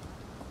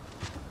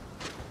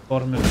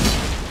bottom of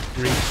the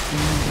bridge thing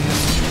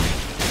down there.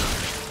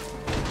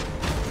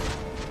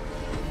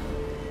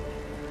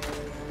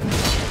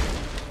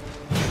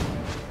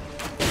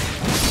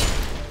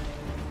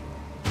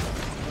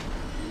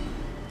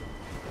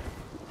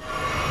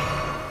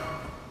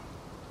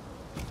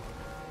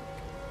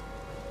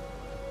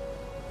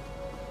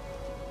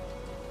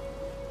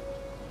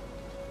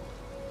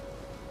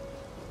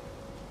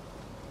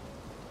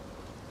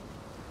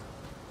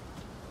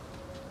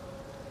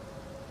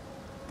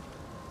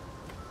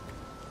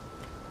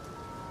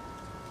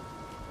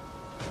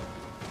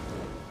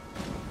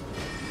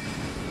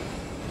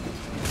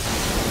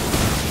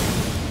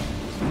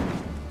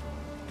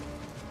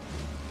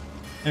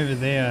 Over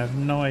there, I have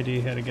no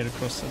idea how to get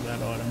across to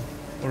that item,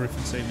 or if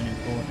it's even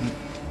important.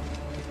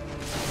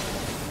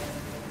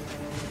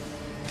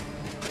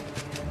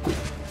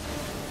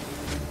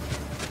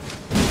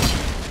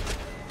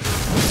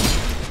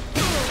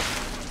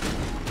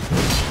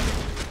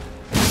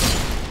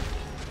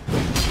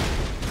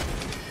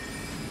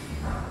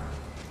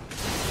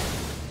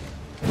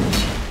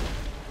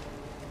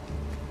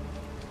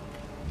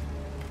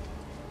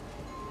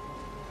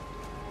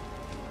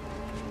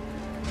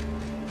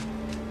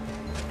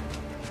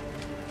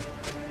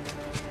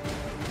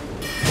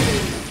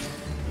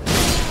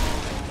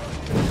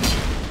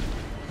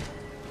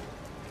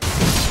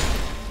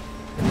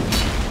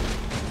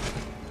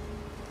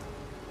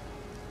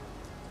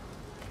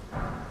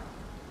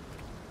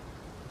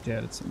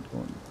 doubt it's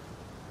important.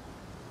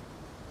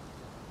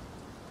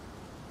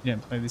 You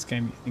don't play this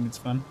game, you think it's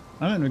fun?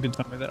 I'm having a good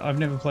time with it. I've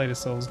never played a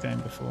Souls game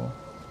before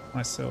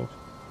myself.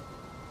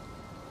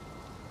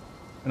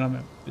 And I'm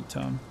having a good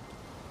time.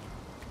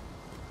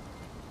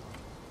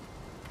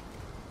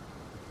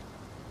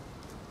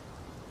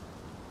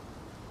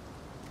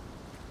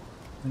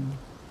 No.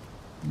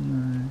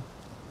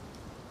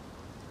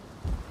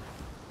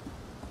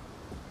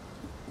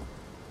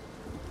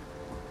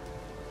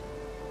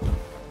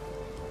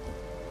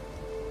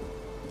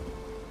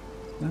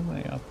 No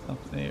way up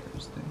there,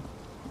 is there?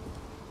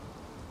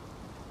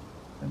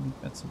 I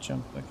think that's a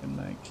jump I can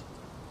make.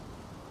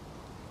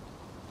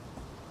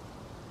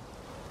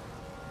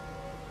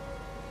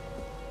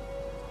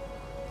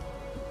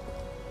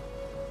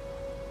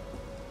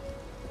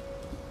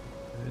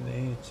 Over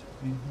there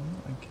too.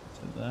 I get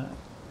to that.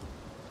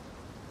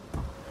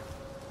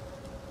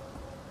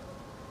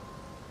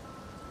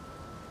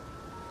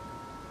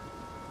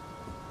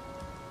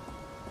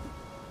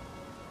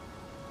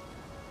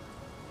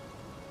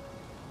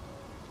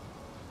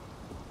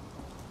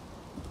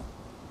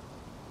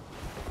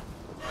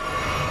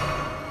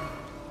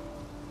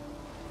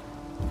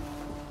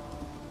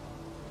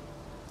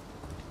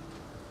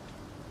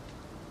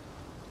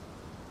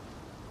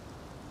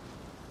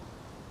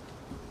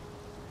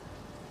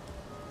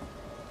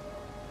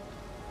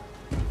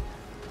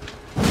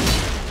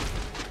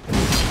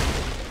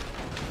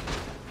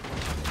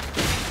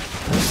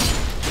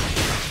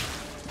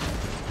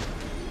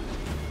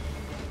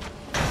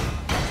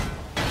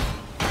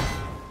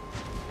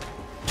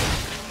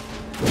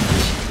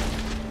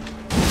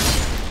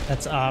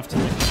 That's after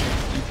the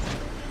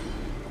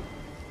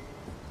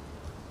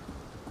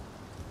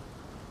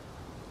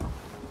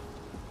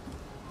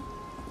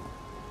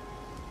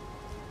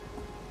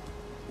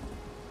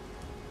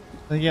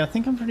So yeah, I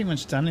think I'm pretty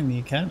much done in the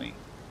academy.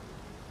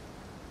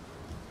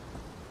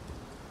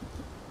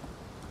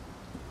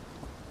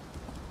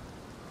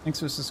 Thanks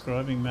for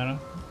subscribing, Matter.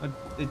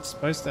 It's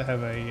supposed to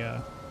have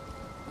a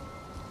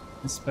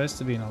it's supposed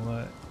to be an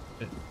alert,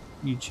 but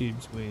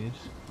YouTube's weird.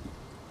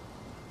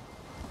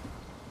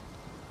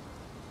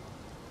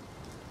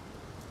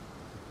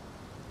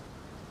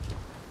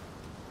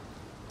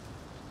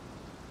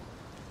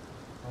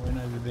 I went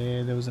over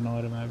there, there was an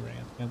item over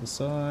on the other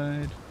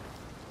side.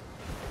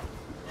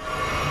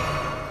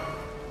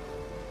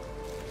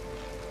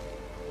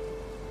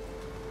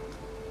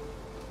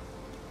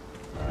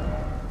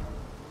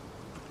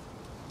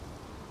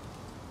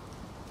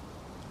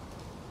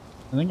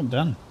 I think I'm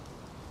done.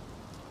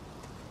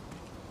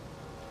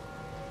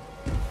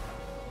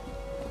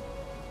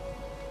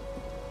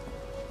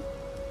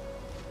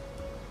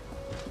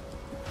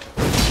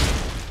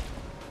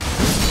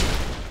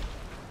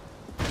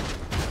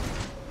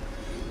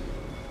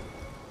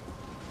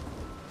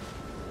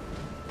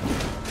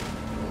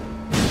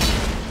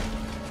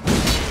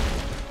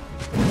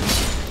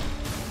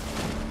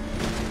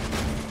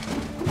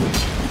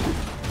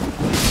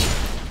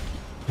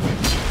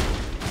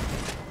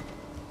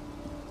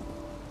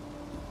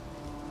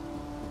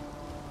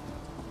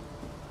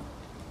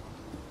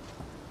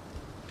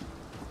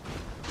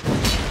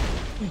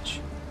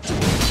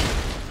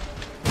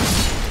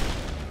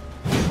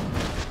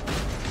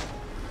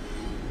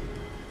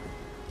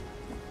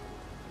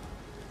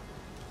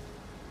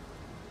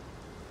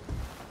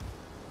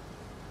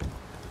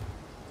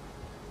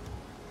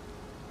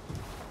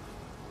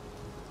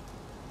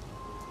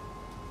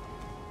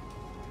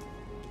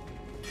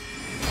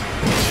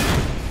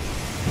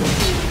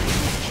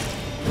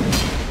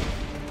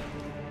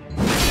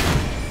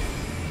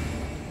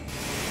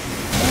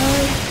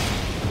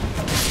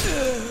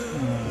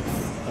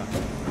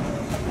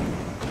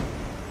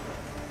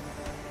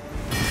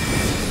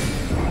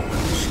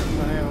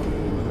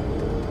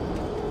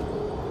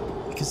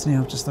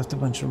 Now I've just left a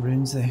bunch of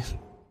runes there.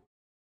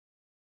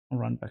 I'll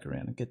run back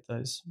around and get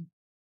those.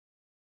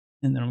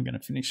 And then I'm going to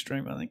finish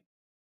stream, I think.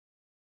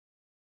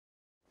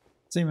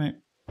 See you, mate.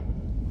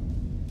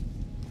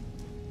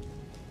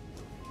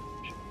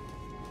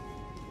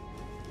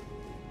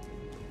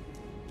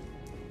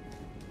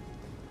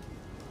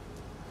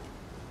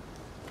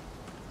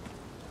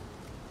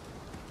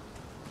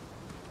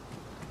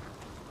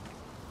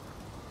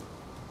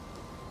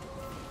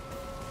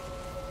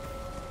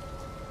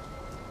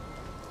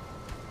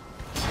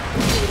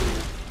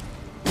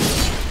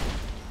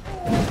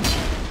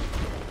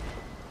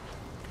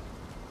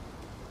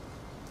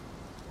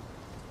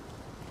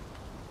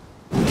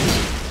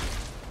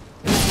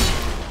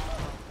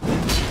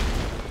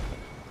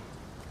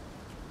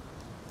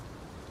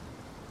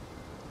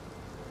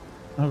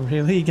 Oh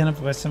really? You're gonna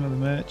buy some of the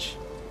merch?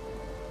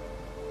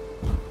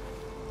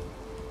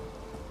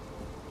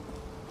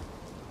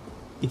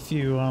 If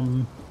you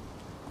if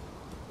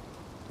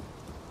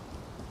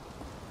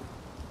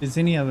there's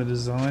any other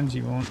designs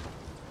you want,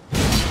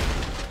 I'm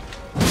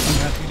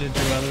happy to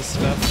do other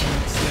stuff.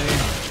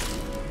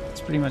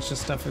 It's pretty much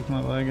just stuff with my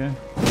logo.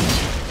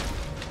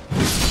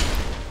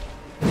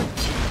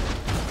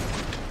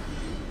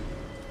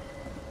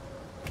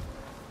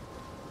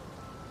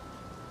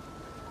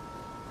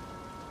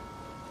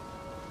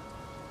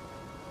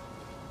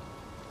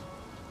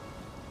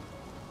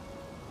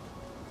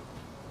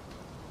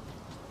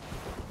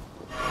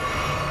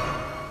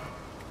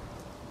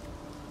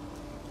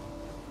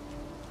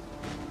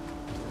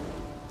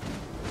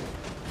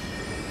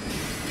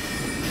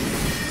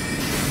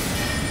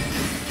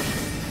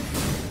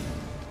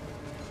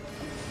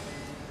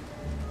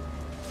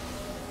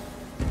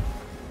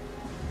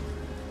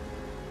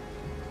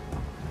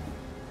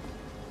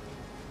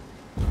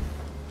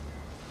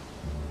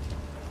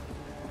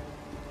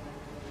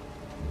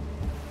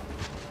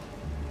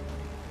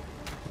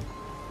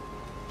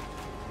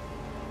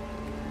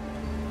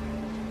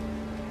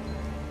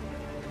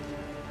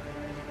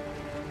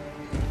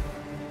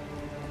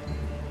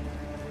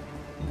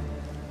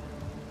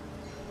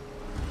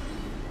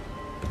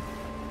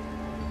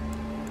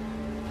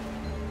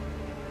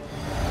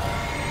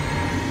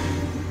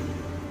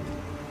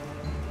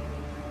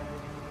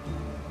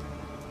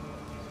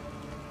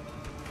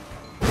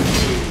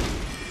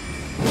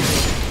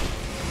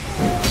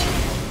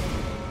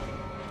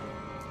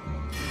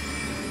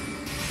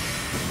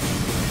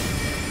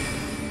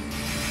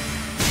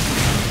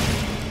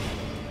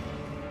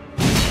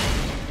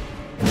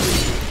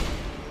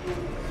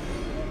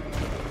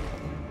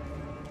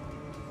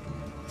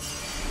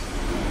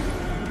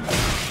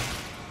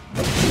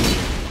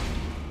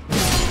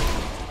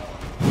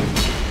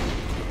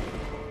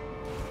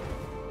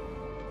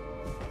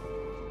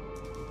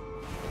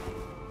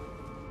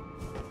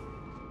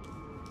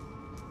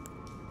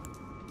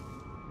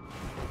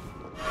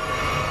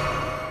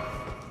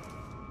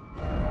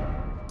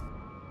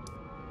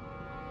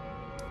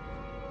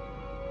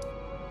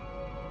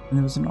 And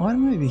there was an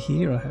item over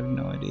here I have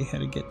no idea how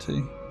to get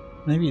to.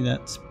 Maybe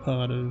that's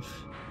part of...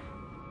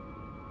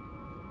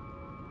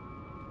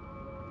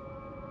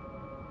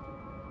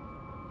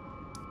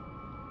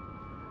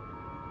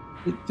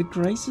 The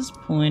Grace is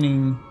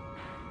pointing...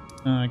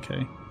 Oh,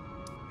 okay.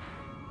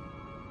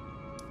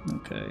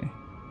 Okay.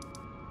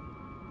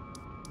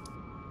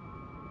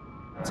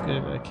 Let's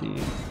go back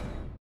here.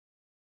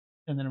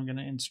 And then I'm going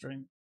to end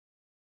stream.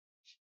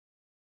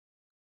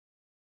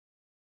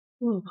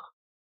 Ooh.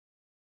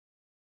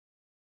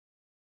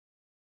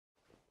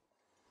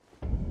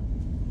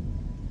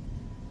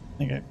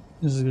 Okay,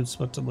 this is a good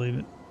spot to leave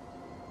it.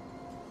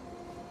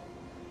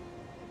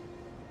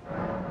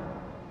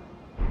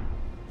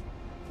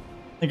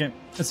 Okay,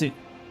 that's it.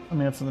 I'm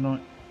out for the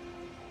night.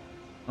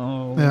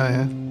 Oh,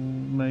 yeah.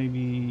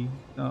 Maybe.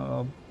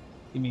 Oh,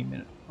 give me a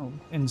minute. I'll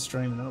end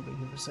stream and then I'll be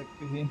here for a sec.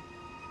 Here.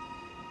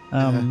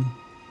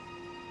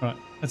 Right,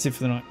 that's it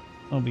for the night.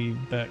 I'll be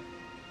back.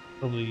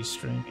 Probably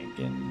streaming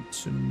again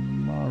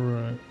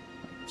tomorrow.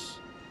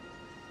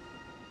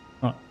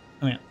 Right,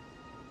 I'm out.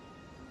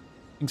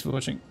 Thanks for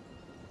watching.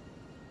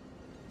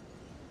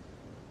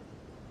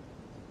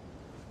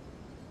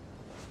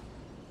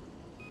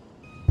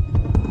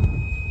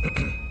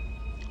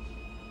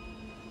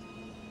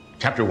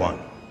 Chapter 1.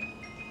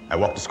 I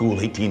walked to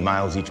school 18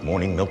 miles each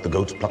morning, milked the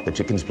goats, plucked the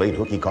chickens, played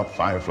hooky, caught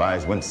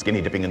fireflies, went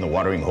skinny dipping in the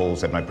watering hole,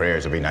 said my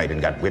prayers every night,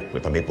 and got whipped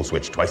with a maple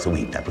switch twice a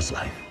week. That was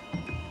life.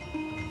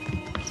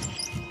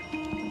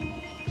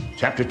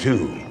 Chapter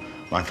 2.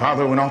 My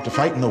father went off to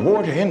fight in the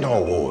war to end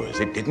all wars.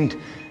 It didn't,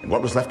 and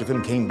what was left of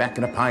him came back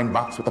in a pine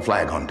box with a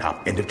flag on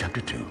top. End of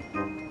Chapter 2.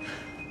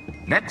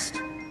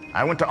 Next,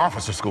 I went to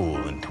officer school,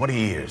 and 20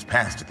 years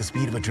passed at the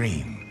speed of a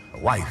dream. A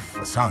wife,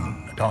 a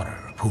son, a daughter,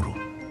 a poodle.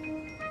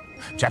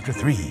 Chapter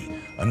 3,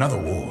 another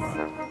war.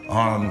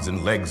 Arms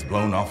and legs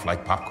blown off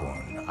like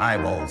popcorn.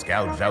 Eyeballs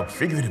gouged out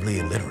figuratively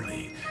and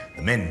literally.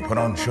 The men put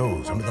on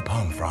shows under the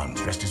palm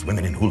fronds, dressed as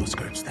women in hula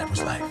skirts. That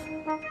was life.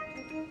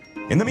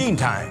 In the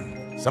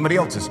meantime, somebody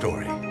else's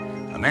story.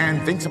 A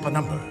man thinks up a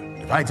number,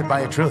 divides it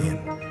by 1 trillion,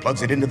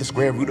 plugs it into the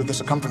square root of the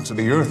circumference of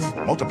the Earth,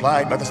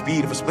 multiplied by the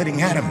speed of a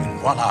splitting atom, and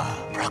voila,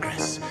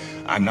 progress.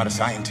 I'm not a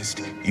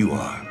scientist, you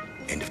are.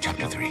 End of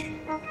Chapter 3.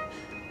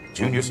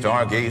 Junior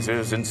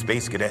stargazers and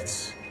space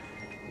cadets.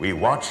 We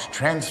watch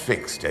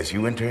transfixed as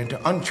you enter into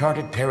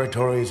uncharted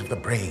territories of the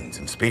brains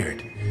and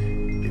spirit.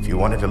 If you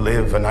wanted to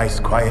live a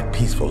nice, quiet,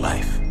 peaceful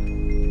life,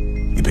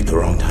 you picked the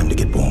wrong time to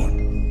get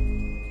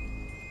born.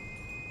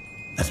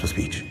 That's the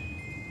speech.